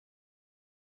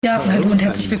Ja, hallo und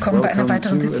herzlich And willkommen bei einer welcome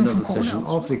weiteren to Sitzung vom another session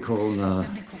of the Corona-Ausschuss. Corona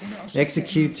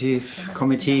Executive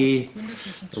Committee.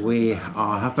 We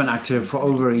have been active for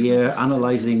over a year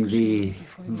analyzing the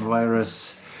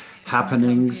virus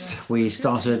happenings. We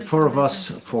started, four of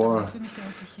us, four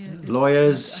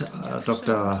lawyers,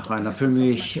 Dr. Rainer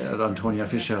Füllmich, Antonia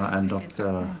Fischer, and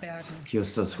Dr.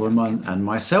 Justus Wollmann, and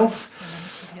myself.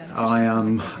 I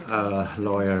am a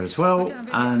lawyer as well,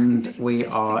 and we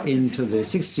are into the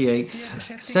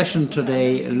 68th session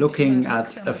today, looking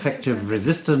at effective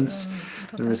resistance.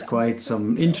 There is quite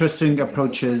some interesting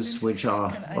approaches which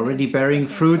are already bearing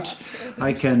fruit.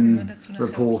 I can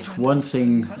report one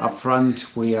thing up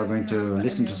front. We are going to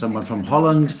listen to someone from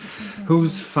Holland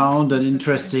who's found an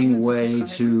interesting way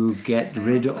to get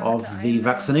rid of the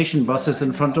vaccination buses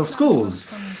in front of schools.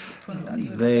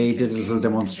 They did a little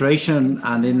demonstration,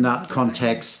 and in that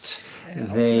context,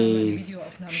 they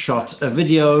shot a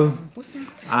video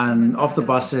and of the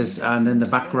buses, and in the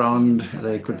background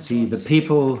they could see the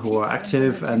people who are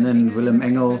active, and then Willem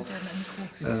Engel,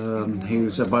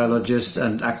 who's a biologist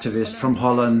and activist from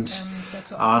Holland,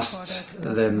 asked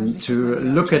them to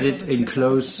look at it in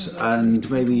close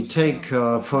and maybe take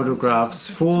photographs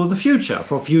for the future,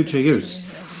 for future use.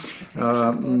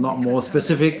 Not more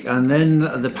specific. And then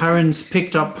the parents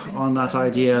picked up on that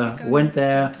idea, went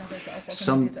there.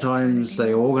 Sometimes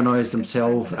they organize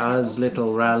themselves as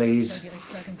little rallies.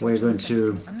 We're going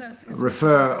to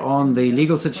refer on the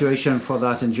legal situation for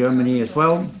that in Germany as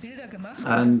well.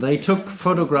 And they took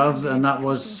photographs, and that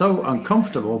was so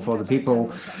uncomfortable for the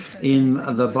people in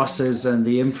the buses and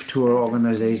the Impf tour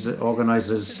organizers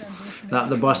that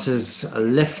the buses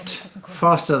left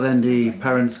faster than the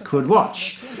parents could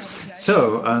watch.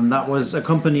 So, that was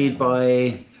accompanied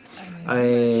by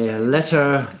a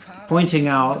letter pointing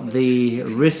out the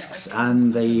risks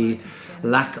and the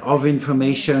lack of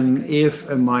information if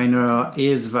a minor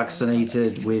is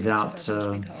vaccinated without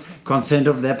consent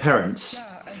of their parents.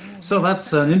 So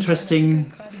that's an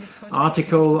interesting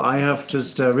article. I have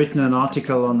just written an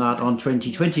article on that on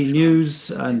 2020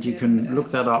 News, and you can look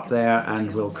that up there,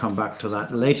 and we'll come back to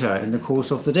that later in the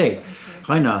course of the day.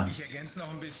 Rainer.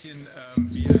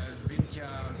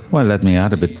 Well, let me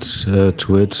add a bit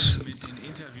to it.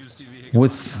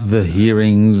 With the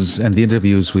hearings and the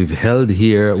interviews we've held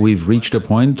here, we've reached a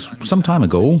point some time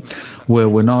ago where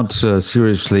we're not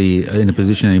seriously in a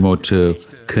position anymore to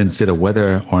consider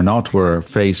whether or not we're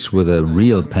faced with a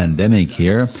real pandemic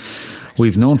here.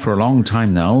 We've known for a long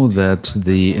time now that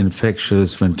the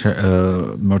infectious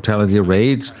mortality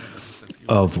rate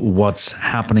of what's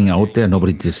happening out there,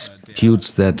 nobody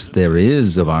disputes that there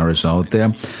is a virus out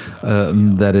there,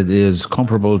 that it is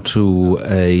comparable to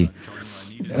a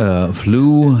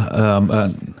flu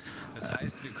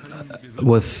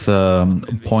with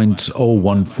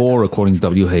 0.014 according to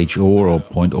WHO or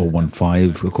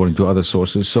 0.015 according to other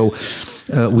sources. So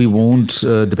we won't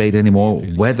debate anymore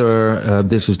whether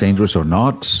this is dangerous or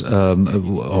not,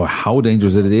 or how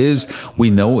dangerous it is. We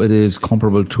know it is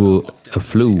comparable to a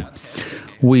flu.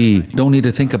 We don't need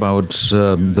to think about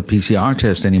the PCR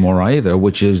test anymore either,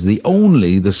 which is the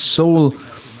sole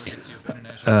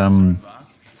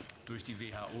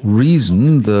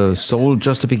reason, the sole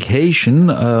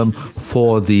justification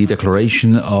for the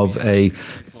declaration of a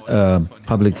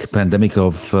public pandemic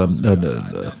of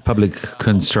public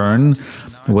concern,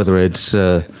 whether it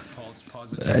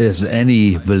has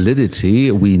any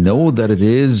validity. We know that it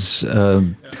is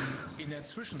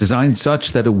designed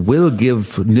such that it will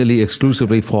give nearly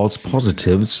exclusively false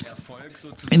positives.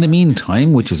 In the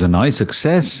meantime, which is a nice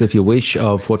success, if you wish,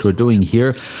 of what we're doing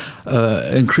here,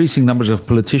 increasing numbers of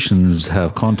politicians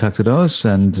have contacted us,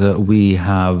 and we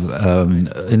have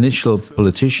initial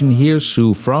politician here,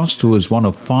 Sue Frost, who is one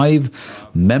of 5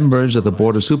 members of the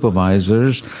Board of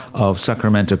Supervisors of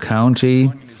Sacramento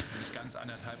County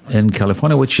in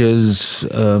California, which is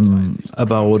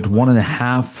about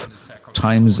 1.5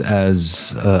 times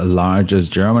as large as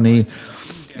Germany.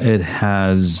 It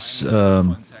has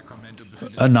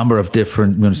a number of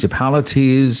different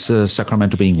municipalities,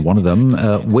 Sacramento being one of them,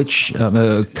 which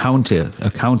a county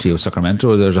of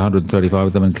Sacramento. There's 135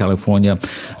 of them in California.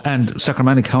 And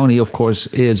Sacramento County, of course,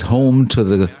 is home to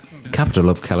the capital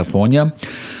of California.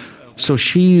 So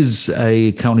she's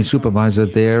a county supervisor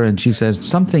there, and she says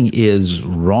something is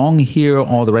wrong here.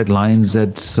 All the red lines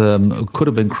that could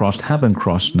have been crossed have been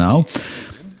crossed now.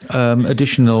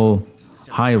 Additional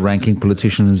high-ranking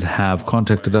politicians have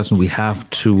contacted us, and we have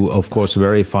to, of course,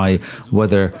 verify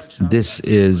whether this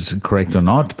is correct or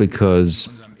not, because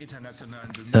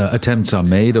attempts are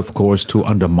made, of course, to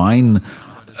undermine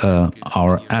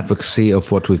our advocacy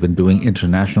of what we've been doing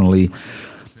internationally.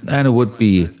 And it would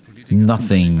be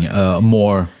nothing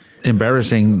more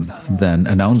embarrassing than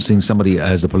announcing somebody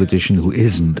as a politician who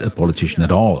isn't a politician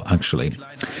at all, actually.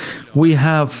 We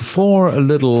have 4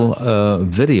 little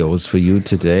videos for you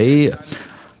today.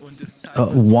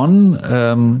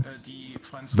 One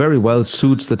very well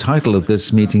suits the title of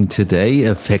this meeting today,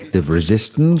 Effective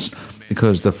Resistance,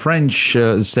 because the French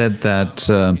said that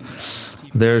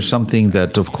there's something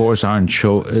that, of course,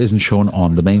 isn't shown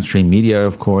on the mainstream media,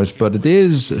 of course, but it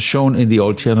is shown in the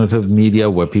alternative media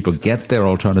where people get their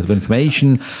alternative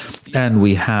information. And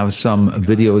we have some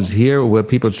videos here where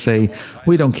people say,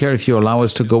 we don't care if you allow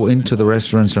us to go into the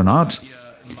restaurants or not.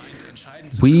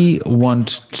 We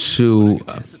want to...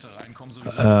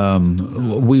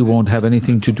 we won't have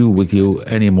anything to do with you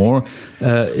anymore.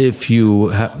 If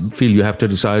you feel you have to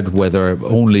decide whether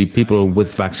only people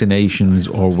with vaccinations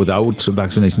or without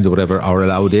vaccinations or whatever are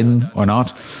allowed in or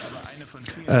not,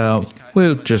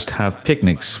 we'll just have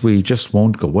picnics. We just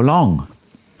won't go along.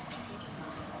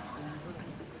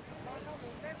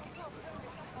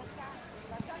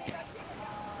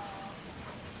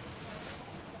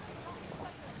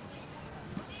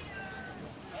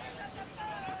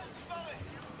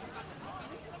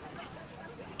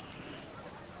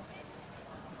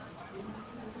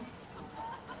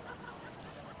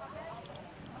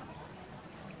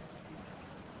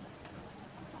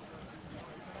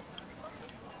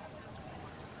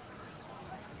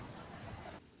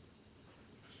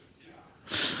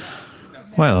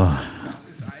 Well,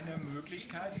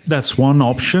 that's one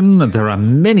option. There are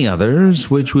many others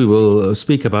which we will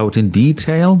speak about in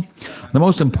detail. The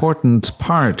most important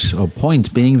part or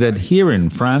point being that here in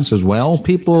France as well,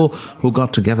 people who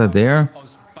got together there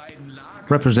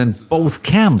represent both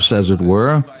camps, as it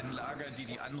were.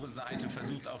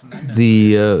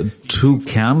 The 2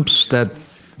 camps that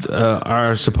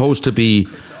are supposed to be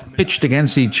pitched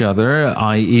against each other,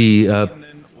 i.e.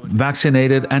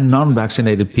 vaccinated and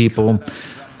non-vaccinated people,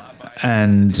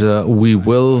 and we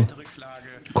will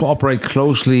cooperate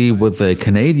closely with a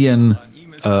Canadian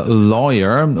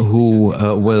lawyer who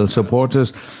will support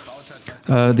us.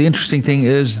 The interesting thing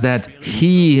is that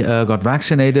he got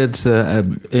vaccinated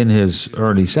in his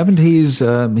early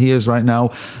 70s, he is right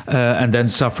now, and then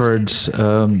suffered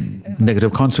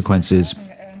negative consequences.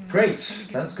 Great,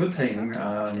 that's a good thing.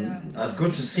 That's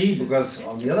good to see, because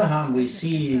on the other hand, we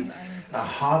see a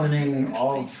hardening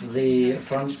of the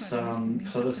fronts,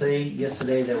 so to say.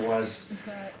 Yesterday there was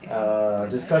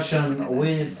discussion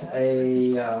with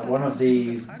one of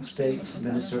the state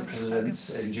minister presidents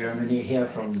in Germany here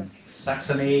from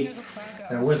Saxony.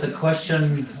 There was a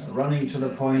question running to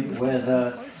the point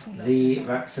whether the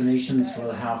vaccinations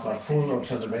will have a full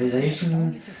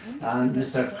authorization, and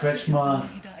Mr. Kretschmer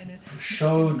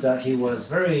showed that he was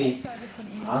very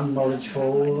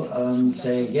unknowledgeable,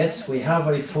 saying, yes, we have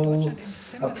a full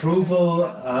approval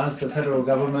as the federal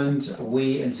government.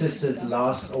 We insisted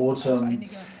last autumn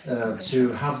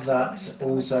to have that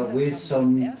also with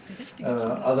some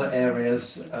other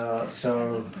areas.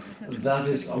 So that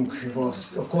is,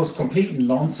 of course, complete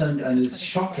nonsense, and it's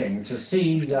shocking to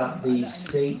see that the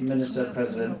state minister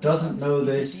president doesn't know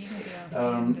this.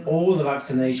 All the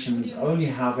vaccinations only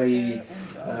have a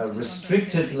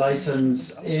restricted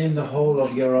license in the whole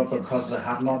of Europe, because there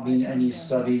have not been any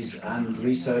studies and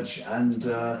research and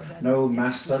no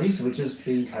mass studies, which is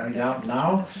being carried out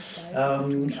now,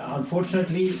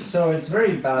 unfortunately. So it's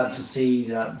very bad to see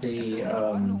that the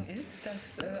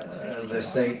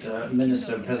state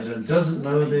minister president doesn't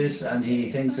know this, and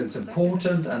he thinks it's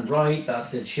important and right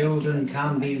that the children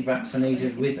can be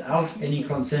vaccinated without any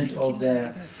consent of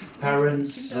their parents.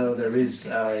 So there is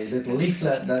a little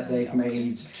leaflet that they've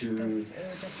made to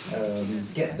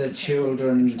get the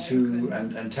children to,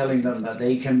 and telling them that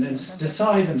they can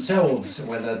decide themselves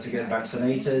whether to get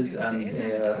vaccinated,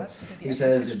 and he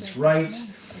says it's right.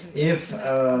 If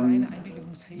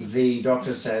the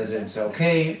doctor says it's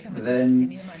okay,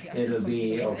 then it'll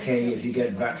be okay if you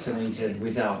get vaccinated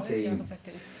without the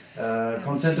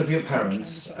consent of your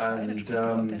parents, and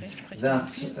that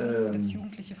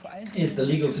is the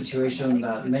legal situation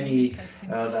that many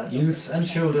that youths and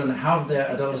children have, their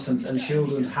adolescents and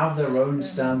children have their own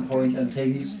standpoint and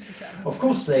things. Of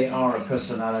course, they are a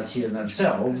personality in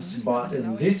themselves, but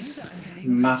in this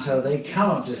matter they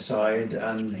cannot decide,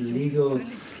 and the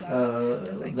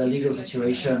legal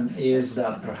situation is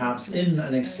that perhaps in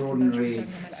an extraordinary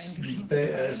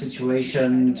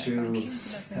situation to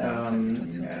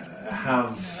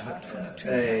have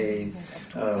a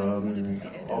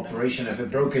operation, if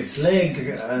it broke its leg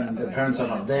and the parents are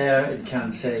not there, it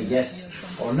can say yes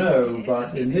or no.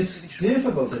 But in this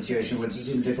difficult situation, which is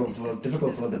even difficult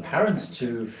for the parents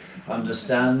to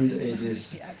understand, it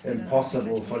is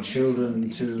impossible for children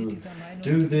to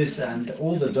do this, and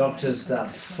all the doctors that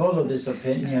follow this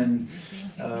opinion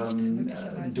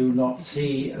do not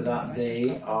see that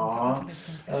they are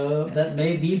that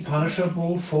may be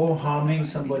punishable for harming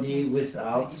somebody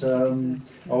without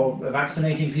or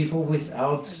vaccinating people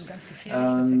without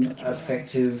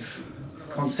effective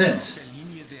consent.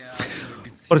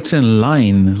 But it's in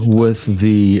line with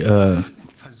the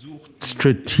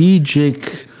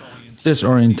strategic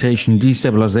disorientation,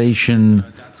 destabilization,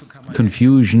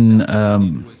 confusion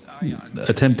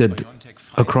attempted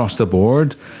across the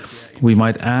board. We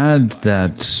might add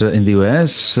that in the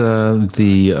US,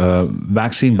 the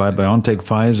vaccine by BioNTech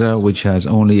Pfizer, which has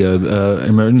only an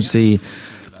emergency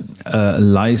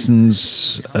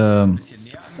license,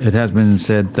 it has been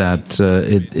said that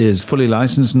it is fully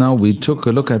licensed now. We took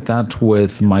a look at that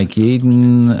with Mike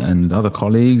Yaden and other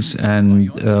colleagues, and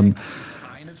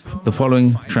the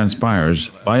following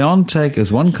transpires. BioNTech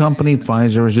is one company,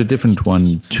 Pfizer is a different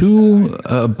one.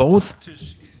 Both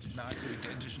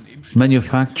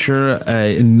manufacture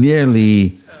a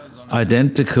nearly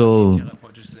identical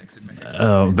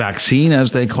vaccine,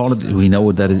 as they call it. We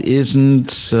know that it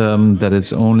isn't, that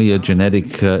it's only a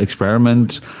genetic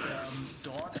experiment.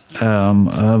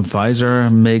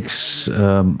 Pfizer makes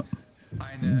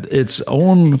its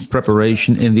own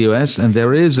preparation in the US, and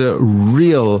there is a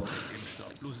real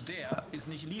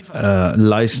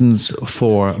license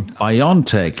for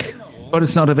BioNTech, but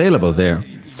it's not available there.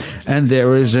 And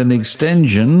there is an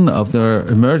extension of the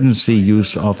emergency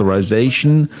use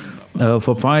authorization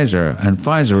for Pfizer, and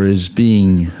Pfizer is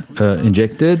being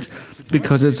injected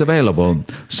because it's available.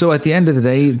 So at the end of the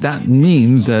day, that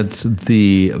means that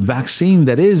the vaccine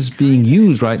that is being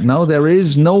used right now, there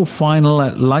is no final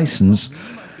license,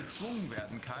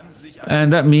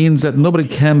 and that means that nobody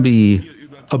can be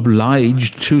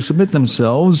obliged to submit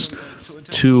themselves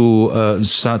to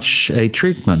such a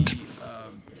treatment.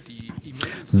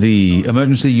 The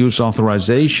emergency use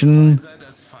authorization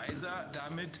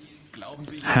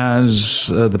has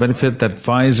the benefit that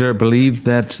Pfizer believe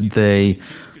that they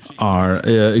are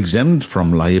exempt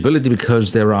from liability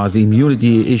because there are the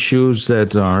immunity issues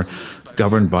that are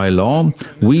governed by law.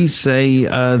 We say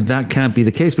that can't be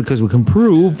the case because we can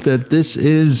prove that this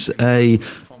is a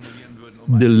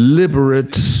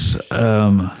deliberate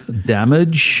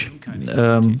damage,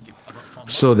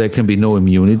 so there can be no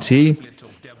immunity.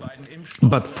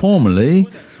 But formally,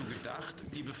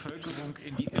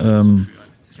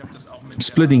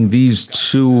 splitting these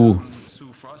two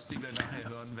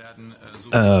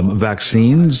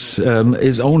vaccines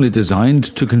is only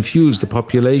designed to confuse the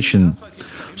population.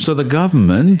 So the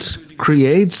government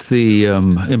creates the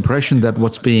impression that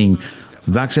what's being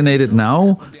vaccinated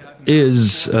now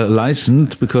is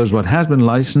licensed, because what has been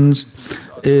licensed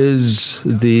is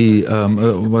the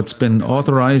what's been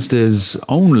authorized is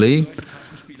only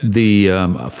the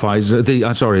Pfizer, the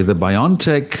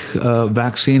BioNTech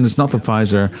vaccine. It's not the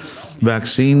Pfizer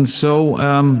vaccine. So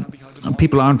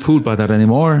people aren't fooled by that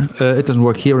anymore. It doesn't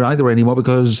work here either anymore,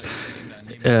 because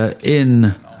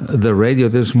in the radio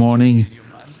this morning,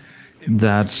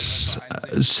 that's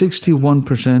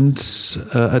 61%.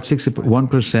 At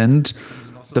 61%,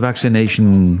 the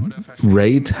vaccination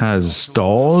rate has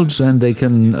stalled, and they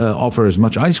can offer as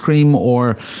much ice cream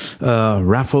or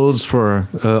raffles for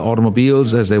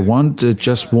automobiles as they want. It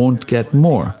just won't get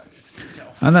more.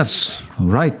 And that's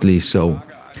rightly so.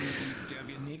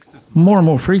 More and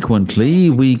more frequently,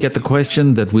 we get the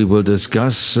question that we will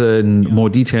discuss in more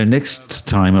detail next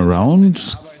time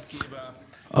around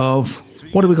of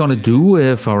what are we going to do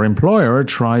if our employer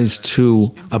tries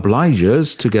to oblige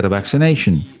us to get a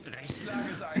vaccination.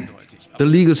 The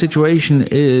legal situation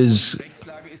is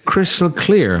crystal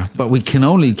clear, but we can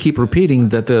only keep repeating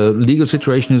that the legal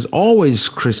situation is always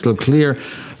crystal clear,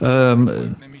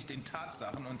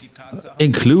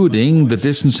 including the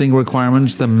distancing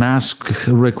requirements, the mask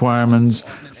requirements.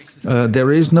 There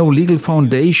is no legal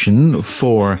foundation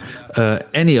for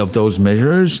any of those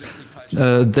measures.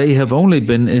 They have only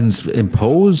been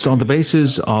imposed on the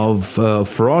basis of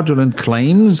fraudulent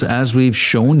claims, as we've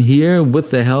shown here with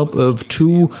the help of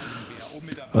two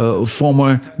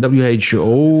former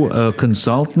WHO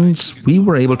consultants. We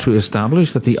were able to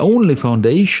establish that the only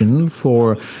foundation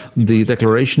for the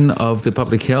declaration of the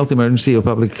public health emergency of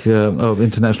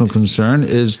international concern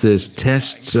is this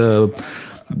test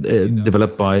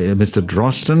developed by Mr.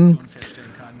 Drosten,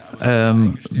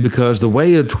 because the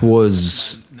way it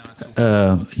was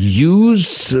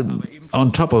used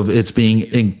on top of its being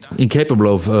incapable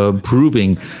of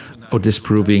proving or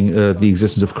disproving the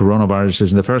existence of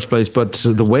coronaviruses in the first place, but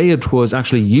the way it was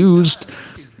actually used,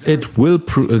 it will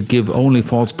give only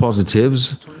false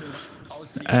positives.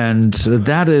 And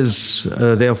that is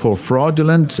therefore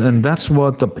fraudulent, and that's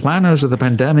what the planners of the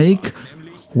pandemic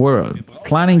were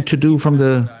planning to do from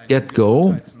the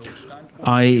get-go,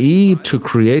 i.e. to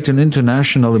create an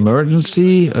international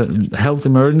emergency, health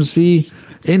emergency,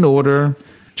 in order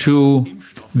to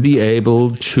be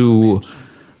able to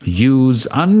use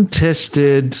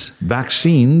untested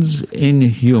vaccines in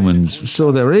humans.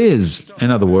 So there is, in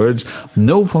other words,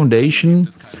 no foundation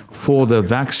for the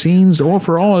vaccines or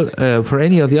for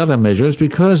any of the other measures,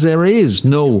 because there is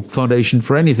no foundation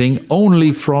for anything,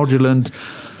 only fraudulent,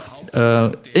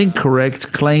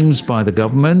 incorrect claims by the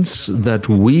governments that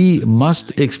we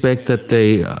must expect that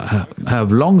they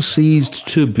have long ceased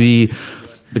to be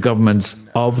the governments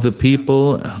of the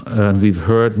people. And we've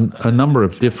heard a number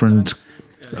of different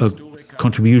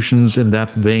contributions in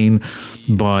that vein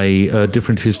by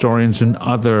different historians and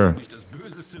other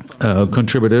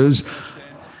contributors,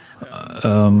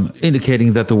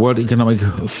 indicating that the World Economic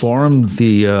Forum,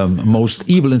 the most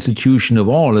evil institution of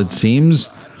all, it seems,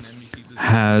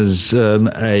 has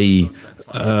a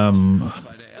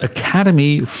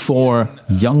academy for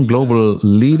young global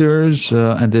leaders,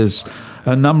 and there's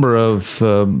a number of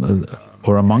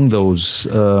or among those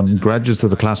graduates of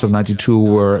the class of '92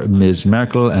 were Ms.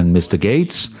 Merkel and Mr.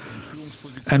 Gates.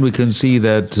 And we can see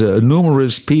that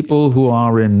numerous people who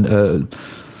are in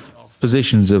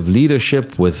positions of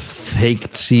leadership with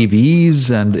faked CVs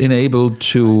and unable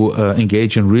to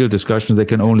engage in real discussions, they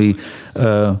can only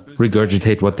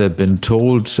regurgitate what they've been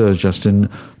told. Justin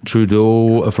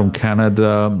Trudeau from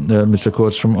Canada, Mr.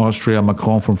 Kurz from Austria,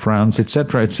 Macron from France,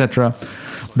 etc., etc.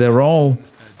 They're all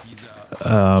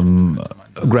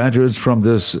graduates from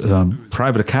this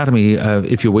private academy,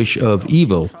 if you wish, of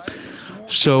evil.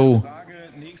 So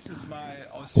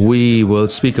we will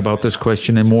speak about this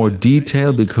question in more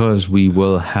detail, because we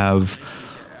will have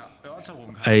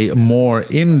a more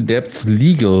in-depth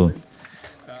legal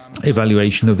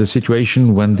evaluation of the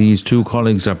situation when these two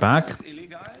colleagues are back.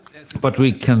 But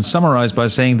we can summarize by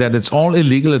saying that it's all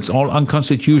illegal, it's all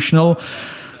unconstitutional.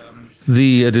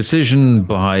 The decision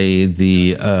by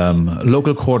the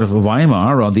local court of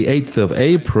Weimar on the 8th of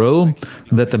April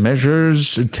that the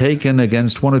measures taken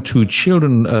against one or two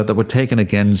children that were taken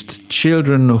against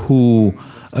children who,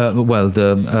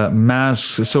 the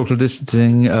masks, social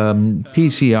distancing,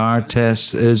 PCR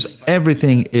tests,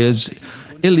 everything is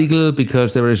illegal,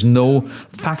 because there is no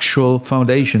factual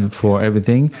foundation for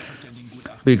everything.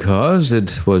 Because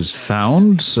it was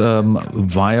found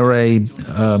via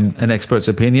an expert's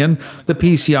opinion, the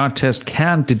PCR test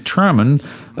can determine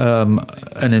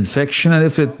an infection, and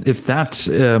if that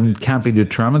can't be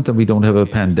determined, then we don't have a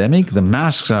pandemic. The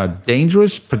masks are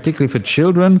dangerous, particularly for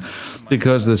children,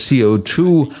 because the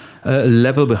CO2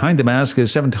 level behind the mask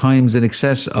is 7 times in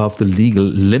excess of the legal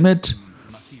limit.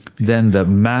 Then the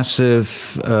massive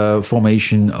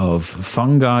formation of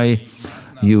fungi,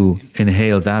 you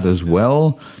inhale that as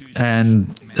well,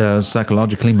 and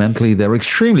psychologically, mentally, they're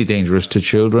extremely dangerous to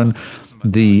children.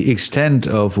 The extent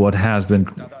of what has been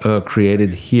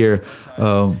created here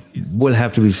will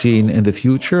have to be seen in the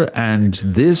future, and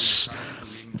this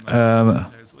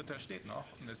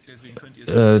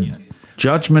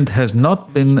judgment has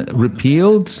not been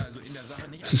repealed,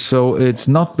 so it's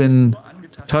not been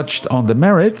touched on the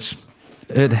merits.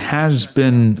 It has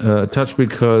been touched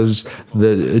because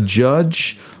the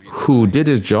judge who did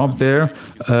his job there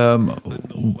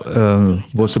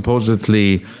was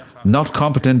supposedly not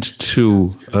competent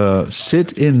to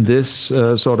sit in this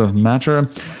sort of matter.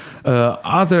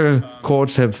 Other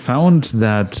courts have found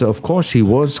that, of course, he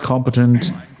was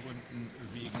competent.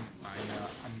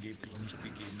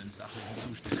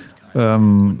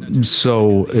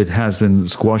 So it has been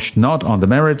squashed not on the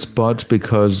merits, but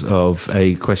because of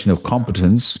a question of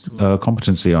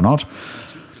competency or not.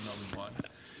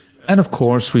 And of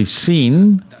course, we've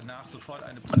seen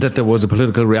that there was a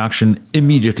political reaction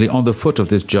immediately on the foot of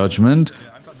this judgment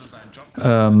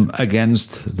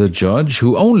against the judge,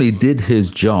 who only did his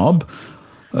job,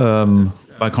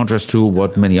 by contrast to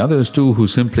what many others do, who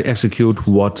simply execute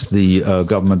what the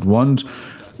government wants,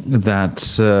 that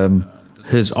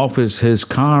his office, his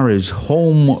car, his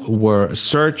home were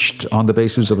searched on the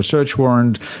basis of a search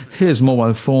warrant. His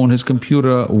mobile phone, his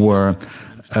computer were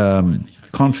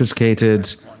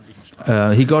confiscated.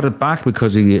 He got it back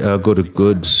because he got a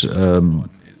good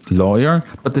lawyer.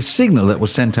 But the signal that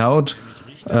was sent out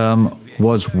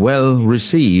was well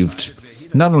received,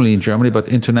 not only in Germany, but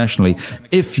internationally.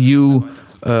 If you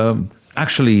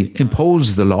actually impose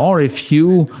the law. If you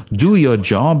do your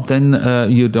job, then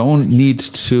you don't need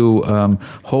to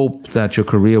hope that your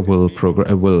career will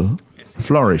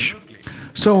flourish.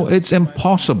 So it's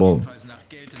impossible.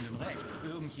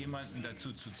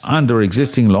 Under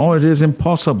existing law, it is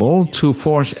impossible to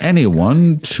force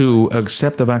anyone to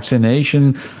accept a vaccination,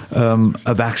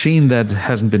 a vaccine that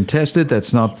hasn't been tested,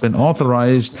 that's not been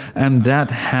authorized, and that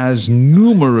has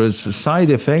numerous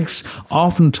side effects,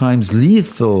 oftentimes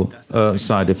lethal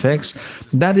side effects.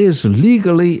 That is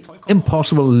legally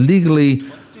impossible, legally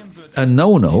a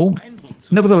no-no.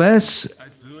 Nevertheless,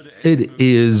 it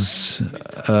is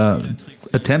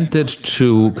attempted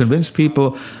to convince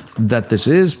people that this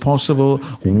is possible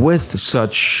with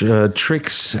such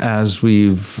tricks as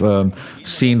we've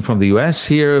seen from the US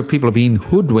here. People are being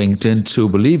hoodwinked into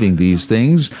believing these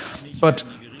things. But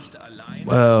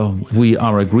we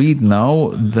are agreed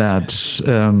now that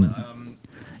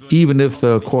even if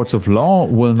the courts of law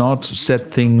will not set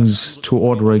things to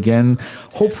order again,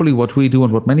 hopefully what we do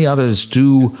and what many others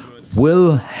do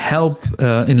will help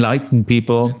enlighten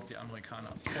people.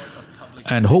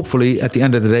 And hopefully, at the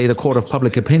end of the day, the court of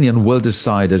public opinion will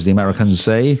decide, as the Americans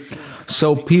say.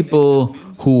 So people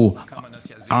who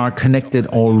are connected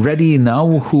already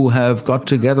now, who have got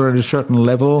together at a certain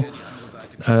level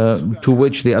to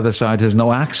which the other side has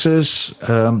no access,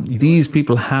 these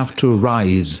people have to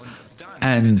rise.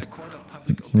 And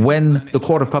when the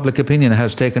court of public opinion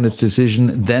has taken its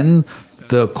decision, then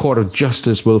the court of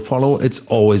justice will follow. It's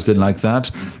always been like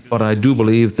that. But I do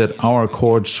believe that our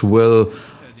courts will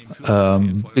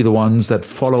be the ones that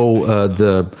follow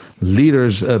the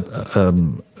leaders'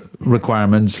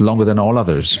 requirements longer than all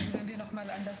others.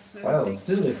 Well,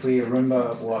 still, if we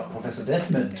remember what Professor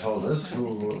Desmond told us,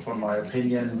 who, from my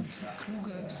opinion,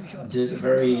 did a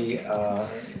very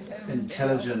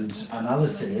intelligent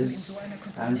analysis,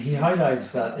 and he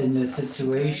highlights that in a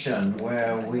situation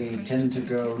where we tend to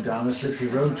go down a slippery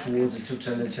road towards a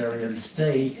totalitarian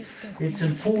state, it's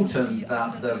important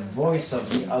that the voice of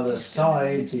the other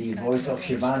side, the voice of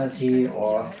humanity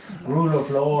or rule of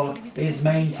law, is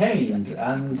maintained.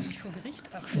 And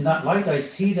in that light, I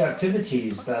see the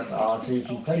activities that are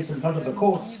taking place in front of the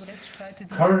courts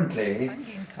currently,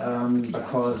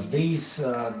 because these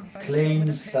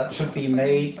claims that should be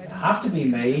made have to be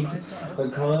made,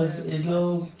 because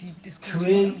it'll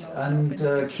create and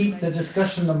keep the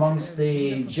discussion amongst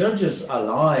the judges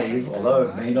alive, although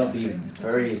it may not be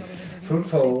very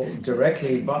fruitful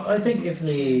directly. But I think if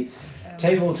the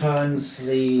table turns,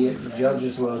 the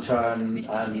judges will turn,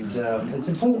 and it's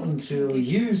important to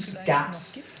use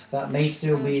gaps that may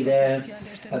still be there.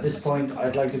 At this point,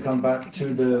 I'd like to come back to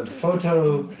the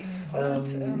photo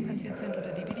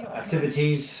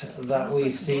activities that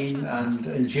we've seen, and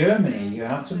in Germany you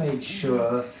have to make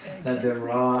sure that there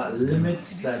are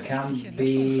limits. There can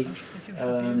be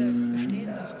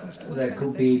there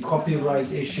could be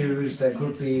copyright issues, there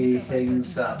could be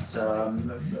things that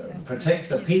protect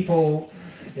the people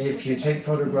if you take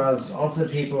photographs of the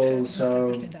people, so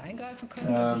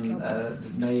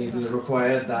it may be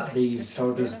required that these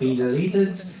photos be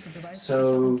deleted.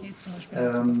 So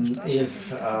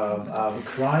if a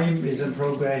crime is in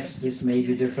progress, this may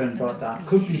be different, but that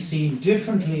could be seen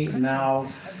differently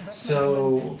now.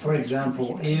 So, for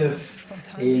example, if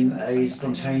in a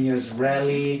spontaneous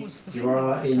rally you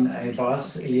are in a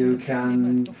bus, you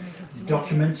can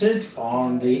document it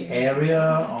on the area,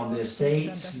 on the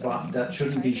estate, but that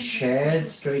shouldn't be shared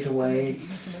straight away.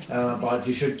 But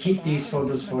you should keep these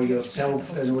photos for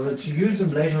yourself in order to use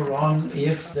them later on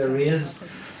if there is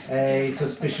a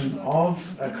suspicion of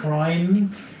a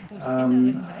crime.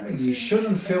 You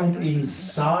shouldn't film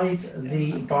inside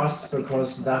the bus,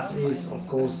 because that is, of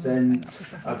course, then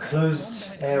a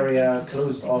closed area,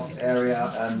 closed off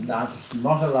area, and that's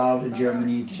not allowed in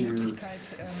Germany to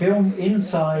film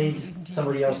inside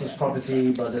somebody else's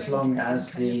property. But as long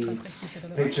as the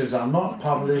pictures are not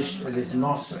published, it is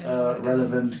not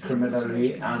relevant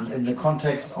criminally, and in the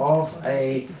context of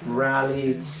a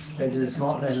rally, it is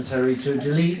not necessary to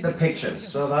delete the pictures.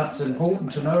 So that's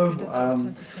important to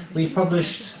know. We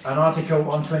published an article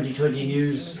on 2020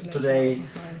 News today,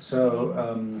 so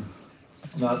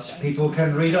that people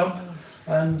can read up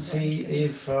and see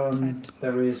if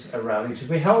there is a rally to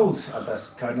be held at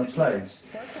this kind of place.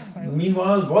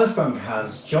 Meanwhile, Wolfgang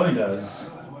has joined us.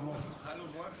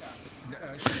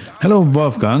 Hello,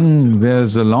 Wolfgang.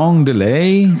 There's a long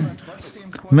delay.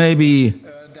 Maybe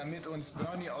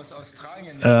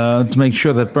to make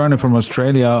sure that Björn from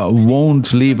Australia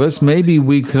won't leave us, maybe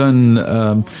we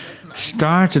can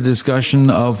start a discussion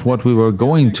of what we were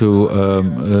going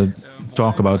to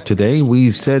talk about today.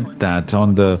 We said that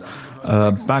on the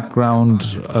background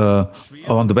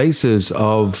on the basis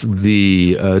of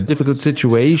the difficult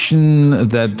situation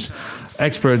that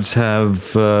experts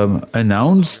have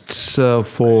announced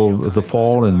for the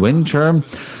fall and winter.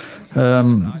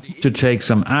 To take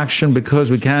some action,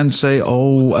 because we can't say,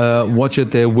 watch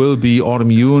it, there will be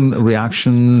autoimmune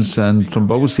reactions and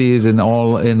thromboses and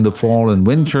all in the fall and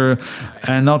winter,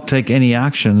 and not take any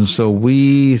action. So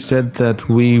we said that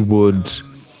we would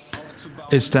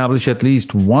establish at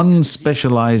least one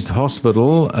specialized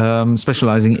hospital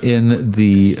specializing in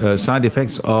the side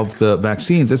effects of the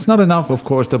vaccines. It's not enough, of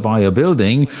course, to buy a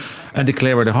building and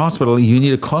declare it a hospital. You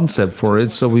need a concept for it,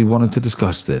 so we wanted to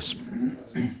discuss this.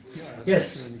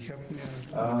 Yes,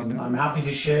 I'm happy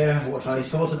to share what I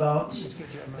thought about.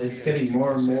 It's getting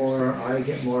more and more, I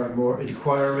get more and more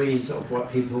inquiries of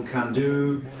what people can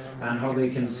do and how they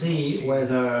can see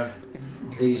whether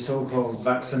the so-called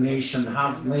vaccination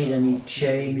have made any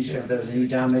change, if there's any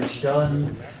damage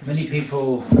done. Many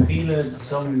people feel it,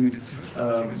 some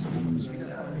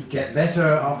get better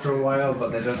after a while,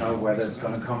 but they don't know whether it's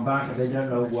going to come back. They don't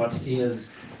know what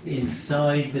is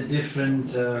inside the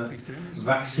different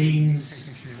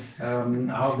vaccines,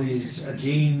 how these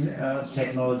gene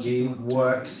technology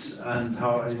works, and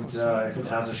how it, if it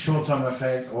has a short-term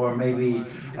effect or maybe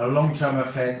a long-term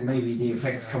effect, maybe the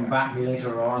effects come back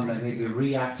later on, they may be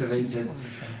reactivated.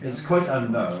 It's quite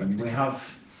unknown. We have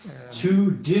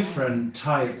two different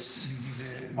types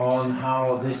on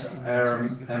how this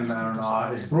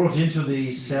mRNA is brought into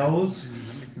the cells.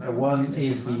 One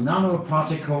is the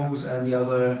nanoparticles and the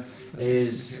other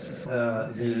is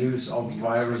the use of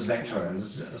virus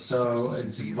vectors. So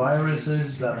it's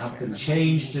viruses that have been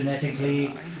changed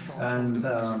genetically, and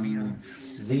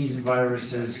these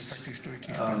viruses,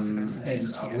 and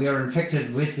we are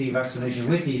infected with the vaccination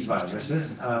with these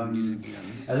viruses.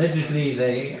 Allegedly,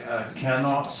 they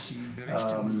cannot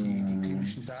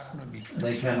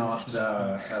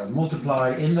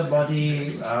multiply in the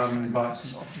body, but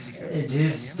it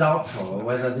is doubtful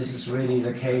whether this is really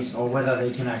the case or whether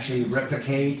they can actually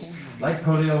replicate like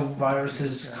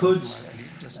polioviruses could.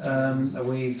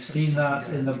 We've seen that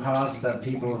in the past, that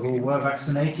people who were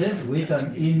vaccinated with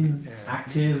an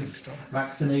inactive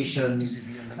vaccination,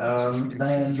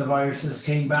 then the viruses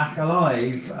came back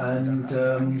alive and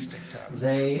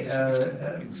they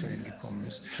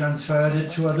transferred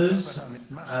it to others.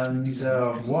 And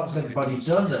what the body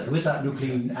does it with that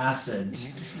nucleic acid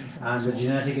and the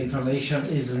genetic information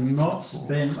is not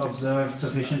been observed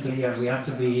sufficiently, and we have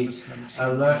to be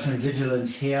alert and vigilant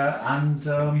here and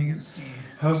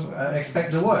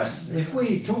expect the worst. If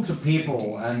we talk to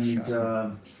people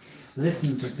and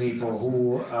listen to people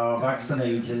who are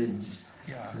vaccinated,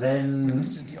 then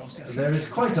there is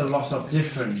quite a lot of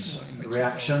different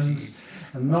reactions,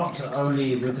 not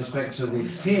only with respect to the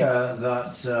fear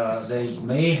that they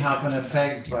may have an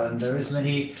effect, but there is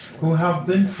many who have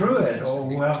been through it or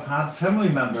who have had family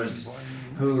members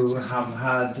who have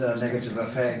had a negative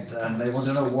effect, and they want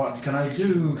to know, what can I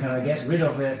do? Can I get rid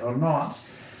of it or not?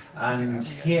 And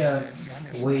here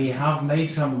we have made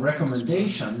some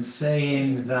recommendations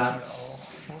saying that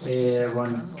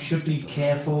one should be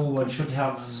careful, one should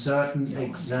have certain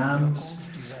exams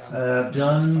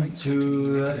done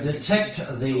to detect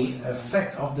the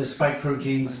effect of the spike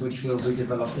proteins which will be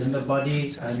developed in the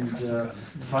body, and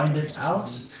find it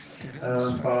out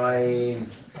by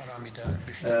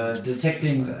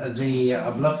detecting the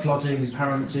blood clotting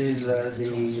parameters,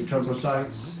 the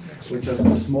thrombocytes, which are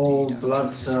the small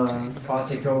blood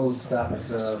particles that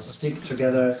stick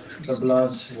together the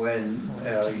blood when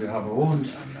you have a wound.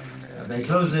 They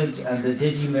close it, and the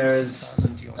D-dimers,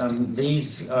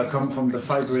 these come from the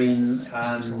fibrin,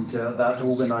 and that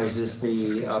organizes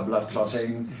the blood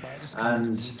clotting,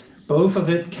 and both of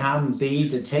it can be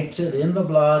detected in the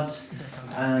blood,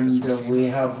 and we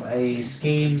have a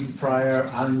scheme prior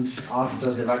and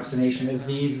after the vaccination. If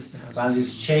these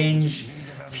values change,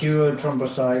 fewer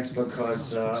thrombocytes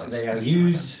because they are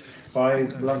used by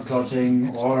blood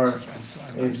clotting, or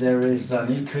if there is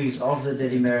an increase of the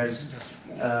D-dimers,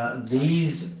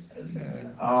 these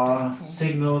are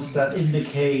signals that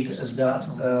indicate that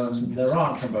there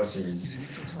are thromboses.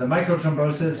 The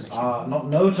microthrombosis are not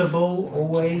notable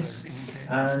always,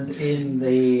 and in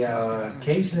the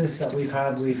cases that we've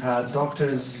had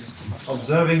doctors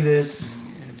observing this,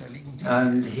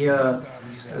 and here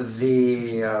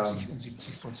the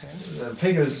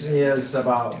figures is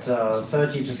about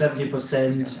 30 to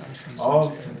 70%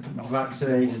 of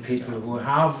vaccinated people who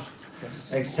have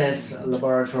excess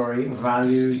laboratory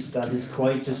values. That is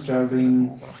quite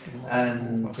disturbing,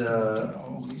 and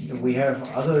we have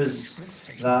others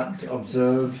that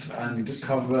observe and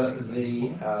cover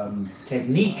the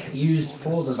technique used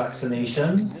for the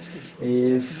vaccination.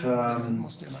 If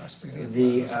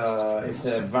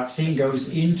the vaccine goes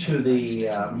into the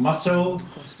muscle,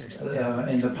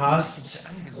 in the past,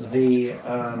 the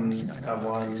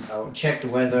one checked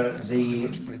whether the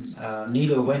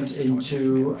needle went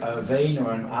into a vein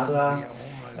or an adder,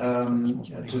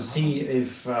 to see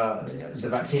if the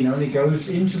vaccine only goes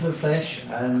into the flesh,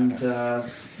 and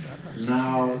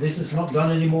now this is not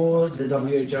done anymore. The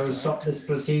WHO stopped this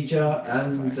procedure,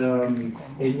 and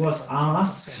it was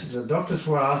asked, the doctors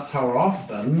were asked how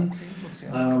often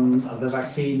the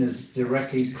vaccine is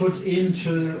directly put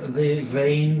into the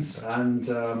veins, and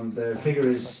the figure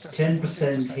is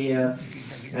 10% here,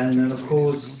 and then of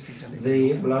course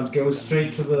the blood goes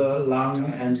straight to the lung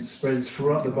and spreads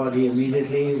throughout the body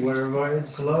immediately wherever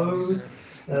it's low.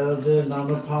 The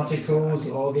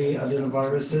nanoparticles or the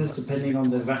adenoviruses, depending on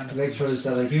the vectors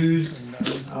that are used,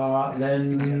 are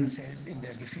then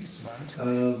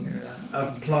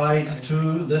applied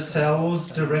to the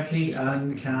cells directly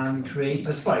and can create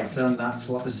the spikes, and that's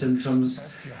what the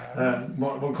symptoms,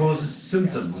 what causes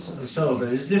symptoms. So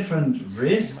there's different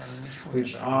risks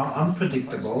which are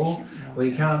unpredictable.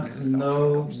 We can't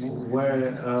know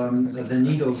where the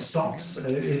needle stops,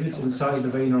 if it's inside the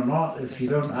vein or not. If you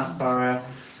don't aspire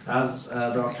as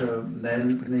a doctor,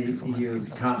 then you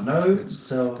can't know.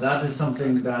 So that is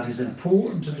something that is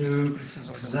important to do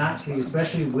exactly,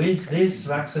 especially with this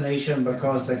vaccination,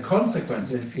 because the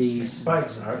consequence, if the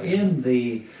spikes are in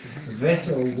the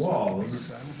vessel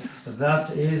walls, that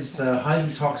is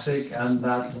highly toxic, and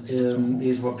that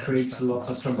is what creates lots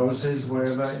of thrombosis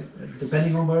wherever,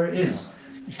 depending on where it is.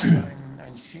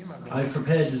 I've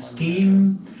prepared a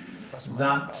scheme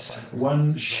that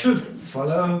one should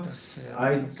follow.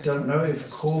 I don't know if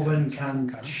Corbin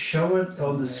can show it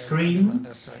on the screen.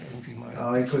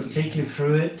 I could take you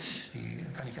through it,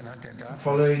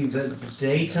 following the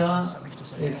data.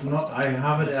 If not, I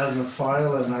have it as a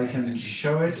file and I can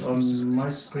show it on my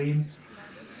screen.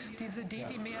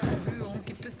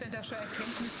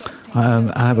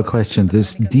 I have a question.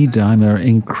 This D-dimer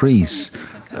increase,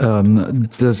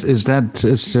 is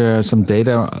there some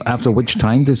data after which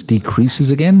time this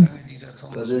decreases again?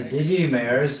 The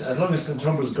D-dimers, as long as the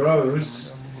thrombus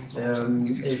grows,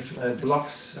 if it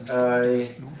blocks a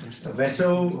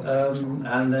vessel,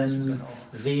 and then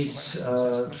these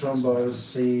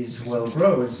thromboses will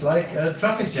grow. It's like a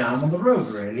traffic jam on the road,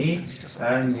 really.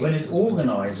 And when it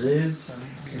organizes,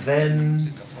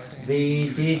 then the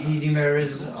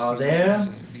D-dimers are there.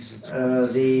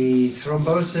 The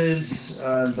thrombosis,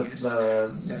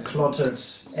 the clotted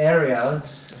area,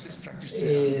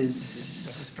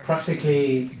 is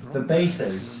practically the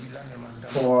basis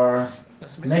for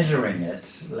measuring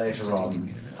it later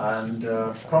on, and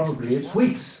probably it's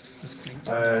weeks.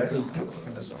 It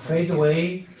fades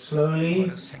away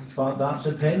slowly, but that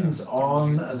depends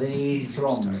on the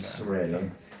thrombs, really.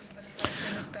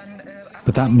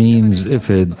 But that means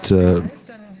if it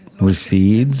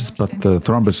recedes, but the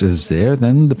thrombus is there,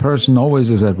 then the person always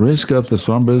is at risk of the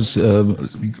thrombus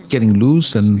getting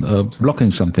loose and blocking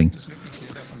something.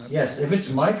 Yes, if it's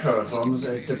microthrombs,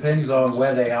 it depends on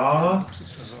where they are.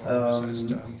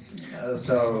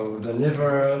 So the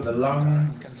liver, the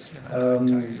lung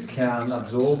can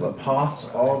absorb a part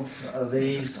of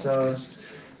these.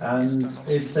 And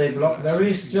if they block, there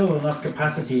is still enough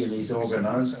capacity in these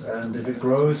organoids, and if it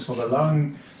grows for the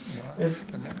lung,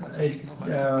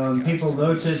 people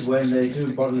noted when they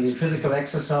do bodily physical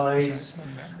exercise,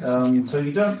 so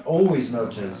you don't always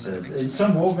notice it. In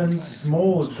some organs,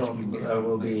 small thromb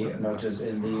will be noticed,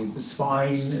 in the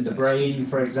spine, in the brain,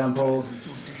 for example.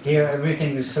 Here,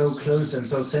 everything is so close and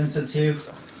so sensitive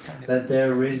that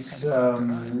there is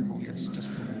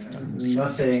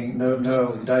nothing,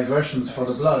 no diversions for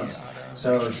the blood.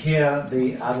 So here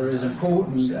the adder is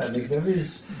important, and if there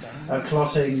is a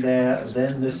clotting there,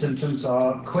 then the symptoms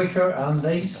are quicker and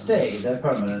they stay, they're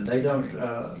permanent, they don't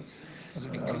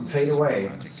fade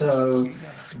away. So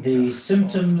the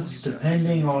symptoms,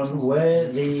 depending on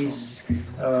where these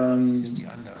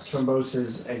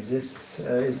thrombosis exists,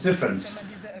 is different.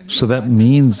 So that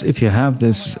means if you have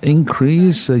this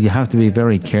increase, you have to be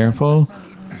very careful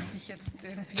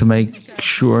to make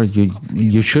sure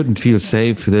you shouldn't feel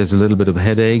safe. There's a little bit of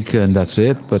headache and that's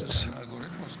it, but...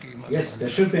 Yes, there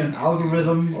should be an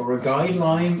algorithm or a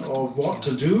guideline of what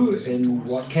to do in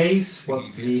what case, what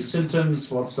the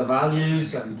symptoms, what's the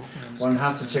values, and one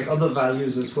has to check other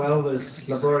values as well. There's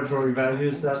laboratory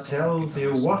values that tells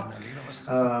you what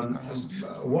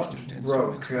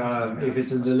broke. If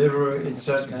it's in the liver, it's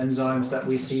certain enzymes that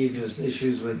we see. If there's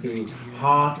issues with the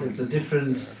heart, it's a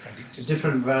different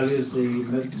different values, the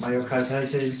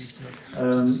myocarditis.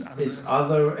 It's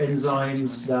other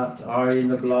enzymes that are in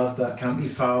the blood that can be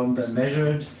found and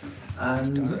measured,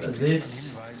 and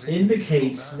this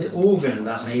indicates the organ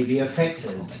that may be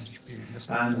affected.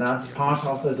 And that's part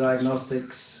of the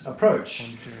diagnostics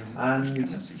approach. And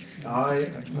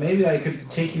maybe I could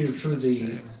take you through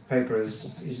the papers.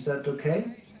 Is that okay?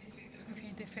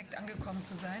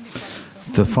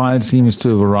 The file seems to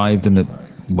have arrived in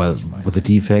with a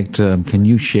defect. Can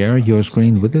you share your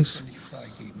screen with us?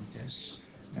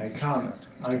 I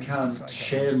can't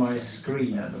share my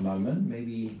screen at the moment.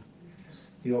 Maybe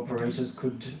the operators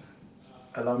could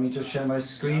allow me to share my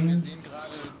screen.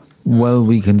 Well,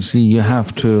 we can see you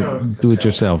have to do it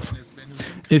yourself.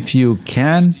 If you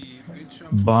can,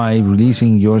 by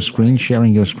releasing your screen,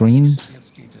 sharing your screen.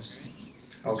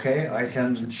 Okay, I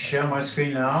can share my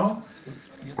screen now.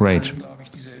 Great.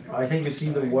 I think you see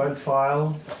the Word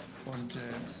file,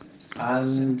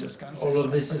 and all of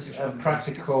this is a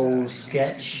practical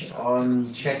sketch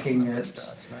on checking it,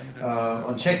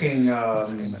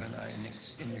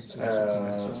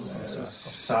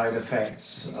 side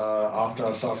effects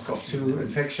after SARS-CoV-2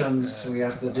 infections. We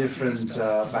have the different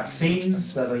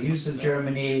vaccines that are used in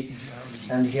Germany,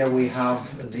 and here we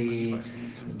have the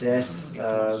death.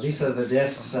 These are the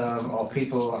deaths of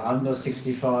people under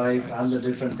 65 and the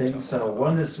different things. So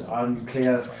one is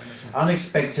unclear,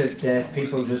 unexpected death.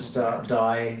 People just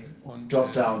die,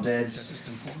 drop down dead,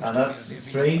 and that's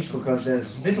strange because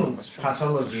there's little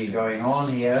pathology going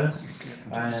on here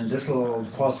and little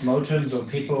postmortems of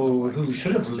people who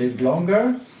should have lived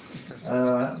longer.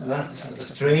 That's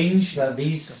strange that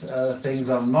these things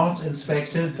are not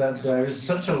inspected, that there is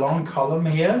such a long column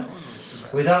here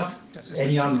without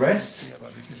any unrest.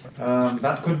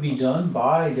 That could be done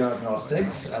by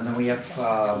diagnostics. And then we have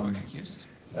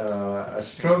a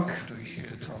stroke,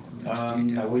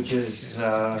 which is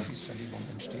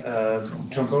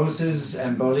thrombosis,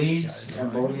 embolies.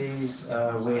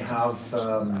 We have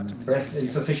breath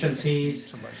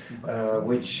insufficiencies,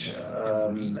 which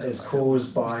is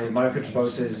caused by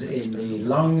microthrombosis in the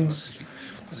lungs.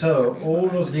 So all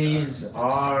of these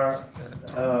are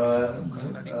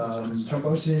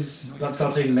thrombosis, blood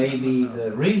clotting may be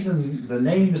the reason, the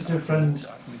name is different,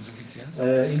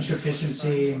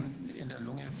 insufficiency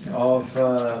of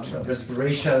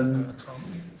respiration,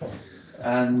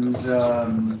 and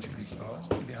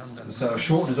so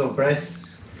shortness of breath.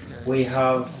 We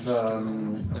have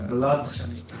blood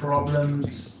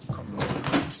problems,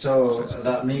 so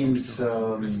that means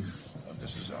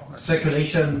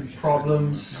circulation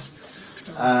problems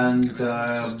and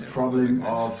problem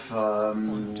of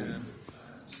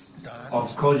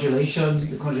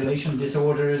coagulation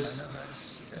disorders,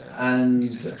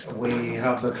 and we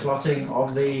have the clotting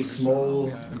of the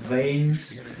small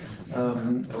veins.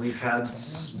 We've had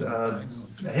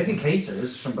heavy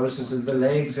cases, thrombosis in the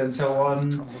legs and so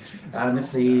on, and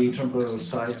if the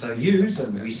thrombocytes are used,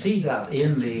 and we see that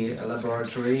in the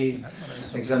laboratory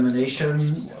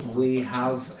examination, we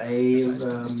have a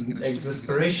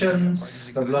exasperation.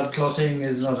 The blood clotting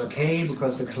is not okay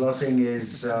because the clotting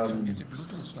is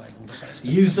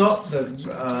used up,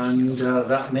 and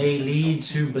that may lead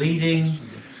to bleeding,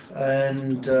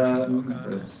 and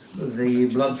the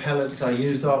blood pellets are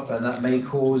used up, and that may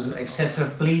cause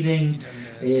excessive bleeding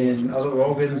in other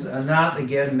organs, and that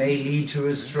again may lead to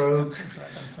a stroke.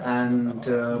 And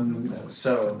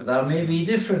so there may be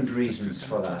different reasons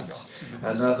for that,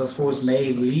 and that of course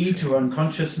may lead to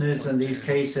unconsciousness in these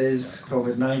cases.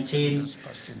 COVID-19,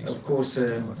 of course,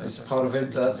 as part of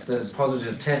it, that's the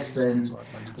positive test then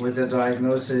with the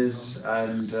diagnosis,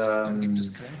 and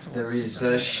there is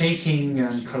shaking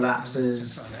and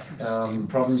collapses,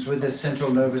 problems with the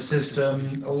central nervous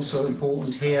system, also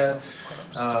important here.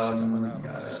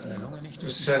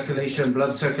 Circulation,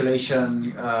 blood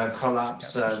circulation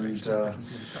collapse, and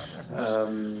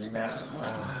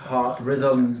heart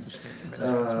rhythm,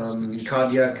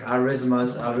 cardiac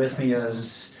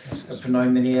arrhythmias.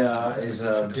 Pneumonia is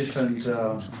a different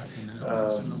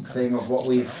thing of what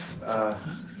we've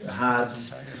had.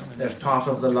 If part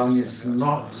of the lung is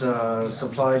not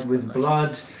supplied with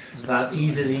blood, that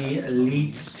easily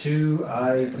leads to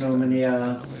a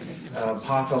pneumonia.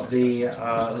 Part of the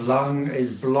lung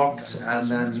is blocked, and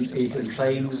then it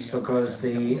inflames because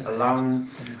the lung,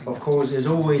 of course, is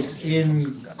always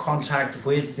in contact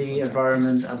with the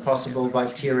environment and possible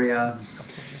bacteria,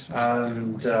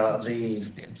 and that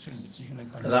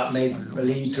may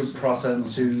lead to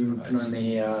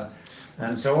pneumonia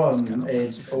and so on.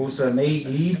 It also may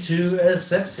lead to a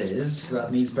sepsis.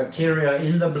 That means bacteria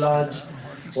in the blood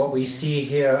what we see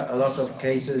here, a lot of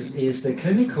cases, is the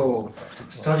clinical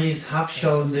studies have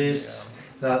shown this,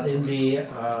 that in the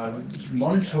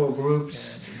monitor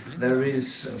groups, there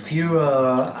is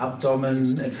fewer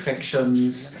abdomen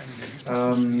infections.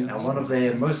 One of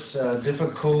the most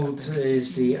difficult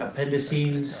is the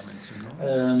appendicines.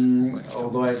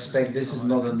 Although I expect this is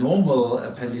not a normal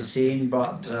appendicine,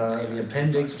 but the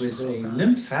appendix with a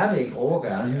lymphatic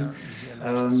organ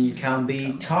can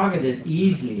be targeted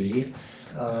easily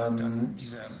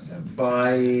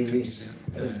by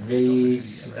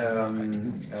these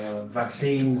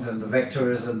vaccines and the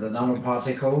vectors and the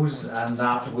nanoparticles, and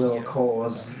that will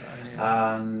cause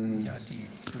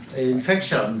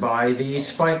infection by the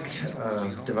spike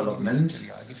development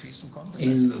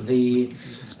in the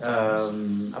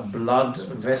blood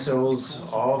vessels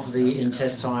of the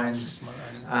intestines.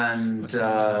 And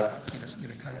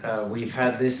we've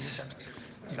had this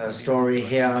story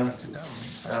here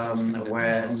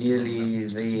where nearly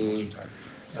the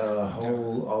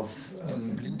whole of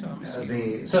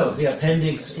the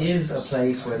appendix is a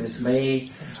place where this may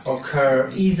occur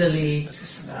easily,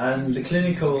 and the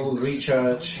clinical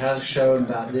research has shown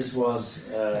that this was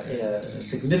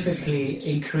significantly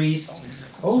increased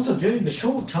also during the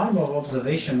short time of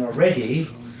observation already.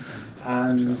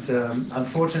 And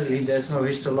unfortunately there's no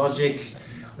histologic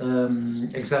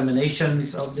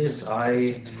examinations of this.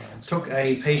 I took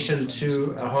a patient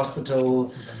to a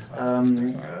hospital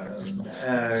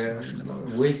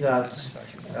with that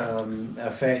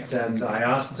effect, and I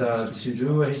asked to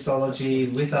do a histology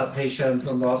with that patient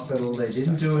from the hospital. They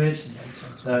didn't do it.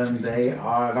 They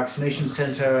are a vaccination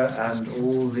center and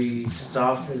all the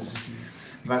staff is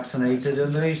vaccinated,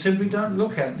 and they simply don't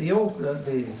look at the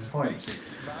points.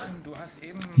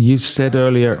 You said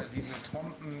earlier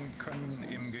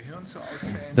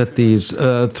that these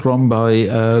thrombi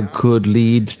could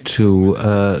lead to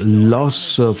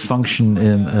loss of function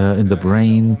in the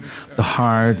brain, the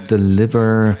heart, the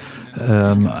liver,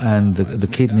 and the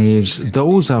kidneys.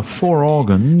 Those are 4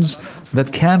 organs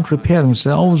that can't repair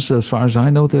themselves. As far as I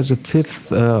know, there's a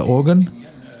 5th organ.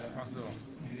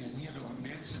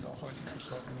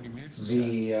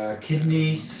 The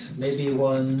kidneys, maybe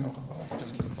one,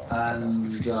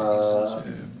 and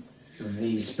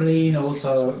the spleen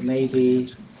also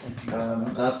maybe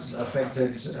that's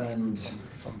affected, and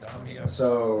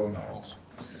so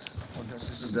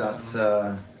that's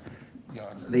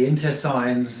the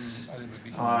intestines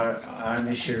are an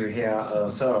issue here,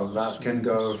 so that can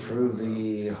go through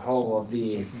the whole of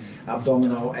the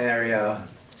abdominal area.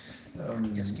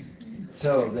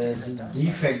 So there's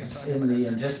defects in the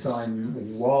intestine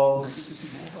walls,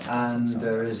 and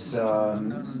there is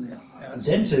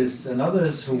dentists and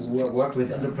others who work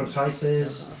with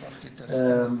endoprothesis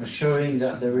showing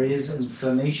that there is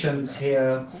inflammations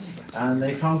here, and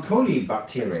they found coli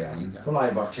bacteria,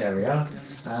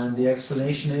 and the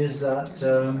explanation is that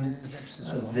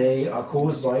they are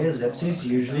caused by a sepsis.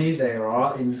 Usually they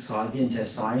are inside the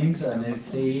intestines, and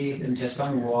if the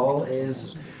intestine wall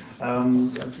is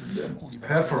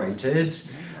perforated,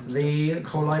 the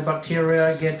coli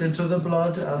bacteria get into the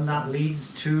blood, and that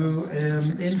leads to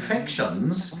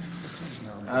infections.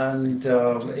 And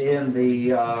in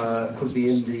the could be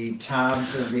in the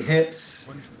tabs and the hips.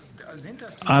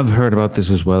 I've heard about this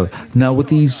as well. Now, with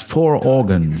these 4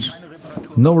 organs,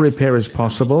 no repair is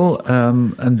possible,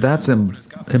 and that's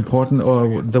important.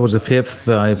 Or there was a 5th,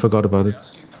 I forgot about it.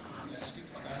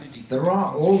 There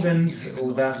are organs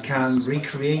that can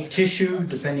recreate tissue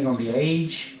depending on the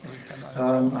age.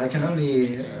 I can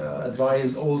only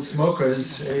advise all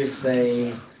smokers, if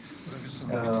they,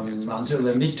 until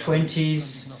their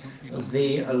mid-20s,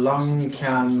 the lung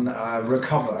can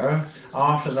recover.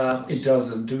 After that, it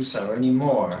doesn't do so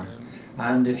anymore.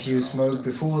 And if you smoke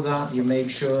before that, you make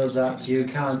sure that you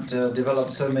can't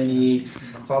develop so many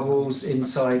bubbles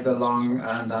inside the lung,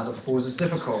 and that, of course, is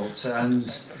difficult. And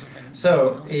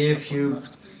so if you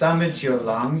damage your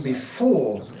lung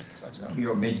before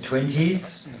your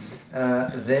mid-20s,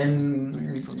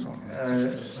 then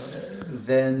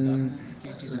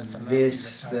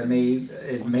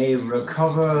it may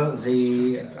recover,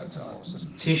 the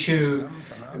tissue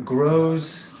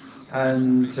grows,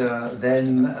 and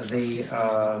then the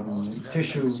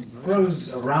tissue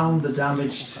grows around the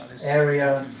damaged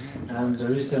area, and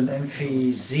there is an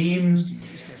emphyseme,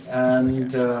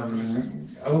 and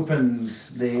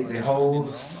opens the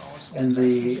holes in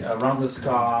the around the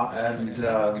scar, and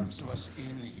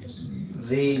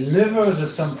the liver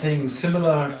is something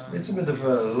similar. It's a bit of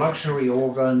a luxury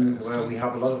organ where we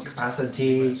have a lot of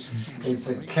capacity. It's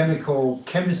a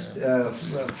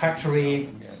factory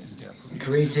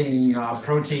creating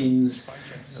proteins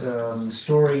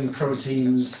storing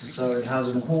proteins, so it has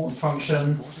an important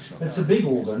function. It's a big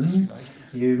organ.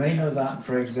 You may know that,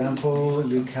 for example,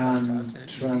 you can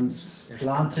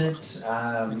transplant it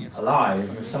alive.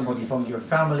 If somebody from your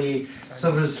family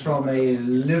suffers from a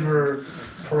liver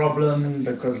problem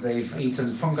because they've eaten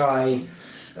fungi,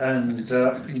 and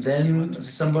then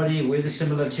somebody with a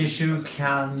similar tissue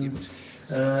can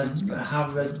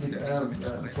have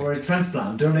it for a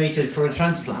transplant, donated for a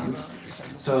transplant.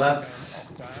 So that's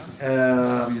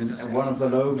one of the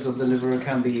lobes of the liver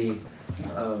can be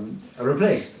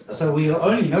replaced. So we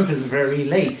only notice very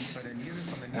late.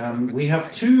 We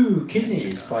have two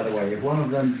kidneys, by the way. If one of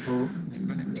them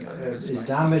is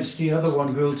damaged, the other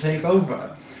one will take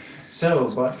over.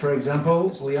 So, but for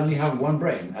example, we only have one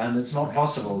brain, and it's not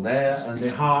possible there, and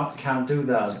the heart can't do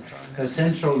that. The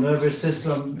central nervous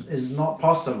system is not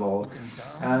possible,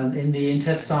 and in the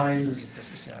intestines,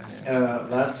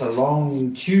 that's a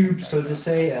long tube, so to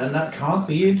say, and that can't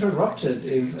be interrupted.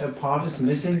 If a part is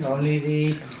missing, only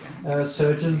the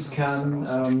surgeons can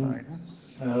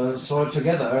sew it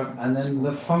together, and then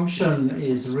the function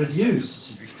is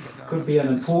reduced. Could be an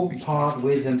important part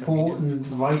with important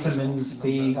vitamins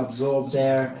being absorbed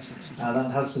there.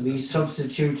 That has to be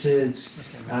substituted,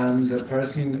 and the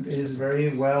person is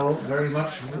very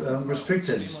much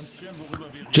restricted.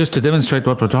 Just to demonstrate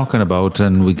what we're talking about,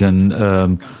 and we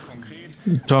can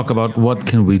talk about what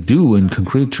can we do in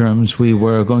concrete terms. We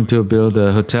were going to build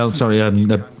a hotel,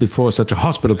 before such a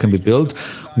hospital can be built,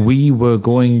 we were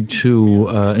going to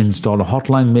install a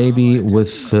hotline maybe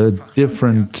with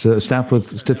different staff,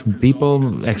 with different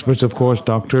people, experts of course,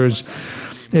 doctors.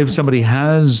 If somebody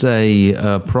has a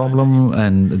problem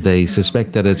and they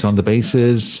suspect that it's on the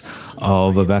basis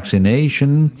of a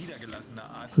vaccination,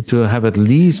 to have at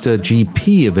least a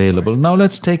GP available. Now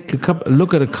let's take a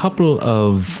look at a couple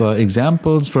of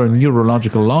examples for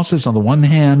neurological losses on the one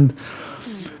hand,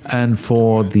 and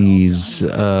for these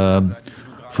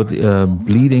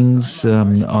bleedings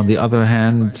on the other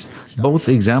hand. Both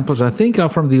examples, I think, are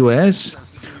from the US.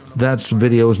 That's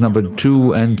videos number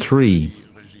 2 and 3.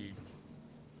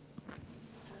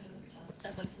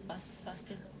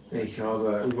 Ich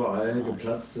habe überall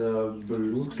geplatzte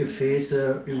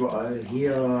Blutgefäße, überall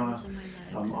hier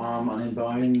am Arm, an den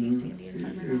Beinen,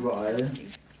 überall.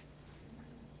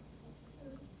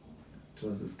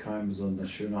 Das ist kein besonders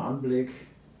schöner Anblick.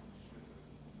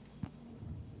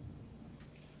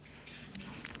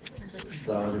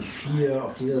 Da habe ich 4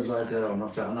 auf dieser Seite und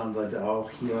auf der anderen Seite auch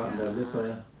hier an der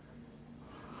Lippe.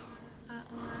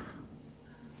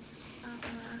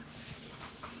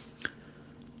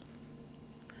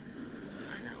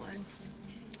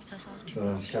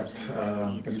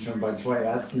 Ich bin schon bei 2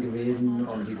 Ärzten gewesen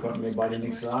und die konnten mir beide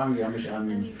nichts sagen. Die haben mich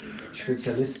an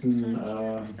Spezialisten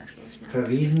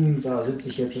verwiesen. Da sitze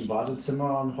ich jetzt im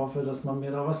Badezimmer und hoffe, dass man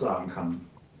mir da was sagen kann.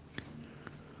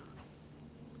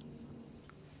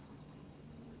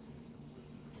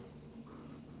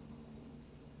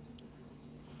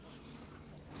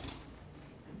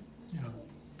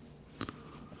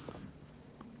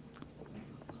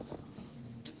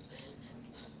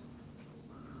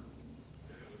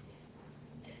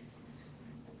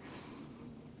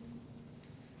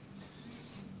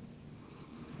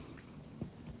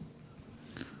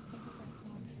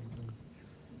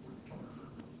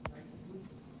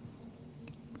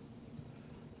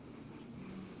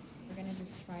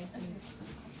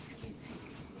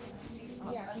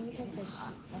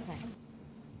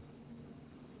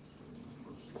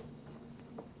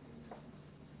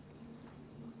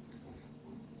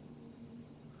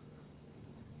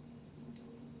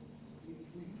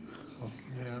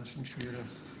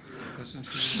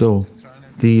 So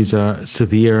these are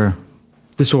severe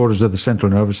disorders of the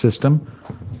central nervous system.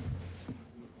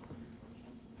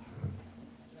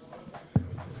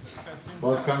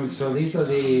 Wolfgang, so these are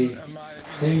the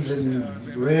things in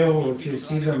real, if you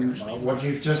see them, what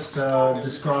you've just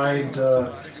described,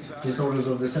 disorders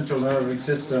of the central nervous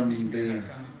system.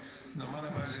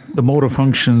 The motor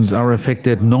functions are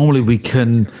affected. Normally we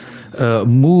can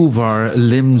move our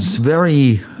limbs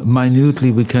very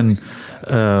minutely. We can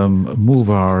move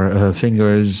our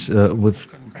fingers with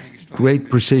great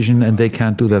precision, and they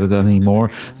can't do that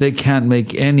anymore. They can't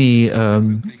make any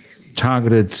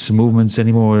targeted movements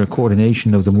anymore.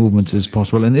 Coordination of the movements is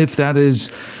possible, and if that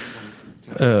is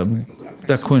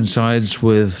that coincides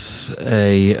with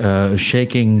a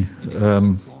shaking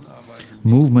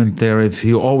movement there, if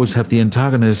you always have the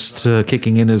antagonist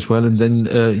kicking in as well, and then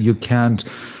you can't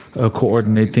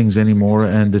coordinate things anymore,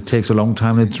 and it takes a long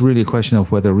time. It's really a question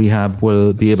of whether rehab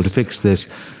will be able to fix this.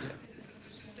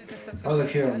 Well,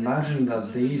 if you imagine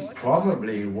that these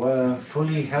probably were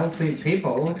fully healthy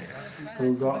people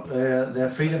who got their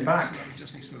freedom back.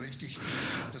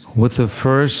 With the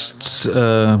first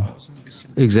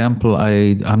example,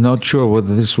 I'm not sure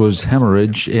whether this was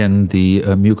hemorrhage in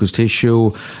the mucous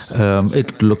tissue.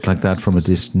 It looked like that from a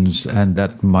distance, and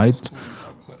that might,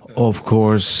 of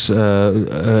course,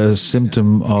 a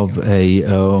symptom of a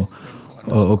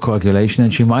coagulation,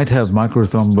 and she might have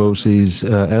microthromboses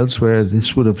elsewhere.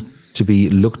 This would have to be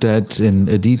looked at in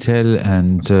detail,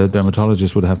 and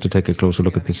dermatologists would have to take a closer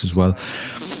look at this as well.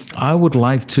 I would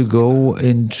like to go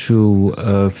into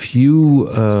a few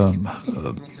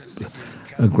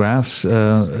graphs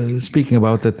speaking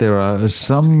about that there are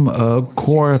some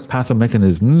core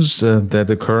pathomechanisms that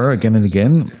occur again and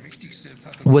again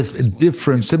with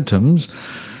different symptoms.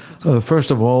 First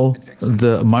of all,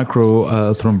 the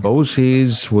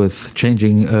microthromboses with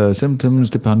changing symptoms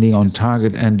depending on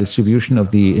target and distribution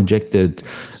of the injected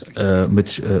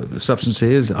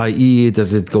substances, i.e.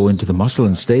 does it go into the muscle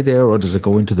and stay there, or does it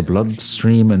go into the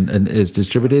bloodstream and is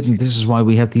distributed? And this is why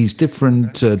we have these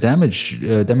different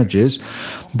damages.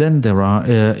 Then there are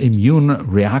immune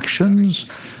reactions,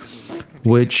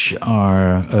 which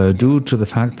are due to the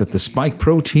fact that the spike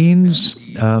proteins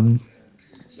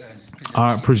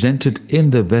are presented in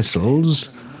the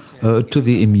vessels to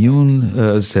the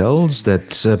immune cells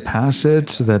that pass it,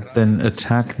 that then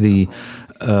attack the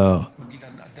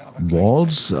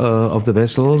walls of the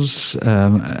vessels,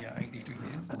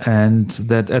 and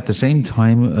that at the same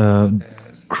time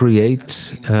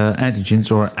create antigens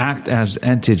or act as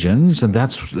antigens, and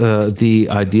that's the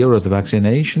idea of the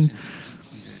vaccination.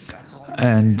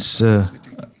 And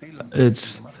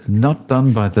it's not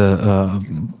done by the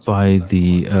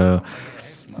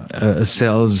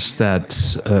cells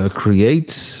that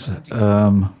create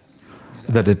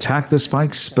that attack the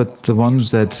spikes, but the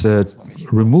ones that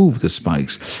remove the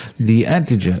spikes. The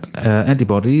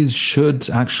antibodies should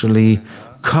actually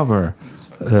cover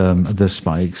the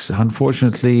spikes.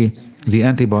 Unfortunately, the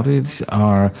antibodies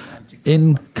are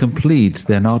incomplete.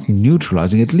 They're not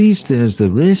neutralizing. At least there's the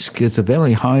risk. It's a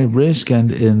very high risk,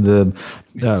 and in the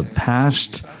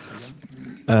past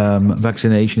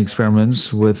vaccination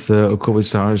experiments with COVID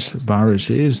SARS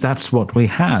viruses, that's what we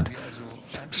had.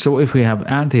 So if we have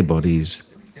antibodies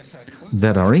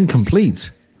that are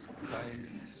incomplete,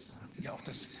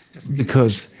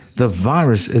 because the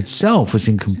virus itself is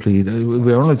incomplete,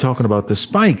 we're only talking about the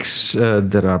spikes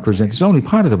that are present. It's only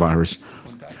part of the virus.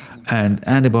 And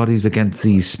antibodies against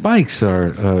these spikes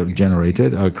are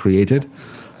created.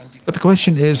 But the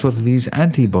question is whether these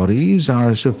antibodies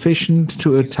are sufficient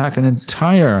to attack an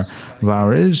entire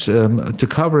virus, to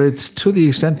cover it to the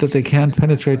extent that they can't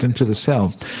penetrate into the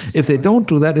cell. If they don't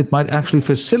do that, it might actually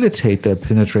facilitate their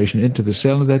penetration into the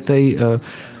cell, that they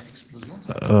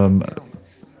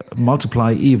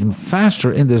multiply even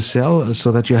faster in the cell,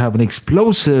 so that you have an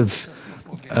explosive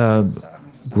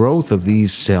growth of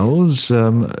these cells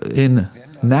in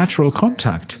natural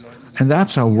contact. And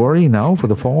that's our worry now for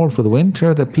the fall, for the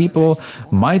winter, that people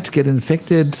might get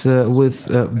infected with,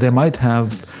 they might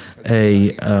have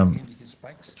get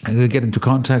into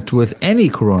contact with any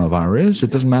coronavirus.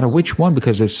 It doesn't matter which one,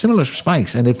 because there's similar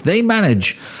spikes. And if they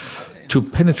manage to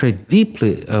penetrate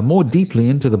deeply, more deeply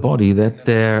into the body, that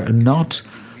they're not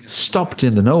stopped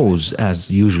in the nose, as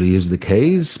usually is the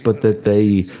case, but that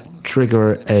they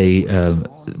trigger a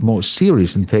more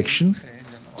serious infection,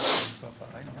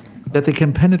 that they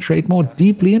can penetrate more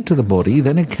deeply into the body,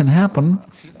 then it can happen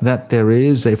that there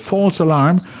is a false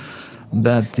alarm,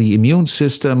 that the immune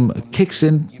system kicks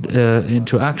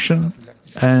into action.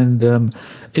 And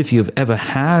if you've ever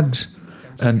had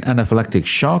an anaphylactic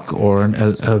shock or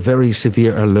a very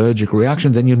severe allergic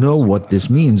reaction, then you know what this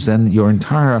means. Then your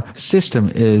entire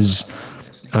system is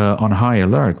on high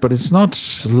alert. But it's not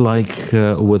like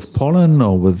with pollen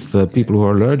or with people who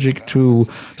are allergic to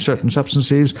certain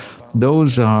substances.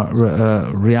 Those are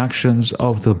reactions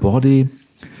of the body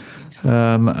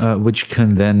which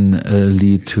can then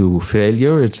lead to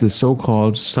failure. It's the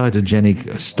so-called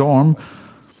cytogenic storm.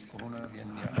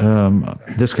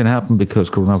 This can happen because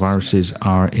coronaviruses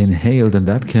are inhaled, and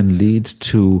that can lead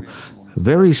to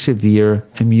very severe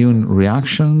immune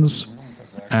reactions,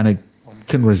 and it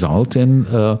can result in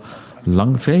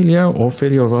lung failure or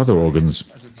failure of other organs.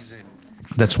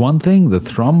 That's one thing, the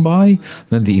thrombi,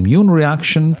 then the immune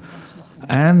reaction,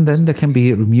 and then there can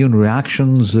be immune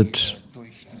reactions that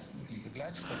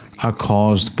are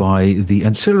caused by the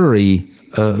ancillary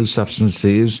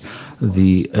substances,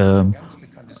 the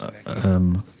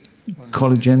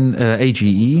collagen,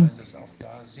 AGE,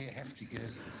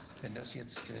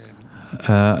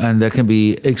 and there can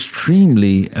be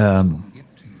extremely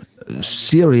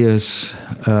serious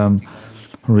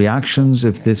reactions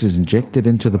if this is injected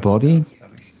into the body.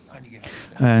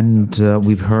 And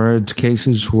we've heard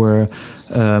cases where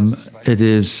it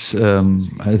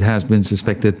has been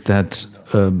suspected that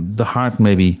the heart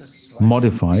may be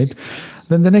modified.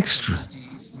 Then the next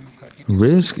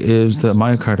risk is the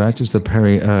myocarditis, the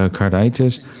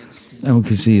pericarditis. And we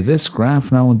can see this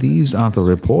graph now, and these are the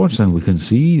reports, and we can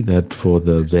see that for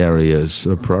the various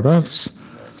products,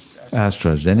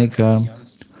 AstraZeneca,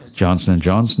 Johnson &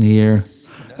 Johnson here,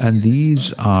 and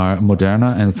these are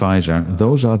Moderna and Pfizer.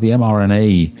 Those are the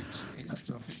mRNA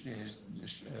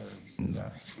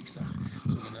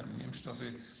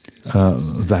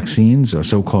vaccines, or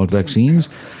so-called vaccines,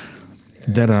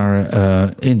 that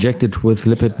are injected with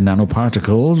lipid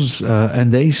nanoparticles,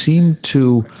 and they seem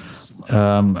to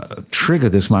trigger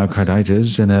this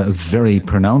myocarditis in a very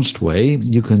pronounced way.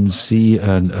 You can see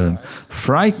a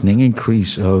frightening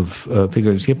increase of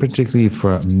figures here, particularly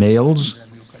for males.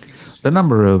 The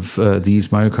number of these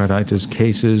myocarditis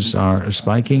cases are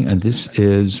spiking, and this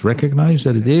is recognized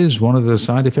that it is one of the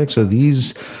side effects of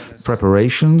these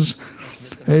preparations.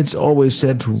 It's always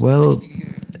said, well,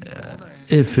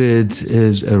 if it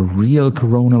is a real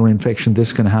coronary infection,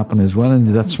 this can happen as well,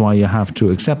 and that's why you have to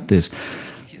accept this.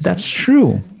 That's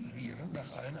true.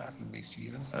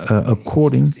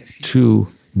 According to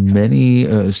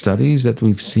many studies that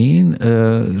we've seen,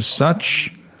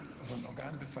 such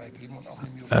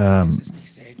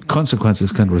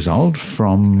consequences can result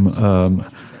from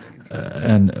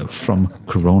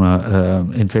corona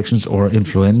infections or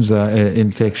influenza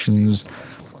infections.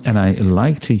 And I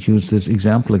like to use this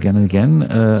example again and again.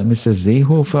 Mr.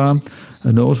 Seehofer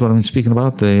knows what I'm speaking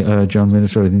about, the German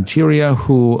Minister of the Interior,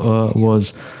 who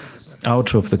was out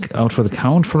for the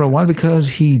count for a while because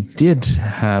he did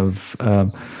have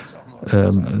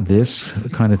this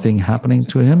kind of thing happening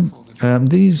to him.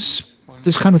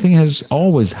 This kind of thing has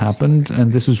always happened,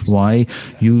 and this is why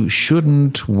you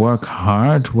shouldn't work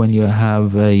hard when you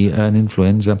have an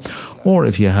influenza, or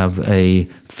if you have a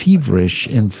feverish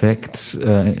infection.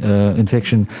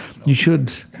 You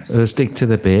should stick to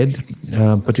the bed.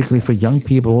 Particularly for young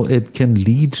people, it can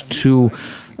lead to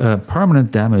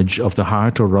permanent damage of the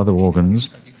heart or other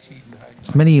organs.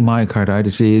 Many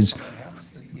myocarditis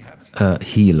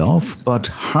heal off, but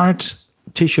heart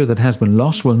tissue that has been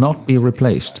lost will not be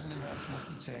replaced.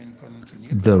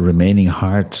 The remaining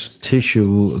heart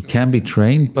tissue can be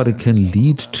drained, but it can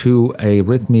lead to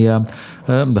arrhythmia.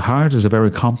 The heart is a very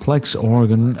complex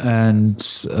organ, and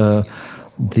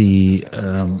the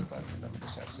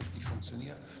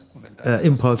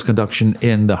impulse conduction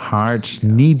in the heart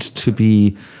needs to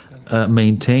be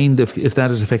maintained. If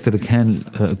that is affected, it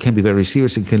can be very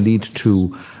serious. It can lead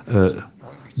to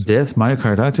death.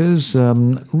 Myocarditis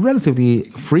relatively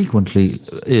frequently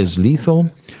is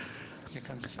lethal.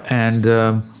 And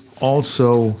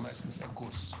also,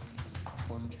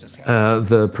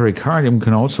 the pericardium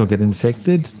can also get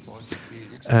infected.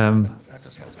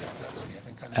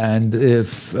 And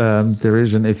if there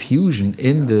is an effusion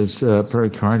in this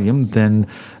pericardium, then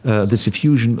this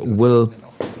effusion will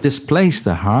displace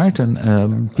the heart,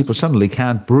 and people suddenly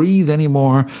can't breathe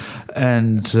anymore,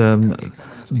 and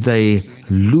they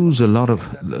lose a lot of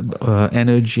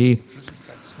energy.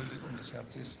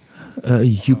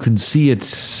 You can see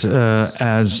it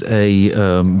as a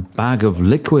bag of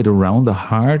liquid around the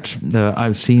heart.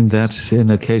 I've seen that in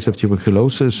a case of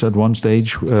tuberculosis at one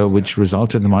stage, which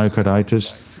resulted in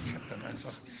myocarditis.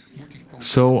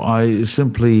 So I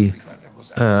simply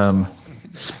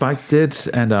spiked it,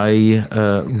 and I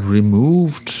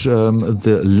removed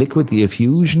the liquid, the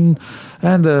effusion,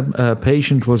 and the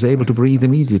patient was able to breathe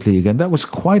immediately again. That was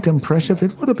quite impressive.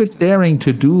 It was a bit daring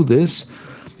to do this,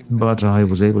 but I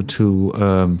was able to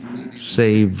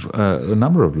save a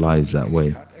number of lives that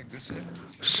way.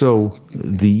 So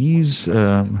these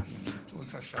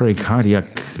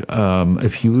pericardiac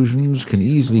effusions can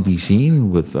easily be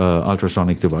seen with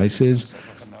ultrasonic devices,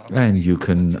 and you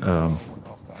can,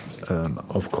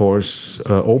 of course,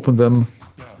 open them.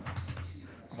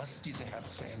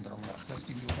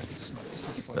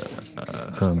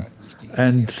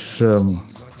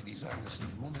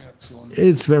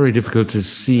 It's very difficult to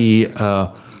see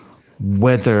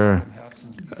whether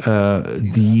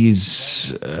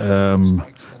these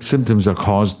symptoms are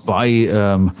caused by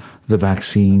the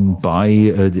vaccine, by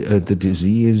the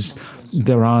disease.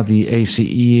 There are the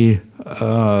ACEs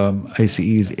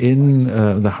in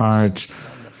the heart.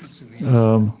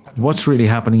 What's really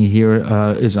happening here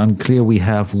is unclear. We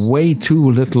have way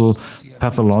too little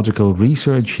pathological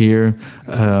research here.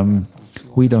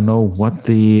 We don't know what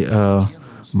the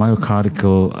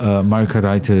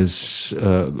myocarditis,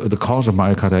 the cause of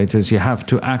myocarditis, you have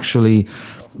to actually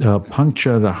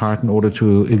puncture the heart in order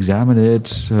to examine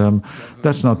it.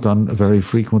 That's not done very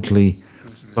frequently,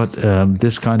 but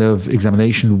this kind of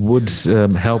examination would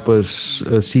help us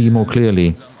see more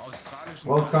clearly.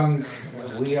 Wolfgang,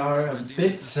 we are a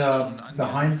bit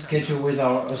behind schedule with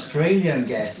our Australian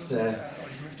guest.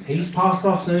 He's passed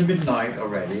off the midnight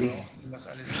already.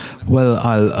 Well,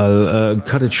 I'll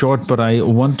cut it short, but I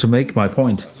want to make my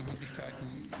point.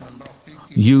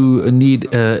 You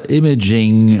need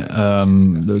imaging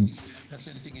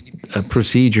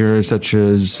procedures such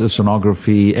as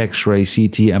sonography, X-ray,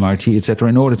 CT, MRT, etc.,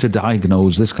 in order to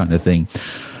diagnose this kind of thing.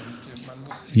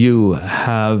 You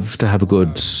have to have a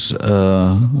good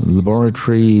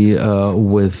laboratory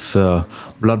with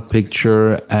blood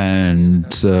picture and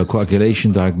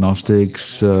coagulation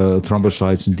diagnostics,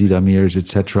 thrombocytes and D-dimers,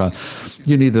 etc.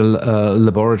 You need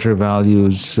laboratory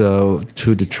values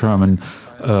to determine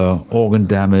organ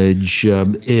damage,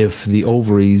 if the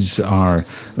ovaries are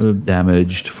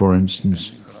damaged, for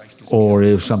instance, or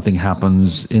if something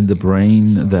happens in the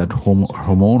brain that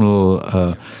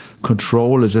hormonal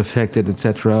control is affected,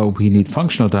 etc. We need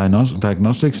functional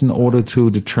diagnostics in order to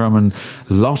determine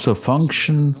loss of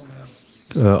function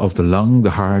of the lung, the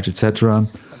heart, etc.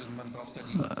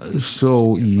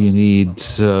 So you need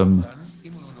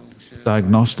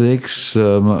diagnostics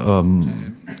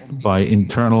by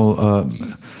internal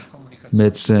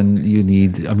medicine. You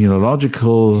need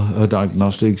immunological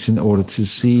diagnostics in order to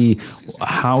see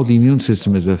how the immune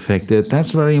system is affected.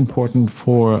 That's very important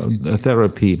for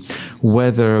therapy,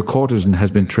 whether cortisone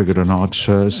has been triggered or not.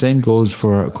 Same goes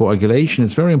for coagulation.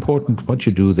 It's very important what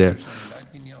you do there.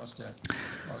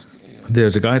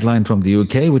 There's a guideline from the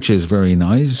UK, which is very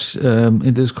nice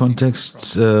in this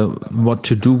context, what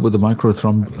to do with the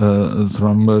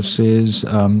microthrombosis,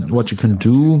 what you can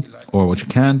do or what you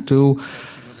can't do.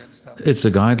 It's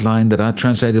a guideline that I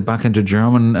translated back into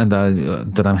German and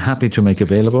that I'm happy to make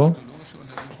available.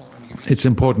 It's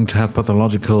important to have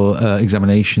pathological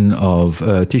examination of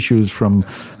tissues from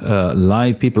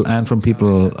live people and from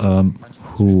people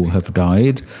who have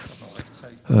died.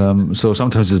 So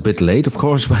sometimes it's a bit late, of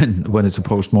course, when it's a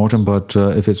post-mortem, but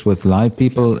if it's with live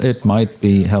people, it might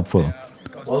be helpful.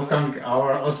 Wolfgang,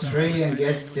 our Australian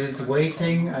guest is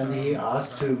waiting and he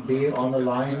asked to be on the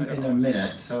line in a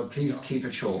minute, so please keep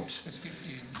it short.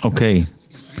 Okay.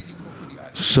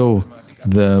 So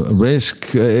the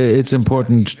risk, it's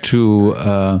important to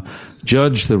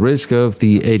judge the risk of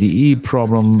the ADE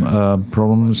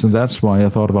problems, and that's why I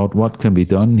thought about what can be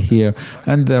done here.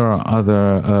 And there are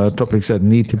other topics that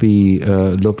need to be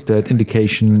looked at,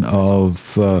 indication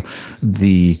of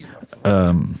the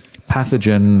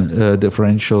pathogen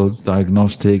differential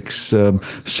diagnostics.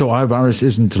 So our virus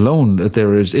isn't alone.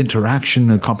 There is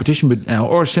interaction and competition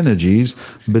or synergies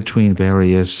between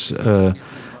various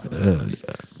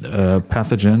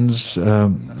pathogens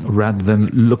rather than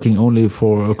looking only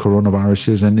for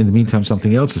coronaviruses, and in the meantime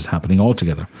something else is happening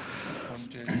altogether.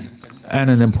 And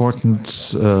an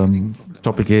important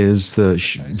topic is the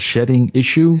shedding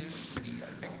issue,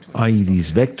 i.e.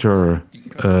 these vector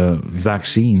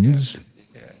vaccines.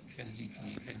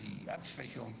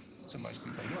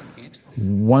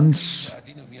 Once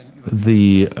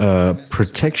the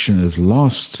protection is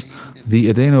lost,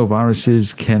 the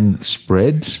adenoviruses can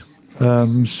spread.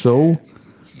 So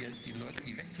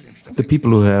the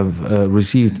people who have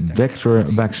received vector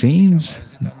vaccines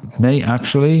may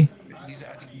actually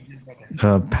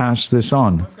pass this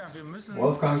on.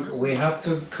 Wolfgang, we have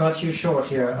to cut you short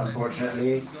here,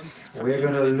 unfortunately. We're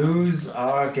going to lose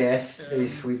our guest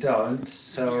if we don't.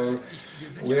 So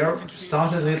we're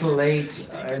started a little late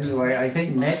anyway. I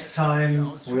think next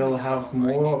time we'll have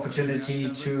more opportunity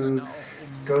to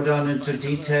go down into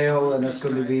detail, and it's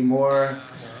going to be more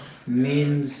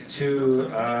means to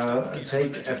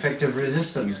take effective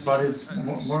resistance, but it's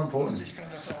more important.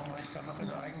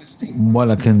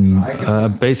 Well, I can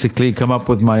basically come up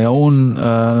with my own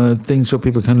thing so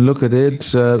people can look at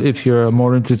it. If you're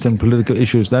more interested in political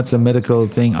issues, that's a medical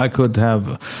thing. I could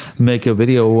make a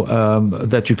video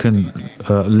that you can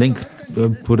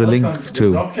put a link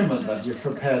to. The document that you've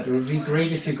prepared, it would be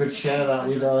great if you could share that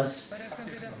with us.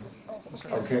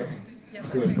 Okay,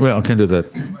 good. Well, I can do that.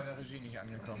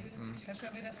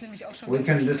 We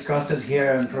can discuss it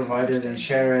here and provide it and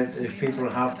share it if people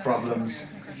have problems.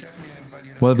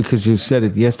 Well, because you said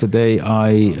it yesterday,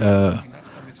 I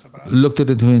looked at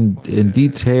it in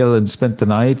detail and spent the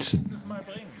night.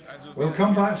 We'll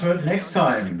come back to it next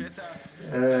time.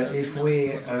 If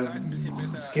we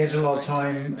schedule our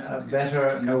time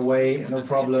better, no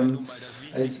problem.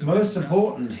 It's most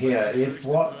important here. If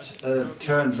what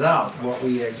turns out, what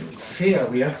we fear,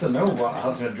 we have to know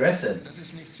how to address it.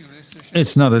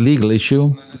 It's not a legal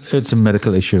issue, it's a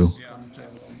medical issue.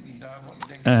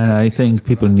 And I think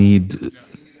people need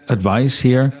advice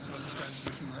here.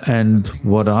 And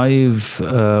what I've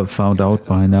found out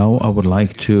by now, I would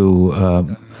like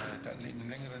to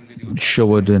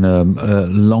show it in a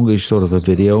longish sort of a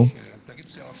video.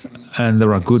 And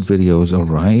there are good videos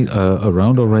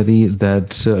around already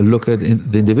that look at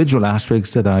the individual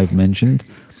aspects that I've mentioned.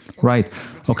 Right.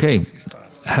 Okay.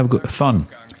 Have good fun.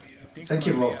 Thank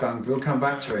you, Wolfgang. We'll come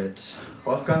back to it.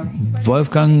 Wolfgang?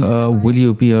 Wolfgang, will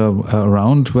you be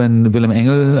around when Willem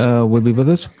Engel will be with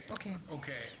us?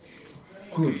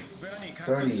 Good.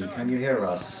 Bernie, can you hear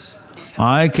us?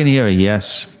 I can hear,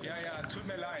 yes.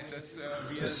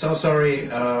 So sorry,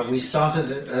 we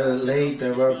started late.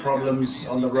 There were problems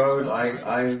on the road.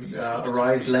 I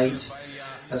arrived late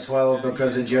as well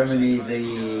because in Germany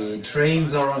the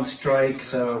trains are on strike,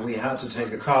 so we had to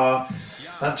take the car.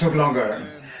 That took longer.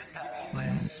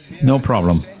 No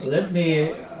problem. Let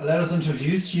us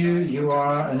introduce you. You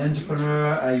are an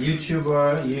entrepreneur, a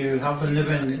YouTuber. You have been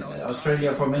living in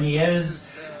Australia for many years.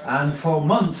 And for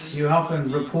months, you have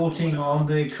been reporting on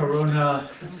the corona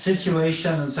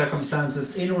situation and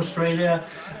circumstances in Australia.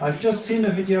 I've just seen a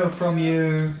video from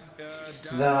you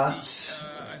that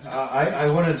I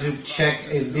wanted to check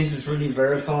if this is really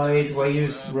verified, where you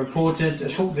reported a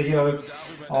short video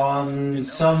on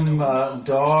some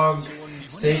dog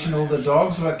station. All the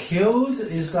dogs were killed.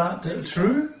 Is that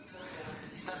true?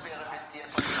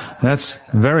 That's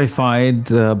verified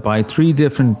by 3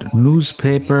 different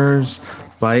newspapers.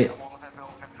 By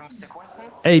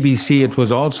ABC, it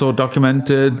was also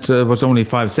documented. It was only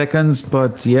 5 seconds,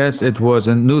 but yes, it was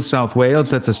in New South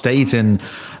Wales. That's a state in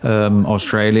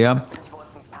Australia.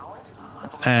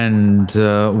 And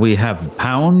we have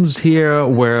pounds here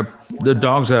where the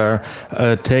dogs are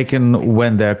taken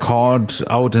when they're caught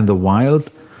out in the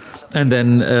wild. And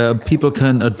then people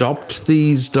can adopt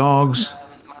these dogs.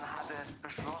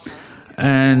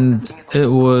 And it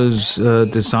was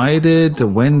decided,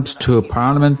 went to a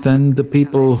parliament, then the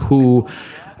people who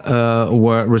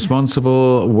were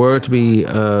responsible were to be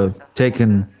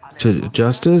taken to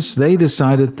justice. They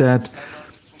decided that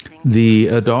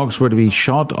the dogs were to be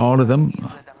shot, all of them,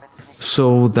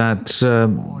 so that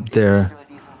they're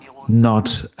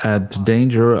not at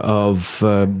danger of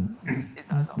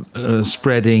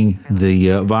spreading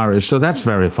the virus. So that's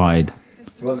verified.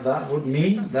 Well, that would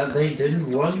mean that they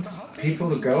didn't want people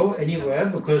to go anywhere,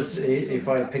 because if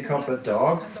I pick up a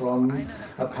dog from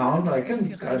a pound, I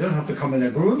don't have to come in a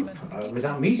group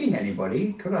without meeting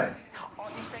anybody, could I?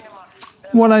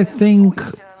 Well, I think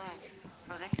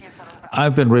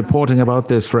I've been reporting about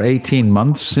this for 18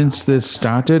 months since this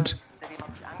started.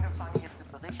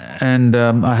 And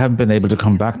I haven't been able to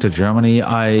come back to Germany.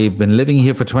 I've been living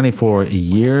here for 24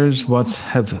 years. What's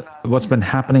been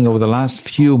happening over the last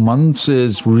few months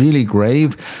is really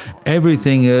grave.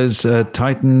 Everything is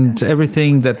tightened.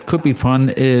 Everything that could be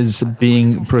fun is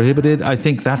being prohibited. I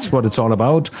think that's what it's all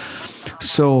about.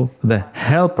 So the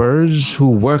helpers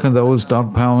who work in those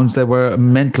dog pounds, they were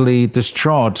mentally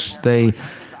distraught. They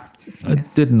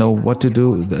didn't know what to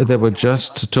do. They were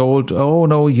just told, oh,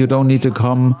 no, you don't need to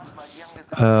come.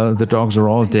 The dogs are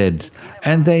all dead.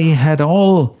 And they had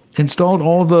all installed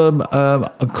all the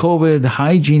COVID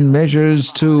hygiene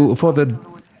measures for the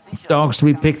dogs to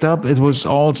be picked up. It was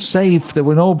all safe. There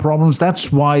were no problems.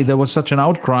 That's why there was such an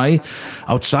outcry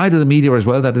outside of the media as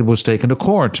well that it was taken to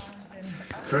court.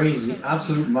 Crazy,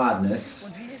 absolute madness.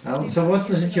 So what's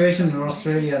the situation in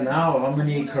Australia now? How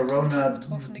many corona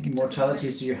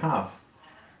mortalities do you have?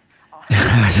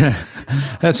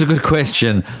 That's a good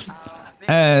question.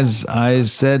 As I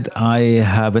said, I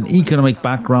have an economic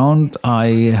background.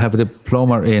 I have a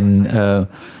diploma in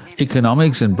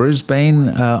economics in Brisbane.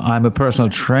 I'm a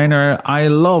personal trainer. I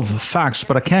love facts,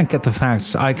 but I can't get the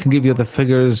facts. I can give you the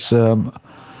figures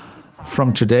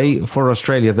from today for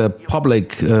Australia, the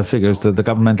public figures, the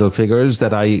governmental figures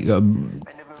that I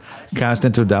cast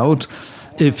into doubt.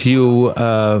 If you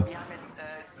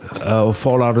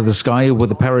fall out of the sky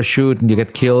with a parachute and you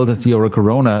get killed, you're a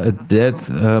corona dead.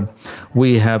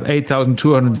 We have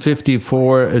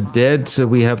 8,254 dead.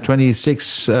 We have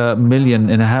 26 million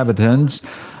inhabitants.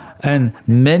 And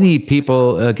many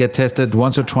people get tested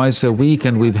once or twice a week,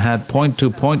 and we've had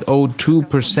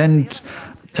 0.02%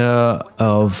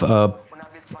 of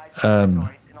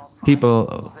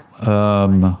people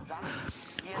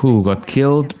who got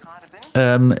killed.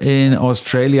 In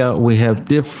Australia, we have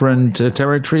different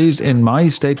territories. In my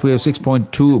state, we have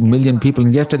 6.2 million people,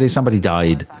 and yesterday somebody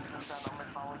died.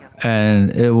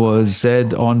 and it was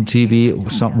said on TV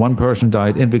one person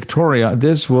died. In Victoria,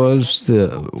 this was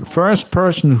the first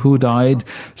person who died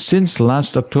since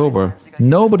last October.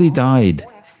 Nobody died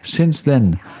since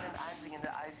then.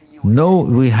 No,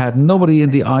 we had nobody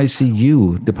in the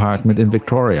ICU department in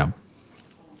Victoria.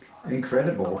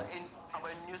 Incredible.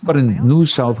 But in New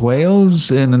South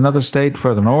Wales, in another state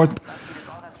further north,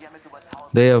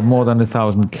 they have more than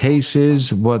 1,000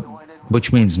 cases,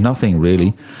 which means nothing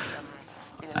really.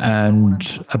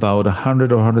 And about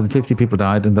 100 or 150 people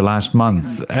died in the last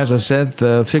month. As I said,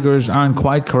 the figures aren't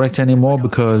quite correct anymore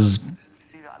because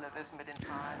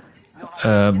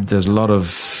there's a lot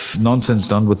of nonsense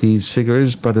done with these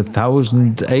figures, but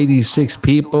 1,086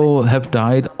 people have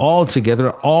died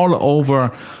altogether all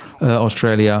over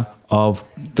Australia of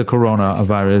the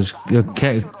coronavirus.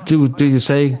 Do you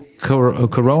say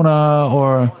corona,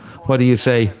 or what do you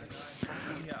say?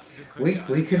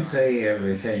 We can say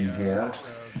everything here.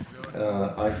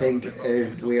 I think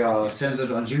if we are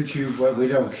censored on YouTube, well, we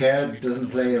don't care. It doesn't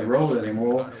play a role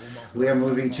anymore. We are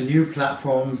moving to new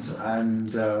platforms,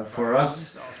 and for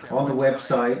us on the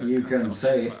website, you can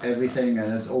say everything,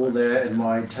 and it's all there in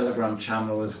my Telegram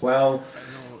channel as well.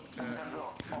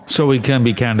 So we can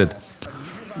be candid.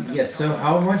 Yes, so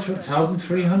how much?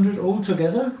 1,300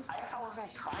 altogether?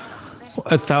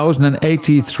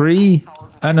 1,083,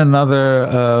 and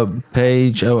another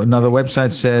page, another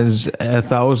website says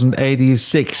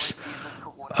 1,086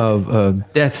 of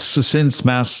deaths since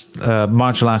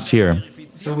March last year.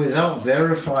 So without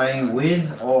verifying with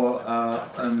or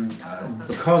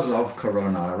because of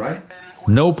corona, right?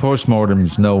 No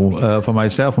postmortems, no. For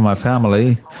myself and my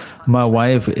family, my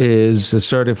wife is a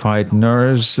certified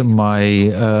nurse.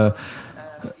 My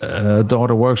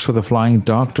daughter works for the Flying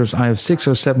Doctors. I have 6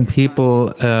 or 7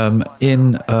 people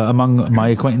among my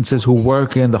acquaintances who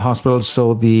work in the hospitals.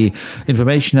 So the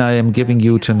information I am giving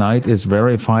you tonight is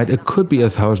verified. It could be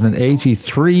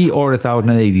 1,083 or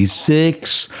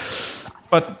 1,086,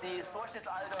 but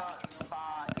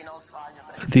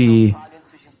the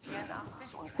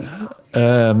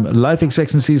life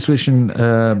expectancy is between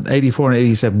 84 and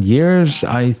 87 years.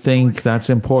 I think that's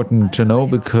important to know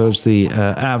because the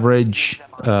average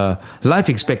life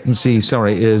expectancy,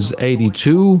 is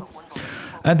 82.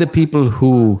 And the people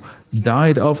who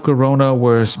died of corona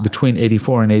were between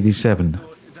 84 and 87.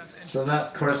 So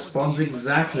that corresponds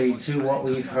exactly to what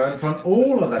we've heard from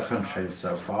all other countries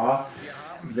so far.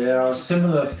 There are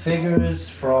similar figures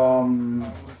from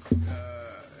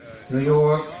New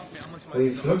York.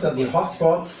 We've looked at the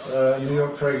hotspots, New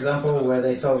York, for example, where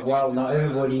they thought, well, now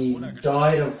everybody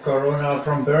died of corona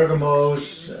from Bergamo,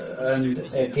 and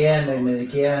again and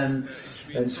again.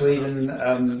 In Sweden,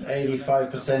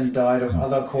 85% died of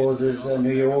other causes.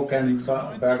 New York and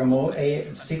Bergamo,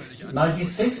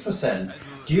 96%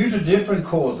 due to different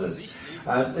causes.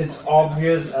 It's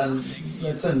obvious, and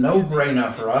it's a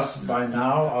no-brainer for us by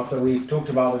now, after we've talked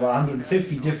about over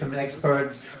 150 different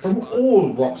experts from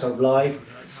all walks of life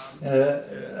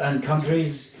and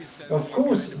countries. Of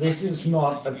course, this is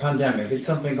not a pandemic. It's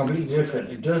something completely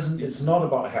different. It's not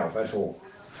about health at all.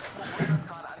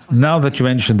 Now that you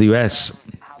mentioned the US,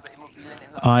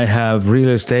 I have real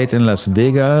estate in Las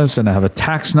Vegas, and I have a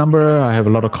tax number. I have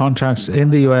a lot of contacts in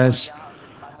the US,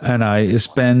 and I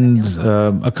spend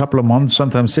a couple of months,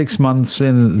 sometimes 6 months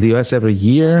in the US every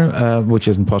year, which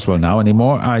isn't possible now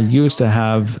anymore. I used to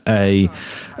have an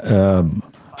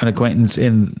acquaintance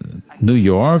in New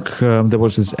York. There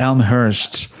was this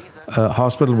Elmhurst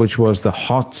hospital, which was the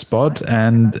hot spot,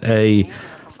 and an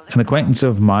acquaintance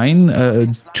of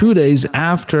mine, 2 days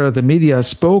after the media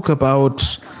spoke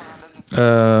about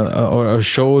or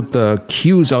showed the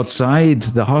queues outside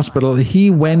the hospital, he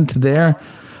went there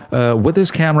with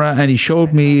his camera, and he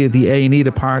showed me the A&E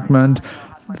department.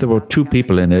 There were 2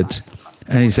 people in it,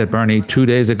 and he said, Bernie, 2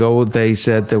 days ago they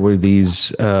said there were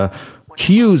these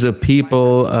queues of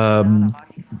people,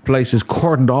 places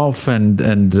cordoned off, and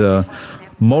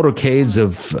motorcades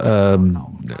of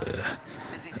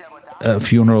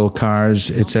funeral cars,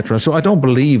 etc. So I don't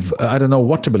know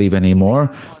what to believe anymore.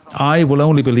 I will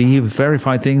only believe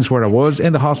verified things where I was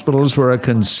in the hospitals, where I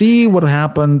can see what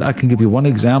happened. I can give you one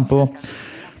example,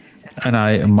 and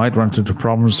I might run into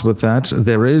problems with that.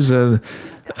 There is a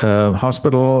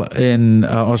hospital in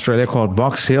Australia called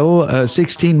Box Hill.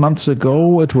 16 months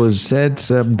ago, it was said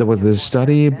there was a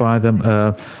study by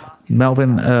the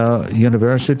Melbourne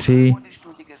University.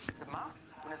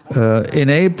 In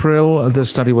April, the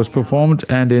study was performed,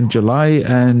 and in July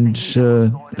and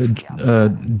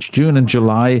June and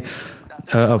July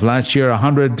of last year,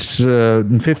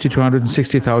 150 to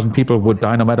 160,000 people would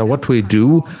die no matter what we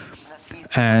do.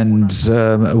 And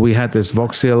we had this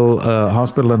Vauxhall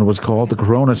hospital, and it was called the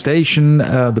Corona Station,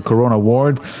 the Corona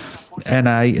Ward. And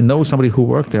I know somebody who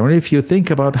worked there. And if you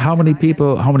think about how many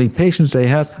people, how many patients they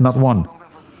had, not one.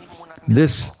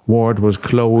 This ward was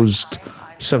closed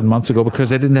 7 months ago because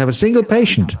they didn't have a single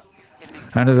patient.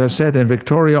 And as I said, in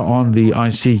Victoria on the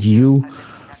ICU,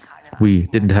 we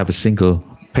didn't have a single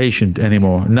patient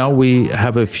anymore. Now we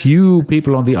have a few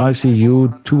people on the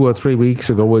ICU. 2 or 3 weeks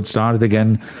ago, it started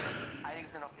again.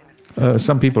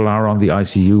 Some people are on the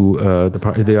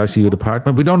ICU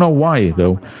department. We don't know why,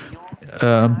 though.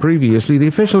 Previously, the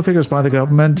official figures by the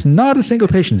government, not a single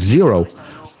patient, zero.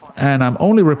 And I'm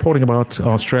only reporting about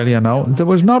Australia now. There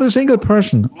was not a single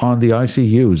person on the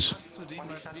ICUs.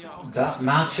 That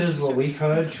matches what we've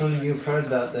heard. Surely you've heard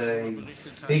that the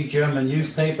big German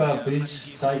newspaper, Bild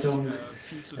Zeitung,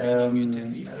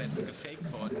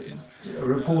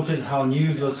 reported how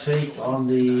news was faked on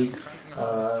the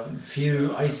few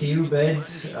ICU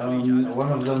beds.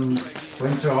 One of them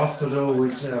went to a hospital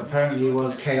which apparently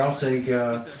was chaotic.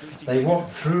 They walked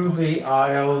through the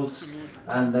aisles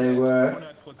and they were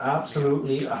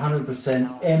absolutely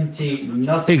 100% empty,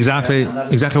 nothing. Exactly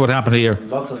what happened here.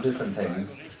 Lots of different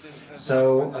things.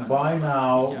 So by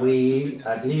now we,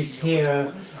 at least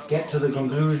here, get to the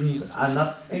conclusions, and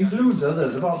that includes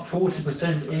others. About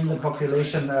 40% in the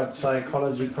population, a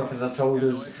psychology professor told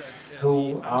us,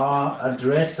 who are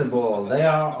addressable. They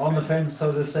are on the fence,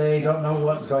 so to say, don't know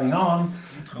what's going on,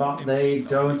 but they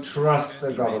don't trust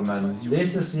the government.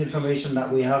 This is the information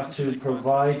that we have to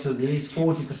provide to these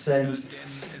 40%,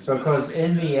 because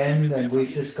in the end, and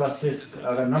we've discussed this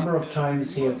a number of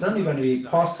times here, it's only going to be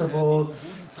possible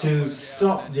to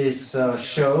stop this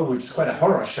show, which is quite a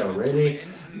horror show, really,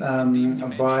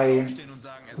 by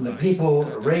the people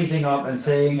raising up and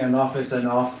saying enough is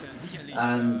enough,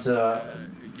 and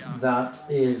that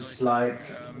is like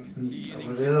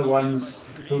the other ones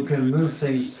who can move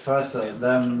things faster.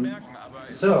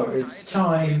 So it's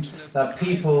time that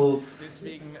people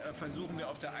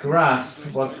grasp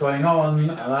what's going on,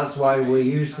 and that's why we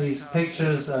use these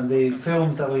pictures and the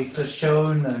films that we've just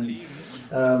shown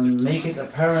and make it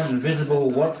apparent and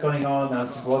visible what's going on,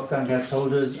 as Wolfgang has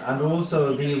told us, and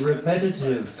also the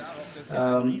repetitive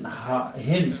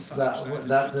hints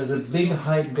that there's a big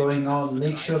hype going on.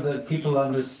 Make sure that people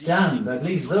understand, at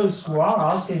least those who are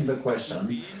asking the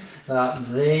question, that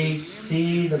they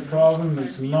see the problem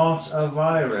is not a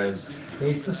virus,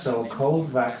 it's the so-called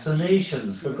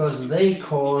vaccinations, because they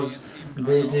cause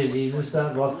the diseases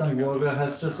that Wolfgang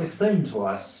has just explained to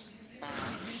us.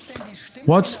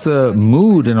 What's the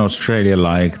mood in Australia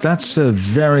like? That's a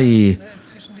very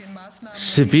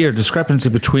severe discrepancy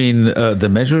between the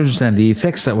measures and the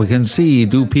effects that we can see.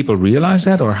 Do people realize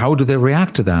that, or how do they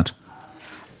react to that?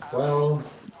 Well,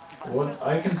 what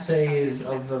I can say is,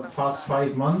 of the past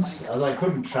 5 months, as I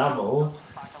couldn't travel,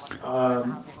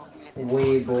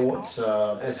 we bought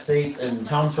estate in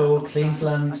Townsville,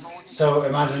 Queensland. So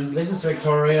imagine this is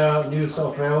Victoria, New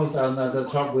South Wales, and at the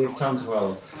top we have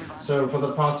Townsville. So for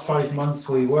the past 5 months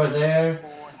we were there,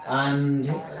 and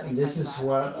this is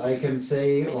what I can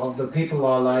say what the people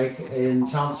are like in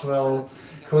Townsville,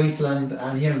 Queensland,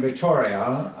 and here in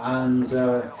Victoria. And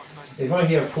if I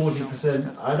hear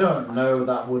 40%, I don't know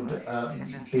that would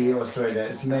be Australia.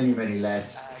 It's many, many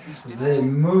less. The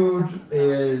mood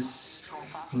is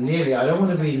nearly, I don't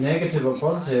want to be negative or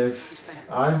positive,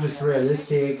 I'm just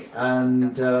realistic,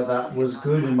 and that was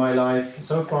good in my life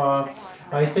so far.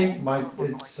 I think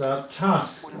it's a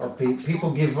task of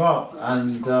people give up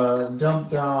and dump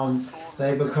down,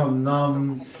 they become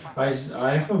numb.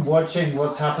 I've been watching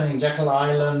what's happening in Jekyll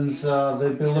Islands,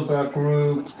 the Bilderberg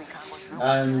Group,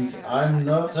 and I'm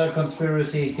not a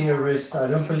conspiracy theorist, I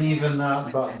don't believe in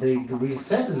that, but the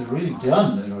reset is really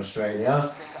done in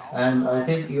Australia. And I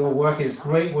think your work is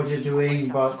great, what you're doing,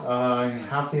 but I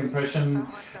have the impression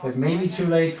it may be too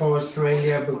late for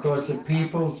Australia because the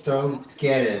people don't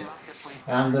get it.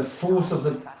 And the force of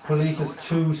the police is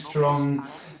too strong.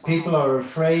 People are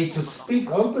afraid to speak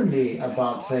openly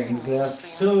about things. They are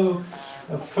so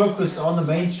focused on the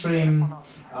mainstream.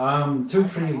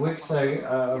 2-3 weeks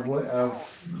ago,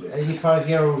 a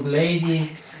 85-year-old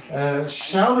lady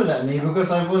shouted at me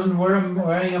because I wasn't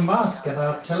wearing a mask, and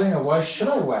I'm telling her, why should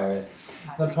I wear it?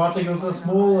 The particles are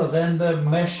smaller than the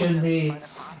mesh in the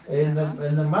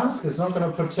mask. It's not going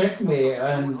to protect me,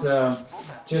 and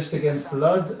just against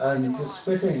blood and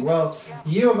spitting. Well,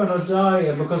 you're going to die,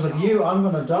 and because of you, I'm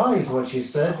going to die, is what she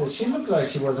said. She looked like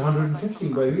she was 150,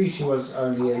 maybe she was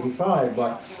only 85,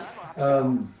 but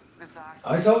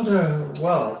I told her,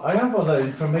 well, I have other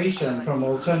information from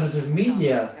alternative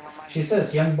media. She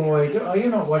says, young boy, are you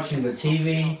not watching the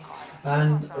TV?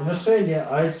 And in Australia,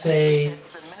 I'd say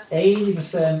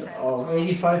 80% or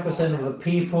 85% of the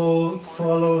people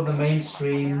follow the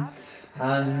mainstream.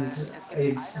 And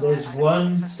there's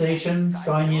one station,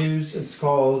 Sky News, it's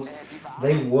called,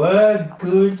 they were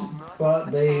good,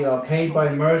 but they are paid by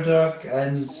Murdoch,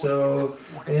 and so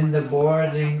in the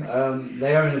boarding,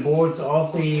 they are in the boards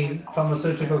of the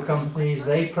pharmaceutical companies.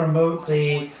 They promote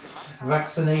the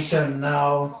vaccination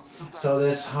now, so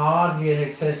there's hardly an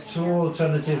access to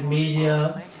alternative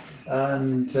media,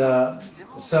 and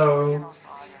so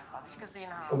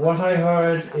what I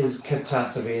heard is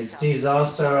catastrophe. It's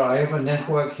disaster. I have a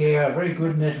network here, a very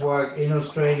good network in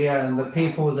Australia, and the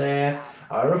people there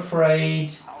are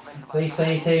afraid. They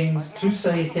say things to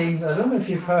say things. I don't know if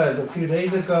you've heard, a few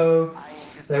days ago,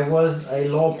 there was a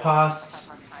law passed.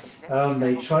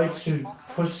 They tried to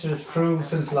push it through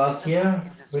since last year,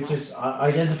 which is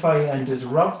Identify and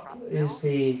Disrupt is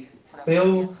the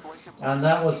bill. And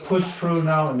that was pushed through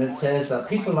now, and it says that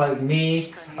people like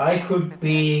me, I could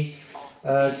be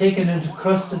taken into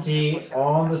custody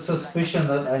on the suspicion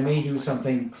that I may do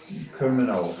something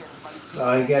criminal.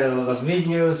 I get a lot of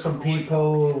videos from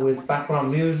people with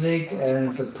background music, and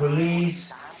if the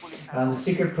police and the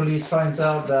secret police finds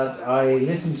out that I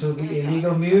listen to the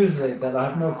illegal music, that I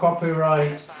have no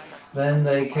copyright, then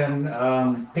they can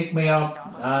pick me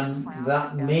up, and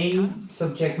that may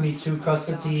subject me to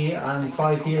custody and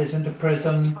 5 years into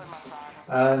prison.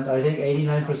 And I think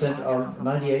 98%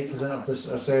 of the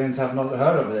Australians have not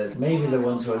heard of it. Maybe the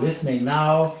ones who are listening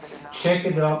now, check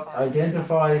it up,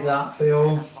 identify that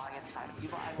bill.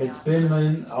 It's been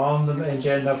on the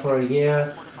agenda for a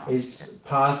year. It's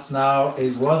passed now.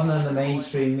 It wasn't in the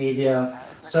mainstream media.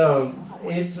 So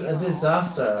it's a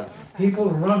disaster.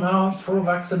 People run out for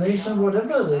vaccination,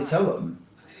 whatever they tell them.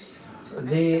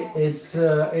 It's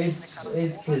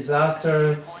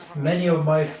disaster. Many of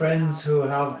my friends who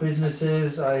have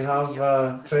businesses, I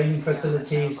have training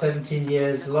facilities, 17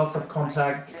 years, lots of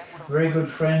contact. Very good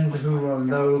friend who I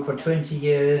know for 20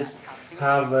 years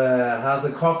has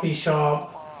a coffee shop.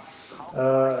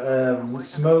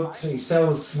 He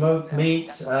sells smoked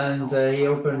meat, and he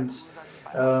opened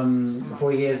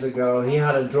 4 years ago. He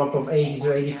had a drop of 80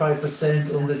 to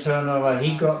 85% in the turnover.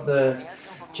 He got the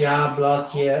jab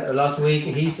last week.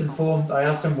 He's informed. I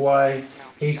asked him why.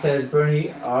 He says,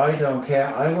 Bernie, I don't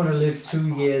care. I want to live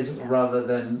 2 years rather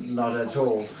than not at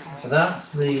all.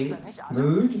 That's the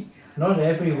mood. Not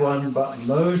everyone, but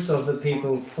most of the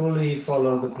people fully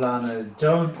follow the plan and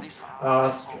don't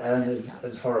ask, and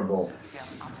it's horrible.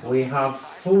 We have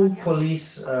full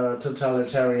police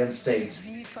totalitarian state.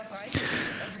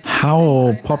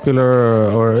 How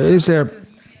popular, or is there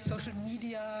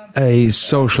a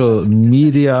social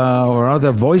media or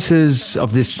other voices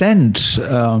of dissent,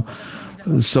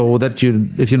 so that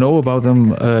if you know about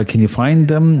them, can you find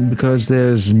them? Because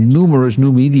there's numerous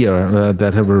new media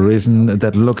that have arisen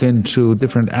that look into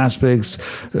different aspects,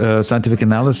 scientific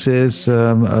analysis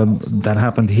that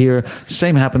happened here.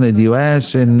 Same happened in the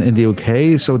US, in the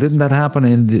UK. So didn't that happen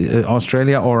in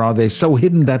Australia, or are they so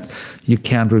hidden that you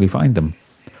can't really find them?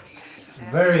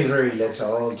 Very, very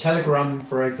little. Telegram,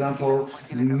 for example,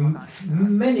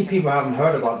 many people haven't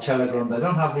heard about Telegram. They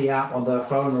don't have the app on their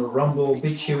phone, or Rumble,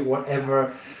 BitChute,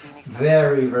 whatever.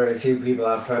 Very, very few people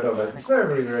have heard of it. It's a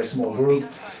very, very small group.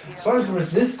 As far as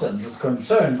resistance is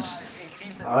concerned,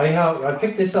 I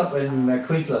picked this up in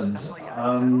Queensland.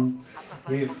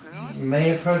 You may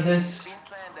have heard this.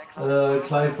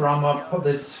 Clive Brahma put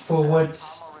this forward.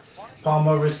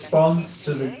 Farmer response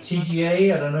to the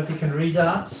TGA. I don't know if you can read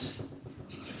that.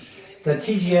 The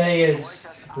TGA is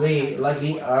like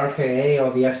the RKA or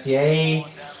the FDA.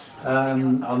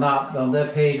 On their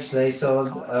page, they saw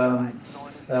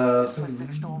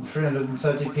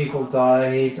 330 people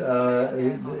died.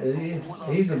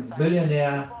 He's a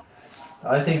billionaire.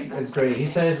 I think it's great. He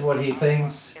says what he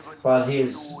thinks, but he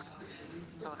is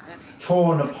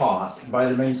torn apart by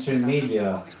the mainstream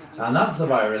media, and that's the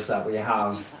virus that we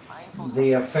have.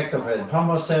 The effect of it.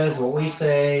 Pomo says what we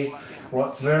say.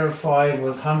 What's verified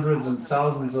with hundreds and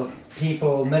thousands of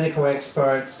people, medical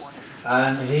experts,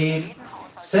 and he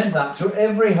sent that to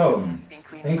every home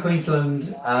in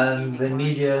Queensland, and the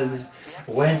media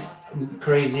went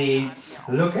crazy.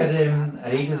 Look at him,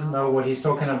 he doesn't know what he's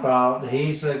talking about.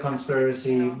 He's a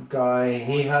conspiracy guy.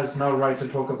 He has no right to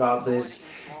talk about this.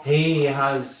 He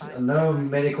has no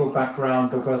medical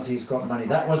background because he's got money.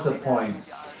 That was the point.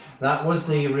 That was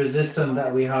the resistance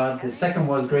that we had. The second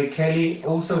was Greg Kelly,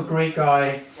 also a great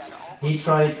guy. He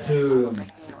tried to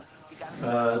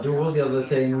do all the other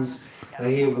things.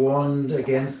 He warned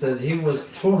against it. He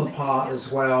was torn apart as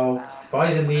well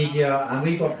by the media, and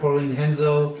we got Pauline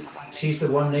Hensel, She's the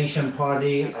One Nation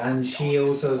Party, and she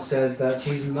also said that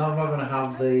she's never going to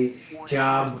have the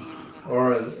jab,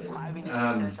 or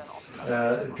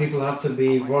people have to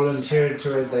be volunteered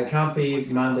to it. They can't be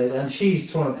mandated, and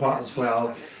she's torn apart as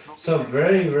well. So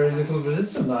very, very little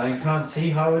resistance. I can't see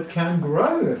how it can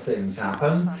grow if things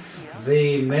happen.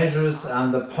 The measures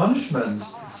and the punishment.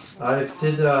 I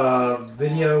did a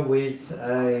video with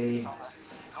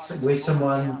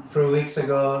someone 3 weeks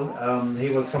ago. He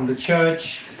was from the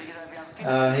church.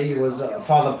 He was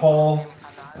Father Paul,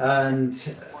 and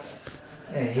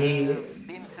he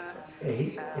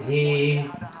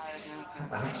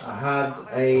had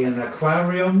an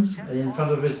aquarium in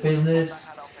front of his business,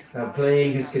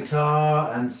 playing his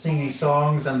guitar and singing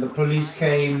songs, and the police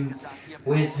came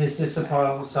with his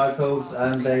disciples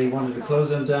and they wanted to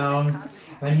close him down.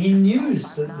 And he knew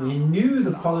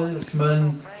the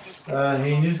policemen,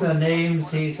 he knew their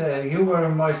names. He said, "You were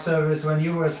in my service when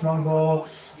you were a small ball."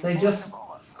 They just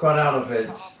got out of it.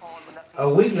 A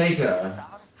week later,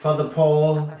 Father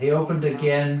Paul, he opened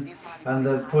again, and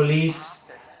the police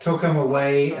took him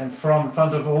away, and from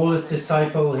front of all his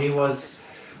disciples, he was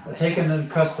taken in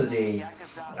custody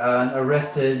and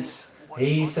arrested.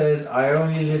 He says, "I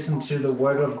only listen to the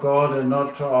word of God and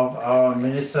not of our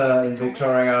minister in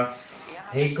Victoria."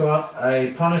 He got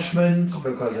a punishment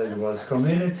because it was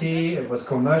community, it was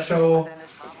commercial,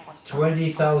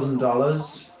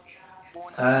 $20,000.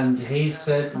 And he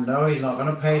said, no, he's not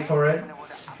going to pay for it.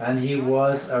 And he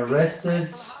was arrested,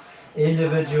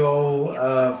 individual,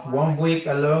 1 week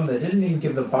alone. They didn't even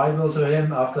give the Bible to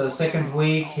him. After the second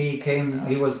week,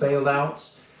 he was bailed out.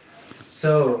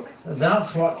 So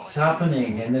that's what's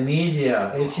happening in the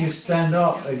media. If you stand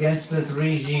up against this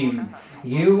regime,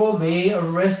 you will be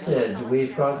arrested.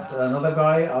 We've got another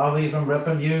guy, Avi from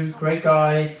Repenue, great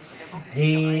guy.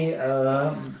 He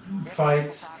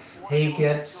fights. He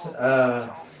gets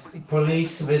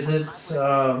police visits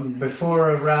before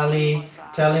a rally,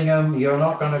 telling him you're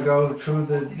not going to go through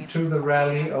the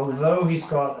rally. Although he's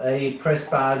got a press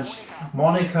badge,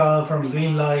 Monica from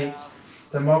Greenlight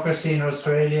Democracy in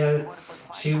Australia,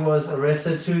 she was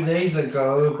arrested 2 days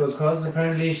ago because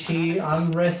apparently she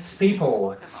unrests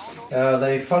people.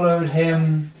 They followed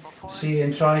him. She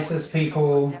entices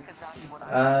people.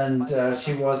 And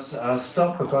she was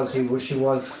stopped because she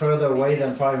was further away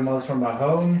than 5 miles from her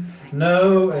home.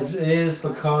 No, it is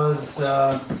because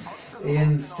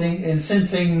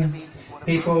inciting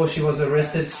people, she was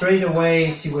arrested straight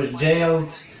away. She was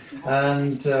jailed,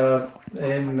 and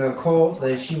in the court,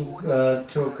 she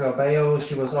took a bail.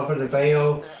 She was offered a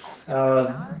bail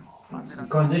on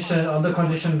the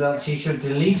condition that she should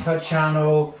delete her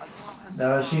channel.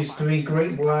 She's doing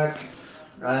great work.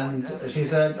 And she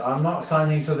said, "I'm not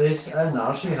signing to this," and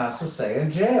now she has to stay in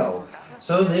jail.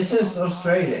 So this is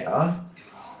Australia.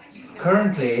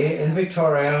 Currently in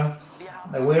Victoria,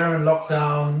 we're in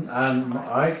lockdown, and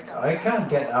I can't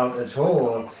get out at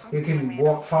all. You can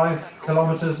walk 5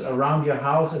 kilometers around your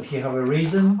house if you have a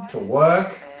reason to work,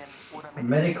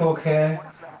 medical care,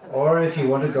 or if you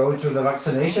want to go to the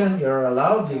vaccination, you're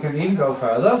allowed. You can even go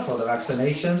further for the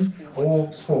vaccination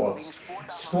or sports.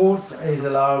 Sports is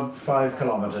allowed 5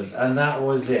 kilometers, and that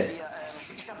was it.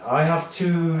 I have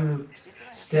 2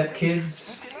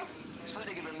 stepkids.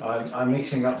 I'm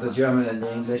mixing up the German and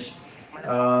the English.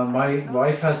 My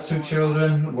wife has 2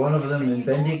 children, one of them in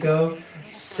Bendigo,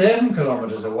 7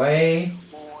 kilometers away.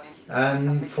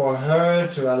 And for her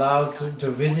to allow to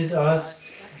visit us,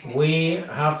 we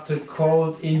have to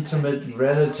call intimate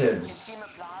relatives.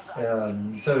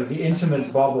 So the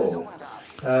intimate bubble.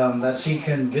 That she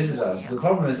can visit us. The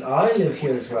problem is I live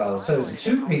here as well, so it's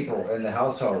 2 people in the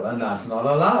household, and that's not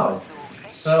allowed.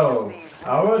 So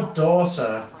our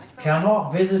daughter cannot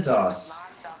visit us.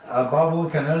 A bubble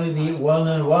can only be 1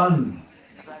 and 1.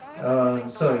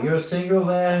 So you're single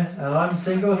there, and I'm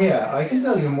single here. I can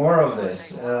tell you more of this.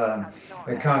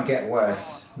 It can't get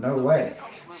worse. No way.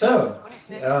 So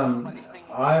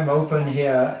I'm open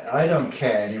here. I don't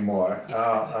care anymore.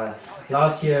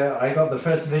 Last year I got the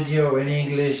first video in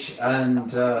English, and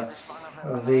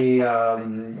the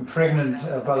pregnant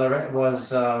Ballarat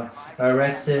was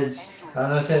arrested. And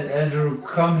I said, "Andrew,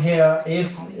 come here. If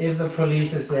the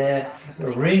police is there,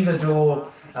 ring the door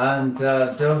and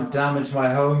don't damage my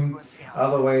home.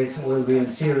 Otherwise, we'll be in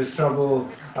serious trouble."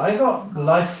 I got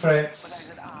life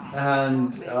threats,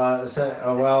 and said,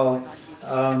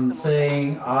 saying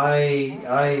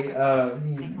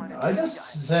I just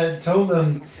told them,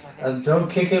 "Don't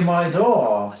kick in my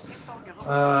door."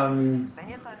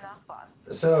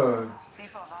 So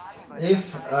if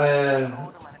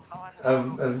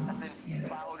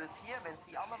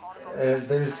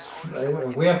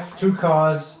we have 2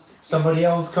 cars somebody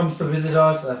else comes to visit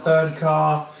us, a third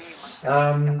car.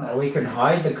 We can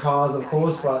hide the cars, of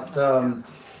course, but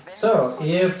so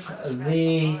if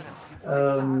the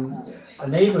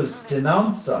neighbors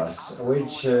denounced us,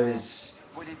 which is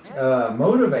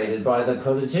motivated by the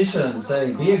politicians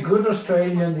saying, be a good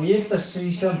Australian, if they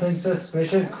see something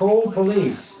suspicious, call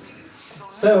police.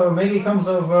 So Maggie comes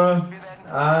over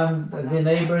and the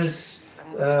neighbors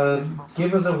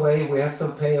give us away. We have to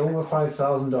pay over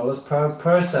 $5,000 per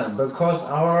person because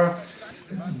our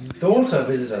daughter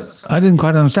visits us. I didn't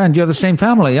quite understand. You're the same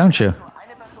family, aren't you?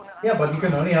 Yeah, but you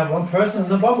can only have one person in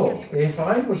the bubble. If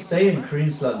I would stay in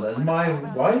Queensland and my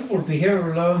wife would be here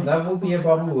alone, that would be a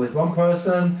bubble with one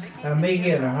person, and Maggie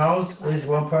in her house is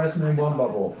one person in one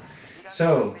bubble.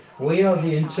 So we are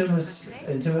the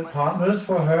intimate partners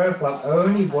for her, but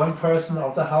only one person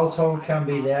of the household can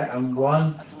be there and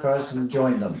one person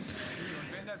join them.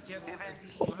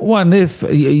 Well, if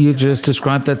you just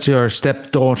described that's your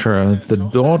stepdaughter,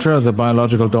 the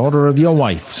biological daughter of your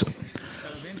wife.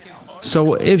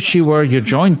 So if she were your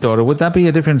joint daughter, would that be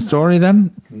a different story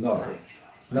then? No,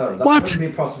 that What? wouldn't be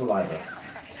possible either.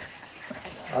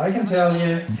 I can tell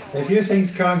you, if you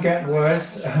things can't get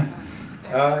worse,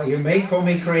 you may call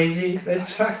me crazy. It's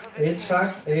fact.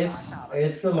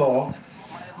 It's the law.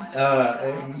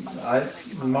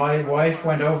 My wife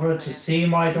went over to see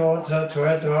my daughter, to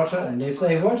her daughter, and if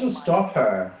they were to stop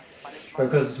her,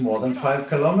 because it's more than 5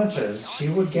 kilometers, she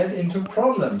would get into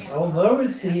problems. Although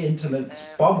it's the intimate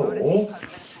bubble,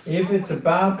 if it's a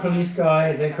bad police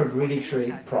guy, they could really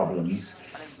create problems.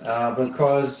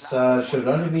 Because it should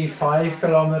only be 5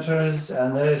 kilometers,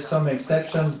 and there's some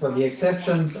exceptions, but the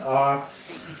exceptions are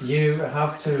you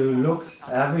have to look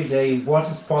every day what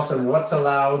is possible, what's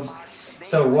allowed.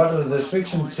 So what are the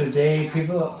restrictions today?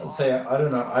 People say, I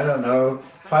don't know,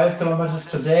 5 kilometers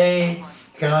today.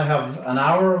 Can I have an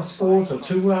hour of sport or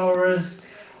 2 hours?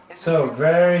 So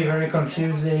very, very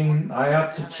confusing. I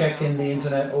have to check in the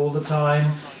internet all the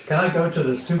time. Can I go to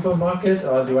the supermarket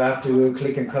or do I have to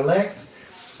click and collect?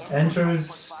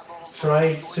 Andrews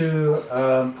tried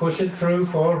to push it through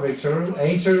for Victor.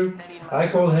 Andrew, I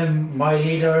call him my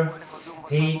leader.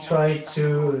 He tried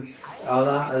to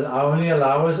only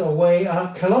allow us away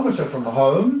a kilometer from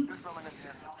home,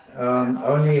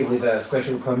 only with a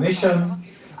special permission.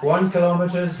 1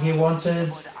 kilometer he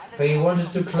wanted, but he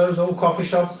wanted to close all coffee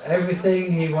shops,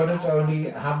 everything. He wanted to only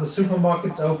have the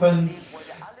supermarkets open.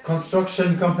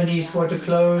 Construction companies were to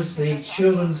close, the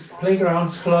children's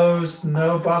playgrounds closed,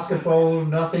 no basketball,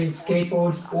 nothing,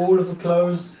 skateboards, all of it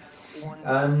closed.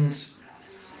 And,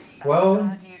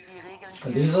 well,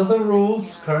 these are the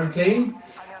rules currently.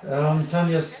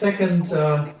 Tanya's second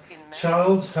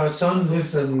child, her son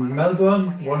lives in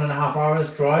Melbourne, 1.5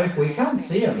 hours drive. We can't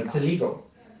see him, it's illegal.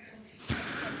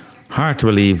 Hard to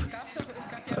believe.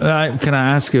 Can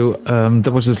I ask you,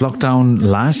 there was this lockdown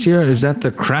last year. Is that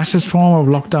the crassest form of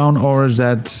lockdown, or is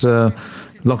that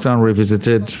lockdown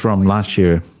revisited from last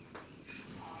year?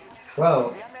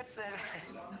 Well,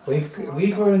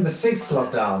 we were in the 6th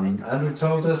lockdown. Andrew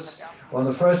told us on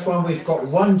the first one we've got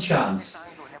one chance,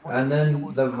 and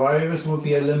then the virus will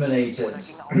be eliminated,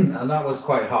 and that was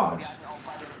quite hard.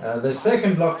 The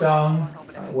second lockdown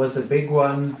was the big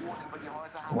one,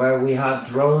 where we had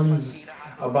drones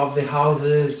above the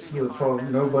houses for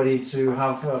nobody to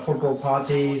have football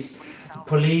parties.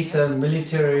 Police and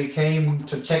military came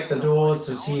to check the doors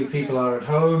to see if people are at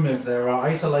home, if they are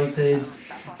isolated.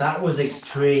 That was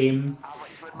extreme,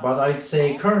 but I'd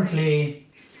say currently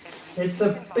it's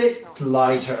a bit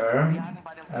lighter.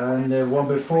 And the one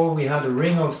before, we had a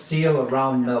ring of steel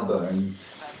around Melbourne.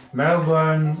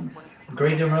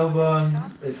 Greater Melbourne,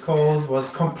 it's called,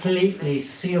 was completely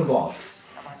sealed off.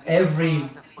 Every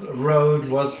road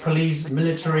was police,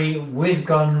 military with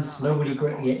guns, nobody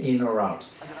in or out.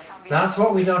 That's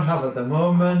what we don't have at the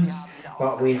moment,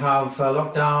 but we have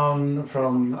lockdown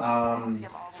from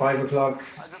 5 o'clock,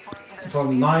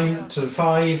 from 9 to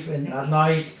 5 at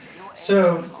night.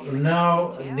 So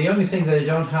now the only thing they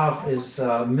don't have is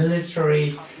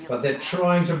military, but they're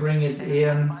trying to bring it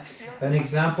in. An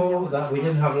example that we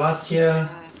didn't have last year,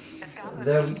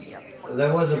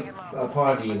 there was a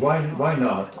party, why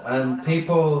not? And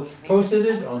people posted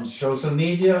it on social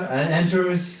media, and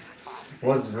Andrews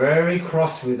was very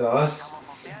cross with us.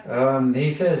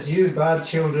 He says, you bad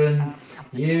children,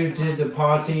 you did the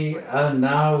party, and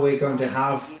now we're going to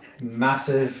have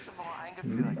massive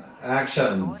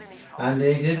action. And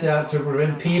they did that to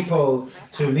prevent people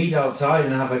to meet outside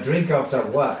and have a drink after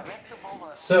work.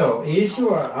 So if you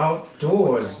are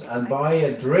outdoors and buy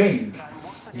a drink,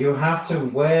 you have to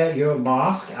wear your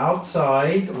mask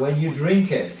outside when you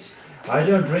drink it. I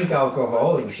don't drink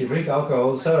alcohol. If you drink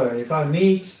alcohol, so if I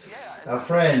meet a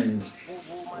friend,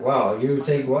 well, you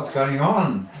think, what's going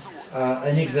on?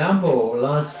 An example,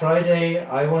 last Friday,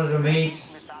 I wanted to meet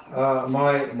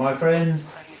my friend,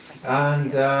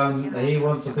 and he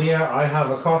wants a beer, I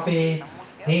have a coffee.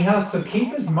 He has to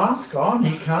keep his mask on.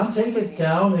 He can't take it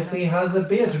down if he has a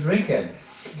beer to drink it.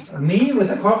 Me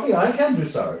with a coffee, I can do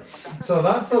so. So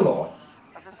that's the law.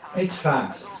 It's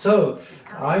fact. So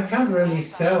I can't really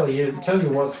tell you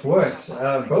what's worse.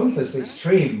 Both is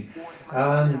extreme,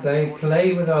 and they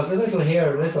play with us a little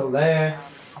here, a little there.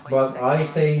 But I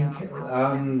think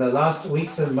the last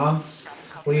weeks and months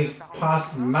we've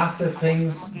passed massive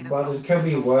things, but it can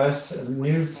be worse.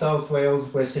 New South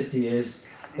Wales, where Sydney is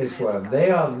worse.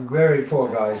 They are very poor,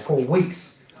 guys, for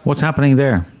weeks. What's happening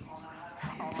there?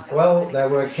 Well, there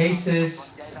were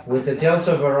cases with the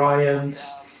Delta variant,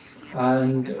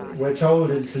 and we're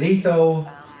told it's lethal.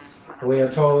 We are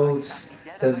told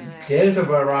the Delta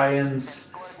variant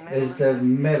is the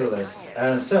middlest.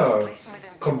 And so,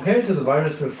 compared to the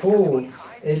virus before,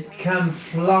 it can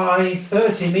fly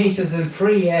 30 meters in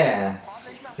free air.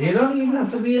 You don't even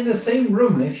have to be in the same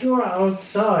room. If you are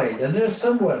outside and there's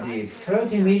somebody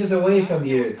 30 meters away from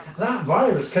you, that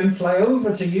virus can fly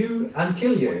over to you and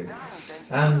kill you.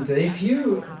 And if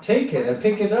you take it and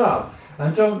pick it up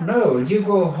and don't know, and you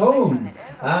go home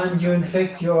and you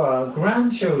infect your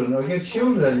grandchildren or your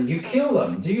children, you kill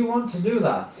them. Do you want to do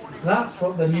that? That's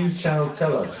what the news channels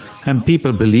tell us. And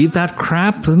people believe that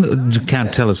crap? You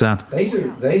can't tell us that. They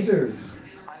do.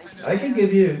 I can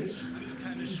give you...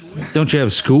 Don't you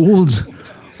have schools?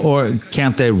 Or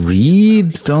can't they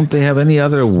read? Don't they have any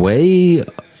other way?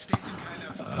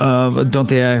 Don't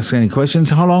they ask any questions?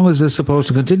 How long is this supposed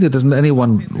to continue? Doesn't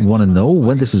anyone want to know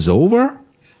when this is over?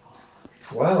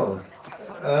 Well,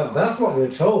 that's what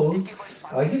we're told.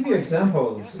 I'll give you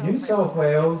examples. New South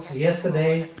Wales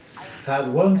yesterday had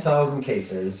 1,000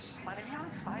 cases.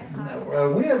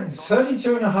 We had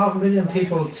 32.5 million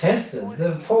people tested.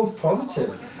 They're false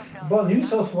positive. But New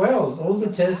South Wales, all the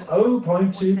tests,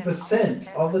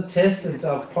 0.2% of the tested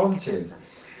are positive.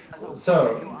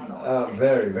 So,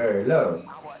 very, very low.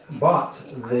 But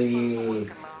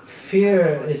the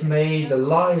fear is made, the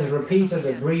lie is repeated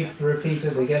and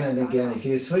repeated again and again. If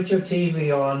you switch your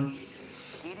TV on,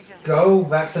 go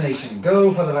vaccination,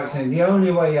 go for the vaccine, the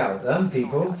only way out, then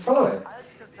people follow it.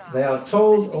 They are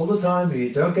told all the time, if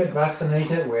you don't get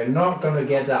vaccinated, we're not going to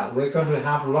get out. We're going to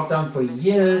have lockdown for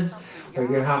years. We're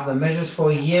going to have the measures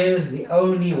for years. The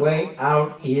only way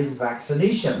out is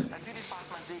vaccination.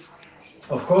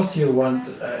 Of course, you want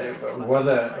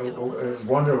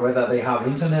wonder whether they have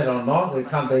internet or not.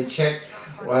 Can't they check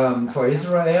for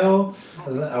Israel,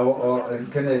 or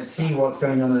can they see what's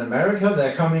going on in America?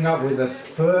 They're coming up with a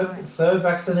third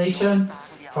vaccination,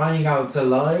 finding out it's a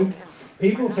lie.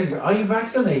 People think, are you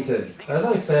vaccinated? As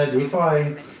I said, if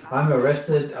I'm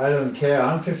arrested, I don't care.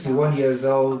 I'm 51 years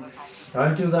old.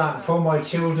 I do that for my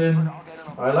children.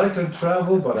 I like to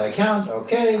travel, but I can't.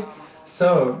 Okay.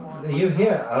 So you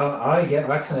hear, I get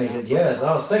vaccinated, yes.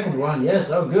 Oh, second one,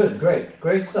 yes. Oh, good,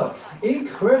 great stuff.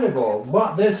 Incredible.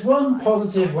 But there's one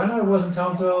positive. When I was in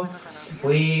Townsville,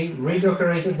 we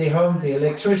redecorated the home. The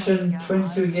electrician,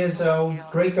 22 years old,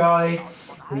 great guy.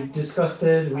 We discussed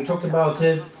it. We talked about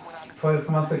it 5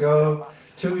 months ago.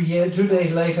 2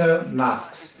 days later,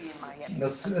 masks.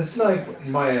 It's like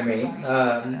Miami.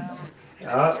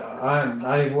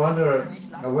 I wonder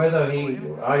whether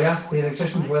I asked the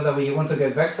electrician whether you want to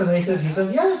get vaccinated. He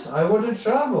said, yes, I want to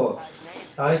travel.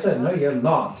 I said, no, you're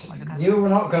not. You're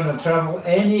not going to travel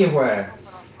anywhere.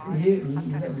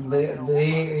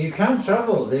 You can't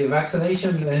travel. The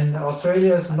vaccination in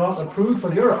Australia is not approved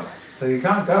for Europe, so you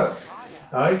can't go.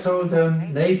 I told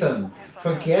him, Nathan,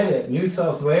 forget it. New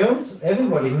South Wales,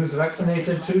 everybody who's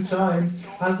vaccinated 2 times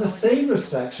has the same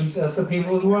restrictions as the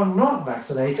people who are not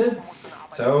vaccinated.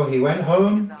 So he went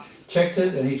home, checked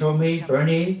it, and he told me,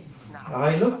 Bernie,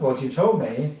 I looked what you told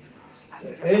me.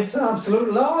 It's an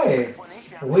absolute lie.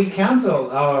 We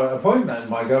cancelled our appointment,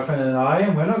 my girlfriend and I,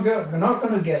 and we're not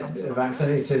going to get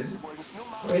vaccinated.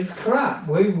 It's crap.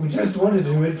 We just want to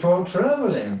do it for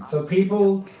traveling. So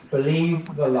people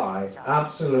believe the lie.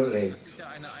 Absolutely.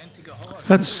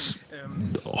 That's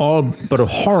all but a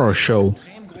horror show.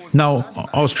 Now,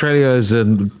 Australia is a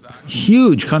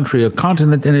huge country, a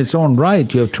continent in its own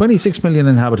right. You have 26 million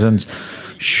inhabitants.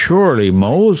 Surely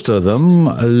most of them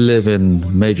live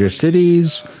in major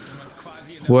cities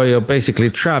where you're basically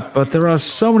trapped. But there are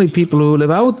so many people who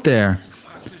live out there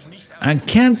and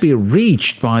can't be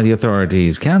reached by the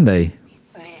authorities, can they?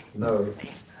 No.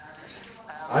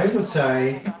 I would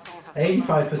say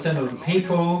 85% of the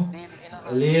people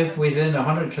live within a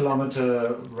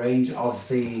 100-kilometer range of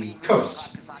the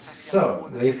coast. So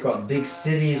we've got big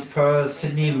cities, Perth,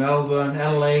 Sydney, Melbourne,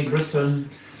 LA, Brisbane,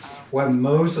 where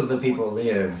most of the people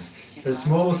live. The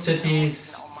small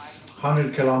cities,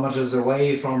 100 kilometers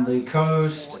away from the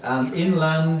coast and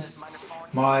inland.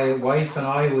 My wife and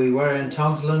I, we were in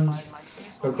Townsland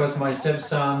because my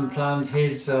stepson planned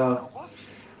his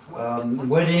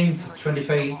wedding,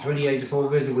 28th of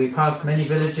August. We passed many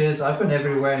villages. I've been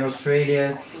everywhere in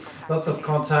Australia, lots of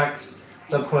contacts.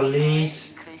 The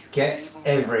police gets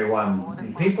everyone.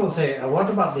 And people say, what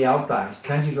about the outbacks?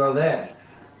 Can't you go there?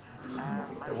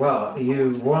 Well,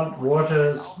 you want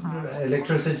water,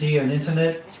 electricity and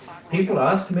internet. People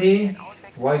ask me,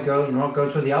 why not go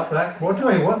to the outback? What do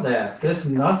I want there? There's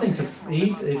nothing to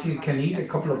eat. If you can eat a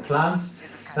couple of plants,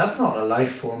 that's not a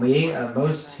life for me. And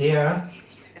most here,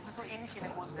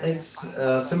 it's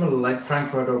similar like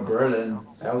Frankfurt or Berlin,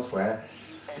 elsewhere.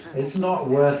 It's not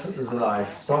worth the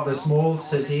life. But the small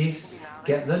cities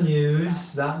get the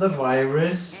news that the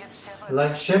virus,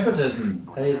 like Shepparton,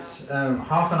 it's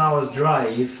half an hour's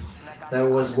drive, there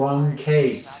was one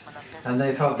case. And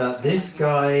they felt that this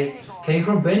guy came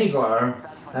from Bendigo,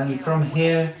 and from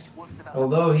here,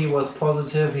 although he was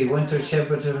positive, he went to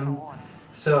Shepparton.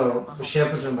 So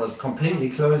Shepparton was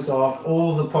completely closed off.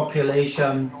 All the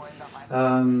population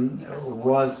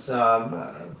was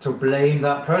to blame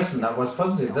that person that was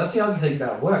positive. That's the other thing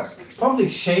that works.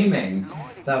 Public shaming,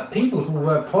 that people who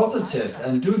were positive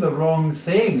and do the wrong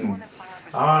thing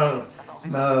are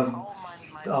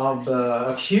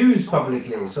accused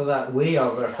publicly, so that we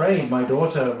are afraid. My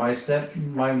daughter, my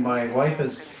wife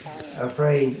is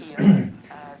afraid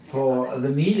for the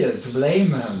media to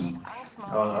blame him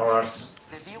or us.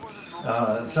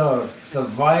 So the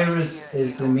virus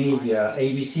is the media.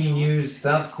 ABC News,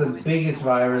 that's the biggest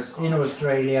virus in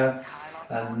Australia,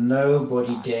 and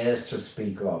nobody dares to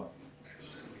speak up.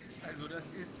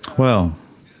 Well,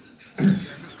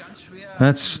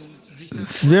 that's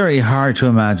very hard to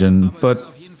imagine, but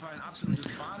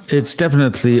it's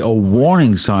definitely a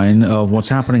warning sign of what's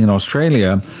happening in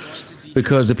Australia,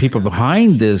 because the people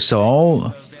behind this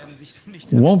all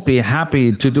won't be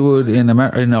happy to do it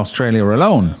in Australia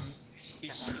alone.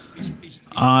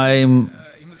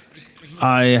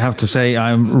 I have to say,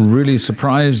 I'm really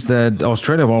surprised that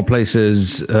Australia, of all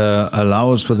places,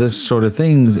 allows for this sort of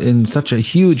thing in such a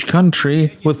huge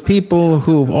country with people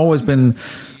who've always been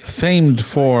famed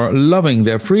for loving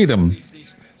their freedom,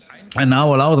 and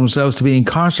now allow themselves to be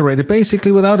incarcerated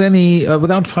basically without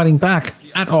fighting back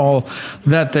at all,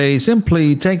 that they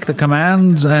simply take the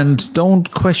commands and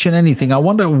don't question anything. I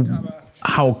wonder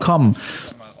how come,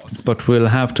 but we'll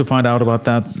have to find out about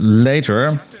that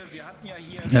later,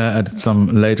 at some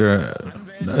later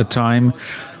time.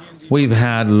 We've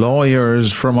had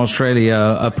lawyers from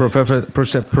Australia,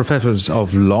 professors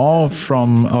of law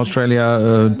from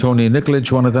Australia, Tony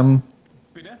Nikolic, one of them.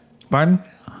 Pardon?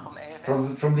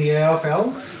 From the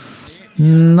AFL?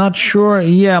 Not sure.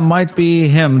 Yeah, might be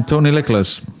him, Tony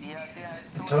Nikolic.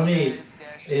 Tony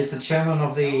is the chairman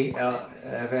of the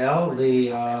AFL,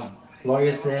 the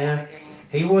lawyers there.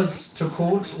 He was to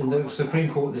court in the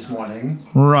Supreme Court this morning.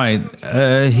 Right.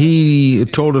 He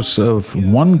told us of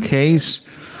one case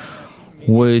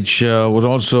which was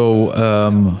also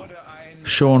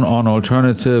shown on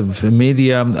alternative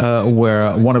media,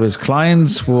 where one of his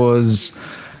clients was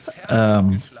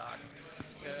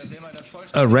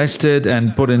arrested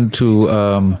and put into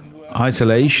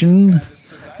isolation.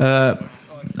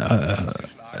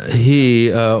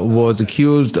 He was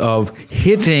accused of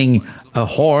hitting a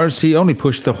horse. He only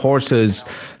pushed the horse's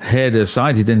head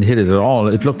aside. He didn't hit it at all.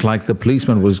 It looked like the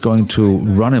policeman was going to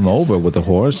run him over with the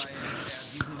horse.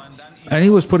 And he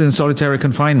was put in solitary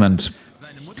confinement.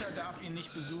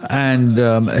 And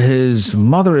his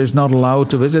mother is not allowed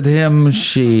to visit him.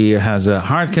 She has a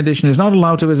heart condition, is not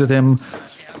allowed to visit him.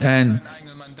 And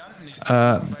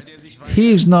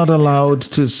he's not allowed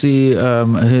to see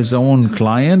his own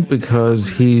client because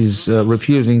he's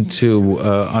refusing to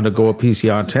undergo a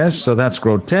PCR test. So that's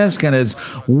grotesque, and it's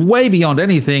way beyond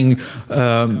anything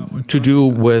to do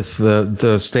with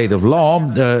the state of law.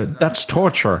 That's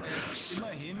torture.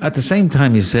 At the same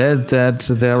time, he said that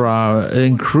there are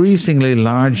increasingly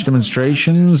large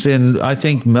demonstrations in, I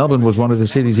think Melbourne was one of the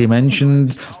cities he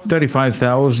mentioned,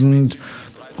 35,000,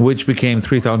 which became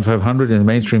 3,500 in the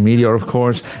mainstream media, of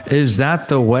course. Is that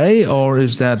the way, or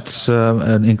is that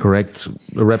an incorrect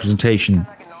representation?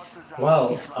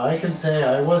 Well, I can say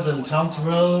I was in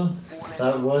Townsville.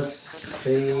 That was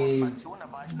the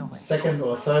second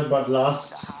or third but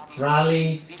last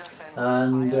rally.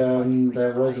 and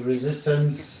there was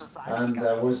resistance, and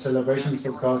there was celebrations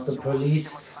because the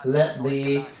police let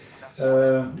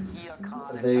uh,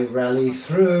 the rally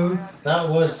through. That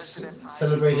was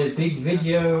celebrated. Big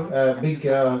victory.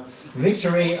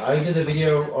 I did a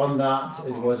video on that.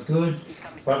 It was good,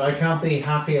 but I can't be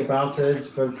happy about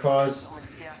it because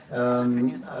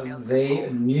they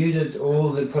muted all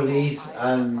the police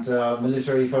and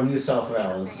military from New South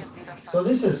Wales. So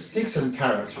this is sticks and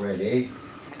carrots, really.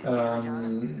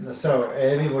 So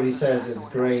everybody says it's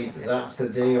great. That's the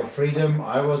day of freedom.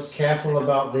 I was careful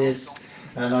about this,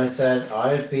 and I said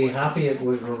I'd be happy it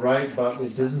was right, but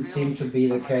it doesn't seem to be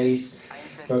the case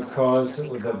because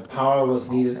the power was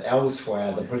needed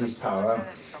elsewhere, the police power.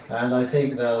 And I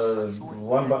think the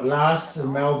one but last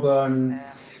in Melbourne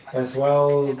as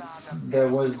well, there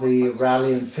was the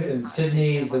rally in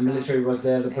Sydney, the military was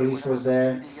there, the police was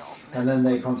there, and then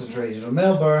they concentrated on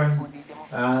Melbourne,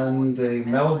 and the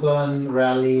Melbourne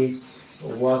rally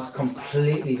was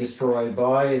completely destroyed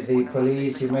by the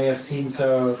police. You may have seen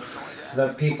so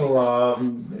that people are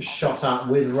shot at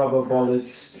with rubber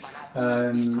bullets.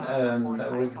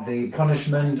 The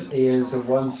punishment is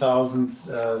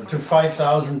 $1,000 to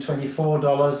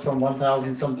 $5,024 from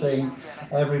 1,000 something.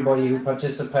 Everybody who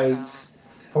participates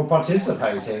for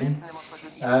participating.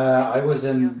 I was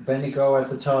in Bendigo at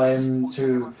the time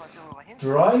to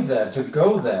drive there, to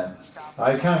go there.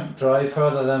 I can't drive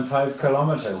further than 5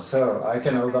 kilometers, so I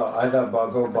can either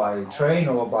go by train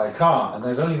or by car. And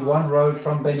there's only one road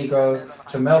from Bendigo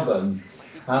to Melbourne,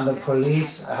 and the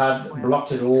police had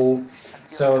blocked it all,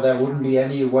 so there wouldn't be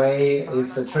any way.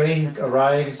 If the train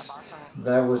arrives,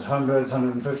 there was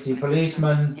 150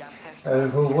 policemen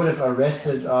who would have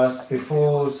arrested us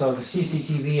before, so the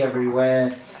CCTV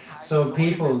everywhere. So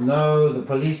people know, the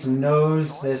police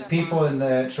knows there's people in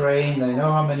the train, they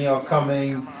know how many are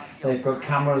coming, they've got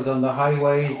cameras on the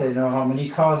highways, they know how many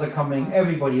cars are coming,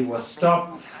 everybody was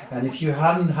stopped, and if you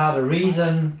hadn't had a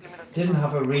reason, didn't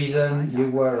have a reason, you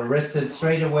were arrested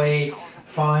straight away,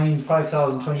 fined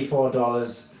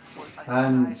 $5,024.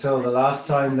 And so the last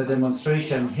time the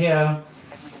demonstration here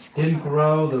didn't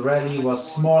grow, the rally was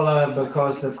smaller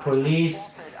because the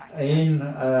police in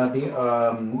the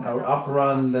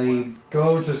uprun, they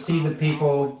go to see the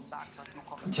people,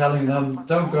 telling them,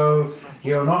 don't go,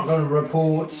 you're not going to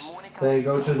report. They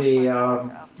go to the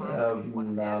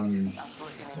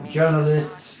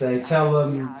journalists, they tell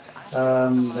them,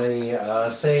 they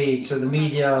say to the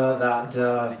media that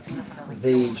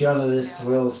the journalists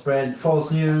will spread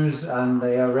false news, and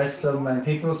they arrest them, and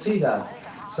people see that.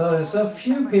 So there's a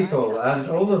few people, and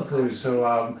all of those who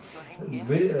are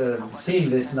seeing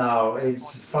this now,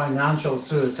 it's financial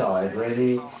suicide,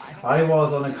 really. I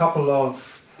was on a couple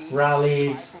of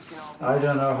rallies. I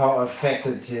don't know how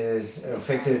effective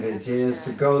it is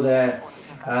to go there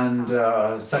and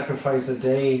sacrifice a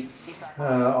day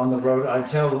on the road. I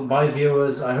tell my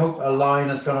viewers, I hope a line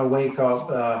is going to wake up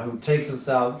who takes us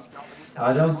out.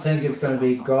 I don't think it's going to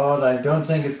be God. I don't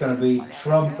think it's going to be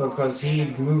Trump because he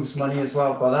moves money as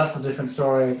well, but that's a different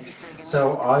story.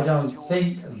 So I don't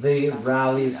think the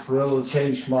rallies will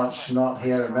change much, not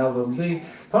here in Melbourne. The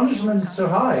punishment is too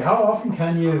high. How often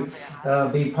can you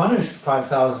be punished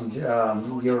 5,000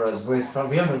 euros with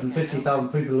 350,000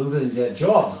 people losing their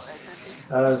jobs?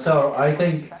 So I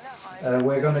think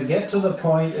we're going to get to the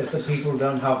point if the people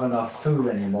don't have enough food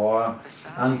anymore.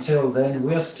 Until then,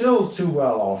 we're still too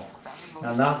well off.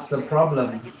 And that's the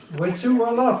problem. We're too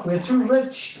well off, we're too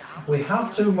rich, we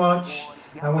have too much,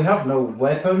 and we have no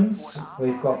weapons.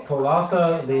 We've got Port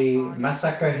Arthur, the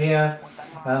massacre here,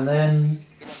 and then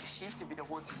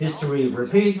history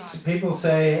repeats. People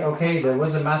say, okay, there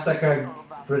was a massacre,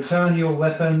 return your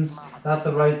weapons, that's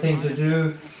the right thing to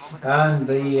do. And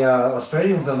the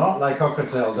Australians are not like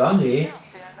Crocodile Dundee.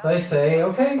 They say,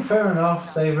 okay, fair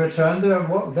enough, they return their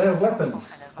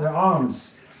weapons, their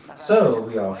arms. So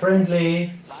we are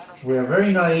friendly, we are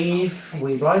very naive,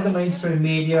 we buy the mainstream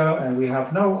media, and we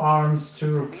have no arms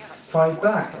to fight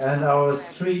back. And our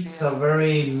streets are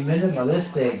very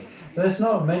minimalistic. There's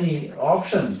not many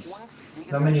options,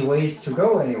 not many ways to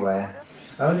go anywhere.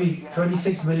 Only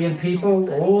 26 million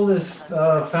people, all these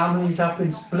families have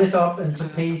been split up into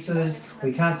pieces.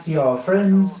 We can't see our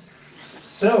friends.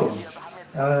 So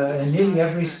in nearly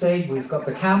every state we've got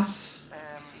the camps.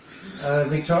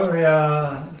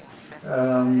 Victoria,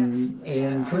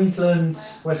 in Queensland,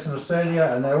 Western Australia,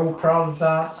 and they're all proud of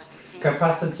that.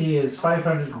 Capacity is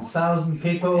 500,000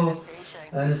 people.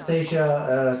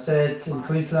 Anastasia said in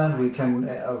Queensland we can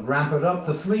ramp it up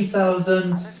to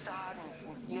 3,000.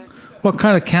 What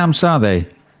kind of camps are they?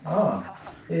 Oh,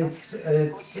 it's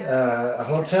a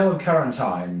hotel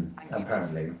quarantine,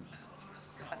 apparently.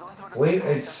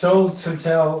 It's sold to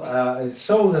tell. It's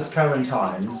sold as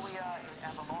quarantines.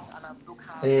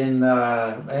 In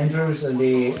Andrews and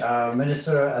the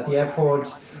minister at the airport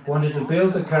wanted to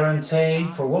build the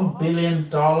quarantine for $1 billion,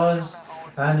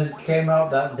 and it came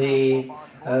out that the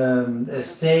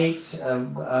estate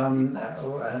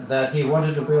that he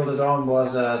wanted to build it on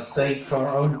was a estate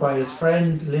owned by his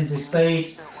friend Lindsay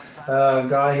State, a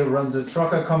guy who runs a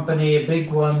trucker company, a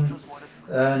big one,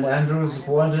 and Andrews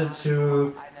wanted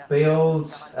to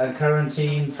build a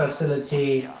quarantine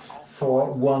facility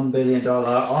for $1 billion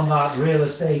on that real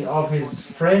estate of his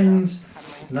friend.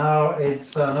 Now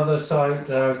it's another site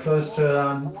close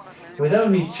to, with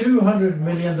only $200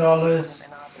 million,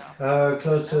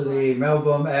 close to the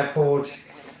Melbourne airport.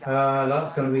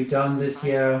 That's going to be done this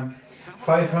year.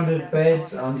 500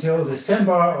 beds until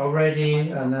December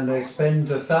already, and then they expand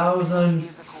to 1,000.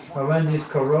 When this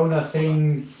corona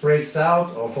thing breaks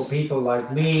out, or for people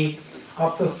like me,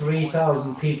 up to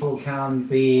 3,000 people can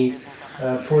be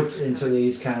put into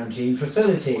these quarantine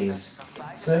facilities.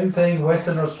 Same thing,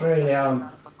 Western Australia,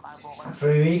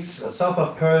 3 weeks, south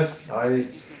of Perth, I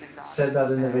said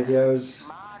that in the videos.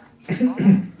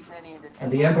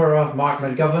 And the Emperor, Mark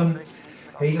McGovern,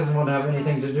 he doesn't want to have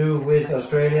anything to do with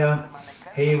Australia.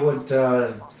 He would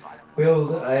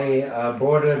build a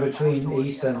border between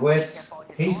East and West.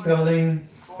 He's building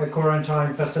a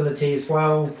quarantine facility as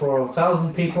well for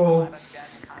 1,000 people,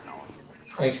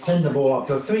 extendable up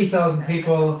to 3,000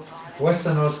 people.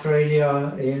 Western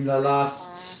Australia, in the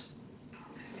last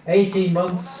 18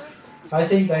 months, I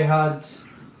think they had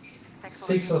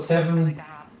 6 or 7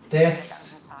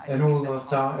 deaths in all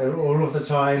of the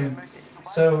time.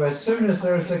 So as soon as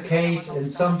there's a case in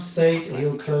some state,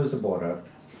 he'll close the border.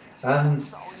 And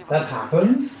that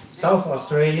happened. South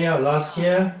Australia last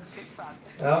year,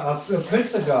 a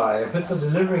pizza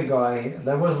delivery guy,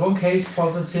 there was one case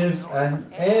positive,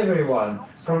 and everyone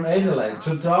from Adelaide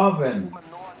to Darwin,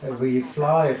 we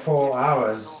fly 4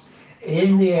 hours.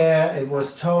 In the air, it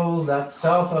was told that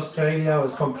South Australia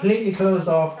was completely closed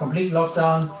off, complete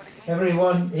lockdown.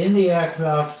 Everyone in the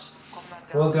aircraft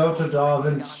will go to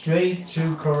Darwin straight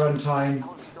to quarantine,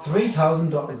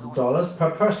 $3,000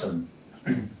 per person.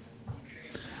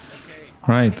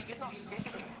 Right.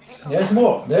 There's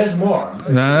more.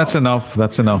 No, that's enough.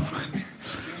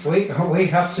 We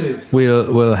have to.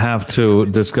 We'll have to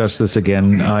discuss this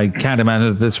again. I can't imagine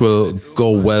that this will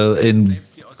go well in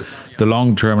the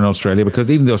long term in Australia, because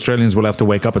even the Australians will have to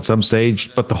wake up at some stage.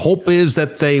 But the hope is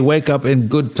that they wake up in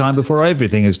good time before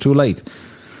everything is too late.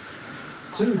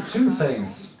 Two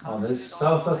things on this.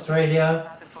 South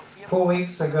Australia, 4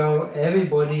 weeks ago,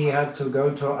 everybody had to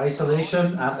go to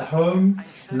isolation at home.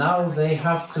 Now they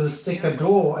have to stick a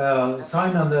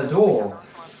sign on their door.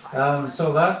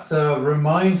 So that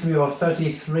reminds me of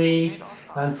 33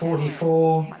 and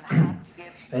 44.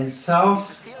 In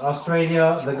South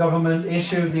Australia, the government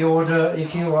issued the order: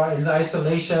 if you are in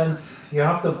isolation, you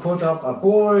have to put up a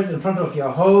board in front of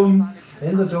your home,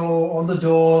 on the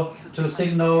door, to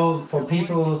signal for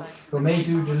people who may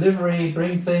do delivery,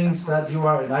 bring things, that you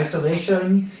are in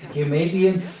isolation. You may be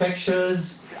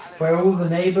infectious. For all the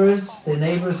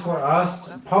neighbors were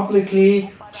asked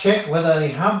publicly, check whether they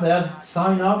have that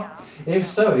sign up. If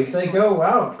so, if they go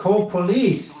out, call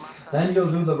police, then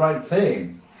you'll do the right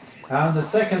thing. And the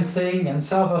second thing, in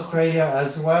South Australia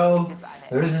as well,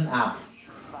 there is an app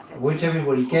which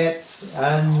everybody gets,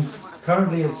 and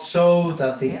currently it's shown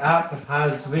that the app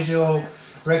has visual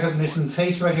recognition,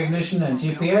 face recognition, and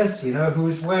GPS. You know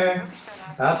who's where.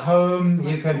 At home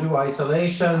you can do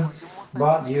isolation,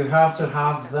 but you have to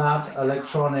have that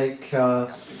electronic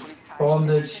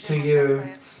bondage to you,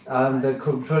 and the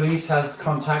police has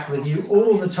contact with you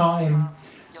all the time.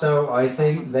 So I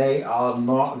think they are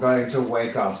not going to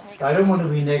wake up. I don't want to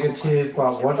be negative,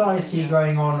 but what I see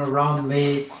going on around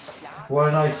me,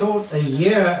 when I thought a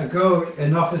year ago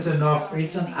enough is enough,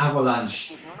 it's an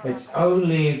avalanche. It's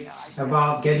only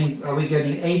about are we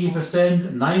getting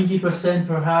 80%, 90%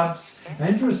 perhaps?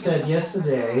 Andrew said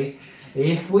yesterday,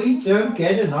 if we don't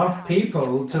get enough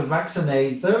people to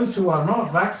vaccinate, those who are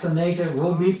not vaccinated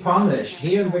will be punished.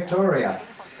 Here in Victoria,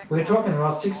 we're talking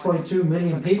about 6.2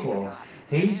 million people.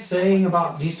 He's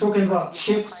talking about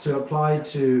chips to apply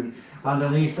to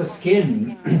underneath the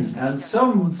skin, and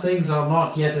some things are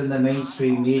not yet in the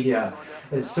mainstream media.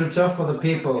 It's too tough for the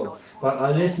people, but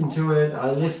I listen to it.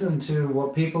 I listen to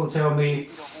what people tell me,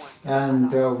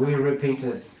 and we repeat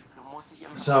it.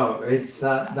 So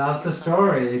that's the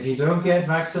story. If you don't get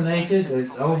vaccinated,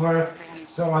 it's over.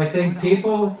 So I think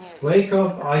people wake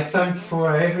up. I thank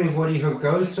for everybody who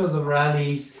goes to the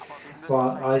rallies.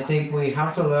 but I think we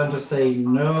have to learn to say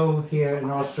no here in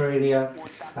Australia.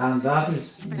 And that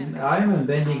is, I'm in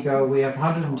Bendigo, we have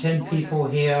 110 people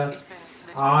here.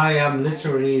 I am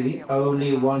literally the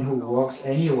only one who walks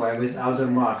anywhere without a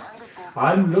mask.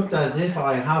 I'm looked as if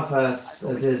I have a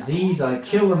disease, I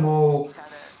kill them all.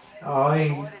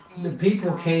 The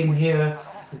people came here,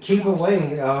 keep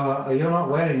away, you're not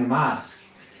wearing a mask.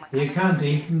 You can't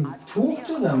even talk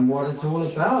to them what it's all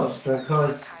about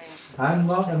because I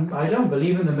don't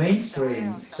believe in the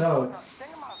mainstream. So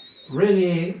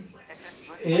really,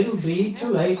 it'll be too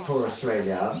late for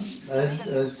Australia.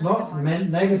 It's not meant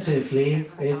negatively,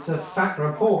 it's a fact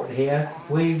report here.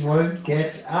 We won't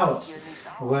get out,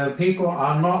 where people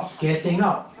are not getting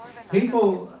up.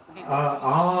 People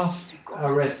are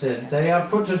arrested, they are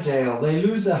put to jail, they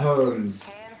lose their homes.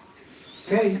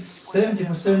 Okay,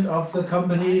 70% of the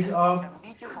companies are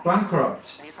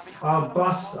bankrupt, are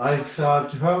bust. I've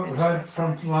heard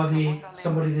from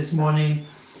somebody this morning,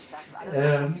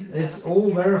 it's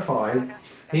all verified.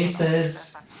 He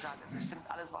says,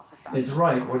 it's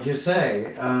right what you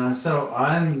say. So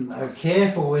I'm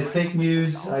careful with fake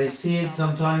news. I see it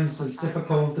sometimes, it's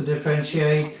difficult to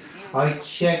differentiate. I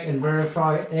check and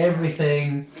verify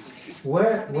everything.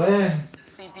 Where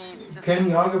can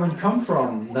the argument come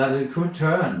from that it could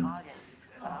turn?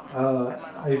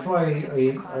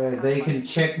 If they can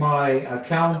check my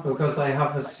account because I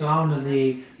have a sound in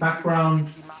the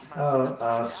background,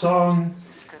 song.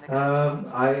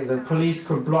 The police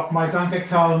could block my bank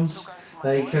account.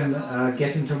 They can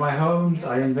get into my homes.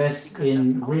 I invest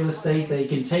in real estate. They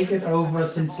can take it over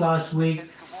since last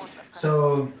week.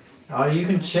 So you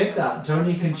can check that.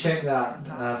 Tony can check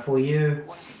that for you.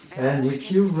 And if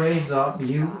you raise up,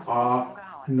 you are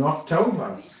knocked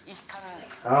over.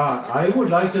 I would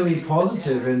like to be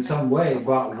positive in some way,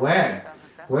 but where?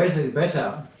 Where is it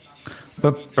better?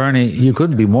 But Bernie, you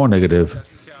couldn't be more negative.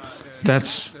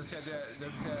 That's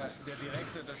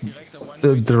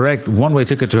the direct one-way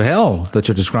ticket to hell that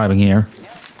you're describing here.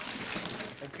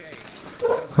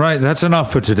 Right, that's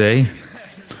enough for today.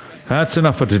 That's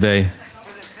enough for today.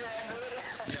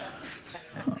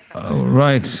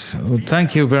 Right,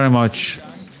 thank you very much.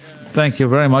 Thank you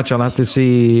very much. I'll have to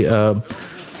see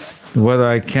whether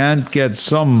I can't get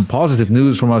some positive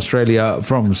news from Australia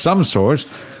from some source.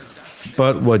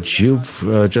 But what you've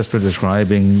just been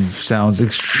describing sounds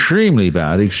extremely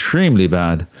bad, extremely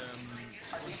bad.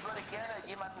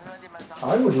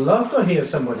 I would love to hear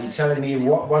somebody telling me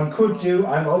what one could do.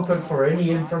 I'm open for any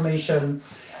information,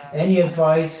 any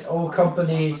advice. All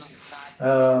companies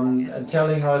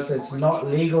telling us it's not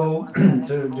legal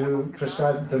to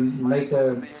prescribe, to make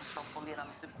the...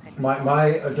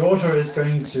 My daughter is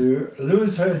going to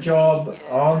lose her job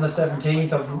on the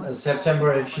 17th of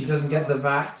September if she doesn't get the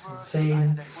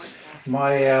vaccine.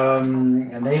 My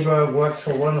neighbor works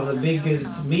for one of the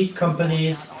biggest meat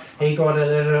companies. He got a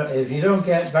letter, if you don't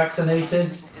get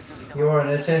vaccinated, you're an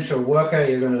essential worker,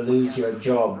 you're going to lose your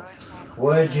job.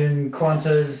 Virgin,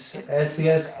 Qantas,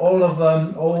 SBS, all of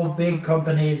them, all big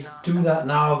companies do that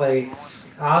now. They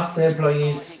ask their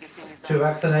employees to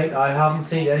vaccinate. I haven't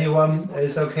seen anyone.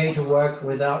 It's okay to work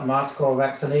without mask or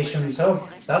vaccination. So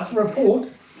that's a report.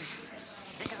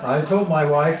 I told my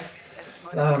wife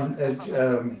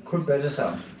it could better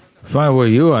sound. If I were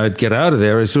you, I'd get out of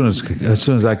there as soon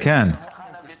as I can.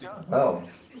 Well,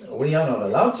 we are not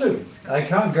allowed to. I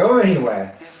can't go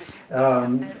anywhere.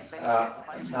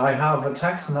 I have a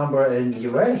tax number in the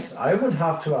US. I would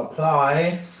have to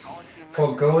apply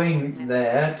for going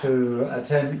there to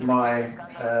attend my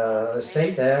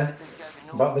estate there,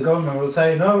 but the government will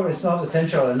say, no, it's not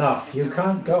essential enough. You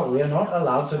can't go. We are not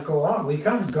allowed to go out. We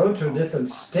can't go to a different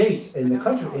state in the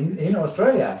country, in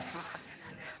Australia.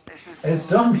 It's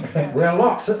done. We're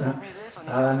locked.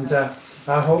 And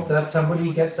I hope that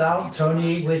somebody gets out.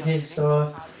 Tony with his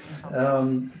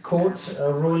court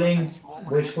ruling,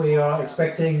 which we are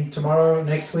expecting tomorrow,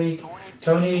 next week.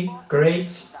 Tony,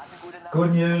 great.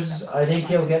 Good news. I think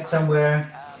he'll get somewhere.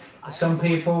 Some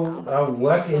people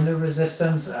work in the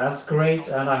resistance. That's great.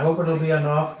 And I hope it'll be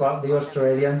enough. But the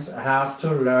Australians have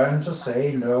to learn to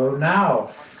say no now.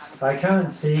 I can't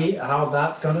see how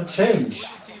that's going to change.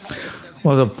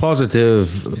 Well, the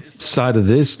positive side of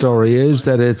this story is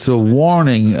that it's a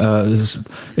warning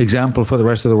example for the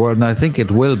rest of the world, and I think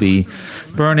it will be.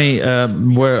 Bernie,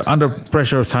 we're under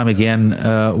pressure of time again.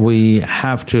 We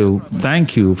have to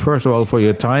thank you, first of all, for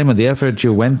your time and the effort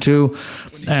you went to.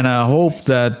 And I hope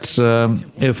that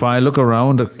if I look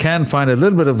around, I can find a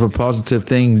little bit of a positive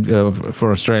thing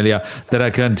for Australia that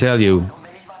I can tell you.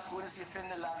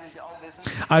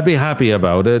 I'd be happy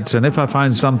about it. And if I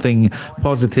find something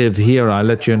positive here, I'll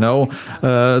let you know.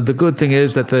 The good thing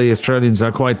is that the Australians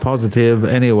are quite positive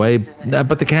anyway,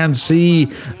 but they can't see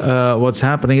what's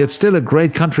happening. It's still a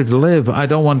great country to live. I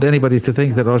don't want anybody to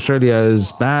think that Australia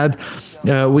is bad.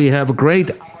 We have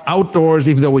great outdoors,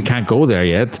 even though we can't go there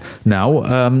yet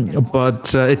now,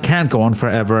 but it can't go on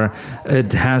forever.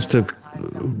 It has to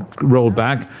roll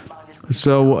back.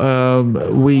 So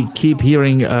we keep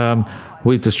hearing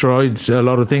we've destroyed a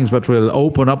lot of things, but we'll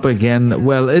open up again.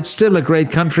 Well, it's still a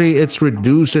great country. It's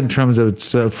reduced in terms of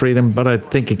its freedom, but I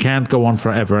think it can't go on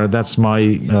forever. That's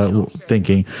my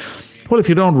thinking. Well, if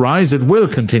you don't rise, it will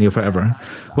continue forever.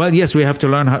 Well, yes, we have to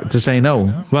learn how to say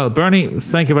no. Well, Bernie,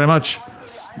 thank you very much.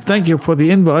 Thank you for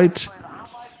the invite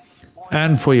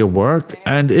and for your work.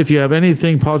 And if you have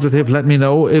anything positive, let me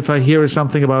know. If I hear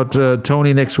something about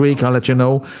Tony next week, I'll let you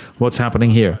know what's happening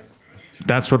here.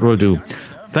 That's what we'll do.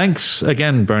 Thanks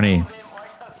again, Bernie.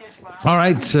 All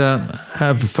right,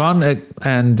 have fun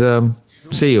and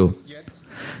see you.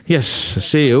 Yes,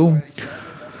 see you.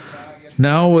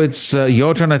 Now it's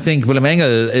your turn, I think. Willem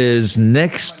Engel is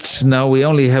next. Now we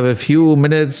only have a few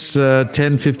minutes,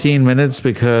 10, 15 minutes,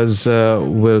 because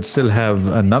we'll still have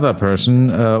another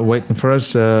person waiting for us.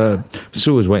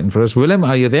 Sue is waiting for us. Willem,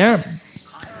 are you there?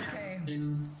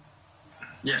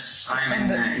 Yes,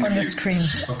 I'm on the screen.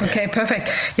 Okay, perfect.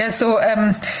 Yeah, so...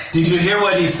 Did you hear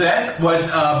what he said?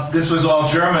 This was all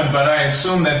German, but I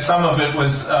assume that some of it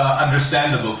was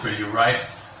understandable for you, right?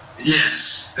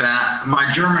 Yes, my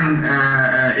German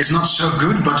is not so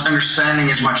good, but understanding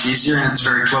is much easier, and it's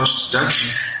very close to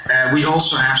Dutch. We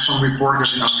also have some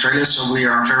reporters in Australia, so we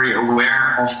are very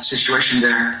aware of the situation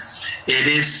there. It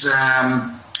is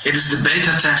the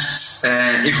beta test.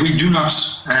 If we do not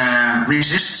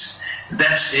resist,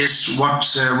 that is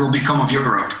what will become of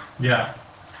Europe. Yeah,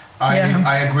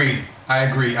 I agree.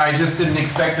 I just didn't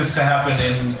expect this to happen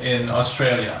in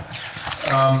Australia.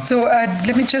 So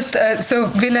let me just,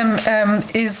 so Willem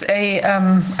is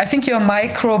I think you're a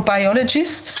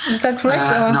microbiologist, is that correct?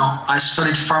 No, I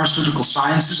studied pharmaceutical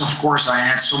sciences. Of course, I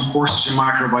had some courses in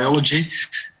microbiology.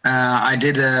 I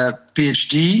did a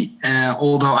PhD,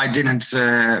 although I didn't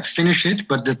finish it,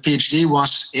 but the PhD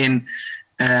was in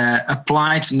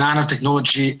applied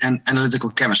nanotechnology and analytical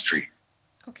chemistry.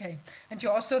 Okay, and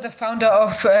you're also the founder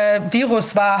of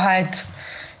Viruswahrheit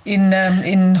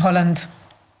in Holland.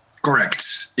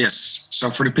 Correct. Yes.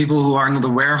 So for the people who are not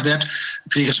aware of that,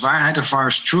 Viruswahrheit, or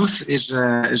Virus Truth, is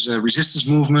a resistance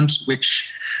movement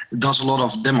which does a lot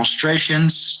of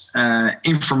demonstrations,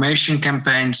 information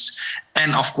campaigns,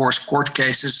 and of course court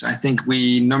cases. I think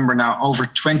we number now over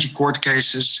 20 court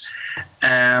cases.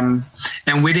 And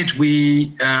with it,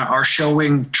 we are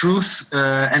showing truth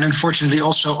and unfortunately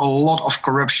also a lot of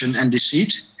corruption and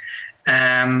deceit.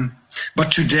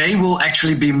 But today will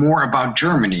actually be more about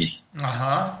Germany.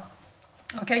 Uh-huh.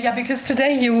 Okay, yeah, because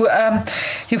today you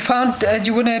found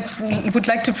you would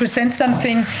like to present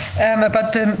something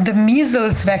about the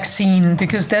measles vaccine,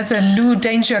 because there's a new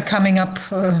danger coming up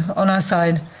on our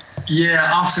side.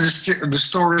 Yeah, after the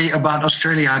story about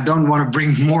Australia, I don't want to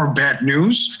bring more bad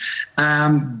news,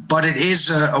 but it is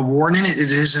a warning, it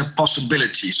is a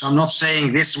possibility. So I'm not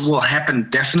saying this will happen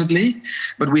definitely,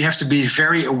 but we have to be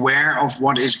very aware of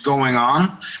what is going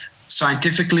on,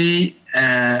 scientifically,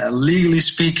 legally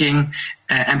speaking,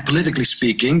 and politically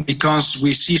speaking, because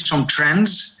we see some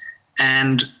trends,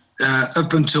 and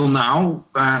up until now,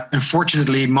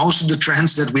 unfortunately, most of the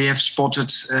trends that we have spotted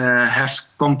have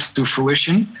come to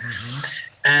fruition.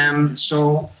 Mm-hmm.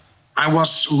 So I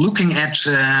was looking at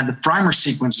the primer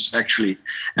sequences actually,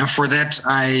 and for that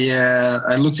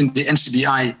I looked in the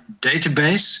NCBI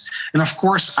database, and of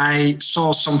course I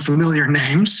saw some familiar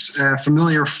names,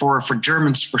 familiar for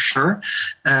Germans for sure.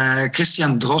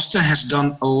 Christiaan has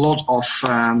done a lot of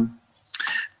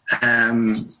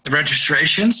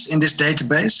registrations in this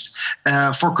database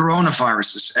for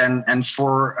coronaviruses and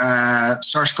for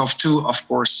SARS-CoV-2, of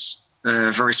course,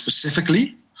 very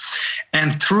specifically.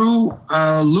 And through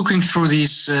looking through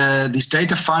these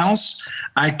data files,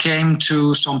 I came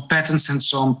to some patents and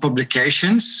some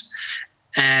publications.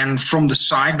 And from the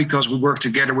side, because we work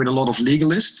together with a lot of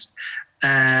legalists,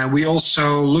 we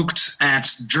also looked at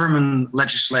German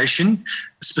legislation,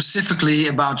 specifically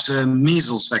about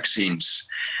measles vaccines.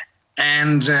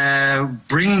 And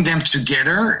bringing them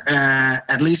together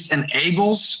at least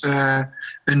enables a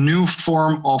new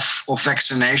form of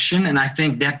vaccination. And I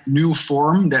think that new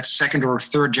form, that second or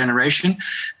third generation,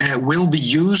 will be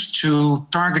used to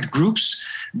target groups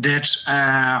that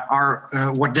are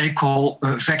what they call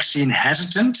vaccine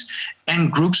hesitant, and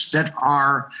groups that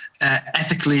are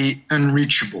ethically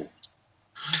unreachable.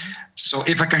 So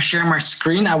if I can share my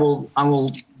screen, I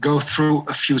will go through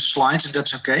a few slides, if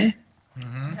that's okay.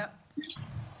 Mm-hmm. Yeah.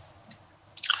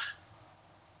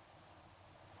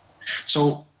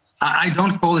 So I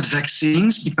don't call it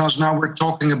vaccines because now we're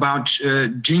talking about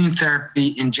gene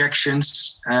therapy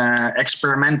injections,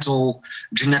 experimental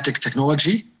genetic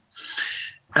technology.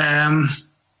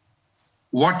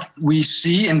 What we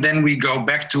see, and then we go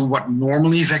back to what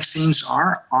normally vaccines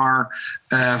are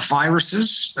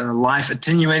viruses, live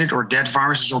attenuated or dead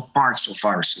viruses or parts of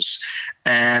viruses.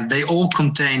 They all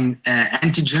contain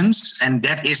antigens, and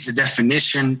that is the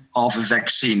definition of a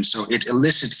vaccine. So it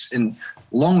elicits a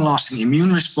long-lasting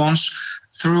immune response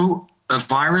through a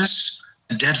virus,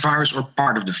 a dead virus or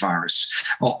part of the virus.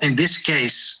 Well, in this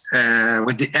case,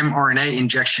 with the mRNA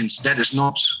injections, that is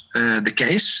not the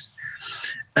case.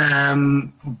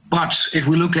 But if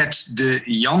we look at the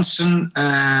Janssen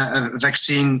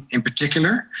vaccine in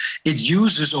particular, it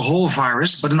uses a whole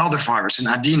virus, but another virus, an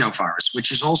adenovirus,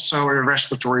 which is also a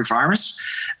respiratory virus.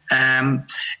 And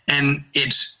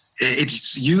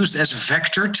it's used as a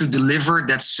vector to deliver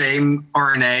that same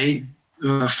RNA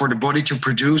for the body to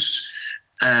produce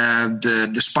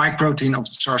the spike protein of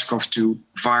the SARS-CoV-2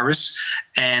 virus,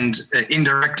 and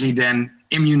indirectly then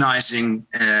immunizing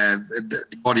the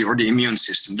body or the immune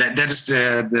system. That is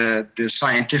the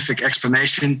scientific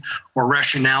explanation or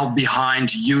rationale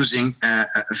behind using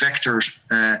vectors,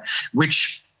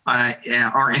 which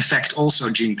are in fact also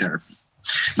gene therapy.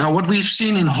 Now, what we've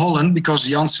seen in Holland, because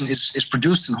Janssen is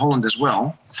produced in Holland as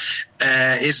well,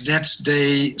 is that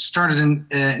they started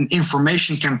an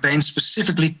information campaign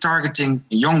specifically targeting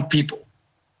young people.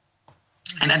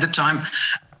 And at the time,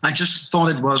 I just thought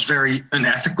it was very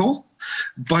unethical.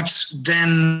 But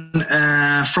then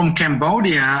from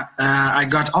Cambodia, I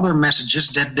got other messages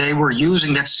that they were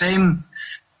using that same,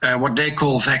 what they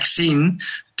call vaccine,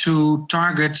 to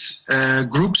target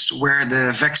groups where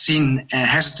the vaccine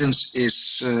hesitance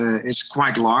is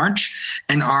quite large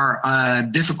and are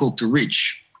difficult to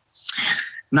reach.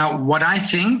 Now, what I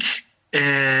think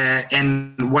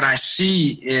and what I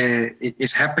see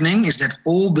is happening is that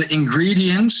all the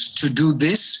ingredients to do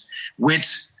this with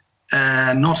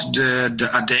not the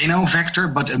adeno vector,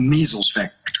 but a measles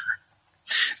vector,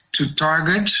 to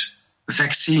target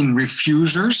vaccine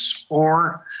refusers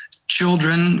or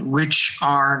children which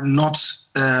are not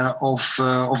of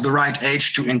the right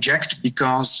age to inject,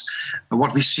 because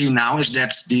what we see now is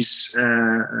that these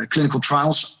clinical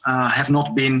trials have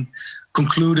not been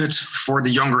concluded for the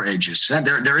younger ages.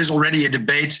 There is already a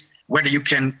debate whether you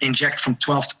can inject from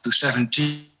 12 to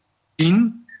 17.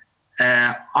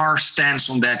 Our stance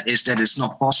on that is that it's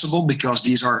not possible because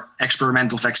these are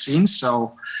experimental vaccines,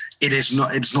 so it's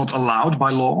not allowed by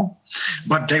law,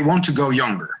 but they want to go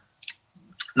younger.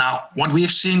 Now, what we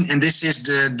have seen, and this is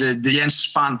the Jens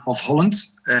Spaan of Holland,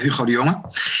 Hugo de Jonge,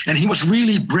 and he was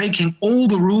really breaking all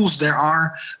the rules there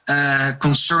are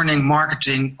concerning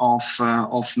marketing of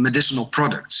medicinal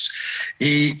products.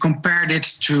 He compared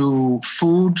it to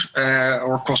food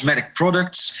or cosmetic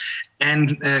products,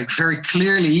 and very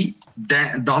clearly,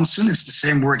 dansen, it's the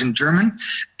same word in German.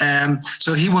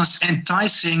 So he was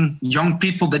enticing young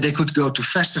people that they could go to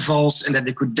festivals and that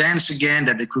they could dance again,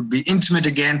 that they could be intimate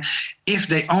again, if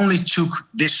they only took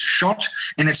this shot.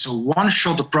 And it's a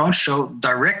one-shot approach, so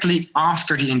directly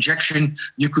after the injection,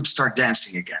 you could start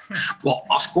dancing again. Well,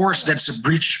 of course, that's a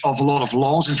breach of a lot of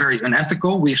laws and very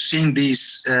unethical. We've seen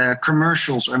these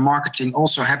commercials and marketing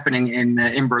also happening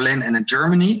in Berlin and in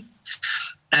Germany.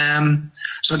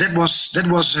 So that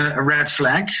was a red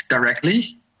flag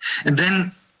directly. And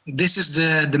then this is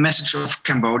the message of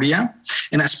Cambodia.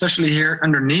 And especially here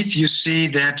underneath, you see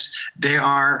that they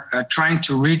are trying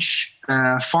to reach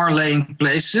far-laying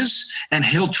places and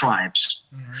hill tribes.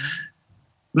 Mm-hmm.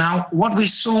 Now, what we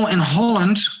saw in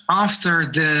Holland after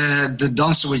the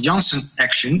Dansen with Janssen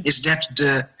action is that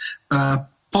the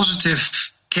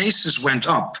positive cases went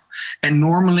up. And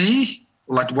normally,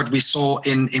 like what we saw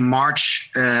in March,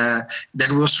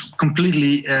 that was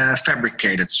completely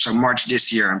fabricated. So March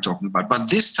this year I'm talking about. But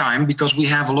this time, because we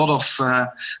have a lot of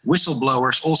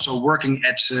whistleblowers also working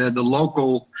at the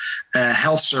local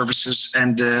health services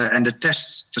and the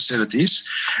test facilities,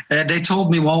 they told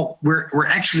me, well, we're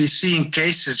actually seeing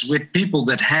cases with people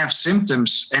that have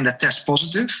symptoms and that test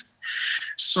positive.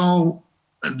 So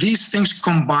these things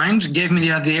combined gave me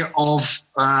the idea of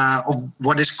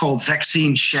what is called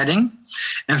vaccine shedding.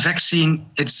 And vaccine,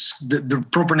 it's the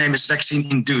proper name is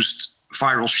vaccine-induced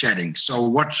viral shedding. So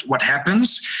what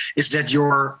happens is that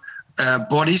your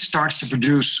body starts to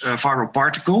produce viral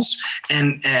particles,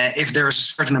 and if there is a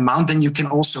certain amount, then you can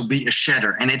also be a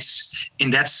shedder. And it's in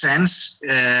that sense,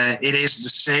 it is the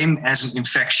same as an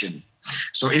infection.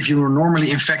 So if you were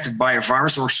normally infected by a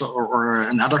virus or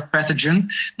another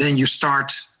pathogen, then you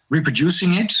start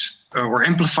reproducing it or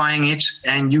amplifying it,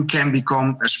 and you can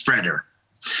become a spreader.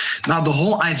 Now, the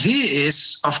whole idea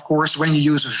is, of course, when you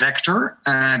use a vector,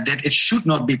 that it should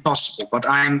not be possible. But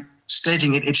I'm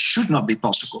stating it should not be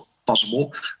possible.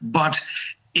 But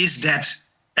is that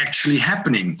actually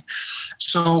happening?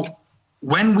 So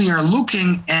when we are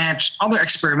looking at other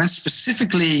experiments,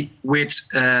 specifically with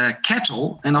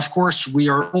cattle, and of course we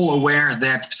are all aware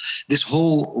that this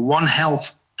whole One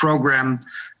Health program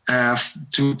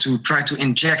to try to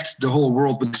inject the whole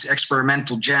world with these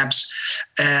experimental jabs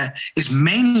is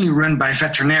mainly run by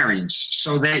veterinarians.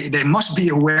 So they must be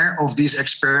aware of these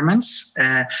experiments.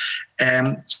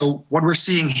 So what we're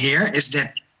seeing here is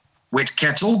that with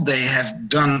cattle, they have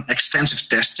done extensive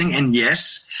testing, and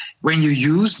yes, when you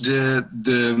use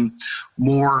the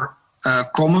more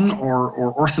common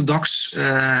or orthodox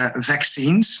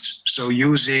vaccines, so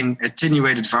using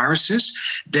attenuated viruses,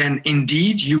 then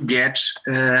indeed you get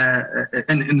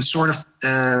a sort of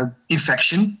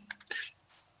infection,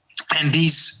 and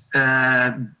these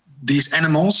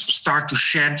animals start to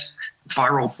shed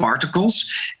viral particles,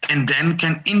 and then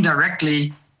can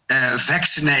indirectly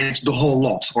vaccinate the whole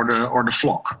lot or the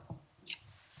flock.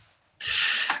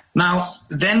 Now,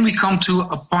 then we come to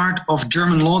a part of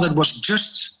German law that was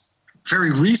just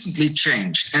very recently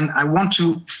changed, and I want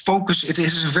to focus, it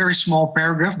is a very small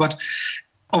paragraph, but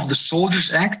of the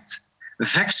Soldiers Act,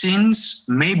 vaccines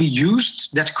may be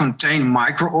used that contain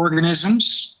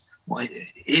microorganisms. Well,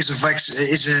 is a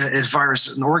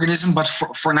virus an organism? But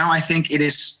for now, I think it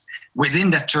is within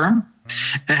that term,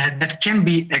 that can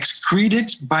be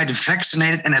excreted by the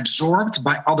vaccinated and absorbed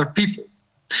by other people.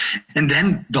 And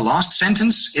then the last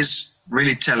sentence is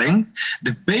really telling: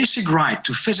 the basic right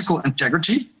to physical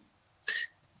integrity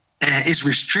is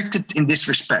restricted in this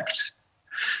respect.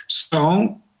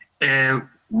 So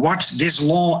what this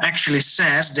law actually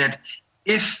says, that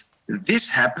if this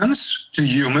happens to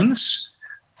humans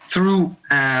through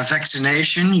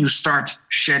vaccination, you start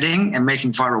shedding and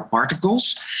making viral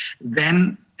particles,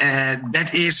 then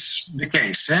that is the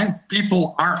case.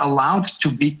 People are allowed to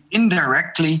be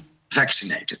indirectly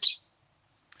vaccinated.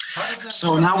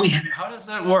 How does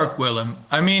that work, Willem?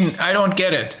 I mean, I don't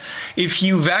get it. If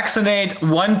you vaccinate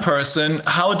one person,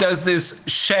 how does this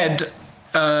shed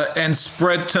and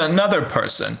spread to another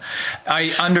person?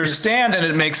 I understand, and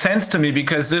it makes sense to me,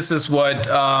 because this is what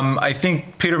I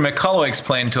think Peter McCullough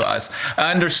explained to us. I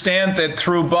understand that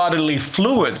through bodily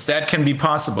fluids that can be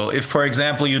possible. If, for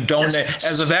example, you donate,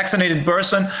 as a vaccinated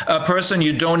person,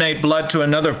 you donate blood to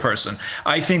another person.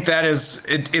 I think that is,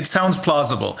 it sounds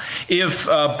plausible. If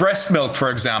breast milk, for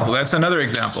example, that's another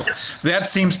example. That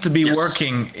seems to be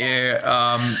working,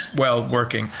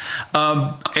 working.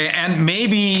 And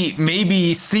maybe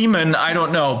semen, I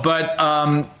don't know, but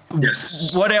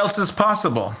what else is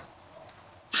possible?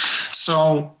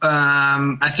 So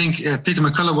I think Peter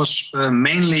McCullough was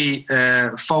mainly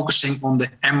focusing on the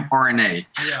mRNA.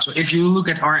 Yeah. So if you look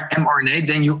at our mRNA,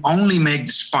 then you only make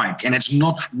the spike, and it's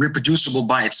not reproducible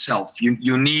by itself.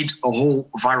 You need a whole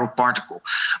viral particle.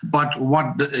 But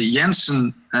what the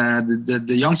Janssen,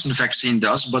 the Janssen vaccine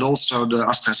does, but also the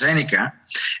AstraZeneca,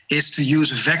 is to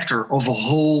use a vector of a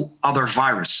whole other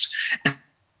virus. And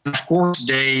of course,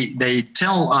 they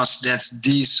tell us that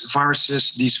these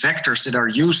viruses, these vectors that are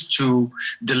used to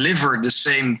deliver the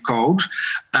same code,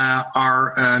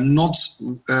 are not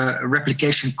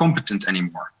replication competent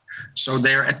anymore. So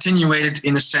they're attenuated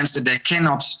in a sense that they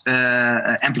cannot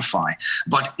amplify.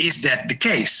 But is that the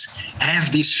case?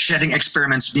 Have these shedding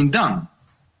experiments been done?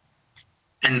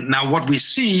 And now what we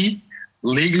see,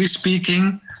 legally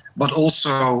speaking, but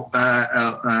also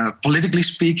politically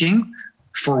speaking,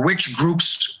 for which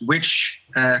groups, which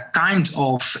kind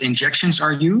of injections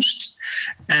are used,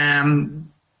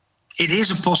 it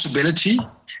is a possibility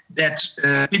that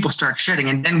people start shedding.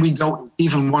 And then we go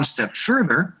even one step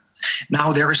further.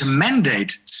 Now there is a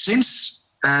mandate since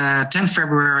 10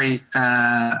 February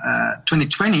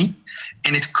 2020,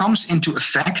 and it comes into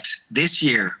effect this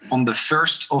year on the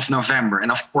 1st of November.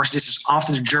 And of course, this is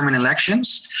after the German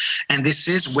elections, and this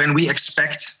is when we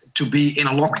expect to be in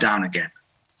a lockdown again.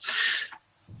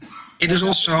 It is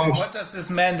also. What does this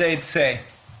mandate say?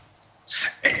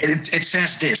 It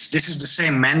says this is the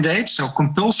same mandate. So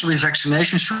compulsory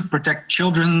vaccination should protect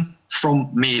children from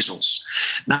measles.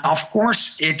 Now, of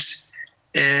course, it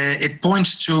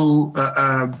points to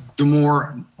the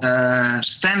more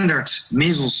standard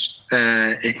measles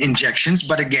injections,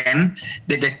 but again,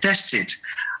 they test it.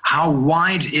 How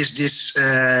wide is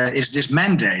this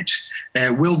mandate?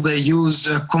 Will they use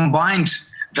combined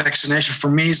vaccination for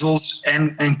measles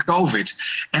and COVID.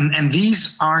 And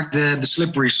these are the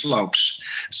slippery slopes.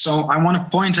 So I want to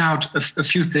point out a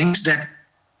few things that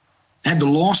the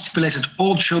law stipulated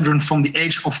all children from the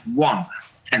age of 1.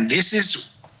 And this is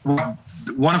what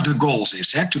one of the goals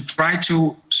is, to try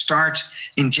to start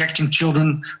injecting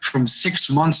children from 6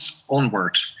 months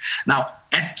onward. Now,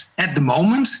 at the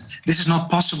moment, this is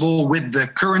not possible with the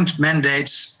current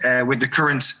mandates, with the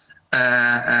current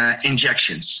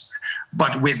injections.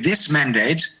 But with this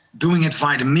mandate, doing it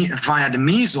via the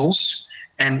measles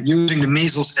and using the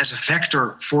measles as a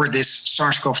vector for this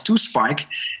SARS-CoV-2 spike,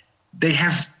 they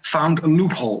have found a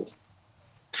loophole.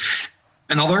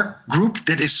 Another group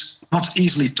that is not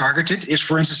easily targeted is,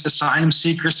 for instance, asylum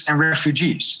seekers and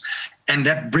refugees. And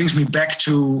that brings me back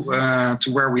to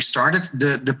where we started,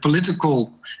 the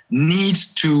political need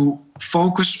to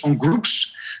focus on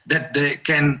groups that they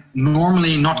can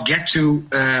normally not get to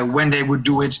when they would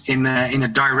do it in a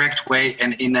direct way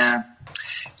and in a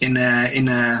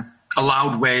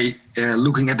allowed way,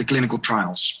 looking at the clinical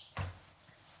trials.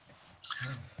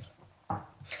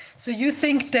 So you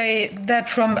think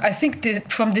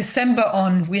from December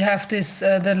on, we have this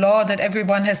the law that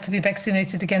everyone has to be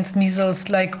vaccinated against measles,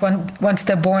 like once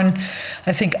they're born,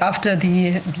 I think after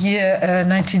the year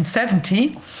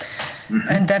 1970. Mm-hmm.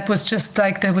 And that was just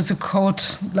like, there was a code,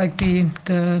 like the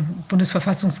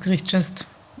Bundesverfassungsgericht just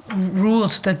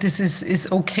ruled that this is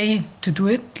okay to do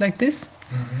it like this.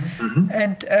 Mm-hmm.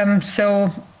 And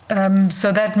so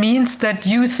that means that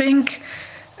you think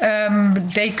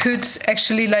they could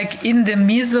actually, like in the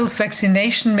measles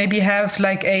vaccination, maybe have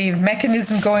like a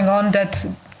mechanism going on that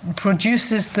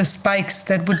produces the spikes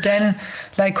that would then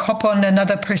like hop on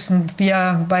another person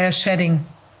via shedding.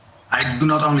 I do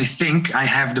not only think, I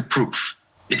have the proof.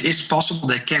 It is possible,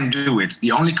 they can do it.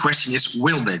 The only question is,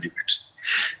 will they do it?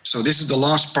 So this is the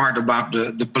last part about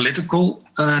the political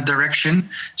direction.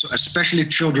 So especially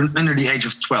children under the age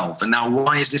of 12. And now,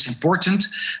 why is this important?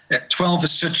 12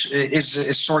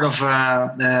 is sort of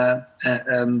a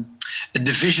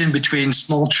division between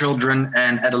small children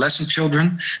and adolescent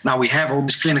children. Now we have all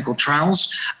these clinical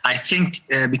trials. I think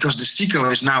because the STIKO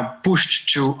is now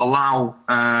pushed to allow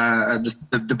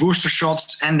the booster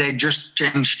shots, and they just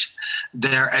changed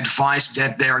their advice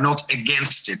that they are not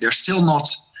against it. They're still not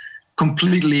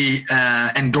completely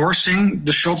endorsing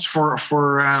the shots for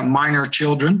minor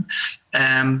children.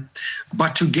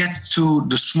 But to get to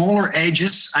the smaller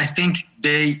ages, I think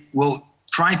they will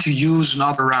try to use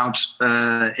another route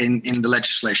in the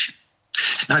legislation.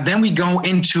 Now, then we go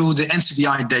into the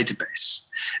NCBI database.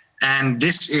 And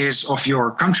this is of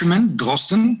your countryman,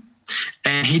 Drosten.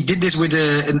 And he did this with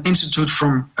an institute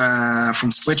from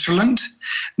Switzerland.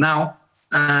 Now,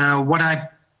 what I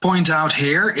point out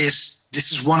here is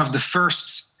this is one of the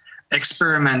first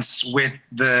experiments with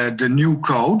the new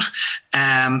code.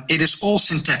 It is all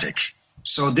synthetic.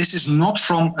 So this is not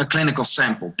from a clinical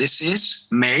sample. This is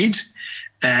made,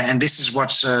 and this is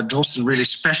what Drosten really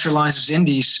specializes in,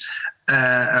 these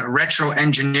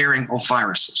retro-engineering of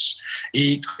viruses.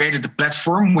 He created the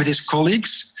platform with his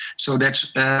colleagues so that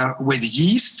with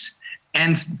yeast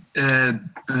and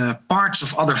parts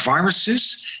of other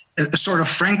viruses, a sort of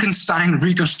Frankenstein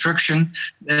reconstruction,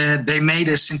 they made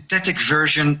a synthetic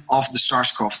version of the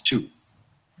SARS-CoV-2.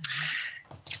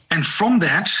 And from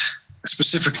that,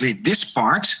 specifically this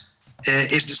part,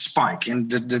 is the spike. And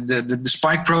the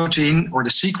spike protein, or the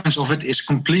sequence of it, is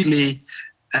completely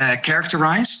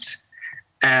characterized.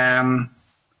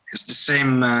 It's the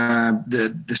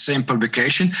same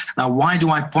publication. Now, why do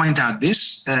I point out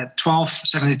this?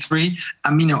 1273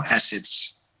 amino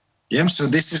acids. Yeah, so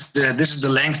this is the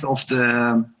length of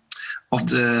the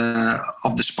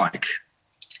spike.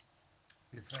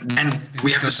 And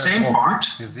we have the same part.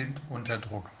 Wir sind unter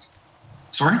Druck.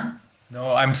 Sorry?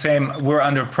 No, I'm saying we're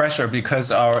under pressure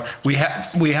because we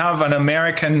have an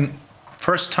American,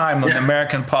 first time an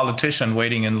American politician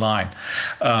waiting in line.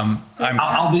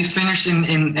 I'll be finished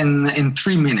in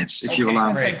 3 minutes if you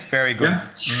allow me. Great, very good. Yeah?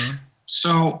 Mm-hmm.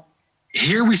 So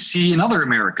here we see another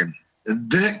American,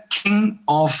 the king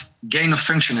of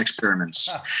gain-of-function experiments,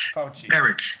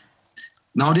 Barrick.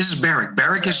 No, this is Barrick.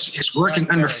 Barrick is working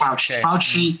under Fauci. Okay.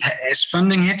 Fauci is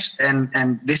funding it,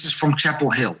 and this is from Chapel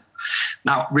Hill.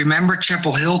 Now, remember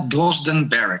Chapel Hill, Drosten,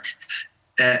 Barrick,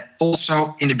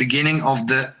 also in the beginning of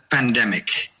the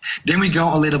pandemic. Then we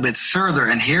go a little bit further,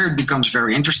 and here it becomes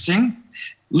very interesting.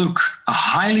 Look, a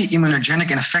highly immunogenic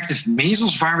and effective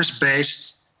measles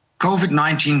virus-based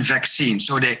COVID-19 vaccine.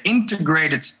 So they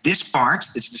integrated this part.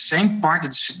 It's the same part,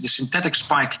 it's the synthetic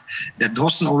spike that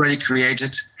Drosten already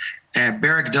created.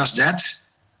 Barrick does that.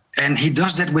 And he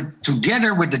does that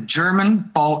together with the German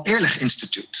Paul Ehrlich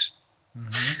Institute.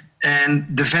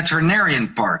 and the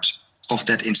veterinarian part of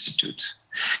that institute.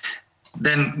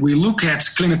 Then we look at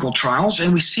clinical trials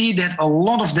and we see that a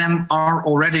lot of them are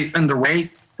already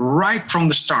underway right from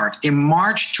the start. In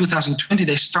March 2020,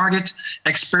 they started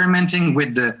experimenting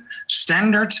with the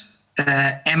standard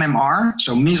MMR,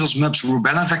 so measles, mumps,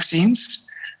 rubella vaccines.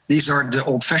 These are the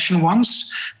old-fashioned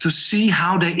ones, to see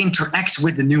how they interact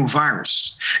with the new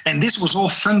virus. And this was all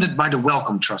funded by the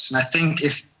Wellcome Trust. And I think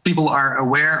if people are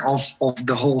aware of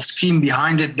the whole scheme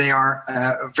behind it, they are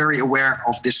very aware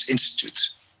of this institute.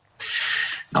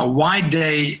 Now,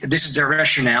 this is their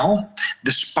rationale.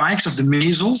 The spikes of the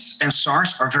measles and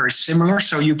SARS are very similar,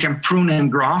 so you can prune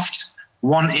and graft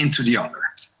one into the other.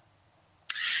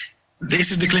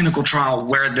 This is the clinical trial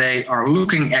where they are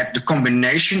looking at the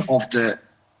combination of the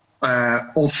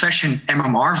old-fashioned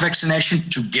MMR vaccination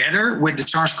together with the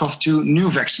SARS-CoV-2 new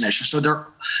vaccination. So they're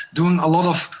doing a lot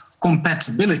of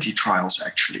compatibility trials,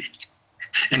 actually.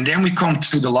 And then we come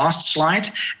to the last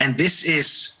slide, and this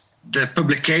is the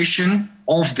publication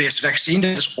of this vaccine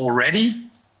that has already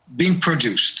been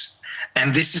produced.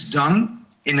 And this is done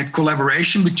in a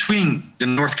collaboration between the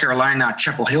North Carolina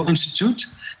Chapel Hill Institute,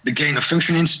 the Gain of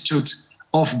Function Institute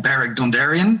of Barrack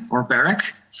Dondarrion, or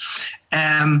Barrack,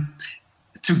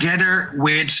 together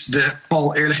with the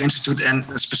Paul Ehrlich Institute and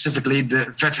specifically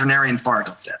the veterinarian part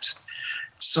of that.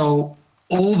 So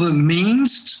all the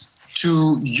means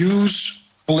to use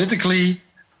politically,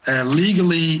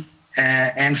 legally,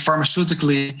 and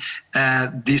pharmaceutically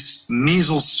this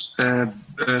measles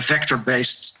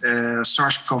vector-based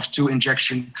SARS-CoV-2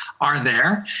 injection are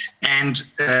there. And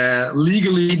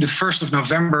legally, the 1st of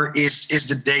November is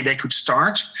the day they could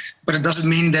start, but it doesn't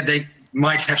mean that they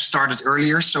might have started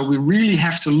earlier. So we really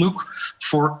have to look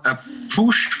for a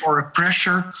push or a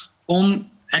pressure on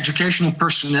educational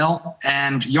personnel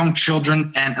and young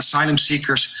children and asylum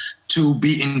seekers to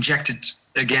be injected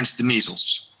against the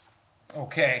measles.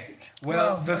 Okay.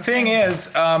 Well, the thing is,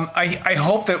 I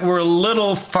hope that we're a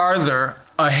little farther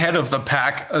ahead of the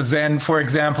pack than, for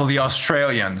example, the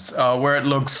Australians, where it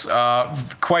looks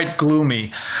quite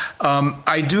gloomy.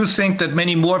 I do think that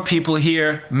many more people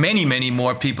here, many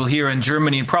more people here in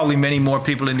Germany, and probably many more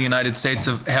people in the United States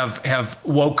have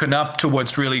woken up to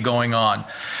what's really going on.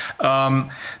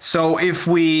 So if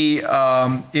we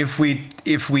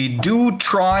do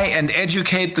try and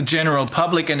educate the general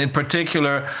public, and in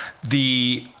particular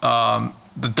the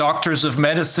doctors of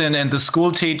medicine and the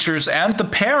school teachers and the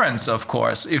parents, of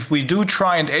course, if we do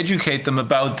try and educate them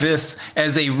about this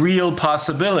as a real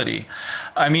possibility.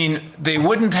 I mean, they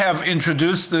wouldn't have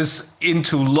introduced this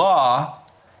into law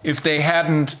if they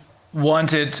hadn't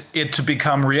wanted it to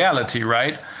become reality,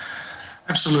 right?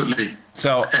 Absolutely.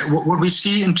 So what we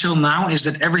see until now is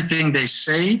that everything they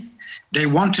say they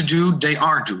want to do, they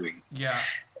are doing. Yeah.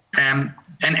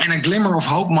 And a glimmer of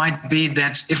hope might be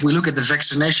that if we look at the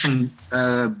vaccination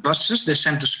buses they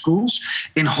sent to schools,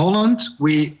 in Holland,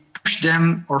 we pushed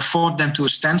them or fought them to a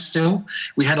standstill.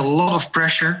 We had a lot of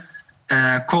pressure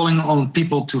calling on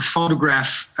people to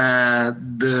photograph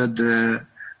the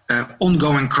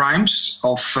ongoing crimes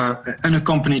of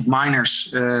unaccompanied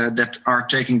minors that are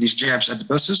taking these jabs at the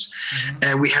buses.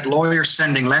 We had lawyers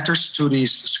sending letters to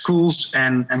these schools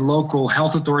and local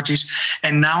health authorities.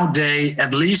 And now they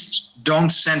at least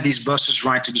don't send these buses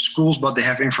right to the schools, but they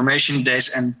have information days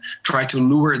and try to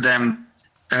lure them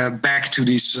back to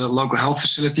these local health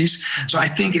facilities. So I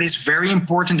think it is very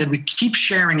important that we keep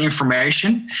sharing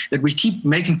information, that we keep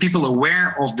making people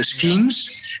aware of the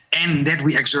schemes, and that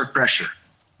we exert pressure.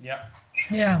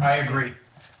 Yeah. I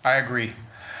agree.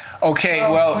 Okay,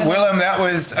 well, Willem, that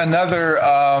was another,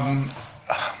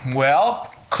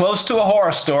 close to a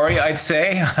horror story, I'd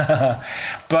say.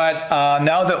 But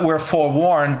now that we're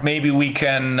forewarned, maybe we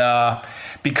can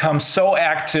become so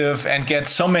active and get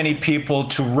so many people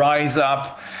to rise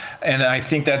up. And I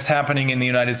think that's happening in the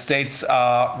United States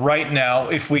right now.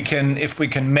 If we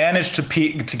can manage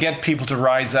to get people to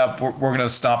rise up, we're going to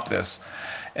stop this.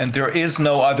 And there is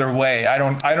no other way. I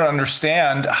don't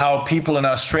understand how people in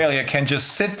Australia can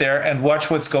just sit there and watch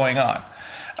what's going on.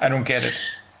 I don't get it.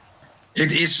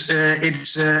 It's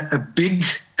a big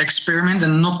experiment,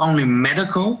 and not only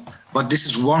medical, but this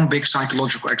is one big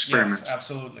psychological experiment. Yes,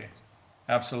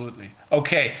 absolutely.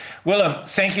 Okay, Willem,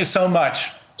 thank you so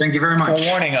much. Thank you very much for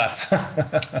warning us.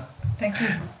 Thank you.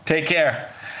 Take care.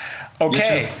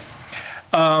 Okay.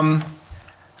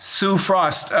 Sue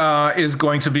Frost is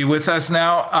going to be with us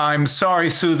now. I'm sorry,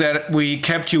 Sue, that we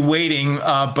kept you waiting,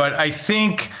 but I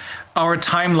think our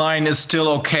timeline is still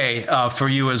okay for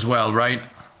you as well, right?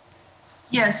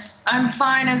 Yes, I'm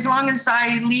fine as long as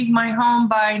I leave my home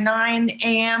by 9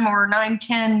 a.m. or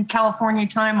 9:10 California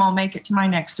time. I'll make it to my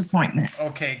next appointment.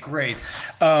 Okay, great.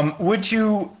 Would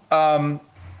you,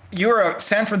 you're a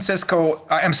Sacramento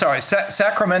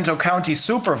County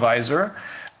Supervisor.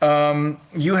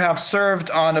 You have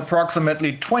served on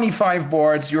approximately 25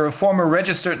 boards. You're a former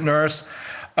registered nurse.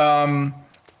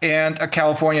 And a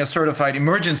California certified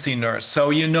emergency nurse.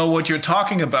 So you know what you're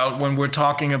talking about when we're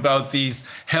talking about these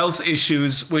health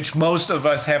issues, which most of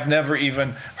us have never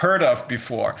even heard of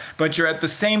before. But you're at the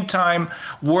same time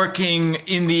working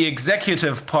in the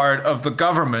executive part of the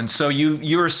government. So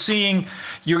you're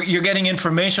getting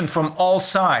information from all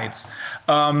sides.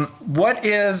 No,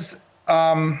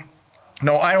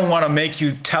 I don't want to make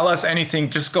you tell us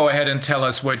anything. Just go ahead and tell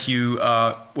us what you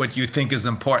think is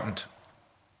important.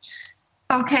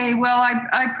 Okay, well,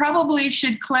 I probably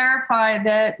should clarify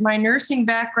that my nursing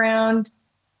background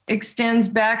extends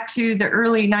back to the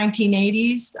early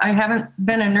 1980s. I haven't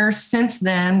been a nurse since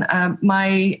then.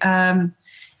 My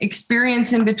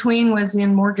experience in between was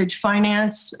in mortgage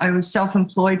finance. I was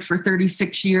self-employed for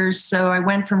 36 years. So I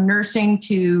went from nursing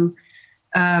to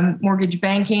mortgage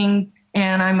banking,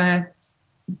 and I'm a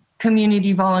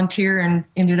community volunteer and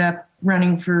ended up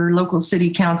running for local city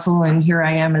council, and here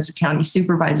I am as a county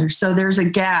supervisor. So there's a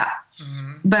gap,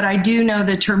 but I do know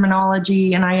the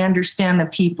terminology and I understand the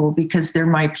people because they're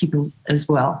my people as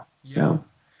well. Yeah. So,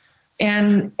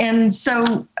 and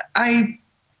so I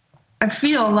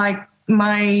feel like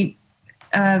I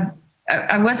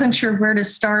wasn't sure where to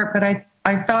start, but I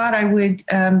thought I would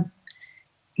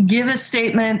give a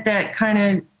statement that kind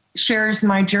of shares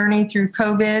my journey through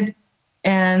COVID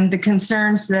and the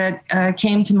concerns that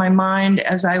came to my mind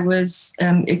as I was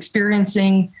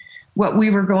experiencing what we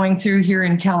were going through here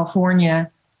in California.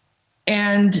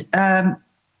 And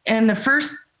the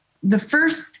first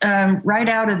right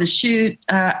out of the chute,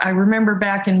 I remember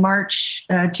back in March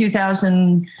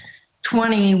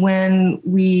 2020 when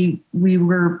we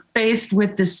were faced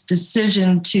with this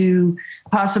decision to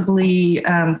possibly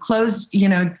close,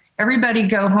 everybody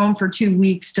go home for 2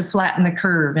 weeks to flatten the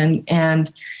curve,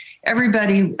 and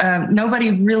everybody,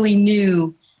 nobody really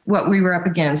knew what we were up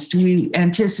against. We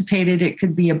anticipated it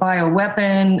could be a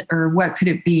bioweapon or what could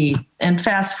it be? And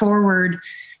fast forward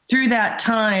through that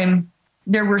time,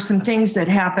 there were some things that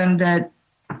happened that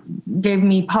gave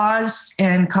me pause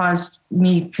and caused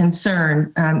me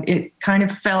concern. It kind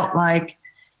of felt like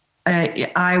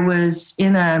I was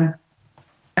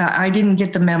I didn't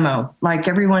get the memo. Like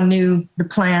everyone knew the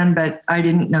plan, but I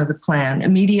didn't know the plan.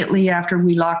 Immediately after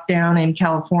we locked down in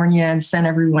California and sent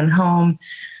everyone home,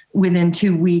 within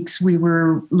 2 weeks, we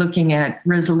were looking at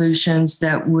resolutions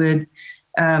that would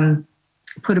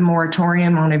put a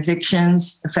moratorium on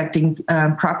evictions affecting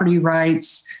property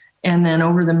rights. And then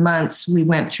over the months, we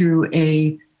went through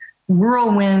a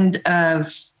whirlwind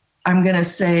of, I'm going to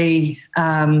say,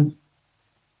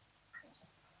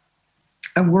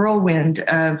 a whirlwind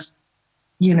of,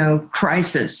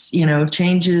 crisis,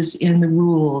 changes in the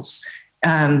rules,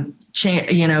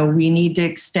 we need to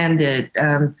extend it,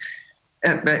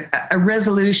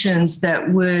 resolutions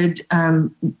that would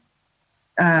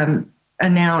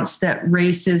announce that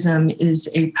racism is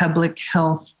a public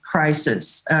health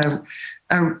crisis.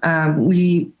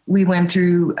 We went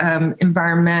through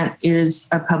environment is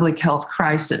a public health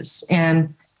crisis.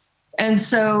 And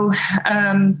so,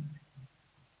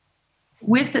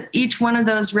 with each one of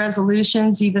those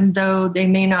resolutions, even though they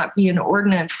may not be an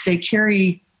ordinance, they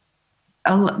carry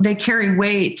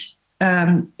weight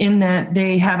in that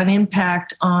they have an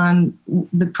impact on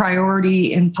the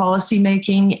priority in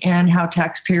policymaking and how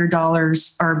taxpayer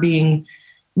dollars are being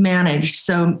managed.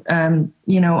 So, on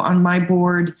my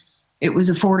board, it was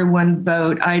a 4-1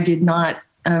 vote. I did not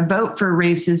vote for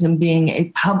racism being a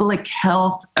public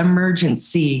health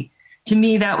emergency. To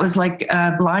me, that was like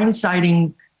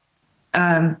blindsiding.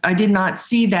 I did not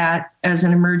see that as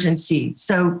an emergency.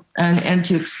 So, and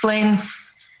to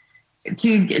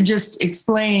just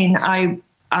explain, I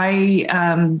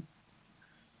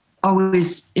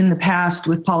always in the past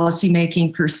with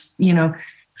policymaking,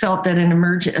 felt that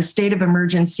a state of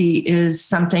emergency is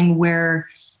something where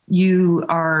you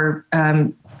are,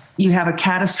 you have a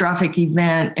catastrophic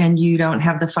event and you don't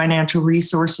have the financial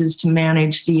resources to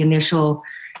manage the initial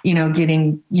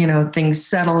getting, things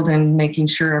settled and making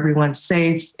sure everyone's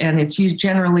safe. And it's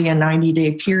generally a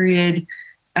 90-day period.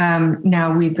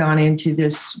 Now we've gone into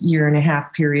this 1.5 year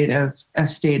period of a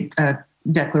state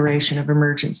declaration of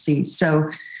emergency. So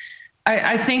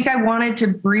I think I wanted to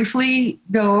briefly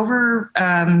go over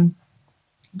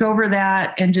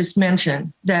that and just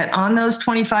mention that on those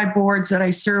 25 boards that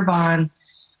I serve on,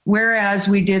 whereas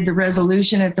we did the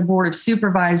resolution at the Board of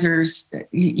Supervisors,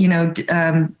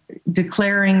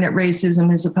 declaring that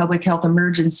racism is a public health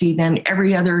emergency, then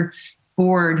every other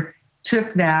board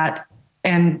took that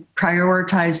and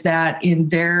prioritized that in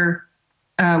their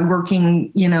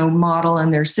working, model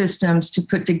and their systems to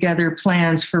put together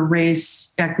plans for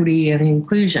race, equity, and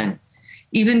inclusion.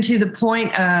 Even to the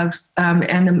point of,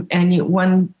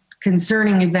 one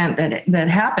concerning event that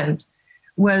happened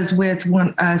was with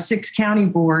a 6-county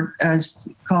board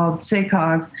called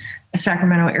SACOG,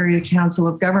 Sacramento Area Council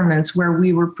of Governments, where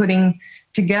we were putting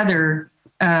together,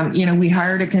 we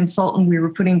hired a consultant, we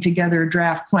were putting together a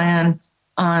draft plan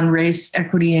on race,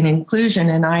 equity, and inclusion.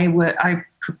 And I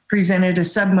presented a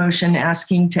submotion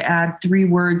asking to add 3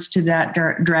 words to that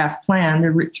draft plan.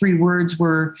 The 3 words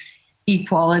were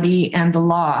equality and the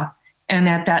law. And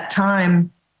at that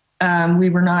time, we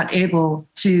were not able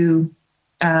to,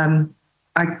 I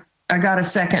got a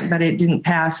second, but it didn't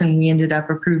pass, and we ended up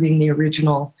approving the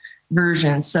original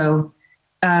version. So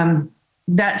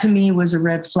that to me was a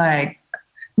red flag.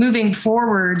 Moving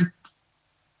forward,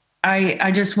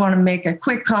 I just want to make a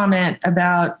quick comment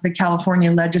about the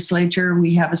California legislature.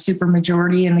 We have a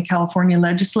supermajority in the California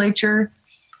legislature,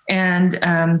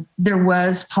 and there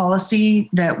was policy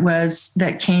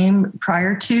that came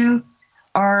prior to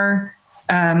our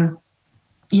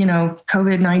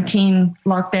COVID-19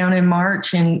 lockdown in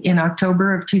March. And in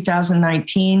October of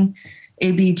 2019,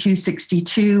 AB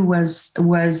 262 was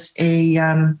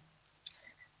a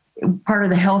part of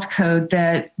the health code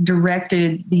that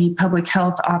directed the public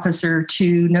health officer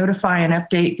to notify and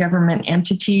update government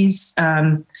entities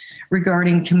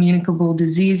regarding communicable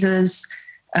diseases.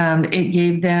 It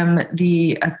gave them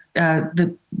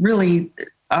really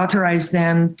authorized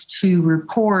them to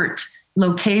report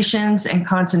locations and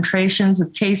concentrations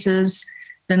of cases,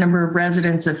 the number of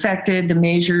residents affected, the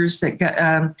measures that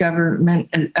government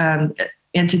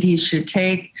entities should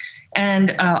take,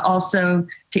 and also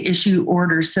to issue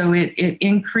orders. So it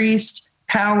increased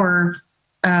power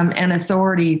and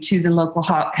authority to the local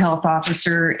health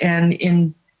officer.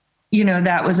 And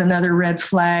that was another red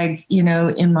flag,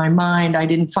 in my mind. I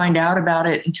didn't find out about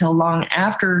it until long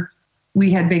after we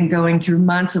had been going through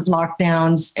months of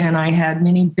lockdowns, and I had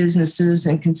many businesses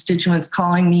and constituents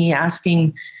calling me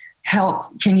asking,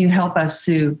 help, can you help us,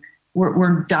 Sue?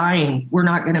 We're dying. We're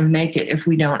not going to make it if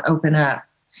we don't open up.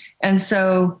 And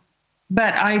so,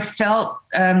 but I felt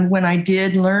when I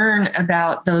did learn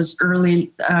about those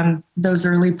early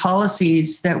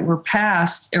policies that were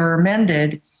passed or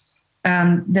amended,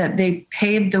 that they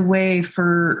paved the way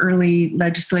for early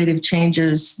legislative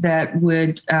changes that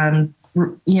would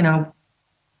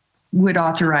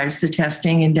authorize the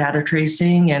testing and data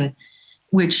tracing, and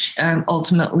which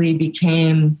ultimately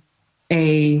became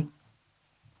a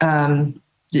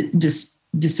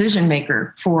decision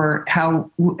maker for how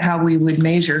we would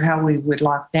measure, how we would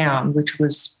lock down,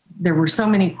 there were so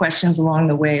many questions along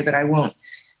the way, but I won't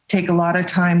take a lot of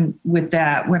time with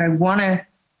that. What I want to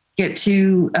get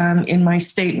to in my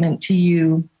statement to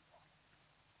you,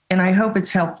 and I hope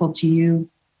it's helpful to you,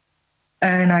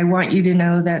 and I want you to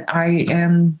know that I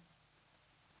am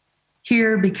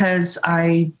here because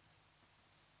I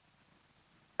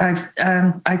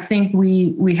think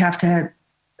we have to have,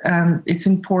 it's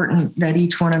important that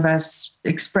each one of us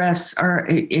express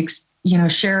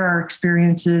share our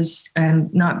experiences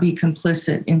and not be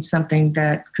complicit in something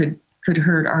that could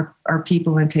hurt our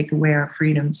people and take away our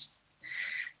freedoms.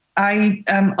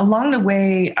 Along the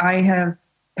way, I have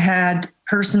had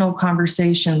personal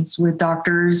conversations with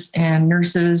doctors and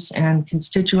nurses and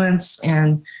constituents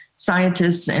and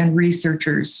scientists and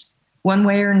researchers. One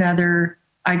way or another,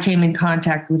 I came in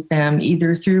contact with them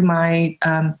either through my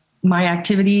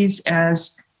activities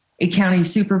as a county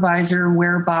supervisor,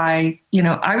 whereby,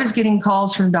 I was getting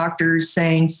calls from doctors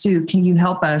saying, Sue, can you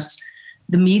help us?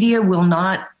 The media will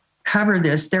not cover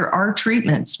this. There are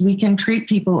treatments. We can treat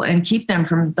people and keep them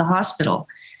from the hospital.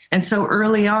 And so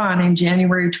early on in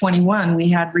January 21, we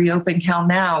had Reopen Cal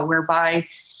Now, whereby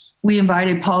we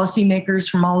invited policymakers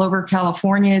from all over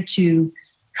California to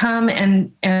come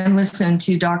and listen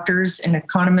to doctors and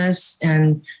economists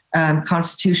and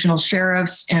constitutional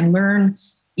sheriffs and learn,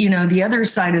 the other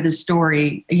side of the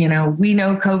story. We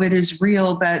know COVID is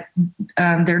real, but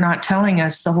they're not telling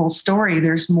us the whole story.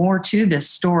 There's more to this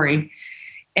story.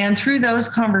 And through those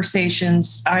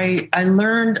conversations, I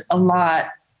learned a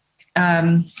lot.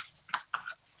 I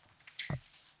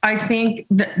think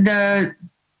the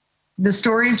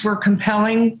stories were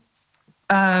compelling.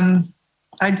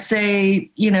 I'd say,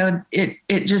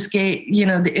 it just gave,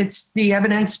 the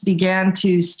evidence began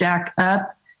to stack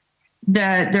up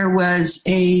that there was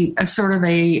a sort of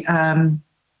a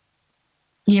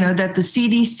that the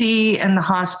CDC and the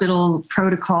hospital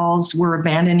protocols were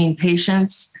abandoning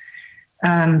patients,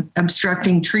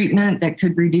 obstructing treatment that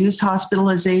could reduce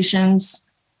hospitalizations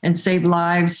and save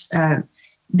lives.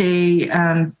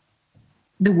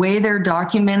 The way they're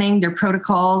documenting their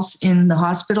protocols in the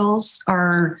hospitals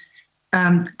are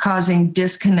causing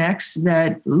disconnects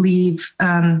that leave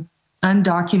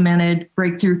undocumented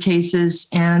breakthrough cases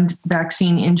and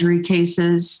vaccine injury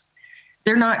cases.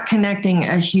 They're not connecting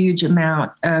a huge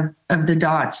amount of the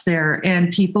dots there.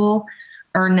 And people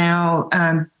are now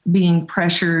being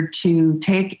pressured to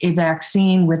take a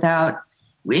vaccine without,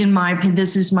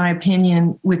 this is my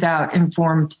opinion, without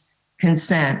informed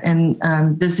consent.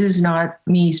 And this is not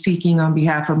me speaking on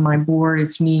behalf of my board.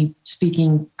 It's me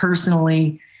speaking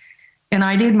personally. And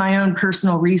I did my own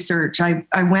personal research. I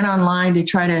went online to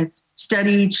try to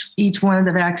study each one of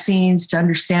the vaccines to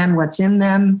understand what's in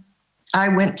them. I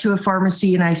went to a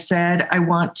pharmacy and I said, I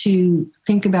want to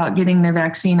think about getting the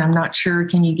vaccine. I'm not sure.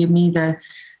 Can you give me the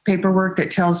paperwork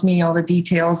that tells me all the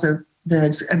details of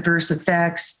the adverse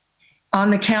effects? On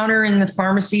the counter in the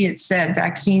pharmacy, it said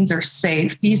vaccines are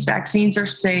safe. These vaccines are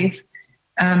safe.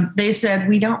 They said,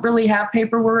 we don't really have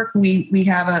paperwork. We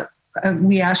have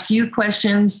we ask you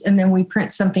questions and then we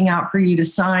print something out for you to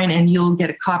sign and you'll get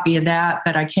a copy of that.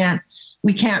 But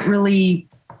we can't really,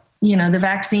 the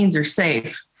vaccines are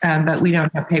safe, but we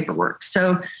don't have paperwork.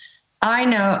 So I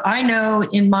know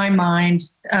in my mind,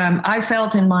 I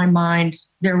felt in my mind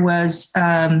there was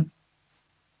a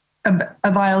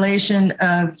violation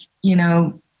of,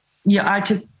 I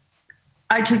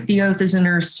took the oath as a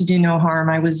nurse to do no harm.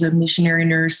 I was a missionary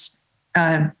nurse,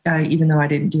 even though I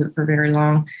didn't do it for very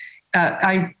long.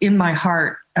 In my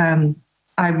heart,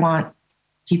 I want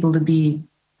people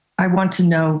I want to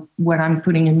know what I'm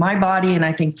putting in my body, and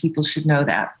I think people should know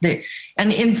that.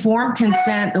 And informed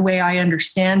consent, the way I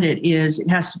understand it, is it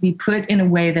has to be put in a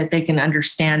way that they can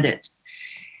understand it.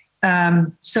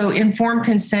 So informed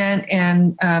consent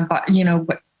and,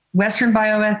 Western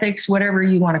bioethics, whatever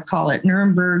you want to call it,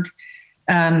 Nuremberg.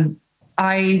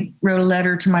 I wrote a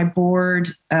letter to my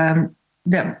board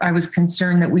that I was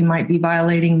concerned that we might be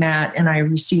violating that, and I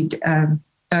received a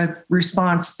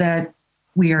response that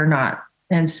we are not.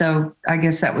 And so I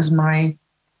guess that was my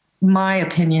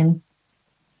opinion.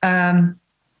 I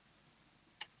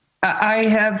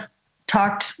have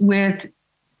talked with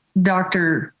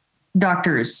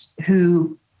doctors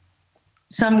who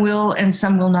some will and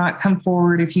some will not come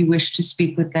forward if you wish to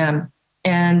speak with them.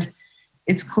 And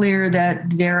it's clear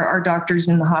that there are doctors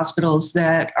in the hospitals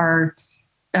that are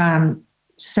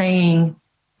saying,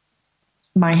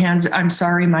 I'm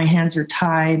sorry, my hands are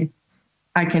tied.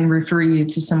 I can refer you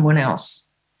to someone else.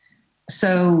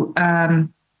 So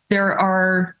there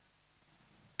are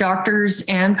doctors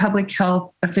and public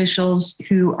health officials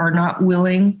who are not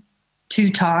willing to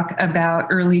talk about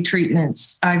early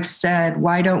treatments. I've said,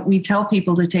 why don't we tell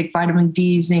people to take vitamin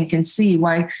D, zinc, and C?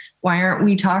 Why aren't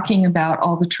we talking about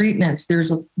all the treatments?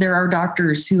 There are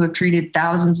doctors who have treated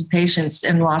thousands of patients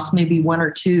and lost maybe one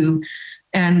or two,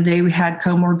 and they had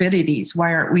comorbidities.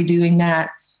 Why aren't we doing that?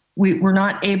 We're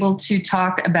not able to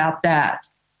talk about that.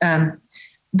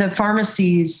 The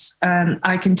pharmacies,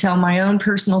 I can tell my own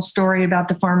personal story about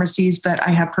the pharmacies, but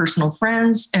I have personal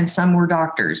friends, and some were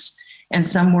doctors, and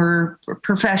some were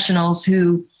professionals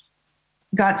who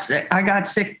got sick. I got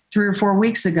sick 3 or 4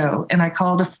 weeks ago, and I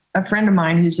called a friend of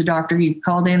mine who's a doctor. He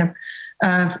called in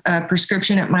a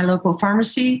prescription at my local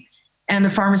pharmacy, and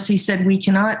the pharmacy said, we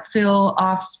cannot fill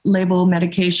off-label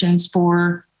medications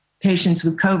for patients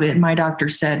with COVID. My doctor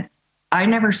said, I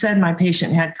never said my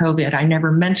patient had COVID. I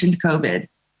never mentioned COVID.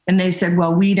 And they said,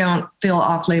 well, we don't fill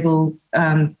off-label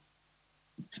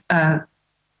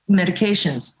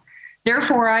medications.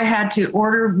 Therefore, I had to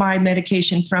order my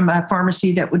medication from a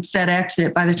pharmacy that would FedEx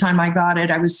it. By the time I got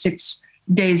it, I was 6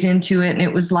 days into it, and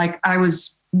it was like I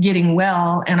was getting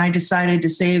well, and I decided to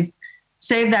save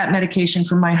that medication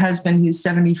for my husband, who's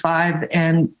 75,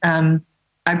 and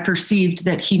I perceived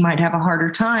that he might have a harder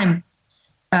time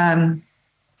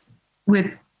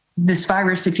with this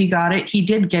virus if he got it. He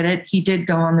did get it. He did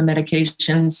go on the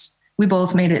medications. We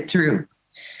both made it through.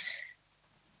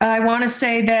 I want to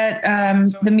say that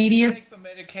the media took the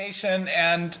medication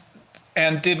and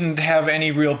didn't have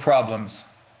any real problems.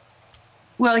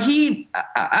 Well,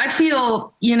 I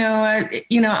feel,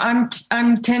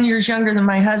 I'm 10 years younger than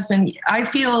my husband. I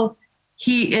feel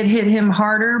it hit him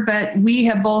harder, but we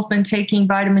have both been taking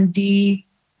vitamin D,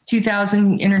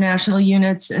 2,000 international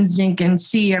units, and zinc and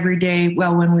C every day.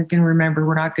 Well, when we can remember,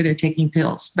 we're not good at taking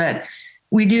pills, but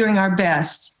we're doing our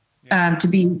best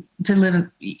to live.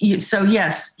 So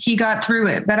yes, he got through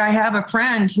it, but I have a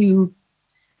friend who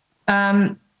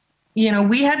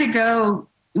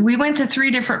we went to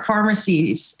 3 different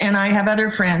pharmacies, and I have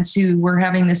other friends who were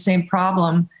having the same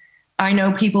problem. I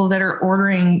know people that are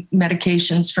ordering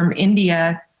medications from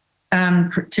India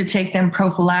to take them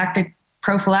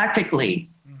prophylactically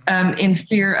in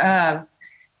fear of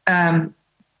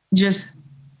just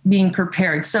being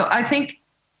prepared. So I think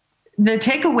the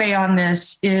takeaway on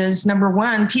this is, number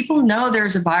one, people know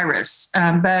there's a virus,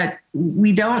 but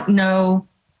we don't know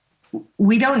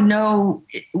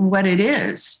what it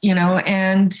is,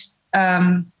 and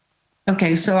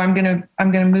okay, so I'm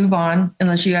gonna move on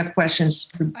unless you have questions.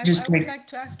 I would like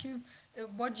to ask you,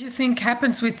 what do you think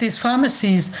happens with these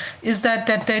pharmacies? Is that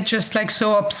they're just like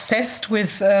so obsessed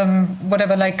with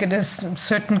whatever, like a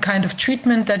certain kind of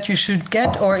treatment that you should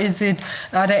get, or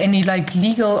are there any like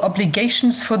legal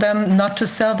obligations for them not to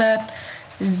sell that?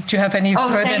 Do you have any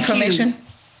further information?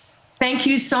 Thank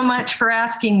you so much for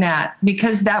asking that,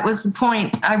 because that was the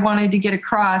point I wanted to get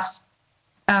across.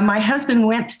 My husband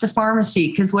went to the pharmacy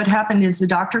because what happened is the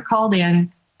doctor called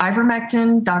in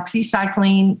ivermectin,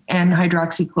 doxycycline, and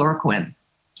hydroxychloroquine.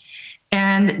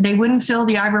 And they wouldn't fill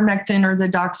the ivermectin or the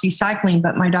doxycycline,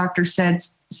 but my doctor said,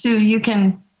 Sue, you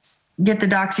can get the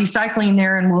doxycycline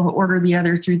there and we'll order the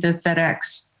other through the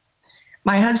FedEx.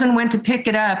 My husband went to pick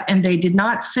it up and they did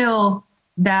not fill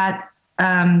that.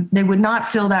 They would not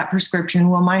fill that prescription.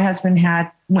 Well, my husband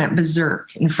went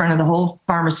berserk in front of the whole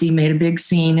pharmacy, made a big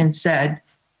scene and said,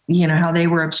 how they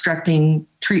were obstructing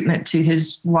treatment to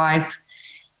his wife.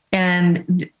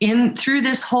 And through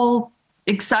this whole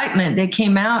excitement, they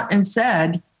came out and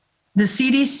said, the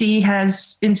CDC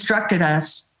has instructed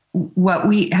us what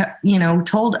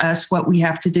told us what we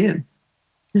have to do.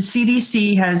 The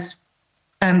CDC has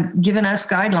given us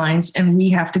guidelines and we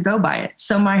have to go by it.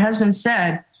 So my husband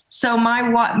said, so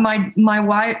the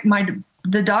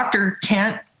doctor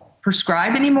can't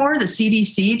prescribe anymore. The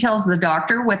CDC tells the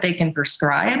doctor what they can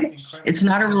prescribe. It's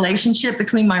not a relationship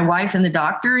between my wife and the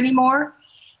doctor anymore.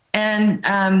 And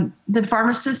the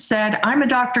pharmacist said, I'm a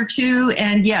doctor too.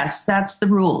 And yes, that's the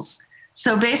rules.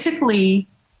 So basically,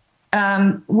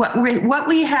 what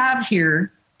we have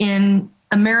here in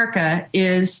America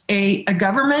is a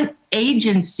government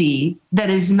agency that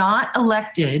is not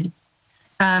elected,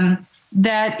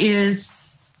 that is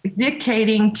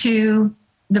dictating to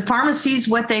the pharmacies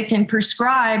what they can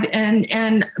prescribe,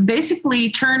 and basically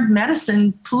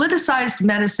politicized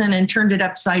medicine and turned it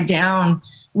upside down,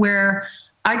 where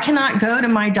I cannot go to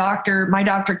my doctor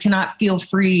cannot feel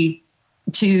free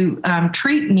to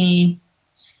treat me,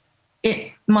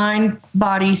 mind,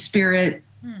 body, spirit,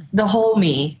 the whole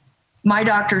me. My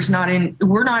doctor's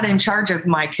we're not in charge of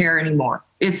my care anymore.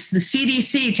 It's the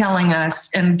CDC telling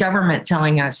us and government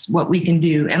telling us what we can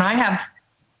do. And I have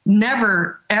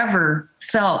never, ever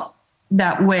felt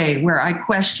that way, where I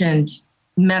questioned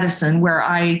medicine, where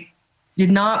I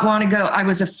did not want to go. I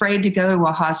was afraid to go to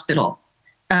a hospital,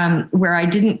 where I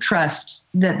didn't trust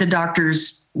that the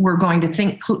doctors were going to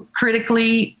think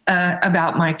critically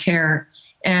about my care.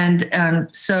 And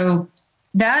so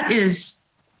that is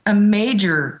a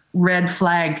major red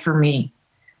flag for me.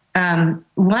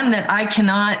 One that I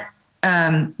cannot,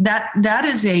 that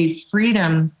is a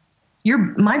freedom.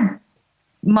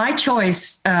 My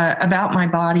choice about my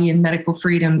body and medical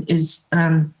freedom is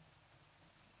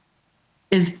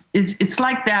it's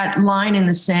like that line in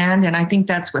the sand. And I think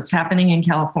that's what's happening in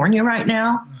California right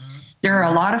now. Mm-hmm. There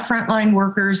are a lot of frontline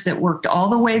workers that worked all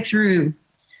the way through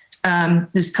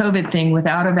this COVID thing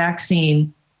without a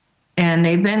vaccine. And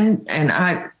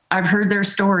I've heard their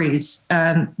stories.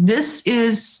 This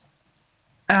is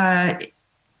that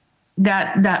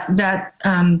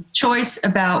choice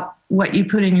about what you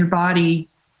put in your body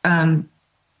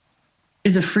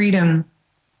is a freedom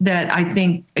that I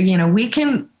think,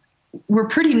 we're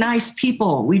pretty nice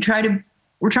people. We're trying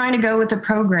to go with the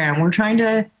program. We're trying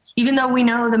to, even though we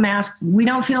know the mask, we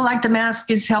don't feel like the mask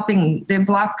is helping.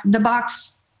 The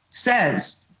box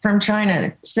says from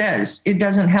China says it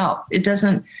doesn't help. It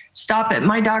doesn't stop it.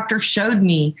 My doctor showed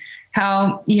me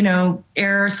how,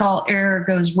 aerosol air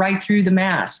goes right through the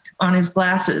mask on his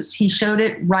glasses. He showed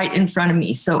it right in front of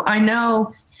me. So I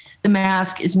know the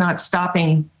mask is not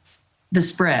stopping the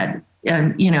spread,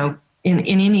 in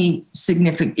any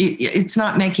significant, it's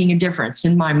not making a difference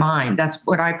in my mind. That's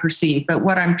what I perceive. But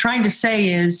what I'm trying to say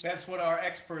is, that's what our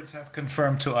experts have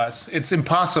confirmed to us. It's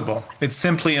impossible. It's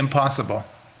simply impossible.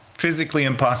 Physically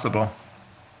impossible.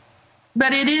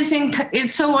 But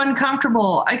it's so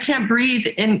uncomfortable. I can't breathe,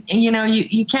 and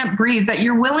you can't breathe, but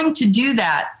you're willing to do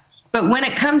that. But when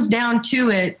it comes down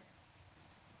to it,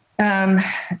 there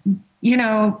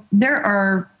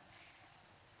are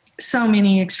so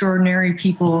many extraordinary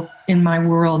people in my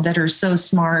world that are so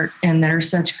smart and that are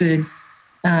such good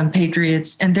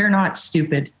patriots, and they're not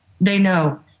stupid. They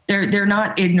know. They're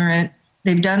not ignorant.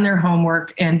 They've done their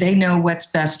homework and they know what's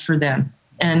best for them.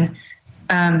 And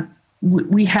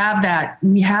we have that.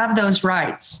 We have those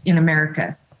rights in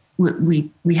America.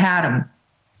 We had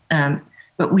them,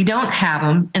 but we don't have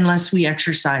them unless we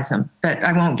exercise them. But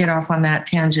I won't get off on that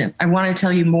tangent. I want to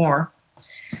tell you more.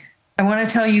 I want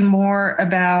to tell you more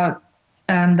about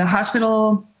the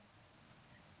hospital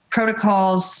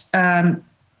protocols.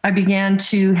 I began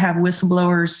to have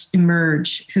whistleblowers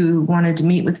emerge who wanted to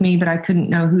meet with me, but I couldn't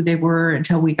know who they were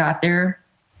until we got there.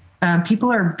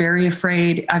 People are very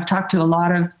afraid. I've talked to a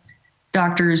lot of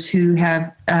doctors who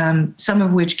have, some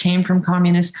of which came from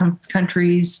communist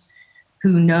countries,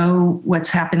 who know what's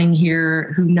happening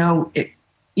here, who know it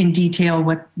in detail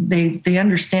what they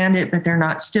understand it, but they're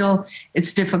not still,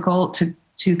 it's difficult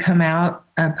to come out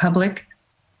public.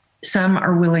 Some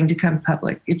are willing to come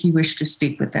public if you wish to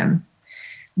speak with them.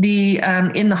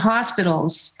 In the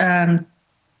hospitals,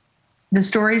 the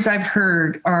stories I've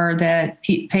heard are that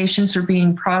patients are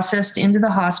being processed into the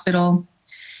hospital.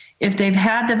 If they've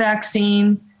had the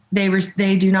vaccine, they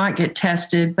do not get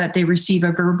tested, but they receive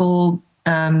a verbal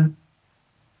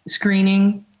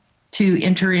screening to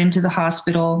enter into the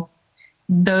hospital.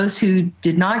 Those who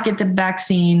did not get the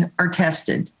vaccine are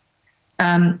tested.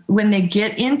 When they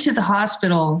get into the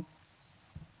hospital,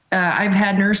 I've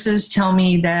had nurses tell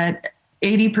me that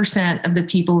 80% of the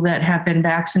people that have been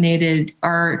vaccinated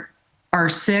are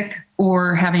sick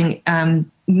or having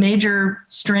major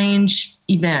strange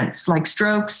events like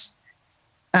strokes,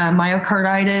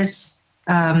 myocarditis,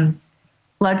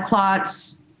 blood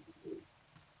clots.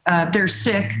 They're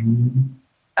sick.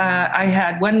 I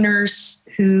had one nurse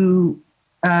who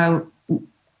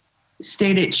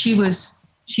stated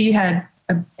she had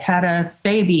a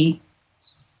baby,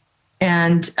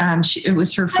 and it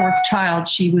was her fourth child.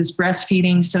 She was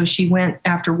breastfeeding, so she went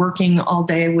after working all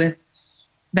day with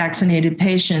vaccinated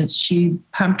patients. She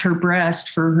pumped her breast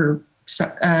for her,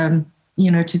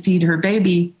 to feed her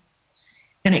baby,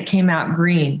 and it came out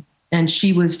green. And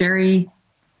she was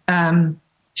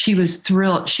she was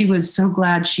thrilled. She was so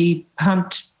glad she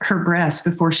pumped her breast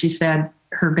before she fed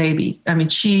her baby. I mean,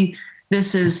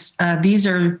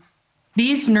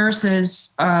 these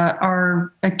nurses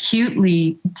are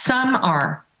acutely, some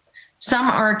are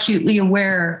acutely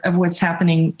aware of what's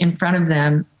happening in front of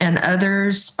them, and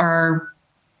others are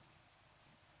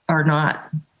not.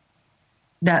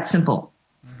 That simple.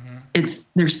 Mm-hmm.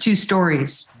 There's two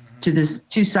stories to this,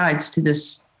 two sides to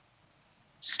this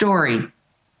story.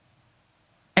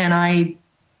 And I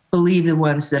believe the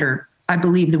ones that are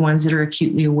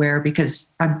acutely aware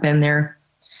because I've been there.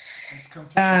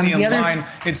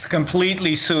 It's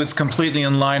completely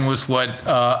in line with what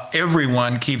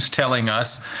everyone keeps telling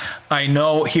us. I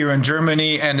know here in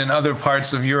Germany and in other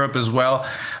parts of Europe as well,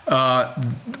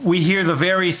 we hear the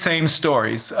very same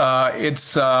stories. There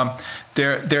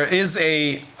is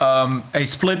a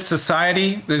split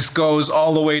society. This goes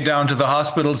all the way down to the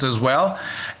hospitals as well.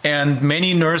 And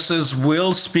many nurses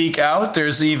will speak out.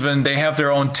 They have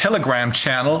their own Telegram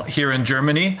channel here in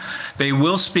Germany. They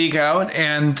will speak out,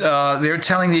 and they're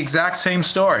telling the exact same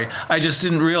story. I just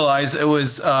didn't realize it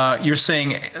was, you're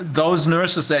saying those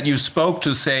nurses that you spoke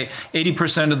to say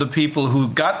 80% of the people who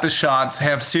got the shots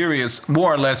have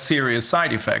more or less serious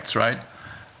side effects, right?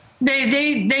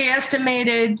 They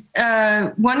estimated,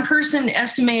 one person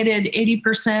estimated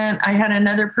 80%. I had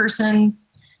another person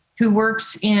who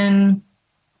works in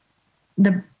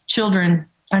the children.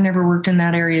 I never worked in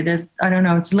that area. I don't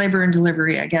know, it's labor and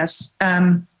delivery, I guess.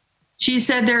 She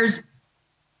said there's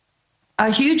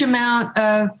a huge amount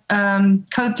of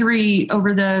code 3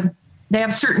 they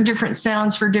have certain different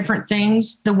sounds for different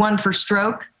things. The one for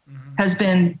stroke has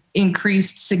been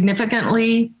increased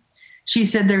significantly. She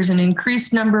said there's an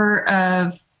increased number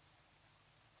of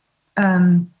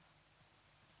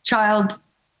child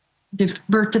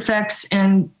birth defects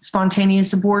and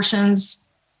spontaneous abortions.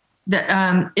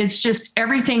 That it's just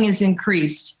everything is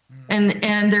increased,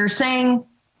 and they're saying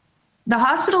the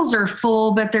hospitals are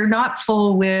full, but they're not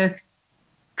full with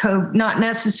not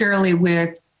necessarily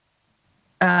with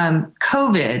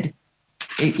COVID.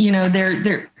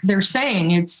 They're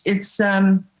saying it's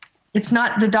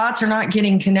not, the dots are not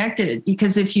getting connected,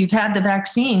 because if you've had the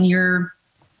vaccine, you're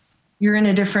in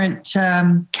a different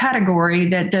category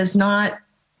that does not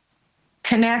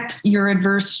connect your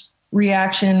adverse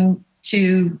reaction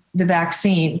to the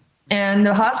vaccine. And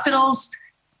the hospitals,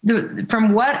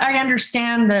 from what I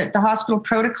understand, the hospital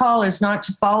protocol is not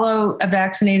to follow a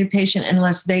vaccinated patient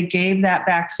unless they gave that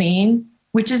vaccine,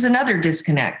 which is another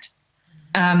disconnect.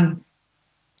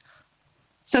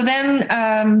 So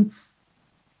then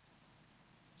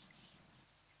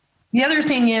the other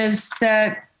thing is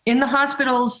that in the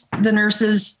hospitals, the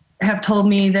nurses have told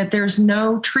me that there's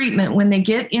no treatment when they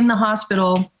get in the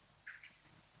hospital.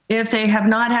 If they have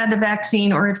not had the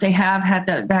vaccine, or if they have had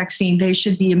the vaccine, they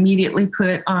should be immediately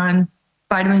put on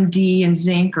vitamin D and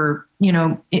zinc, or,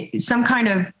 some kind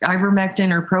of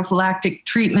ivermectin or prophylactic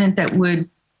treatment that would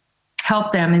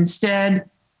help them. Instead,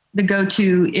 the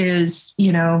go-to is,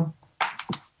 wait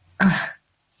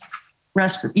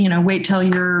till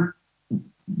you're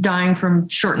dying from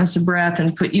shortness of breath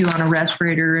and put you on a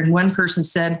respirator. And one person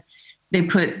said they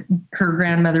put her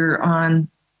grandmother on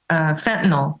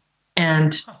fentanyl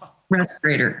and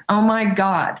respirator. Oh my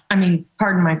God. I mean,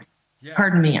 pardon me.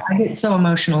 I get so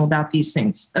emotional about these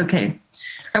things. Okay.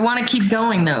 I want to keep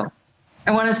going though.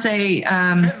 I want to say,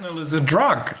 fentanyl is a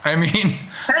drug. I mean,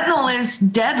 fentanyl is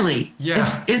deadly.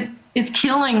 Yeah. It's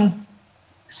killing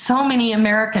so many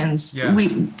Americans.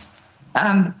 Yes.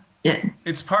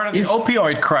 It's part of the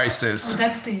opioid crisis. Oh,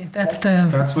 that's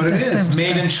what it is.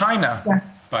 Made in China,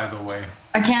 by the way.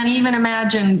 I can't even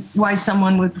imagine why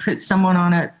someone would put someone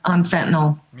on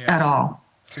fentanyl at all.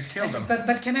 To kill them.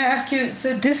 But can I ask you,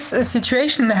 so this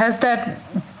situation, has that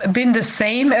been the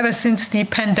same ever since the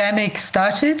pandemic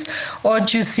started? Or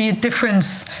do you see a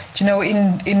difference,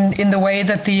 in the way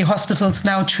that the hospitals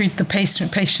now treat the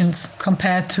patients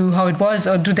compared to how it was?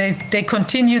 Or do they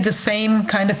continue the same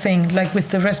kind of thing, like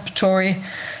with the respiratory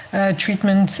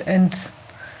treatment and...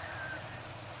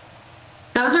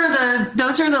 Those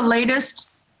are the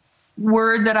latest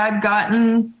word that I've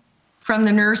gotten from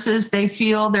the nurses. They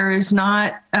feel there is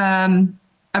not a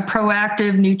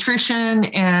proactive nutrition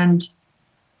and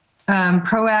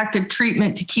proactive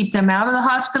treatment to keep them out of the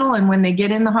hospital. And when they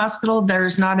get in the hospital,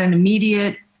 there's not an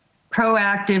immediate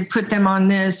proactive, put them on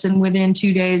this, and within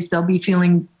 2 days they'll be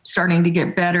starting to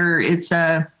get better.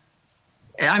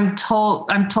 I'm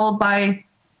told by,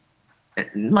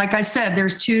 like I said,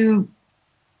 there's two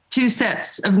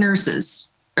sets of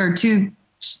nurses, or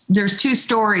there's two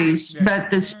stories,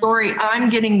 but the story I'm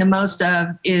getting the most of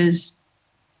is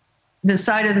the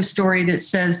side of the story that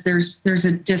says there's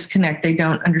a disconnect. They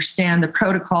don't understand the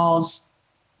protocols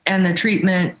and the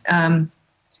treatment.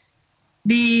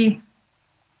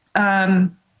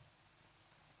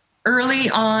 Early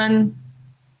on,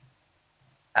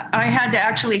 I had to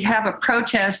actually have a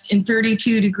protest in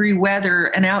 32-degree weather,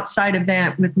 an outside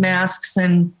event with masks,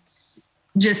 and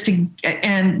just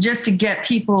to get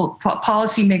people,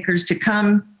 policymakers, to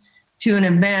come to an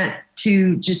event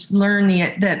to just learn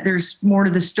that there's more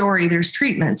to the story. There's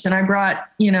treatments. And I brought,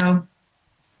 and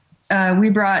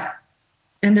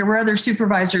there were other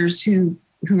supervisors who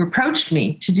approached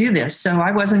me to do this. So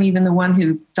I wasn't even the one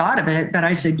who thought of it, but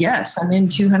I said, yes, I'm in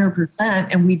 200%.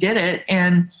 And we did it.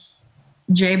 And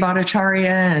Jay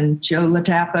Bhattacharya and Joe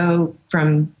Latapo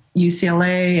from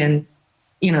UCLA. And,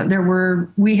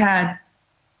 we had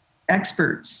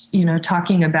experts,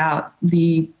 talking about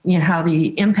how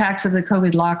the impacts of the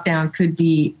COVID lockdown could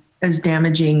be as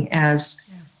damaging as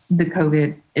the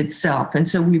COVID itself. And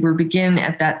so we were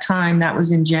at that time, that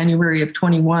was in January of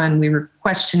 21, we were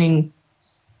questioning,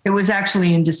 it was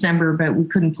actually in December, but we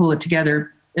couldn't pull it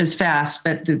together as fast.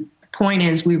 But the point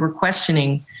is, we were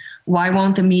questioning, why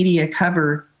won't the media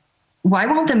tell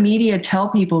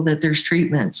people that there's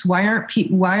treatments? Why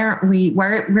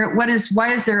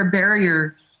is there a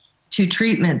barrier to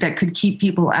treatment that could keep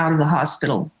people out of the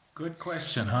hospital? Good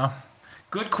question, huh?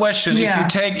 Good question. Yeah.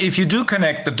 If you do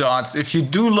connect the dots, if you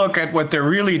do look at what they're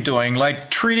really doing, like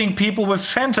treating people with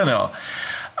fentanyl,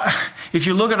 if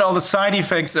you look at all the side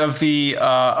effects of the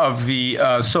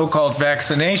so-called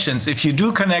vaccinations, if you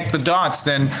do connect the dots,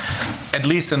 then, at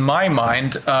least in my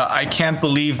mind, I can't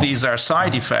believe these are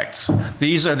side effects.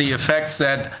 These are the effects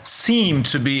that seem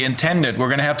to be intended. We're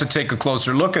going to have to take a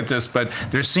closer look at this, but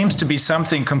there seems to be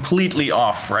something completely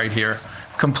off right here,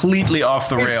 completely off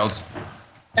the rails.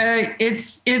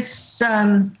 It's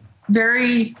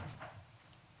very,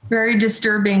 very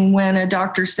disturbing when a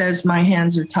doctor says, my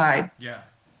hands are tied. Yeah.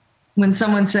 When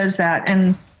someone says that.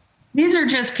 And these are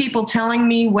just people telling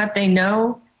me what they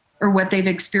know or what they've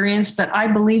experienced, but I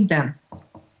believe them.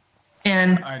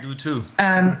 And I do too.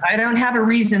 I don't have a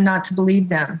reason not to believe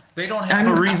them. They don't have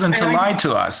a reason to lie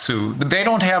to us, Sue.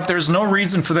 There's no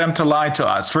reason for them to lie to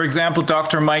us. For example,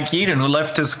 Dr. Mike Yeadon, who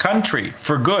left his country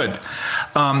for good,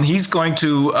 he's going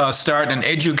to start and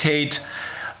educate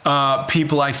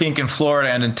people, I think, in Florida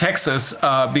and in Texas,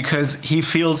 because he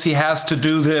feels he has to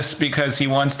do this because he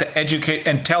wants to educate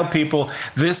and tell people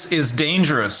this is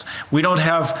dangerous. We don't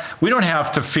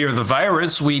have to fear the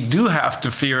virus. We do have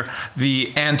to fear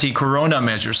the anti-corona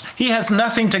measures. He has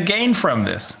nothing to gain from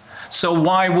this. So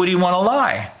why would he want to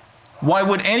lie? Why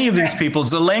would any of these people,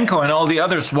 Zelenko and all the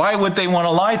others, why would they want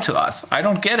to lie to us? I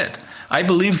don't get it. I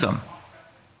believe them.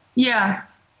 Yeah.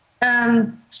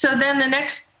 So then the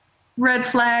next red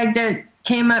flag that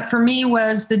came up for me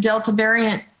was the Delta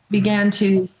variant began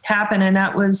to happen. And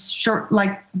that was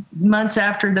like months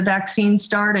after the vaccine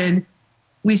started,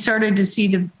 we started to see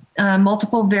the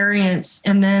multiple variants.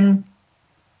 And then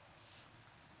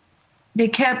they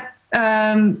kept,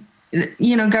 government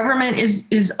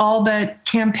is all but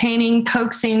campaigning,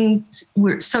 coaxing,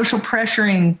 social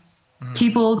pressuring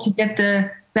people to get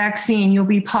the vaccine. You'll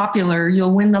be popular.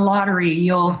 You'll win the lottery.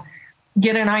 You'll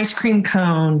get an ice cream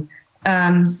cone.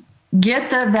 Get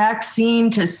the vaccine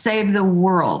to save the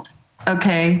world.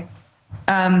 Okay.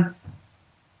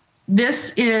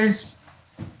 This is,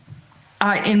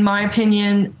 in my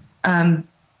opinion,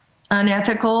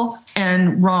 unethical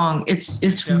and wrong.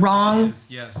 It's wrong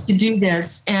to do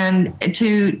this, and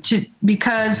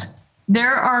because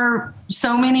there are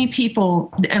so many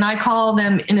people, and I call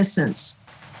them innocents.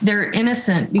 They're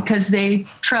innocent because they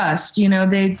trust,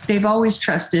 they've always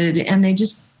trusted, and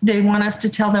they want us to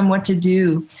tell them what to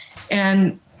do.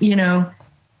 And,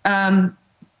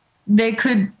 they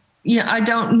could, I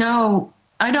don't know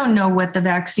what the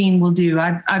vaccine will do.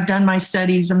 I've done my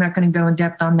studies. I'm not going to go in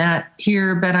depth on that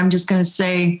here, but I'm just going to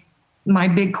say my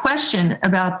big question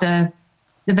about the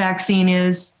vaccine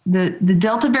is the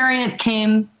Delta variant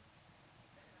came,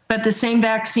 but the same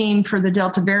vaccine for the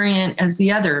Delta variant as the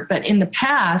other. But in the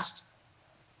past,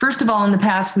 first of all,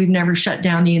 we've never shut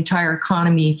down the entire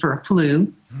economy for a flu.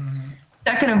 Mm-hmm.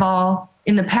 Second of all,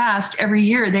 in the past, every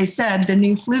year they said the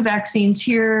new flu vaccine's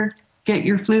here, get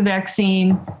your flu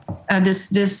vaccine.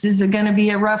 This is going to be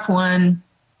a rough one.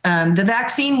 The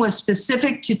vaccine was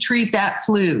specific to treat that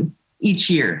flu each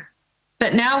year.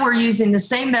 But now we're using the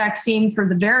same vaccine for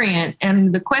the variant.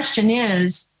 And the question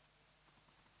is,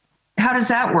 how does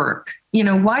that work?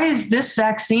 Why is this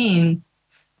vaccine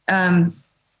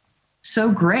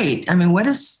so great? I mean,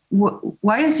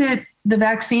 why is it the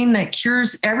vaccine that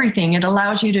cures everything? It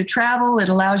allows you to travel. It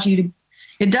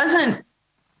doesn't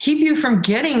keep you from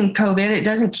getting COVID. It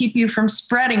doesn't keep you from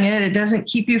spreading it. It doesn't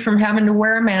keep you from having to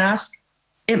wear a mask.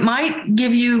 It might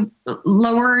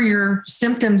lower your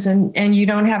symptoms and you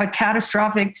don't have a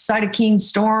catastrophic cytokine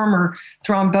storm or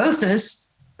thrombosis.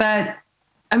 But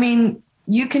I mean,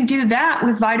 you can do that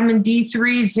with vitamin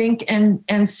D3, zinc,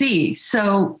 and C.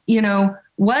 So,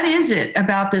 what is it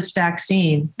about this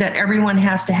vaccine that everyone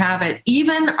has to have it?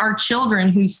 Even our children,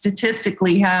 who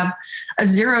statistically have a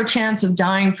 0 chance of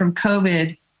dying from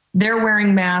COVID, they're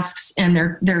wearing masks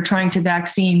and they're trying to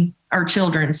vaccine our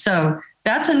children. So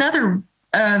that's another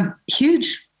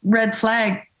huge red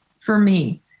flag for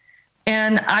me.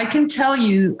 And I can tell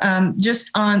you, just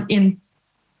in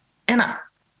a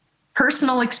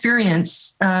personal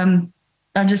experience,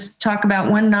 I'll just talk about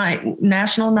one night,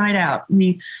 National Night Out.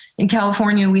 In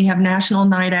California, we have National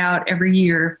Night Out every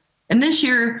year. And this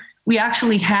year, we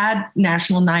actually had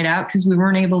National Night Out because we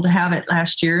weren't able to have it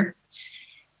last year.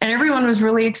 And everyone was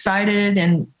really excited.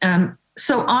 And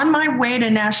so on my way to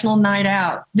National Night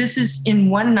Out, this is in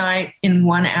one night, in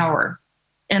 1 hour.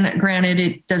 And granted,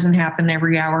 it doesn't happen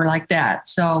every hour like that,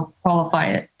 so I'll qualify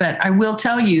it. But I will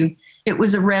tell you, it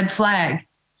was a red flag.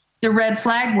 The red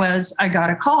flag was I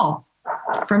got a call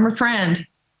from a friend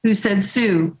who said,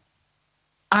 Sue,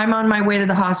 I'm on my way to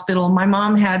the hospital. My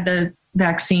mom had the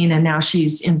vaccine and now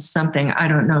she's in something. I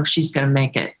don't know if she's going to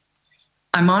make it.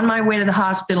 I'm on my way to the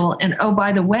hospital. And oh,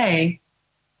 by the way,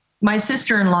 my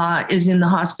sister-in-law is in the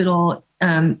hospital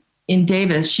in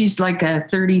Davis. She's like a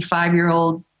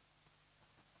 35-year-old.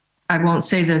 I won't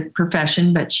say the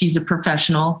profession, but she's a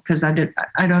professional because I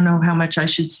don't know how much I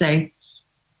should say.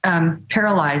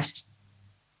 Paralyzed.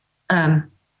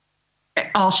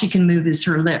 All she can move is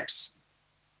her lips.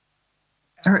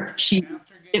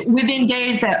 Within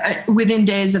days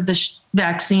of the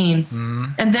vaccine. Mm-hmm.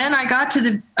 And then I got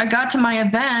to my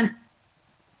event,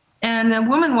 and a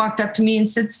woman walked up to me and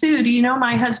said, Sue, do you know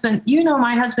my husband? You know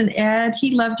my husband, Ed,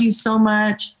 he loved you so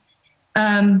much.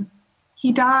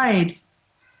 He died.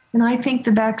 And I think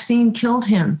the vaccine killed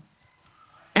him.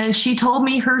 And she told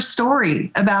me her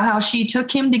story about how she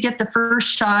took him to get the first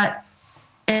shot.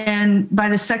 And by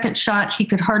the second shot, he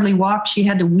could hardly walk. She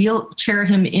had to wheelchair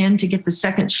him in to get the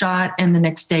second shot. And the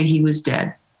next day he was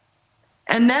dead.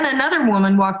 And then another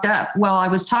woman walked up while I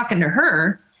was talking to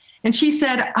her And she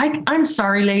said, I'm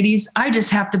sorry, ladies. I just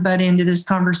have to butt into this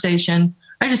conversation.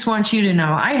 I just want you to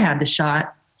know I had the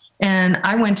shot and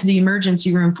I went to the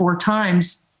emergency room 4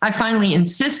 times. I finally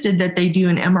insisted that they do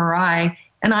an MRI,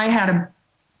 and I had a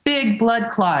big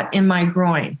blood clot in my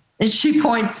groin. And she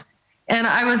points, and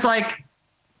I was like,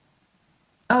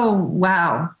 oh,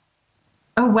 wow.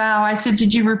 Oh, wow. I said,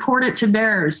 did you report it to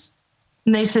VAERS?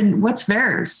 And they said, what's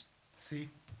VAERS? See?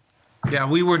 Yeah,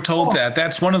 we were told that.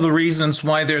 That's one of the reasons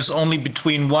why there's only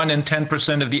between 1% and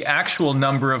 10% of the actual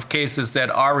number of cases that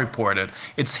are reported.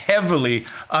 It's heavily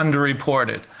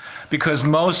underreported because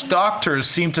most doctors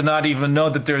seem to not even know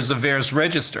that there's a VAERS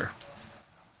register.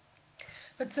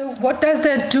 But so what does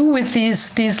that do with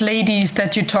these ladies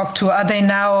that you talk to? Are they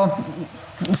now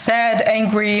sad,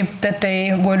 angry that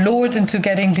they were lured into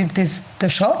getting the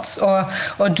shots, or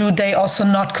do they also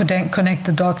not connect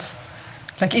the dots?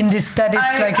 Like in this, that it's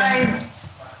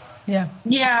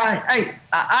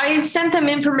I sent them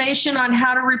information on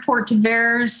how to report to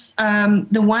VAERS.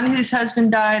 The one whose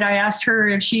husband died, I asked her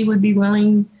if she would be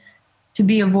willing to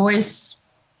be a voice,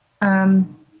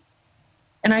 and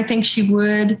I think she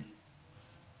would.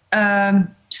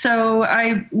 So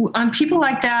on people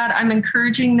like that, I'm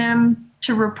encouraging them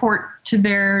to report to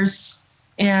VAERS,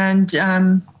 and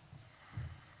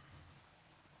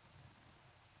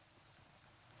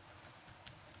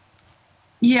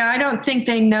I don't think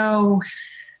they know.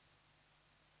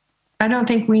 I don't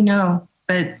think we know,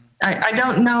 but I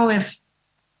don't know if,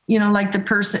 like the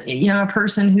person, a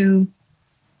person who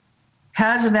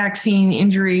has a vaccine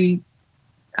injury,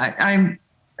 I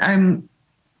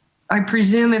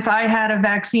presume if I had a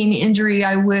vaccine injury,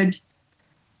 I would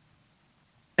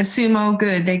assume, oh,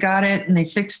 good, they got it and they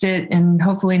fixed it, and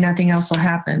hopefully nothing else will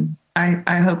happen.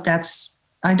 I hope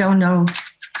I don't know.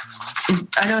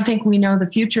 I don't think we know the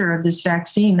future of this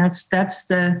vaccine. That's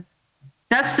the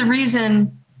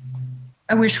reason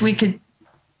I wish we could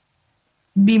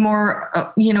be more,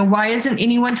 why isn't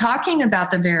anyone talking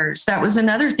about the VAERS? That was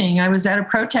another thing. I was at a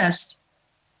protest.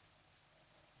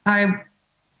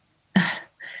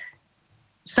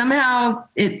 Somehow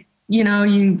it,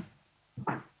 if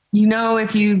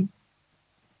you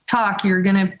talk, you're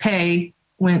going to pay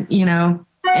when,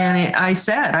 I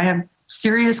said, I have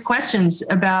serious questions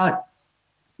about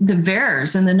the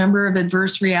VAERS and the number of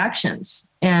adverse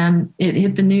reactions, and it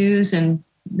hit the news and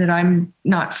that I'm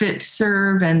not fit to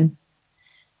serve, and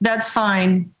that's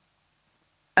fine.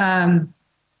 That's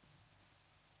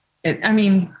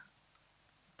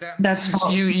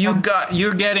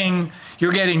you're getting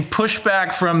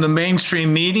pushback from the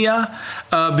mainstream media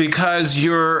because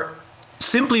you're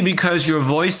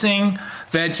voicing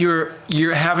that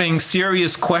you're having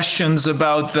serious questions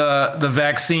about the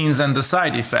vaccines and the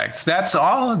side effects. That's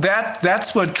all.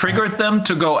 That's what triggered them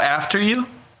to go after you.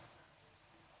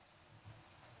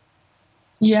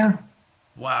 Yeah.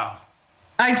 Wow.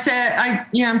 I said,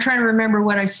 I'm trying to remember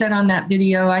what I said on that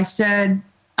video. I said,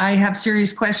 I have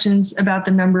serious questions about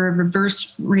the number of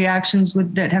adverse reactions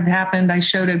that have happened. I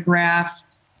showed a graph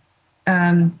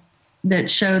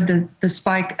that showed the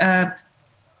spike up.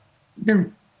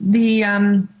 We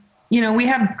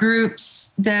have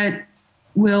groups that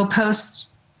will post,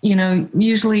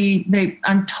 usually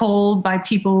I'm told by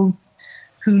people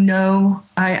who know,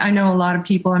 I know a lot of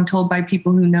people, I'm told by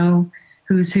people who know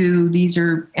who's who. These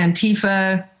are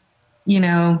Antifa,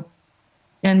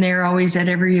 and they're always at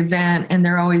every event, and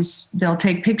they'll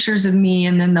take pictures of me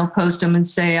and then they'll post them and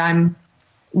say, I'm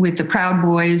with the Proud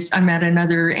Boys. I'm at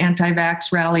another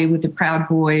anti-vax rally with the Proud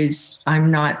Boys. I'm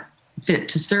not fit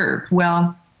to serve.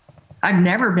 Well, I've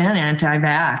never been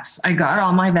anti-vax. I got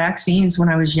all my vaccines when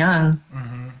I was young.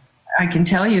 Mm-hmm. I can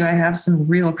tell you I have some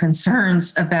real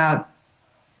concerns about,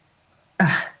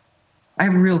 I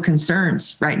have real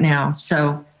concerns right now.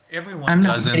 So everyone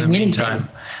does in the meantime.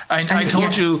 I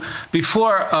told you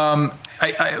before,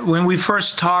 when we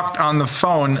first talked on the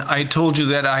phone, I told you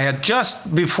that I had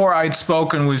just before I'd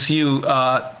spoken with you,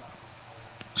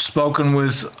 spoken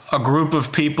with a group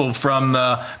of people from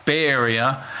the Bay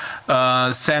Area,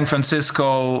 San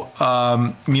Francisco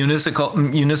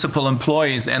municipal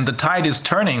employees, and the tide is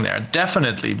turning there,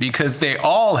 definitely, because they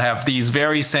all have these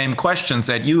very same questions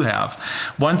that you have.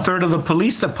 1/3 of the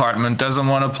police department doesn't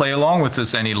want to play along with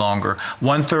this any longer.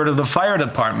 1/3 of the fire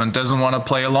department doesn't want to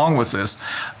play along with this.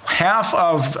 Half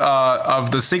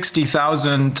of the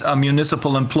 60,000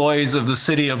 municipal employees of the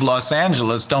city of Los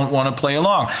Angeles don't want to play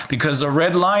along because a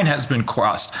red line has been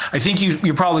crossed. I think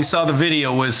you probably saw the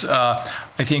video with,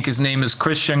 I think his name is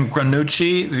Christiaan,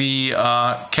 the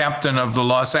captain of the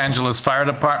Los Angeles Fire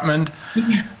Department.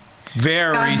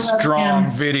 Very strong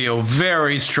video,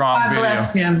 very strong video. God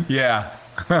bless him. Yeah.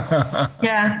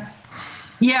 Yeah.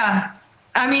 Yeah.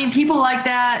 I mean, people like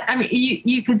that. I mean,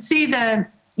 you could see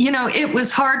it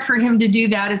was hard for him to do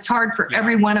that. It's hard for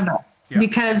every one of us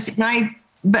because I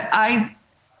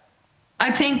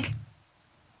think,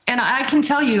 and I can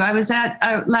tell you, I was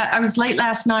late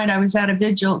last night. I was at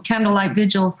a candlelight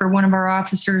vigil for one of our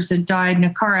officers that died in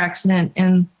a car accident.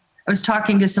 And I was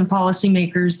talking to some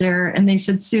policymakers there and they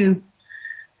said, Sue,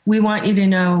 we want you to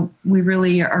know we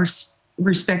really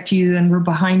respect you and we're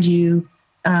behind you.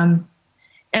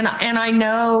 And I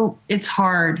know it's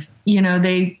hard,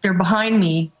 they're behind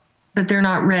me, but they're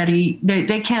not ready.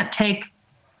 They can't take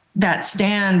that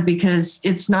stand because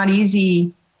it's not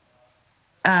easy.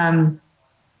 I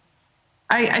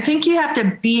think you have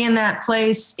to be in that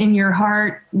place in your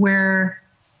heart where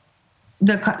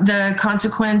the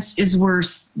consequence is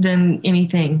worse than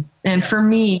anything. And for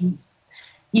me,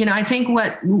 I think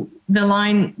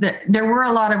there were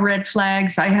a lot of red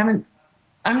flags.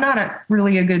 I'm not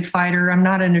really a good fighter. I'm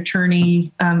not an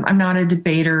attorney. I'm not a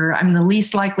debater. I'm the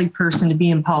least likely person to be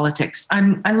in politics.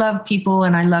 I love people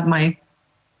and I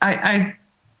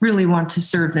really want to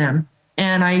serve them.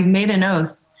 And I made an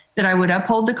oath that I would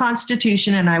uphold the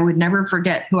Constitution and I would never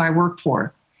forget who I work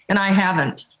for. And I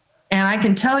haven't. And I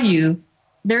can tell you,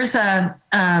 there's the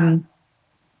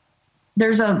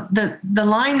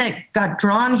line that got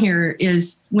drawn here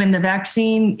is when the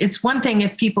vaccine, it's one thing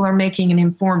if people are making an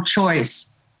informed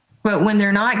choice, but when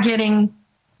they're not getting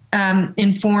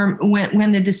informed,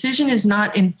 when the decision is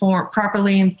not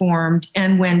properly informed,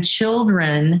 and when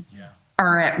children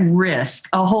are at risk,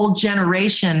 a whole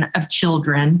generation of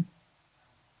children,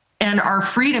 and our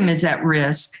freedom is at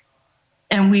risk,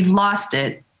 and we've lost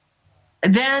it,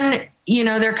 then,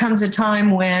 there comes a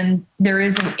time when there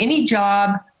isn't any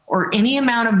job or any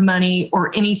amount of money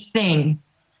or anything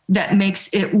that makes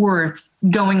it worth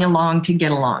going along to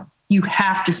get along. You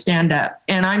have to stand up.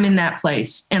 And I'm in that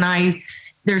place. And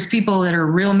there's people that are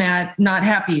real mad, not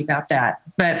happy about that,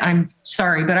 but I'm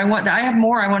sorry, but I have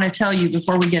more I want to tell you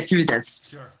before we get through this.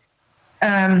 Sure.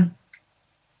 I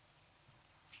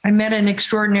met an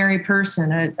extraordinary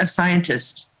person, a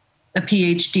scientist, a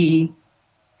PhD.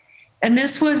 And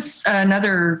this was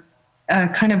another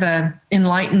kind of a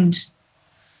enlightened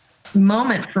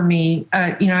moment for me.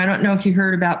 I don't know if you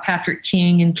heard about Patrick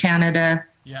King in Canada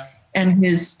and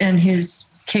his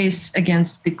case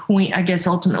against the Queen, I guess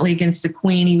ultimately against the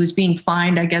Queen. He was being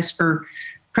fined, I guess, for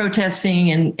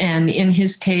protesting. And in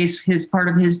his case, part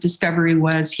of his discovery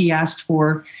was he asked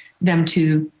for them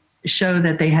to show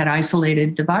that they had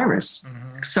isolated the virus,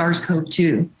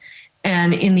 SARS-CoV-2.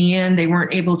 And in the end, they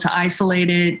weren't able to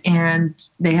isolate it, and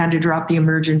they had to drop the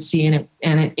emergency. And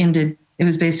it ended. It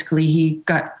was basically he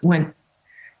went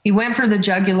for the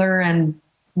jugular and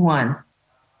won.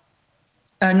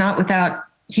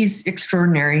 He's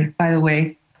extraordinary, by the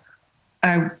way.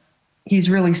 He's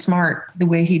really smart the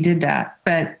way he did that.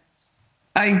 But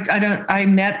I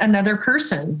met another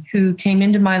person who came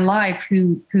into my life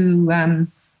who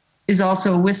is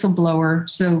also a whistleblower.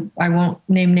 So I won't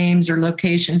name names or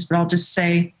locations, but I'll just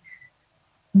say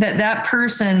that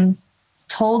person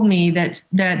told me that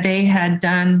they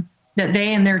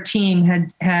and their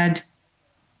team had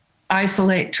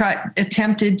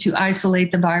attempted to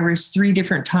isolate the virus 3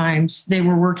 different times. They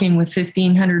were working with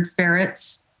 1,500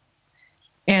 ferrets,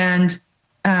 and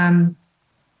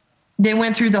they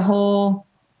went through the whole,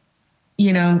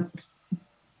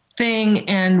 thing.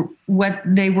 And what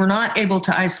they were not able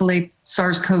to isolate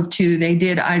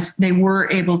SARS-CoV-2, they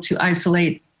were able to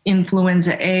isolate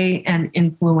influenza A and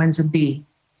influenza B.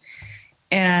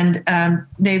 And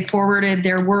they forwarded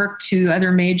their work to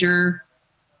other major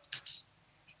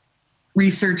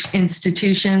research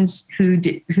institutions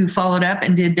who followed up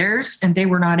and did theirs, and they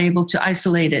were not able to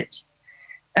isolate it.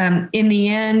 In the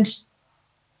end,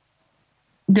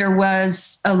 there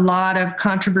was a lot of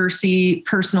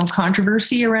personal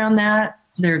controversy around that.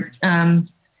 They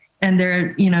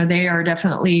are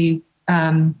definitely,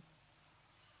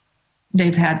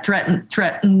 they've had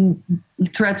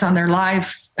threats on their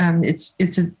life.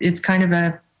 It's kind of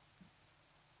a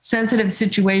sensitive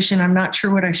situation. I'm not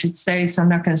sure what I should say, so I'm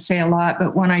not going to say a lot.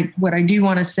 But what I do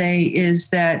want to say is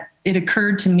that it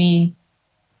occurred to me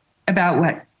about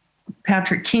what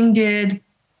Patrick King did.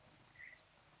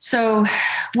 So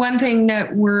one thing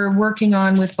that we're working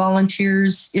on with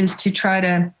volunteers is to try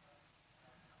to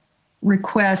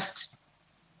request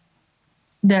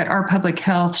that our public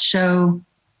health show,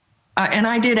 and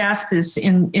I did ask this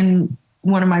in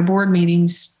one of my board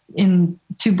meetings, in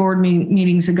 2 board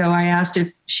meetings ago. I asked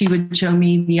if she would show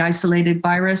me the isolated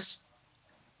virus,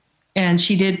 and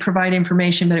she did provide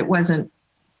information, but it wasn't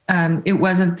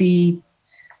the,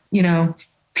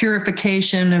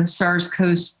 purification of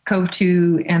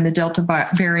SARS-CoV-2 and the Delta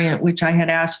variant, which I had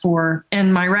asked for.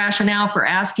 And my rationale for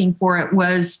asking for it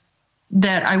was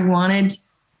that I wanted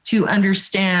to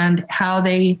understand how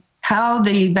the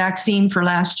vaccine for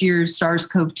last year's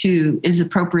SARS-CoV-2 is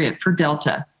appropriate for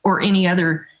Delta or any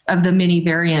other of the many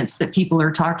variants that people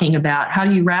are talking about. How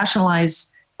do you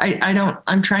rationalize?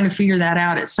 I'm trying to figure that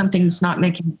out. It's something that's not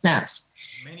making sense.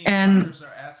 Many And doctors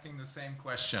are asking the same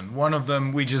question. One of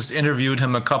them, we just interviewed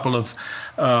him about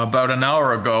an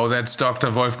hour ago. That's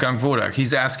Dr. Wolfgang Wodarg.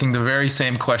 He's asking the very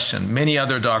same question. Many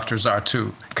other doctors are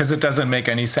too, because it doesn't make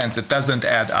any sense. It doesn't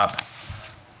add up.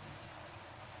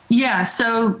 yeah,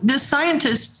 so this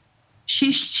scientist,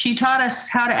 she taught us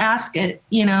how to ask it,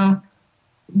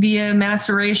 via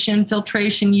maceration,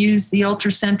 filtration, use the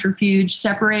ultracentrifuge,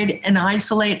 separate and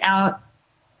isolate out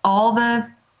all the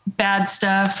bad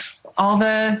stuff, all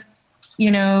the,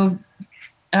 it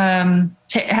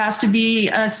has to be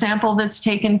a sample that's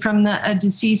taken from a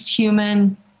deceased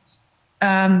human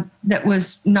that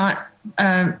was not,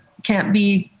 can't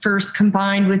be first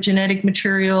combined with genetic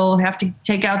material, have to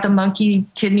take out the monkey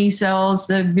kidney cells,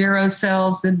 the vero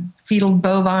cells, the fetal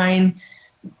bovine,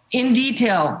 in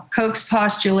detail, Koch's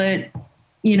postulate,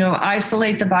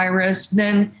 isolate the virus,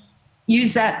 then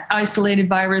use that isolated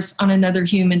virus on another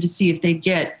human to see if they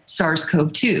get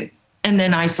SARS-CoV-2, and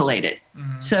then isolate it.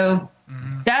 Mm-hmm. So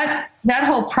that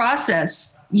whole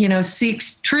process,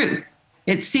 seeks truth.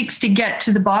 It seeks to get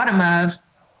to the bottom of,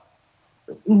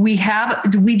 we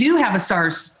do have a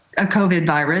COVID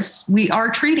virus. We are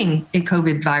treating a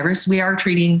COVID virus. We are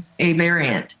treating a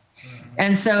variant. Mm-hmm.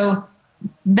 And so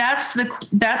that's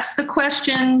the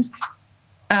question.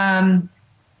 Then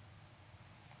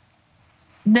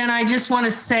I just want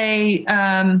to say,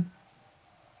 our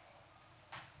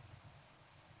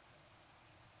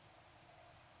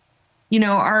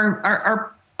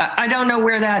I don't know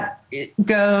where that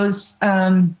goes.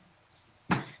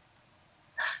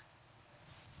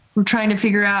 We're trying to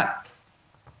figure out,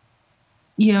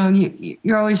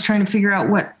 you're always trying to figure out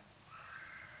what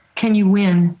can you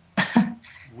win.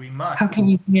 We must. How can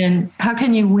you win? How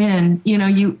can you win?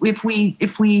 If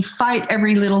we fight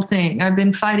every little thing. I've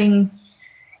been fighting,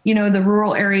 the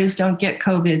rural areas don't get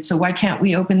COVID, so why can't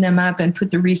we open them up and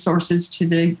put the resources to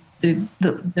the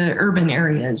urban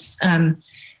areas?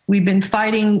 We've been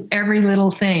fighting every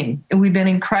little thing, and we've been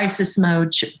in crisis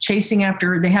mode,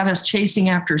 they have us chasing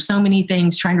after so many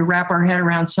things, trying to wrap our head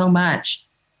around so much.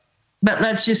 But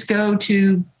let's just go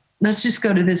to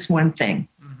this one thing.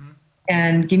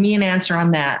 And give me an answer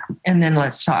on that, and then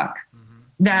let's talk.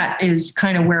 Mm-hmm. That is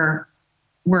kind of where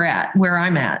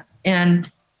I'm at.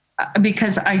 And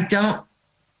because I don't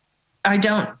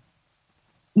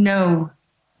know,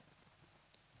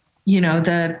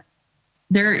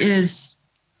 there is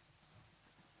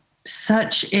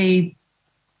such this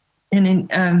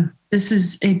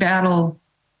is a battle.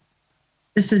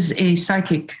 This is a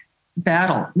psychic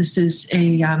battle. This is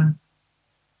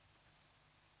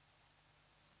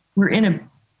we're in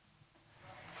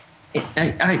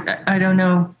I don't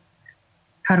know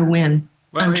how to win.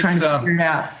 Well, I'm trying to figure it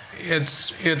out.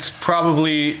 It's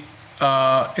probably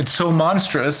it's so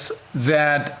monstrous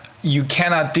that you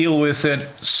cannot deal with it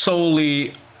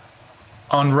solely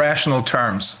on rational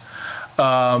terms.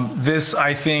 This,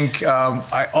 I think,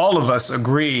 all of us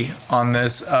agree on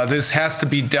this. This has to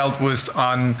be dealt with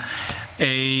on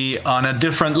a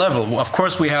different level. Of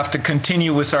course, we have to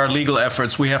continue with our legal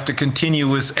efforts. We have to continue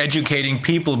with educating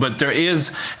people, but there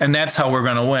is, and that's how we're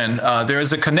going to win. There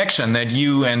is a connection that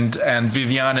you and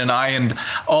Vivian and I and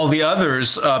all the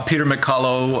others, Peter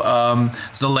McCullough,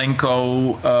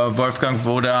 Zelenko, Wolfgang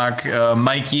Wodarg,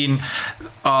 Mikey,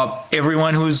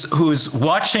 everyone who's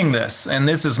watching this, and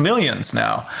this is millions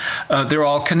now, they're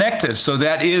all connected. So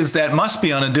that must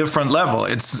be on a different level.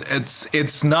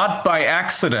 It's not by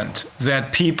accident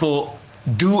that people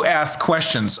do ask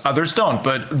questions. Others don't,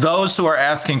 but those who are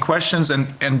asking questions,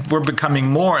 and we're becoming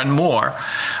more and more,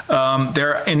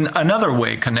 they're in another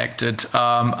way connected.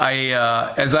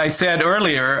 As I said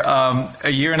earlier, a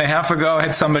year and a half ago,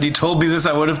 had somebody told me this,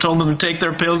 I would have told them to take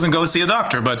their pills and go see a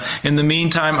doctor. But in the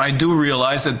meantime, I do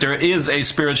realize that there is a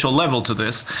spiritual level to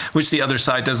this, which the other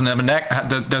side doesn't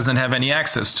have any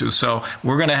access to. So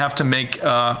we're going to have to make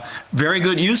very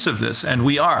good use of this, and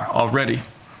we are already.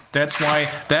 That's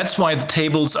why the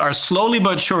tables are slowly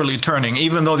but surely turning,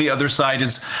 even though the other side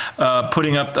is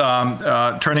turning up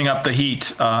the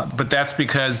heat. But that's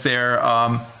because they're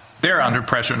under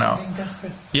pressure now.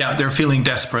 Yeah, they're feeling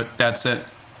desperate. That's it.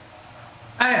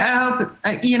 I hope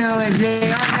they are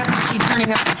definitely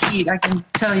turning up the heat. I can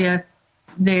tell you,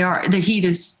 they are. The heat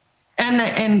is,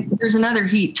 and there's another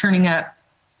heat turning up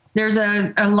there's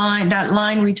a line, that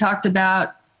line we talked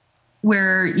about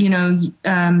where,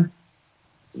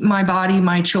 my body,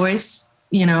 my choice,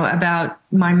 about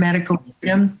my medical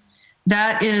freedom.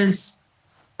 That is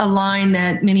a line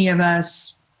that many of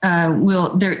us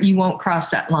you won't cross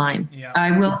that line. Yeah.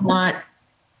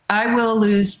 I will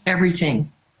lose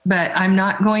everything, but I'm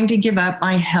not going to give up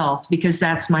my health because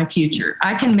that's my future.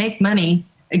 I can make money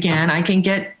again. I can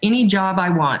get any job I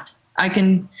want. I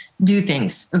can do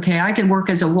things. Okay. I could work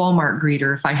as a Walmart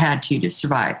greeter if I had to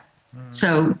survive.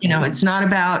 So, it's not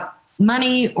about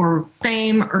money or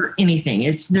fame or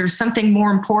anything. There's something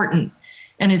more important,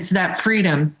 and it's that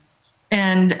freedom.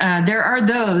 And there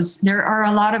are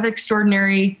a lot of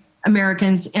extraordinary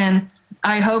Americans, and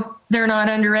I hope they're not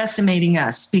underestimating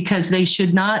us, because they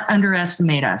should not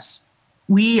underestimate us.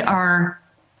 We have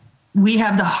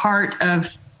the heart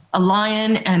of a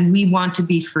lion, and we want to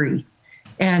be free.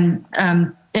 And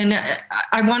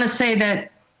I want to say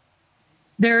that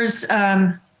there's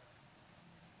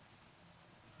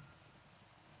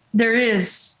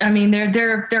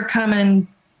they're coming.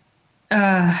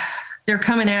 They're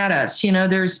coming at us.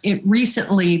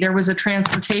 Recently there was a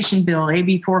transportation bill,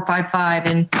 AB 455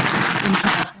 in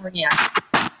California,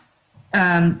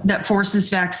 that forces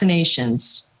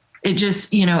vaccinations. It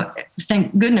just,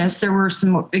 thank goodness there were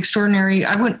some extraordinary,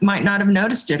 might not have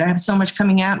noticed it. I have so much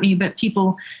coming at me, but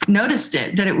people noticed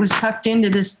it, that it was tucked into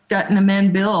this Dutton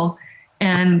Amend bill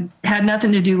and had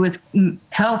nothing to do with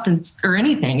health or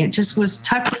anything. It just was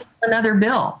tucked into another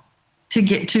bill to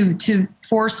get to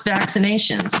force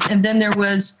vaccinations. And then there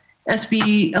was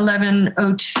SB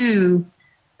 1102,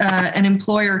 an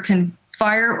employer can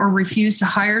fire or refuse to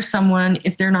hire someone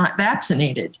if they're not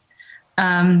vaccinated.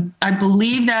 I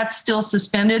believe that's still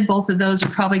suspended. Both of those are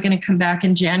probably going to come back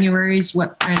in January is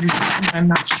what I understand, but I'm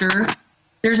not sure.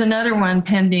 There's another one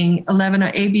pending,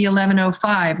 AB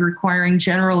 1105, requiring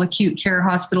general acute care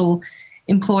hospital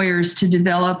employers to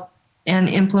develop and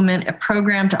implement a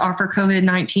program to offer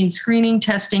COVID-19 screening,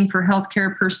 testing for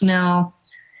healthcare personnel,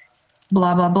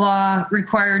 blah, blah, blah,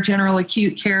 require general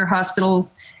acute care hospital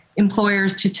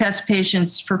employers to test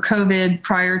patients for COVID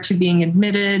prior to being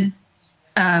admitted,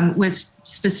 with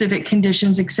specific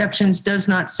conditions, exceptions. Does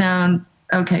not sound,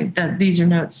 okay, these are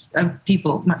notes of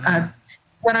people.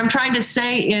 What I'm trying to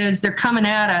say is they're coming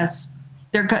at us.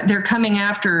 They're coming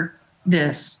after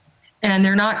this. And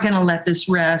they're not going to let this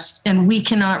rest, and we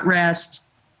cannot rest.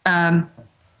 I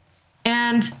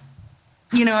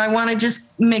want to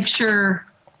just make sure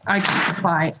I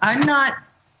clarify.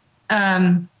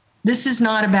 This is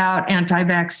not about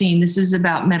anti-vaccine. This is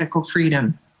about medical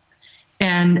freedom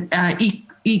and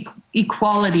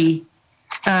equality.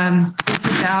 It's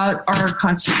about our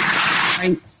constitutional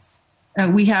rights.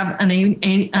 We have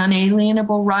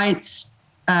unalienable rights.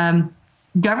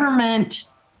 Government.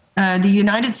 The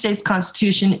United States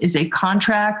Constitution is a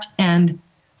contract, and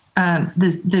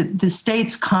the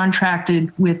states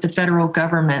contracted with the federal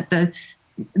government.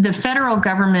 The federal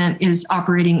government is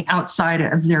operating outside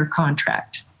of their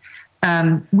contract.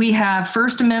 We have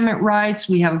First Amendment rights.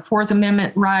 We have a Fourth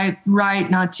Amendment right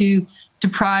not to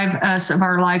deprive us of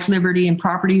our life, liberty, and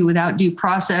property without due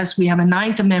process. We have a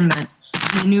Ninth Amendment.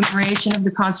 The enumeration of the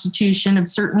Constitution of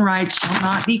certain rights shall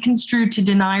not be construed to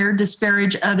deny or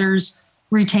disparage others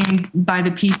retained by the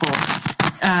people.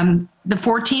 The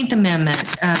 14th Amendment,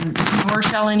 nor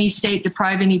shall any state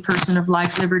deprive any person of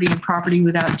life, liberty, and property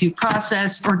without due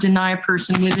process, or deny a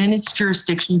person within its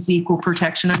jurisdictions the equal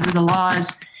protection under the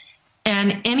laws.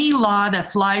 And any law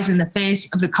that flies in the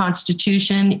face of the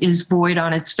Constitution is void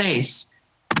on its face.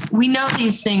 We know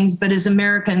these things, but as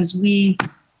Americans, we've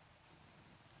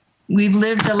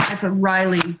lived the life of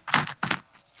Riley.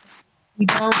 We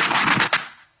don't.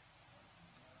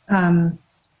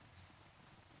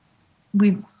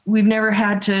 We've never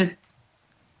had to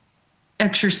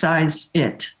exercise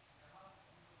it.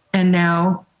 And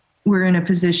now we're in a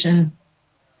position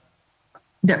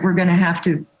that we're going to have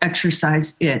to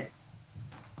exercise it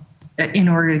in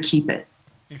order to keep it.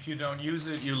 If you don't use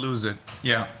it, you lose it.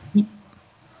 Yeah.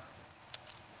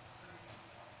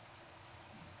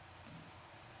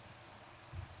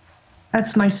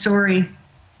 That's my story.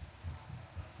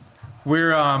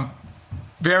 We're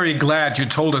very glad you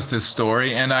told us this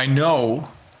story, and I know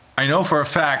for a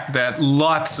fact that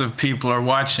lots of people are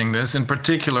watching this, in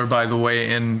particular, by the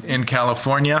way, in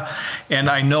California. And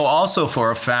I know also for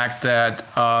a fact that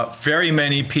very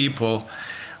many people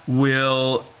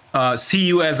will see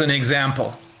you as an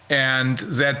example, and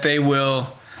that they will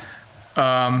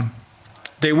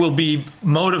be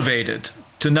motivated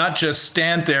to not just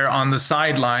stand there on the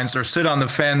sidelines or sit on the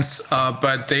fence,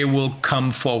 but they will come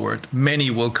forward.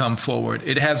 Many will come forward.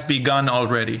 It has begun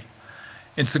already.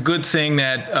 it's a good thing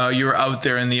that you're out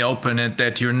there in the open and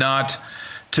that you're not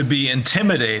to be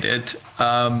intimidated,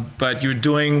 but you're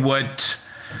doing what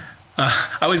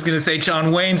I was going to say.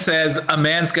 John Wayne says a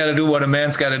man's got to do what a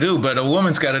man's got to do, but a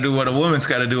woman's got to do what a woman's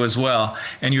got to do as well.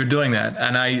 And you're doing that,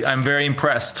 and I'm very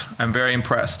impressed. I'm very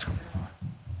impressed.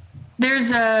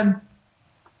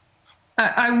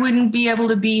 I wouldn't be able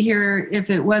to be here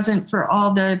if it wasn't for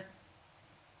all the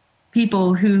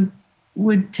people who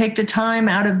would take the time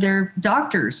out of their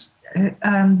doctors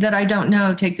that I don't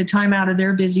know, take the time out of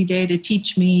their busy day to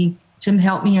teach me, to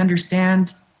help me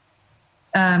understand.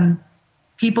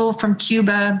 People from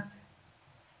Cuba,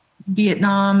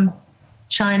 Vietnam,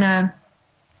 China,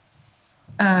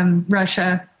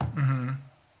 Russia,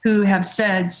 who have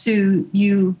said, Sue,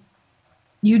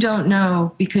 you don't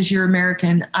know because you're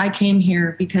American. I came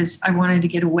here because I wanted to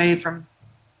get away from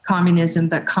communism,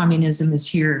 but communism is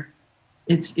here.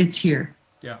 It's here.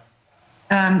 Yeah.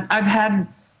 I've had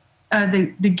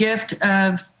the gift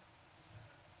of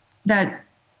that,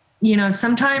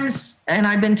 sometimes, and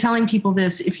I've been telling people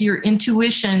this, if your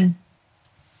intuition,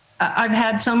 I've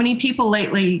had so many people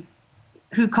lately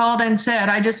who called and said,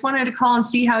 I just wanted to call and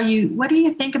see what do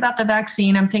you think about the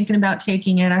vaccine? I'm thinking about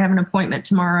taking it. I have an appointment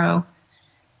tomorrow.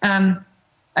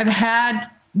 I've had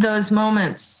those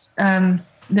moments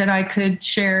that I could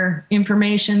share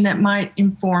information that might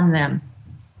inform them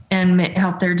and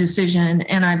help their decision.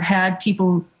 And I've had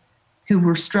people who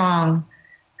were strong,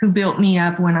 who built me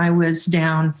up when I was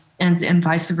down, and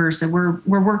vice versa. We're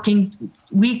working.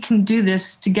 We can do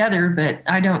this together, but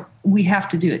we have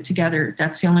to do it together.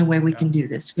 That's the only way we can do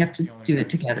this. We have to do it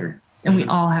together, and we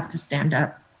all have to stand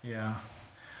up. Yeah.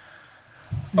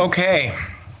 Okay.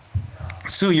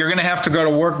 Sue, you're going to have to go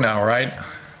to work now, right?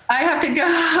 I have to go,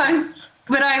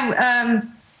 but I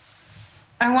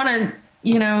want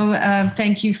to,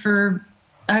 thank you for,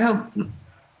 I hope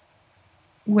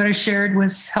what I shared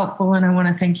was helpful, and I want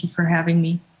to thank you for having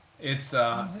me. It's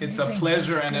a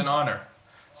pleasure and an honor,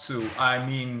 Sue. I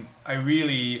mean, I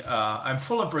really, I'm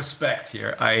full of respect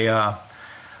here.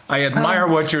 I admire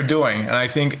what you're doing, and I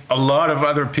think a lot of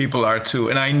other people are too.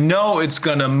 And I know it's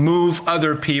going to move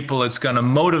other people. It's going to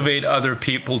motivate other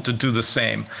people to do the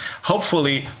same.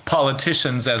 Hopefully,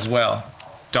 politicians as well,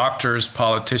 doctors,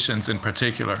 politicians in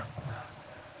particular.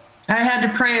 I had to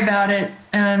pray about it,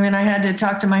 and I had to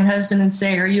talk to my husband and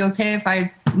say, "Are you okay if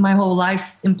my whole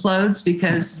life implodes?"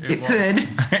 Because it could.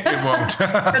 It won't.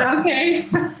 But okay.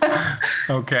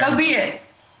 Okay. So be it.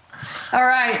 All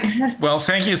right. Well,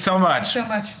 thank you so much.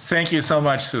 Thank you so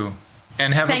much, Sue.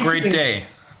 And have a great day.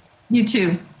 You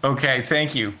too. Okay,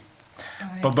 thank you.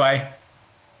 Bye-bye.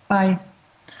 Bye.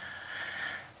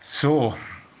 So.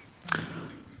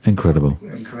 Incredible.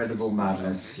 Incredible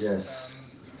madness, yes.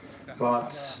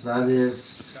 But that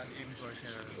is,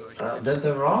 that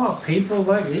there are people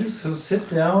like these who sit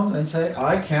down and say,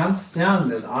 I can't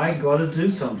stand it, I gotta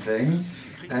do something.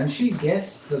 And she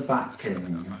gets the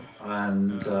backing.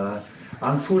 And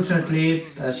unfortunately,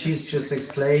 as she's just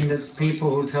explained, it's people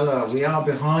who tell her, we are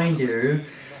behind you,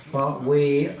 but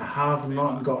we have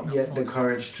not got yet the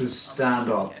courage to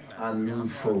stand up and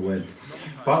move forward.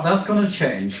 But that's going to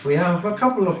change. We have a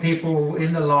couple of people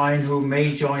in the line who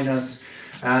may join us,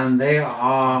 and they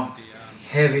are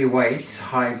heavyweight,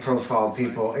 high-profile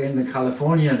people in the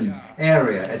Californian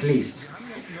area, at least.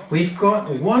 We've got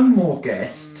one more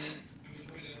guest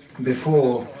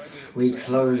before we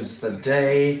close the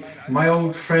day. My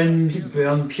old friend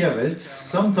Björn Pirrwitz,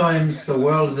 sometimes the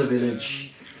world is a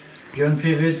village. Björn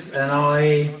Pirrwitz and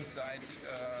I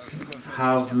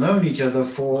have known each other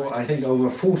for, I think, over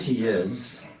 40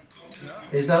 years.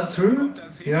 Is that true,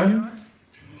 Björn?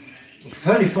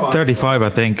 35. 35, I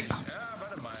think.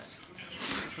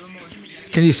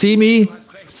 Can you see me?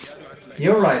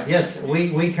 You're right, yes,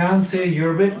 we can see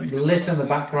you're a bit lit in the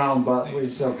background, but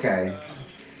it's okay.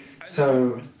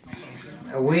 So,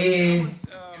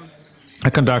 I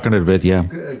can darken it a bit, yeah.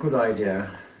 Good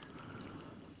idea.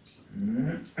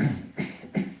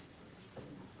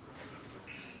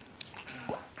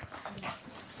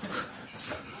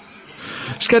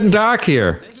 It's getting dark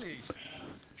here.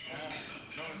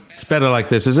 It's better like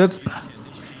this, is it?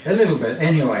 A little bit,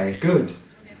 anyway, good.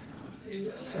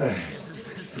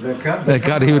 It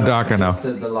got even darker now.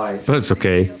 The light. But it's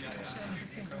okay.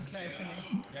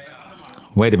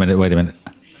 Wait a minute.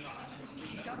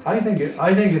 I think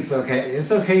it's okay.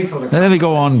 It's okay for the. And then we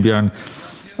go on, Björn.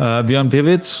 Björn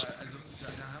Pirrwitz.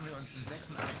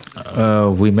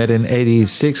 We met in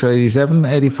 86 or 87,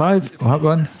 85. How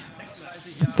gone?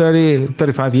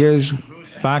 35 years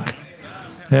back.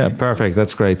 Yeah, perfect.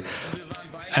 That's great.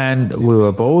 And we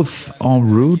were both en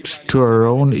route to our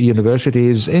own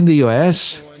universities in the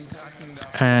US.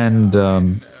 And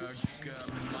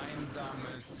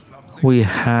we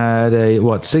had a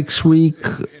 6-week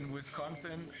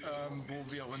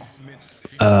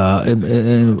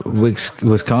in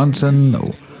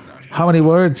Wisconsin. How many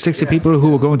words? 60 people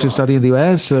who were going to study in the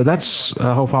US. That's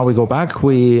how far we go back.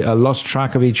 We lost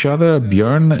track of each other.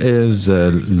 Björn is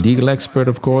a legal expert,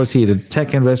 of course. He's a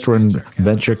tech investor and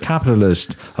venture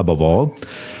capitalist, above all.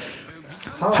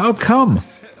 How come?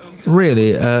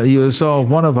 Really, you saw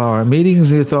one of our meetings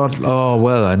and you thought, oh,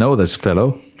 well, I know this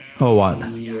fellow. Oh, what?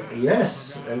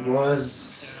 Yes, it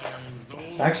was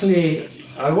actually,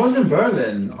 I was in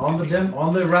Berlin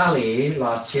on the rally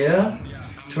last year,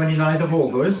 29th of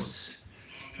August,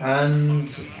 and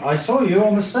I saw you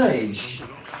on the stage,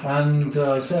 and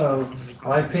so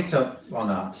I picked up on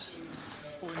that.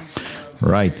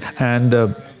 Right, and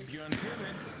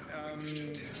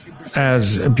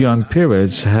as Björn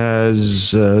Pirrwitz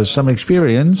has some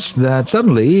experience that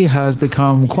suddenly has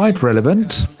become quite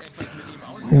relevant,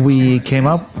 we came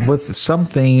up with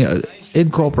something in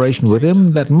cooperation with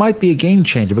him that might be a game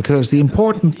changer, because the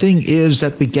important thing is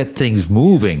that we get things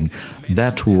moving,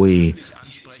 that we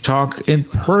talk in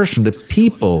person to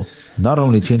people, not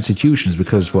only to institutions,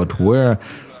 because what we're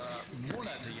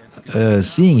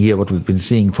seeing here, what we've been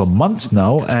seeing for months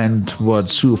now, and what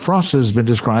Sue Frost has been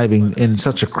describing in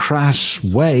such a crass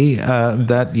way,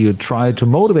 that you try to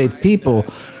motivate people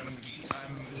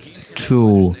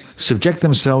to subject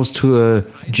themselves to a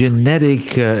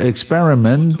genetic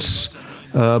experiment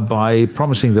by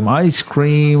promising them ice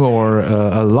cream or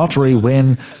a lottery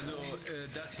win.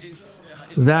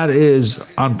 That is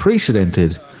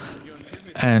unprecedented.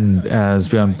 And as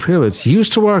Björn Pirrwitz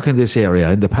used to work in this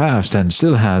area in the past and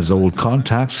still has old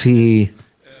contacts, he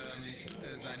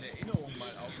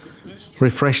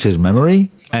refreshed his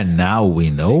memory, and now we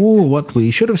know what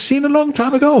we should have seen a long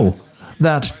time ago,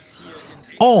 that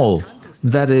all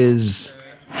that is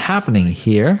happening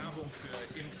here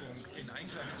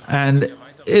and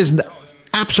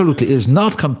absolutely is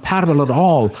not compatible at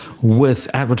all with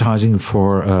advertising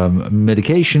for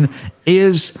medication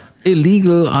is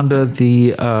illegal under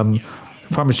the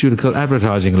pharmaceutical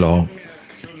advertising law.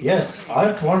 Yes,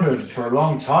 I've wondered for a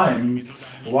long time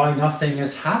why nothing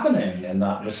is happening in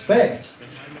that respect.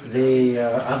 The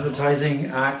Advertising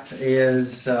Act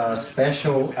is a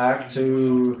special act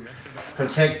to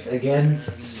protect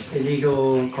against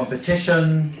illegal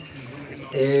competition.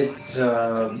 It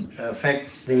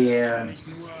affects the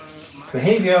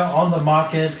behavior on the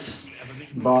market,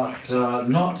 but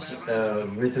not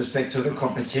with respect to the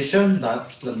competition.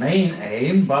 That's the main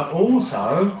aim, but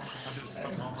also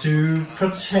to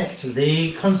protect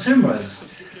the consumers.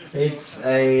 It's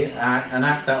an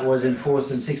act that was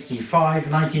enforced in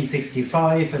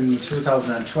 1965, and in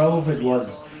 2012 it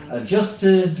was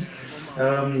adjusted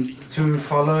to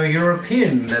follow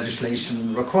European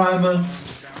legislation requirements.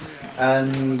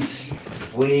 And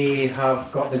we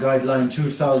have got the guideline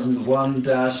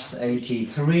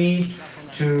 2001-83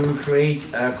 to create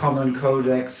a common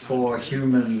codex for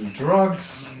human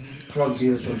drugs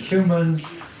used on humans.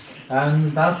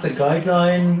 And that's a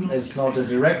guideline, it's not a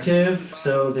directive,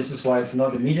 so this is why it's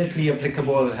not immediately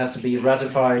applicable. It has to be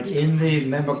ratified in the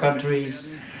member countries,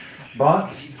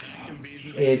 but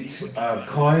it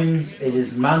it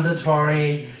is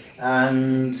mandatory,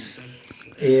 and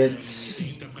it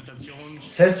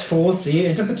sets forth the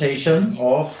interpretation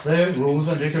of the rules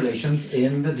and regulations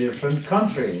in the different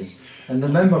countries, in the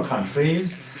member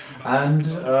countries. And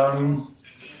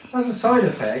as a side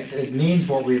effect, it means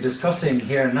what we're discussing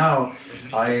here now.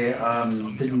 I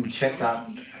didn't check that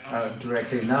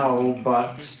directly now,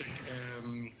 but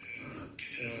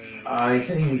I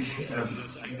think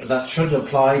that should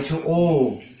apply to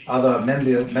all other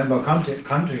member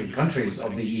countries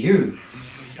of the EU.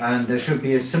 And there should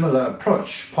be a similar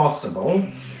approach possible.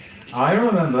 I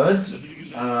remembered,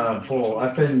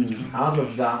 I've been out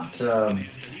of that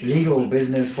legal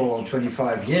business for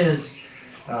 25 years.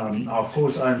 Of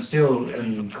course, I'm still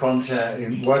in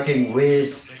working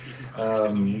with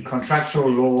contractual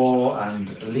law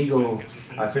and legal.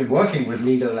 I've been working with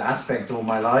legal aspects all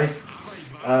my life.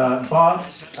 But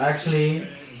actually,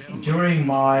 during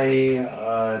my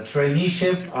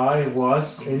traineeship, I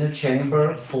was in a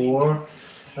chamber for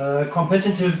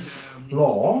competitive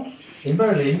law in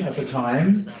Berlin at the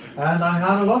time, and I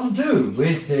had a lot to do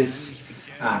with this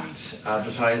act,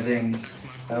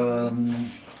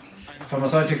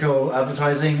 Pharmaceutical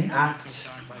Advertising Act.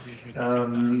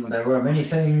 There were many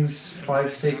things,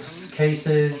 5-6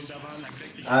 cases,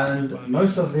 and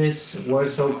most of this were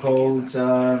so-called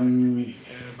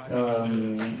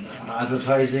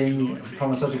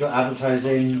pharmaceutical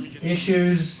advertising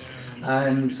issues.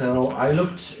 And so I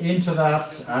looked into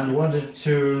that and wanted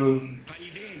to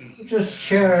just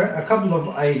share a couple of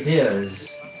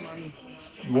ideas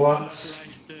what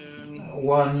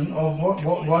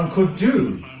one could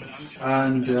do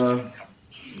and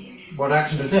what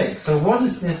action to take. So what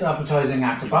is this Advertising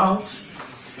Act about?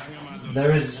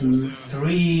 There is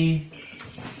three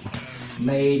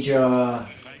major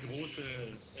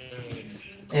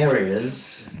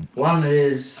areas. One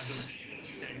is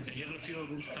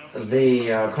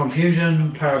the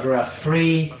confusion, paragraph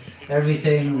 3,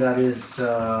 everything that is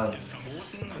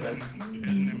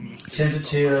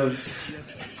tentative,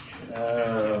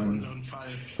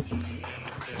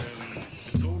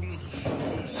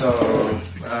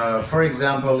 for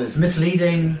example, it's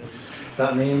misleading.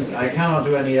 That means I cannot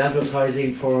do any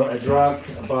advertising for a drug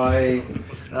by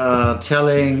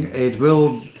telling it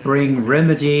will bring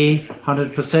remedy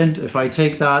 100% if I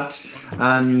take that,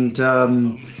 and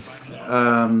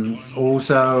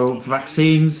also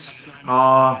vaccines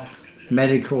are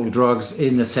medical drugs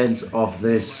in the sense of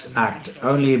this act,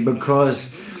 only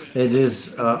because it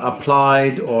is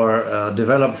applied or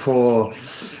developed for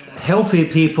healthy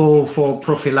people for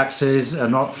prophylaxis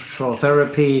and not for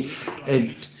therapy.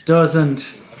 It doesn't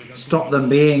stop them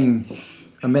being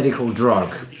a medical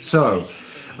drug. So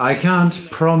I can't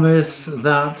promise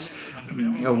that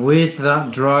with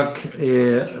that drug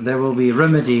there will be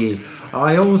remedy.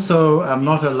 I also am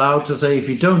not allowed to say if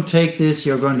you don't take this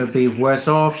you're going to be worse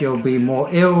off, you'll be more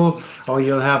ill, or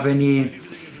you'll have any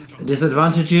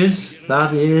disadvantages.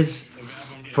 That is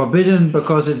forbidden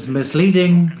because it's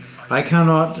misleading. I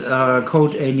cannot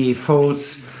quote any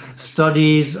false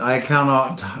studies. I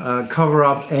cannot cover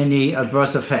up any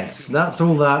adverse effects. That's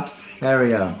all that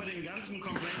area.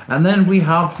 And then we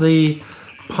have the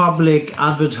public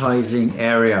advertising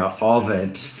area of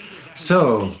it.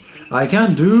 So I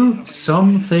can do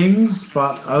some things,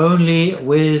 but only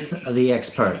with the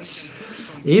experts.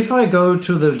 If I go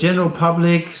to the general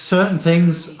public, certain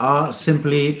things are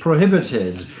simply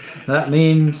prohibited. That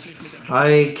means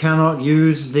I cannot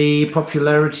use the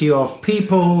popularity of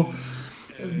people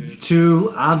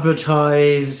to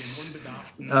advertise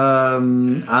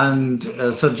and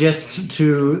suggest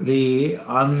to the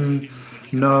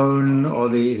unknown or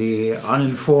the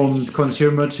uninformed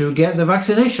consumer to get the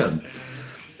vaccination.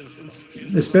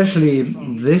 Especially,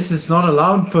 this is not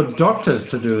allowed for doctors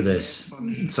to do this.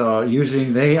 So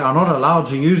they are not allowed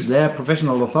to use their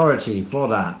professional authority for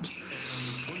that.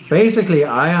 Basically,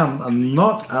 I am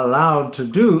not allowed to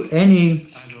do any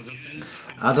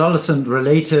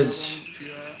adolescent-related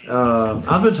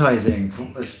advertising,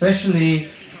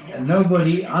 especially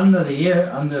nobody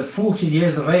under 14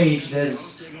 years of age.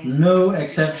 There's no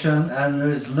exception and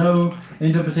there's no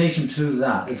interpretation to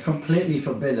that. It's completely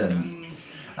forbidden.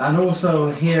 And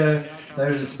also here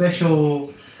there's a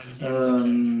special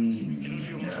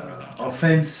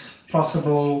offense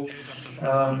possible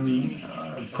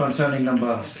concerning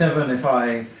number 7.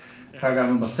 Paragraph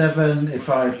number 7, if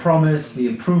I promise the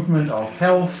improvement of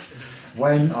health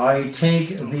when I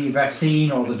take the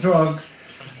vaccine or the drug,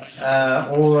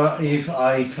 or if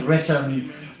I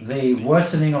threaten the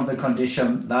worsening of the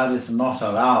condition, that is not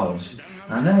allowed.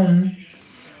 And then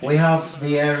we have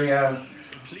the area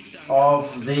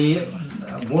of the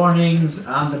warnings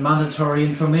and the mandatory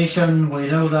information. We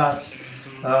know that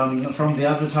from the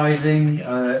advertising,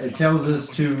 it tells us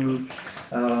to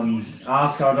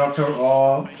ask our doctor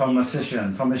or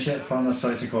pharmaceutical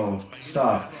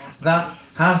staff. That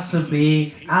has to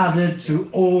be added to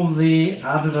all the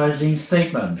advertising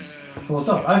statements. Full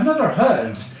stop. I've never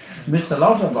heard Mr.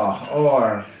 Lauterbach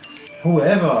or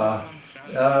whoever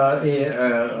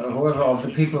of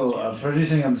the people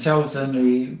producing themselves in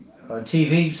the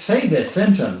TV say this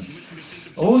sentence.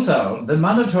 Also, the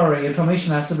mandatory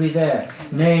information has to be there.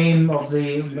 Name of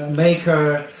the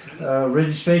maker,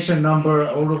 registration number,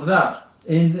 all of that.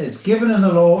 It's given in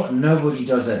the law, nobody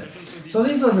does it. So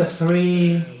these are the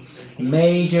three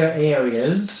major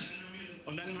areas.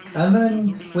 And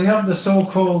then we have the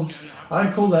so-called, I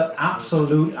call that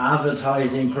absolute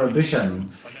advertising prohibition.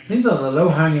 These are the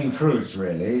low-hanging fruits,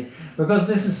 really, because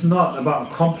this is not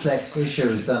about complex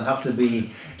issues that have to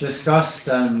be discussed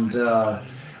and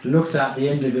looked at the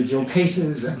individual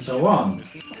cases and so on.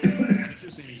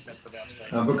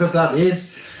 Because that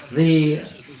is the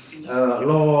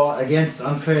law against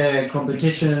unfair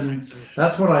competition.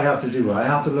 That's what I have to do. I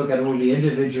have to look at all the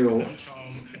individual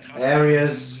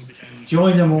areas,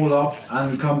 join them all up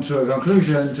and come to a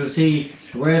conclusion to see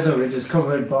whether it is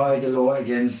covered by the law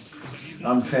against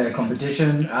unfair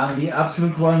competition. And the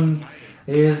absolute one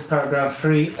is paragraph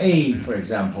 3A, for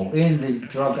example, in the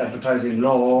drug advertising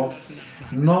law.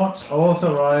 Not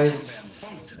authorized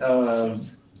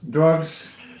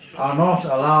drugs are not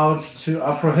allowed to,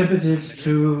 are prohibited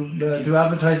to do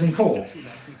advertising for.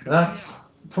 That's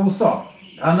full stop.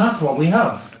 And that's what we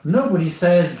have. Nobody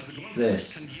says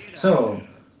this. So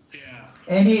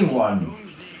anyone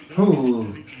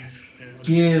who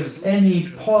gives any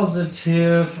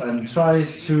positive and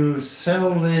tries to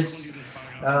sell this,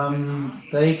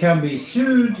 they can be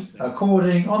sued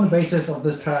on the basis of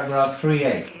this paragraph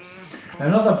 3a.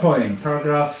 Another point,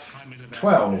 paragraph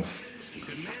 12.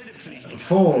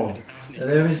 4.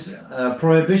 There is a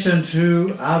prohibition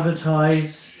to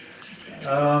advertise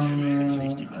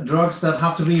drugs that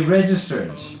have to be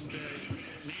registered.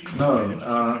 No,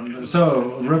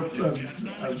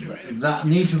 that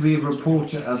need to be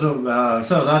reported. So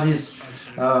that is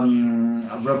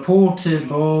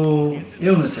reportable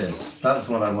illnesses. That's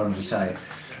what I wanted to say.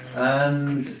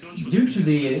 And due to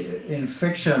the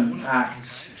Infection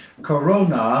Act,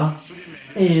 Corona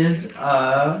is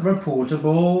a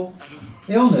reportable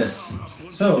illness.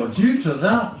 So due to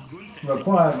that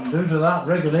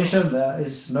regulation, there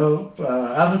is no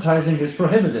advertising is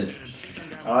prohibited.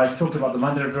 I've talked about the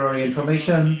mandatory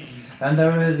information, and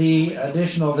there are the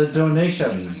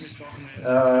donations.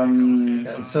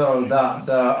 So that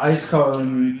the ice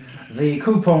cone, the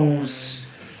coupons,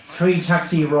 free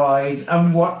taxi rides,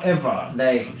 and whatever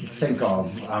they think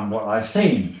of, and what I've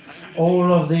seen.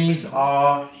 All of these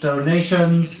are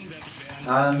donations,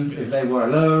 and if they were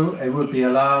low, it would be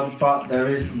allowed, but there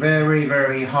is very,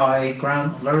 very high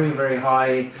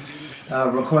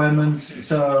requirements.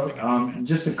 So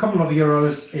just a couple of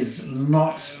euros is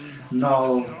not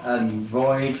null and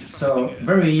void. So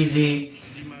very easy,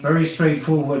 very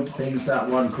straightforward things that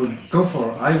one could go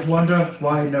for. I wonder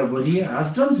why nobody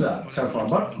has done that so far,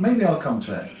 but maybe I'll come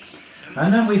to it.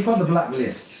 And then we've got the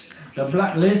blacklist. The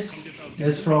blacklist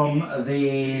is from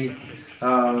the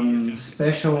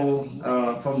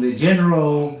from the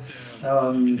general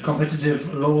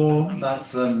competitive law.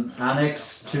 That's an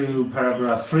annex to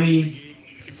paragraph 3.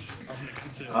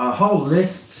 A whole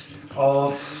list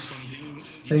of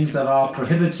things that are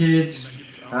prohibited,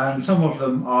 and some of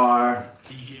them are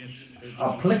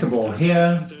applicable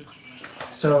here.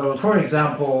 So, for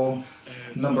example,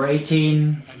 number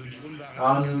 18,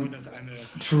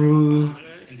 untrue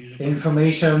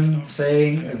information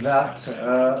saying that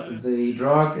the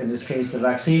drug, in this case the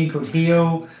vaccine, could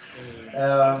heal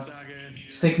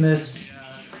sickness.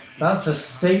 That's a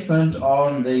statement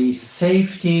on the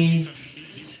safety,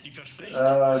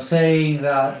 saying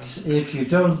that if you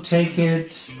don't take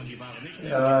it,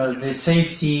 the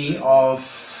safety of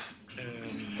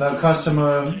the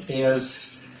customer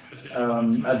is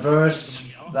adverse.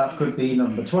 That could be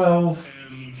number 12,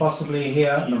 possibly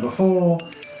here, number 4.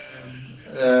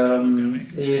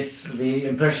 If the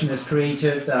impression is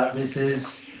created that this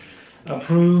is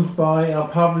approved by a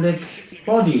public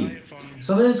body.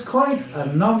 So there's quite a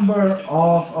number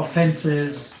of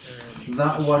offenses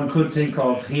that one could think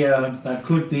of here that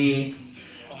could be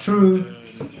true,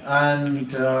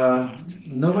 and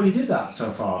nobody did that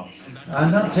so far.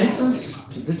 And that takes us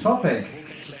to the topic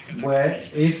where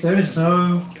if there is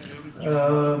no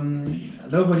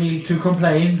nobody to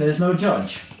complain, there's no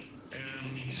judge.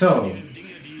 So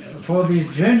for these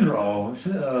general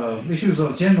issues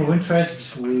of general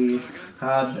interest, we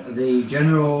had the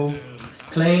general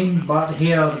claim, but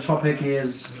here the topic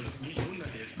is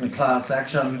the class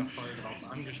action.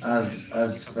 No,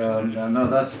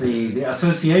 that's the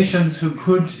associations who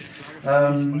could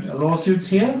lawsuits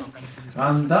here,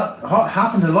 and that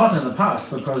happened a lot in the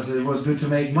past because it was good to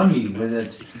make money with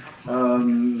it.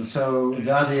 So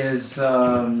that is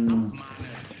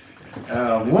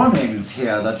warnings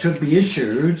here that should be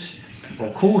issued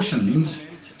or cautioned.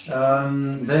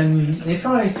 Then if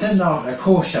I send out a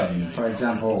caution, for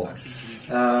example,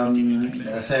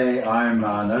 say I'm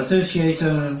an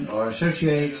association,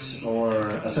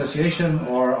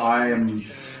 or I'm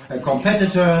a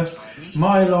competitor,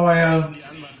 my lawyer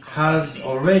has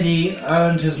already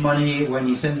earned his money when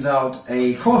he sends out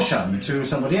a caution to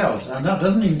somebody else, and that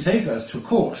doesn't even take us to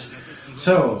court.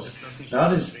 So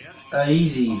that is an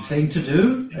easy thing to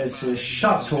do. It's a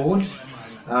sharp sword,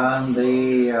 and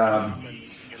there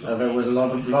was a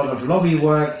lot of lobby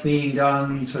work being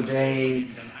done today.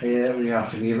 We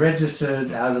have to be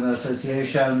registered as an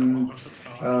association.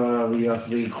 We have to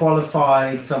be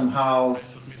qualified somehow,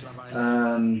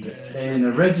 and in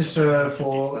a register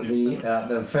for the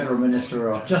Federal Minister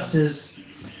of Justice.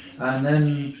 And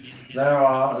then there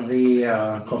are the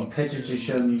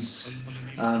competitions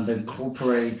and the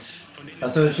corporate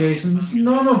associations.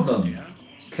 None of them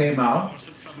came out.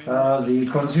 The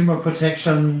Consumer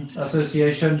Protection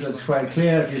Associations, it's quite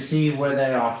clear if you see where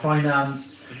they are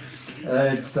financed.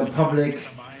 it's the public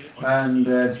and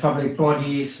it's public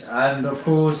bodies, and of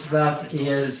course that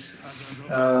is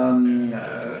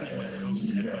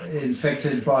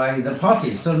infected by the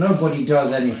parties, so nobody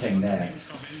does anything there.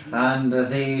 And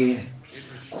the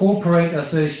corporate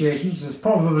associations is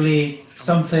probably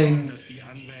something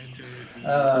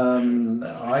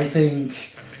I think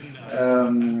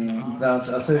that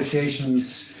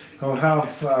associations who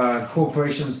have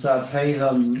corporations that pay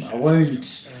them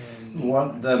won't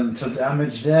want them to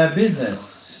damage their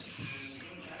business.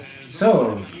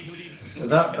 So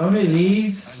that only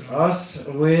leaves us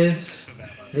with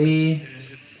the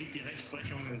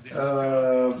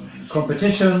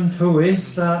competition. Who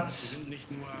is that?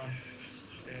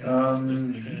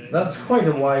 That's quite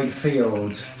a wide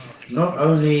field. Not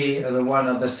only the one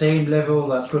at the same level,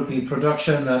 that could be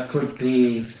production, that could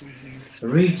be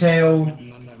retail.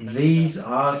 These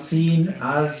are seen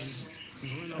as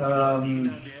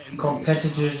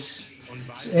competitors.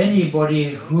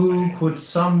 Anybody who could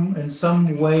in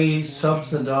some way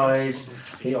subsidize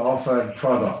the offered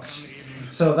product.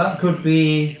 So that could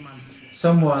be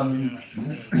someone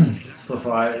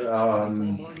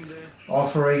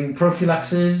offering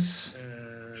prophylaxis,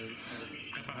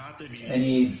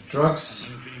 any drugs.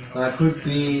 That could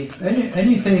be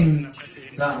anything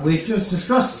that we've just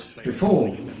discussed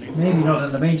before, maybe not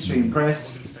in the mainstream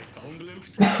press.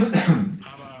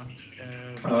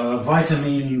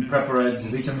 Vitamin preparates,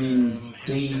 vitamin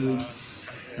D,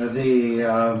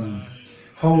 the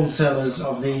wholesalers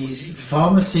of these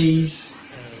pharmacies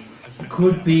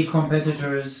could be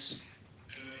competitors.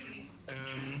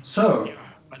 So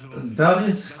that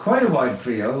is quite a wide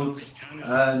field,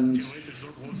 and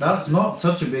that's not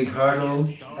such a big hurdle.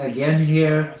 Again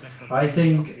here, I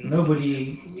think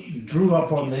nobody drew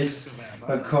up on this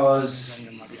because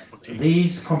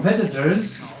these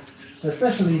competitors,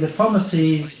 especially the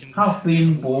pharmacies, have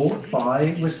been bought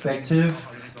by respective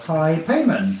high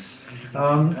payments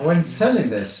when selling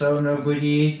this, so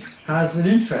nobody has an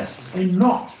interest in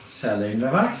not selling the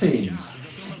vaccines.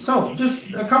 So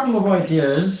just a couple of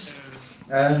ideas,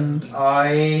 and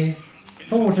I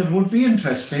thought it would be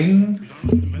interesting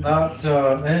that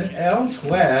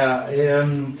elsewhere,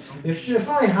 if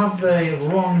I have the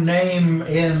wrong name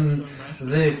in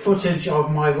the footage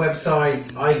of my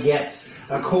website, I get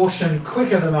a caution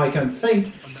quicker than I can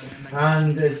think,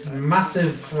 and it's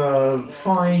massive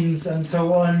fines and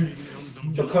so on,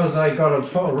 because I got a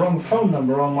wrong phone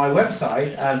number on my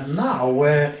website, and now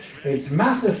where it's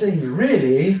massive things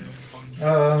really,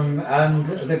 and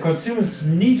the consumers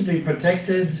need to be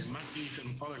protected.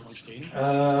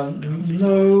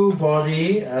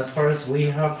 Nobody, as far as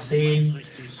we have seen,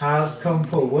 has come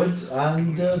forward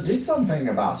and did something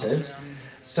about it.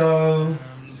 So,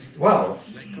 well,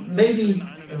 maybe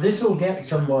this will get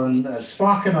someone,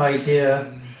 spark an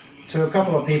idea to a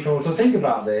couple of people to think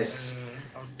about this,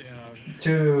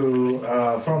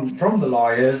 from the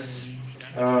lawyers,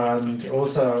 and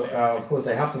also, of course,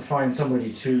 they have to find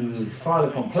somebody to file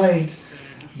a complaint.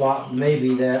 But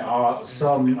maybe there are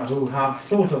some who have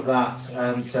thought of that,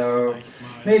 and so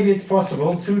maybe it's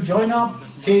possible to join up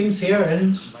teams here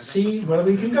and see where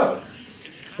we can go.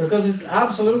 Because it's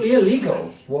absolutely illegal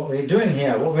what we're doing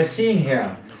here, what we're seeing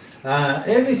here.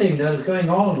 Everything that is going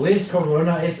on with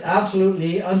Corona is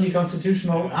absolutely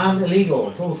anti-constitutional and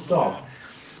illegal, full stop.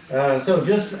 So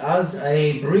just as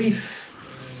a brief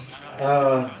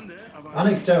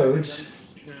anecdote,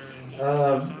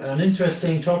 an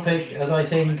interesting topic, as I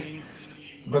think,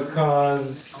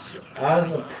 because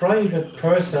as a private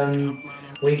person,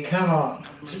 we cannot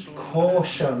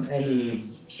caution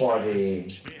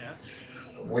anybody.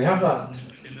 We have that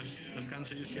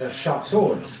sharp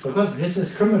sword, because this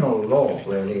is criminal law,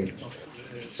 really.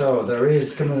 So there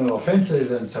is criminal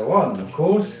offences and so on, of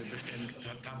course,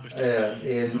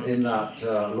 in that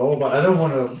law, but I don't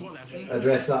want to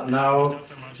address that now.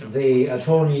 The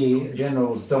attorney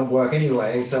generals don't work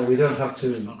anyway, so we don't have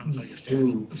to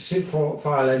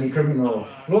file any criminal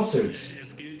lawsuits.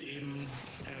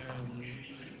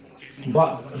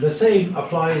 But the same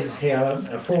applies here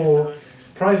for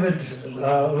private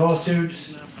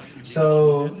lawsuits.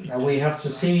 So we have to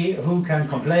see who can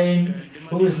complain,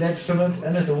 who is legitimate,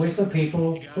 and it's always the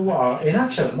people who are in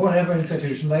action, whatever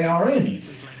institution they are in.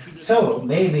 So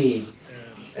maybe,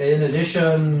 in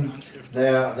addition,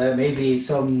 there may be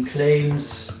some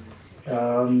claims,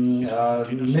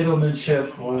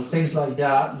 middlemanship or things like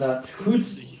that could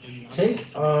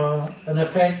take an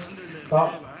effect,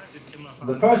 but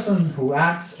the person who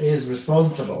acts is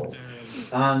responsible.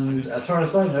 And as far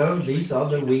as I know, these are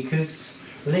the weakest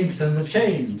links in the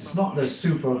chain. It's not the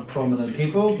super prominent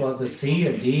people, but the C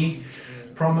and D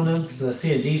prominence, the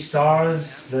C&D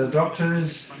stars, the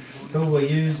doctors who were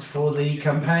used for the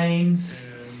campaigns,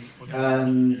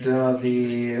 and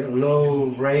the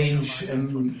low-range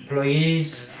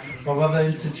employees of other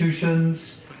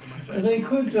institutions, they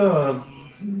could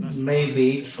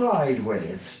maybe tried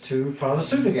with to file a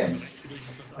suit against,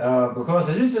 because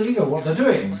it is illegal what they're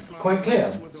doing, quite clear.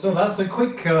 So that's a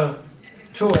quick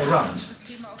tour around.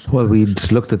 Well, we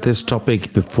looked at this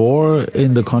topic before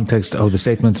in the context of the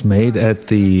statements made at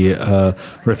the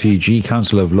Refugee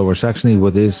Council of Lower Saxony,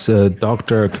 where this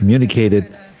doctor communicated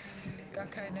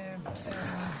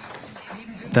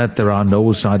that there are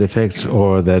no side effects,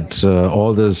 or that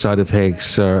all the side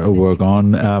effects were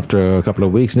gone after a couple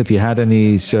of weeks. And if you had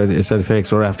any side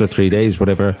effects, or after 3 days,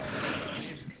 whatever.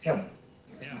 Yeah.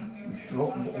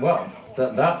 Well,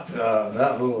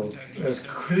 that rule is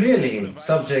clearly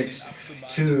subject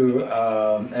to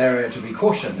area to be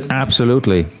cautioned, isn't it?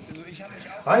 Absolutely.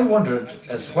 I wondered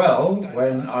as well,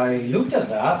 when I looked at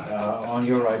that, on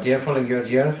your idea, following your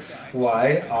idea, why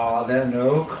are there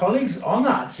no colleagues on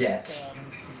that yet?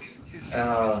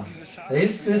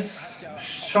 This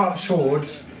sharp sword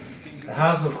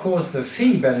has, of course, the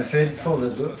fee benefit for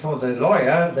the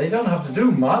lawyer. They don't have to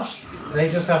do much. They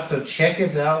just have to check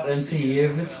it out and see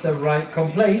if it's the right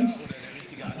complaint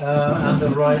and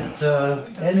the right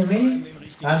enemy.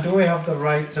 And do we have the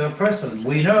right person?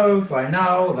 We know by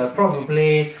now that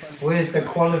probably with the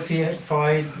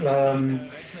qualified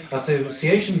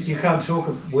associations, you can't talk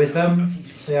with them.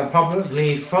 They are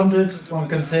publicly funded, one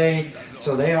can say,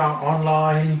 so they are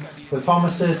online. The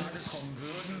pharmacists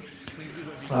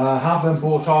have been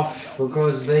bought off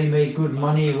because they make good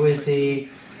money with the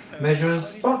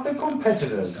measures, but the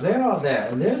competitors, they are there,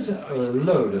 and there's a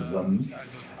load of them.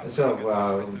 So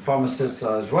pharmacists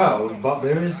as well, but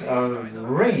there is a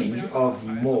range of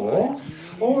more.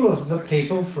 All of the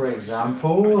people, for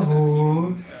example,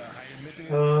 who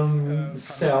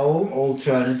sell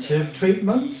alternative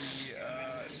treatments,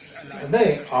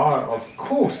 they are, of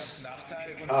course,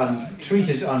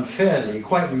 treated unfairly,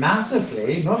 quite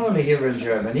massively, not only here in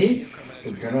Germany.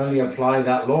 We can only apply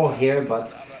that law here,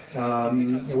 but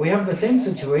we have the same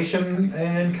situation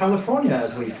in California,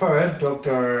 as we've heard.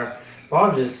 Dr.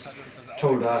 Barges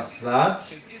told us that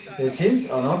it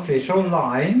is an official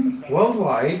line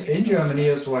worldwide, in Germany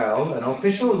as well, an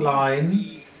official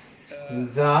line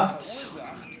that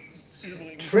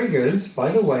triggers, by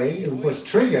the way, it was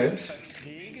triggered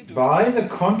by the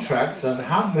contracts that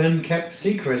have been kept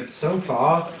secret so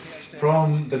far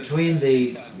from between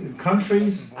the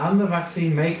countries and the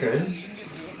vaccine makers.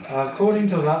 According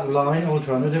to that line,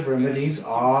 alternative remedies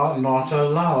are not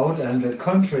allowed, and the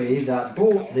country that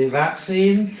bought the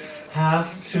vaccine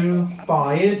has to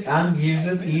buy it and use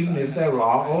it even if there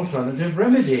are alternative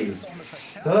remedies.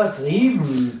 So that's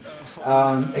even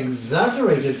an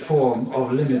exaggerated form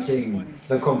of limiting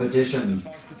the competition.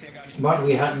 But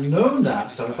we hadn't known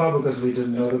that so far because we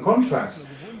didn't know the contracts.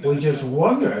 We just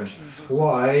wondered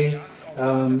why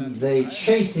they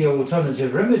chase the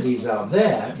alternative remedies out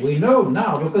there. We know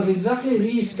now because exactly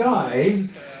these guys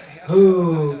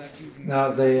who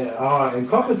they are in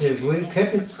competition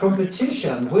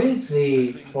with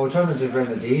the alternative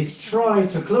remedies try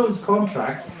to close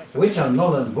contracts, which are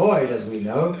null and void, as we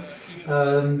know,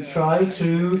 try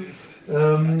to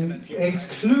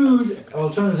exclude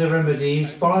alternative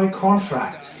remedies by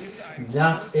contract.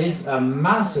 That is a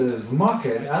massive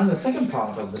market. And the second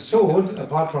part of the sword,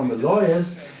 apart from the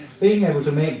lawyers being able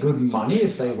to make good money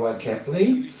if they work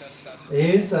carefully,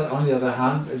 is that on the other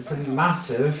hand, it's a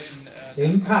massive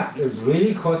impact. It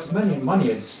really costs money.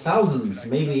 It's thousands,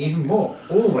 maybe even more,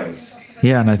 always.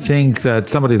 Yeah, and I think that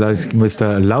somebody like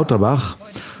Mr. Lauterbach,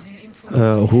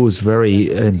 who is very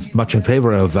much in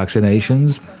favor of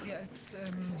vaccinations,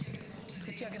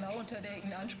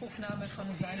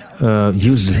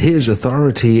 uses his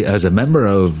authority as a member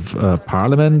of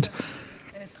parliament,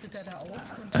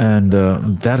 and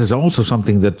that is also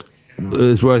something that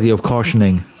is worthy of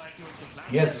cautioning.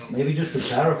 Yes, maybe just to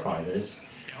clarify this,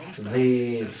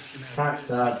 the fact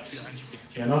that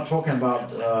you're not talking about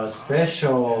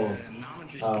special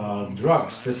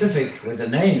drug specific with a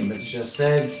name, it's just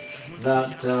said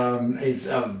that it's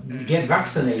get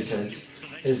vaccinated.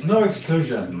 There's no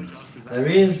exclusion. There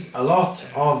is a lot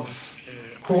of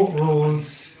court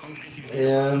rules.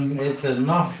 It's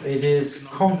enough. It is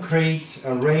concrete,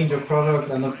 a range of product,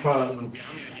 and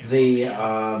the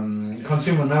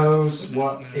consumer knows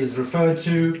what is referred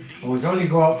to. And we've only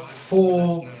got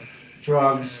 4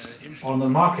 drugs on the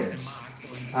market,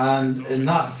 and in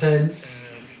that sense,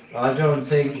 I don't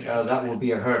think that will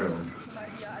be a hurdle.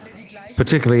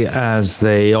 particularly as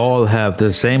they all have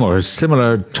the same or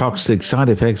similar toxic side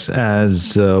effects,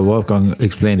 as Wolfgang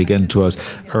explained again to us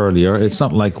earlier. It's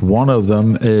not like one of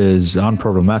them is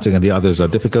unproblematic and the others are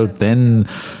difficult. Then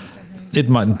it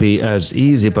mightn't be as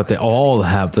easy, but they all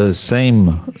have the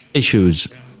same issues.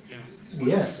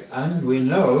 Yes, and we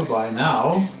know by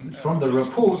now from the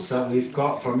reports that we've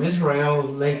got from Israel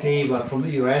lately, but from the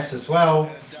US as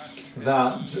well,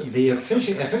 that the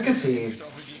efficacy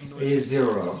is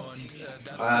zero,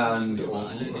 and or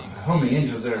homing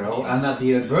into zero, and that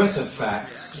the adverse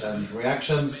effects and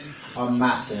reactions are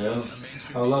massive,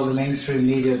 although the mainstream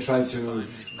media try to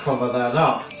cover that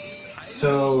up.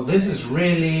 So this is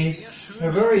really a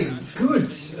very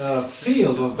good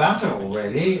field of battle,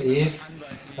 really, if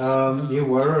you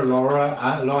were a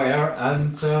lawyer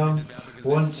and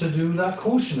want to do that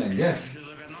cautioning, yes.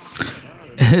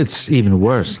 It's even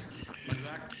worse.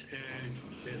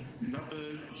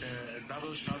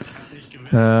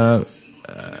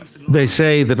 They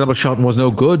say the double shot was no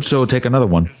good, so take another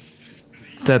one.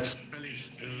 That's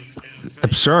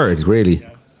absurd, really.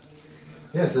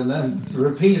 Yes, and then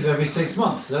repeat it every 6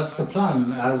 months. That's the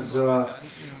plan. As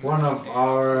one of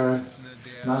our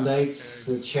mandates,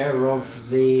 the chair of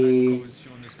the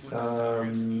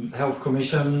Health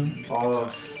Commission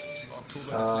of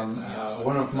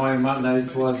one of my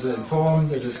mandates was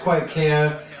informed. It is quite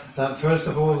clear that first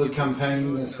of all the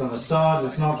campaign is going to start.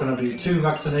 It's not going to be 2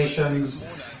 vaccinations.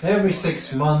 Every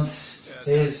 6 months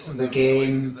is the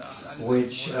game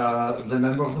which the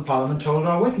member of the parliament told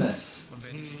our witness.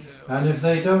 And if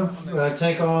they don't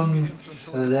take on,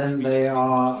 then they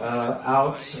are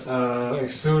out,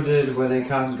 excluded, where they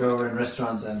can't go in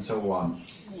restaurants and so on.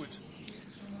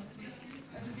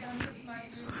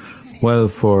 Well,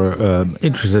 for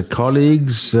interested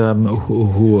colleagues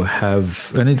who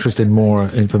have an interest in more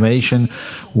information,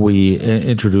 we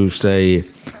introduced a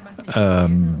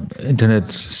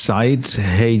internet site,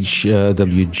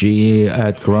 hwg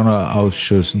at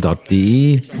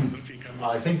coronaausschuss.de.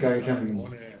 I think I can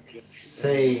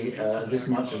say this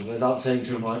much without saying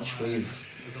too much. We've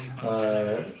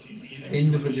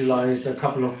individualized a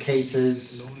couple of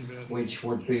cases which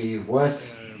would be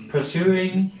worth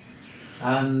pursuing,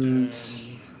 and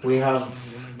we have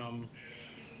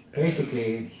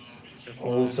basically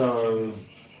also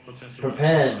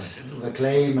prepared the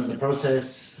claim and the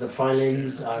process, the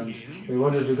filings, and we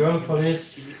wanted to go for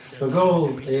this. The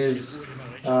goal is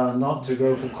not to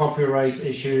go for copyright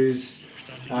issues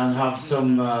and have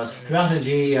some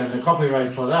strategy and a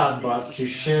copyright for that, but to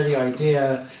share the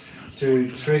idea, to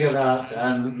trigger that,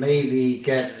 and maybe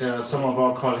get some of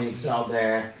our colleagues out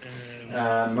there,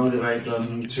 motivate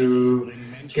them to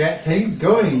get things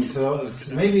going. So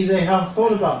maybe they have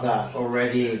thought about that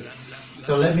already,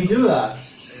 so let me do that.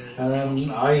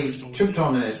 I tripped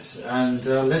on it, and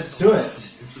let's do it.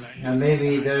 And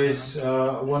maybe there's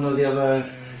one or the other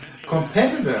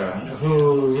competitor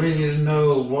who really didn't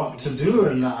know what to do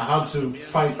and how to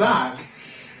fight back.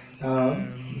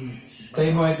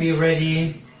 They might be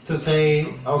ready to say,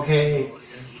 okay,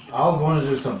 I'll want to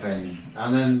do something,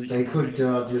 and then they could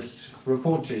just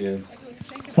report to you.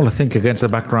 Well, I think against the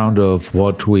background of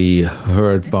what we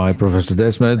heard by Professor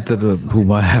Desmet,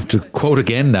 whom I have to quote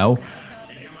again now.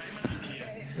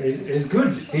 It's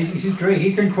good. He's great.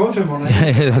 He can quote him on it.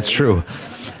 Yeah, that's true.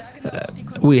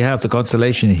 We have the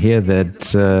consolation here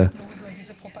that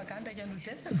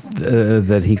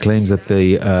that he claims that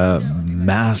the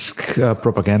mask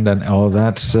propaganda and all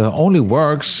that only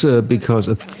works because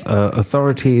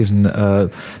authorities and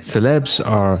celebs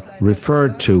are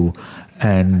referred to,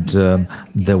 and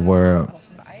there were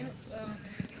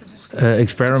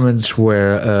experiments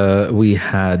where we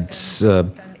had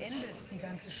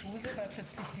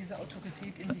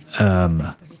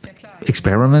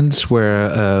experiments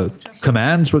where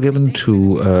commands were given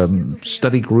to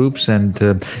study groups, and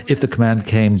if the command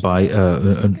came by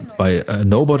a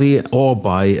nobody or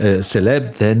by a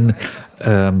celeb, then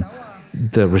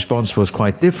the response was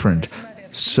quite different.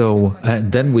 So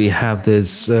then we have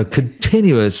this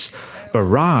continuous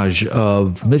barrage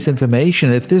of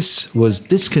misinformation. If this was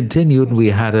discontinued and we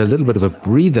had a little bit of a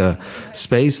breather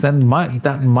space, then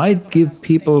that might give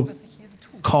people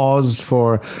cause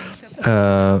for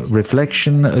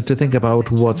reflection to think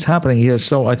about what's happening here.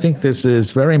 So I think this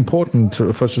is very important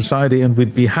for society, and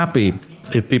we'd be happy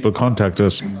if people contact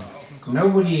us.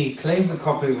 Nobody claims a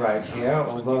copyright here,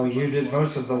 although you did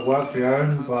most of the work,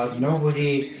 Björn, but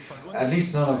nobody, at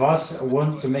least none of us,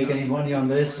 want to make any money on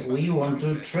this. We want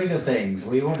to trigger things.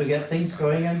 We want to get things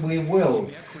going, and we will.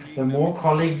 The more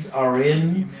colleagues are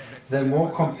in, the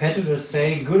more competitors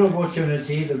say good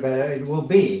opportunity, the better it will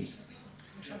be.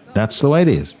 That's the way it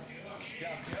is.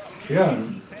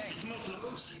 Björn,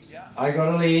 I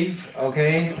gotta leave,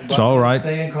 okay? It's all right.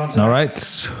 Stay in contact. All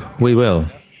right, we will.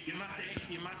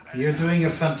 You're doing a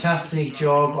fantastic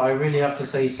job. I really have to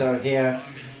say so here.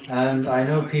 And I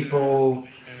know people,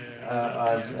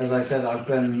 as I said, I've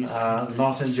been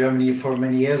not in Germany for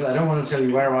many years. I don't want to tell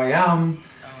you where I am.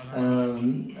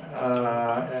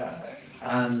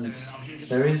 And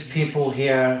there is people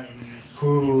here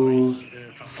who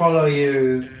follow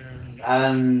you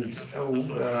and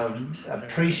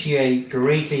appreciate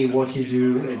greatly what you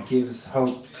do. It gives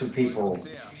hope to people.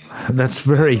 That's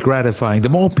very gratifying. The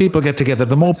more people get together,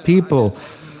 the more people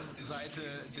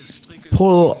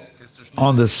pull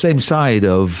on the same side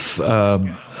of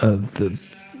the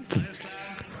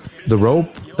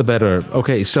rope, the better.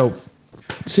 Okay, so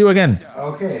see you again.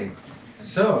 Okay,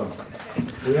 so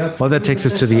Well, that takes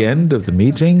us to the end of the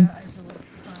meeting.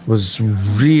 It was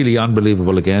really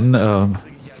unbelievable again.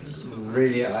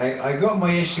 Really, I got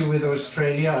my issue with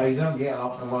Australia. I don't get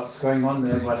what's going on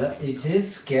there, but it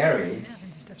is scary.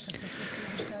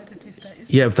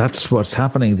 Yeah, if that's what's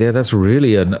happening there, that's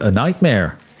really a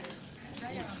nightmare.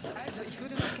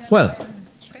 Well,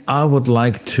 I would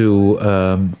like to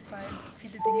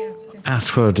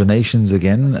ask for donations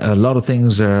again. A lot of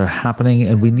things are happening,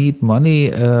 and we need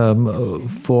money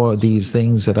for these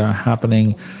things that are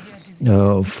happening,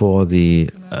 for the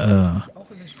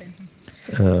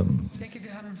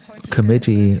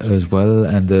committee as well,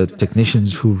 and the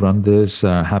technicians who run this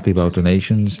are happy about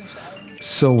donations.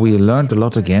 So we learned a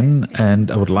lot again, and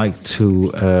I would like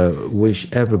to wish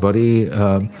everybody,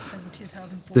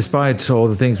 despite all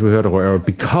the things we heard, or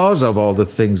because of all the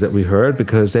things that we heard,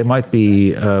 because they might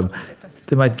be,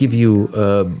 they might give you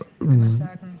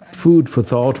food for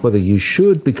thought whether you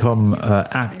should become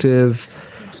active.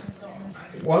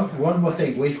 One more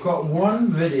thing. We've got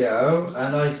one video,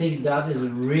 and I think that is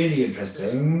really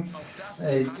interesting.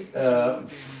 It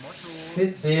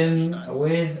fits in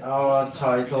with our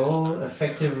title,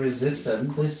 Effective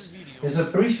Resistance. This is a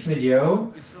brief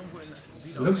video.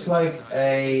 It looks like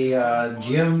a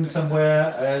gym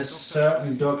somewhere. A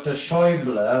certain Dr.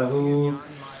 Schäuble, who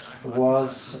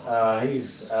was,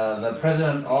 he's the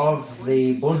president of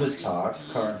the Bundestag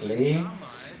currently.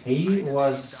 He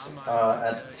was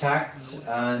attacked,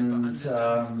 and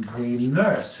the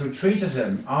nurse who treated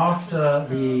him after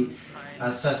the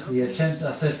attempt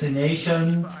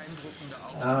assassination,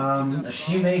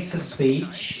 she makes a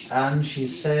speech, and she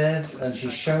says, and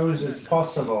she shows it's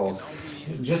possible,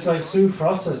 just like Sue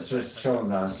Frost has just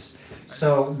shown us.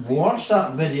 So watch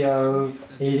that video.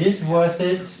 It is worth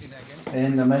it.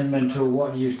 In amendment to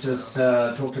what you've just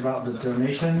talked about, the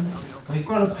donation. We've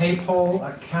got a PayPal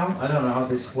account. I don't know how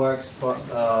this works, but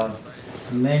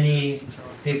many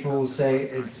people say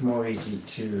it's more easy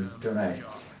to donate.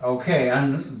 Okay,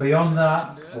 and beyond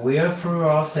that, we are through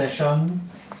our session.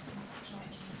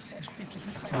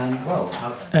 And well,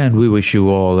 And we wish you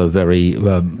all a very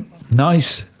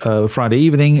nice Friday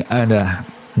evening and a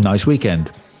nice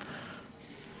weekend.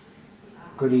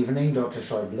 good evening, Dr.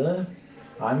 Schäuble.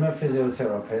 I'm a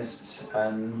physiotherapist,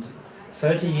 and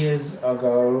 30 years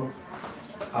ago,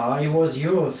 I was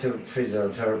your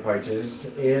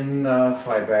physiotherapist in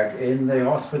Freiberg, in the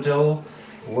hospital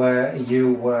where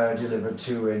you were delivered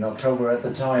to in October at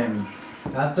the time.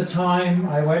 At the time,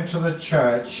 I went to the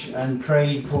church and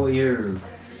prayed for you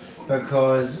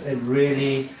because it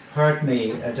really hurt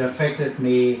me, it affected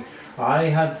me. I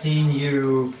had seen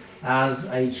you as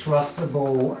a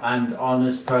trustable and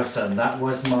honest person. That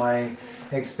was my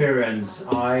experience.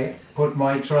 I put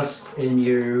my trust in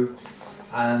you,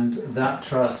 and that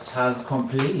trust has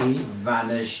completely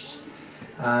vanished,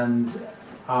 and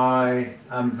I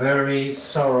am very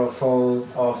sorrowful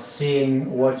of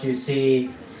seeing what you see.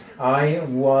 I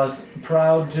was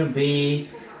proud to be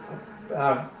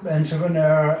an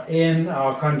entrepreneur in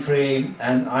our country,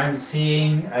 and I'm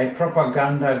seeing a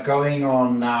propaganda going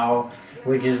on now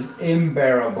which is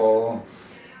unbearable.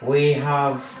 We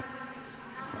have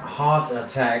heart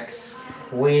attacks,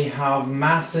 we have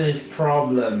massive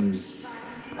problems,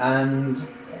 and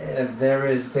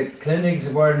the clinics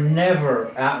were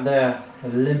never at their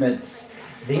limits.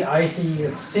 The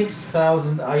ICU,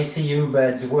 6,000 ICU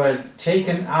beds were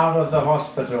taken out of the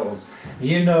hospitals.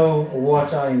 You know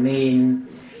what I mean.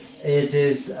 It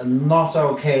is not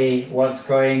okay what's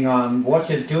going on. What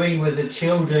you're doing with the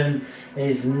children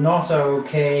is not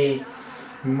okay.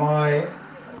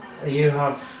 You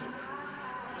have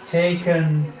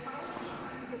taken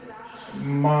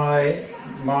my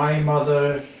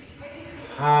mother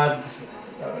had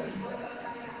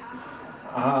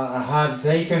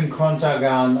taken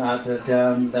Contagan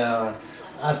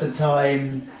at the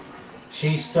time,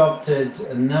 She stopped it.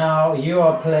 And now you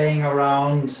are playing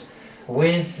around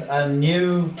with a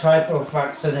new type of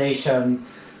vaccination,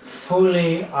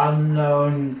 fully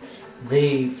unknown.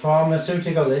 The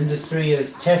pharmaceutical industry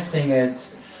is testing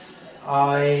it.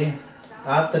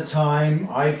 At the time,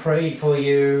 I prayed for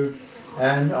you,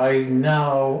 and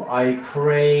I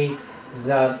pray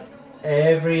that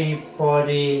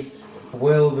everybody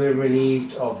will be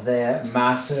relieved of their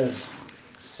massive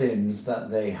sins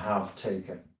that they have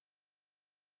taken.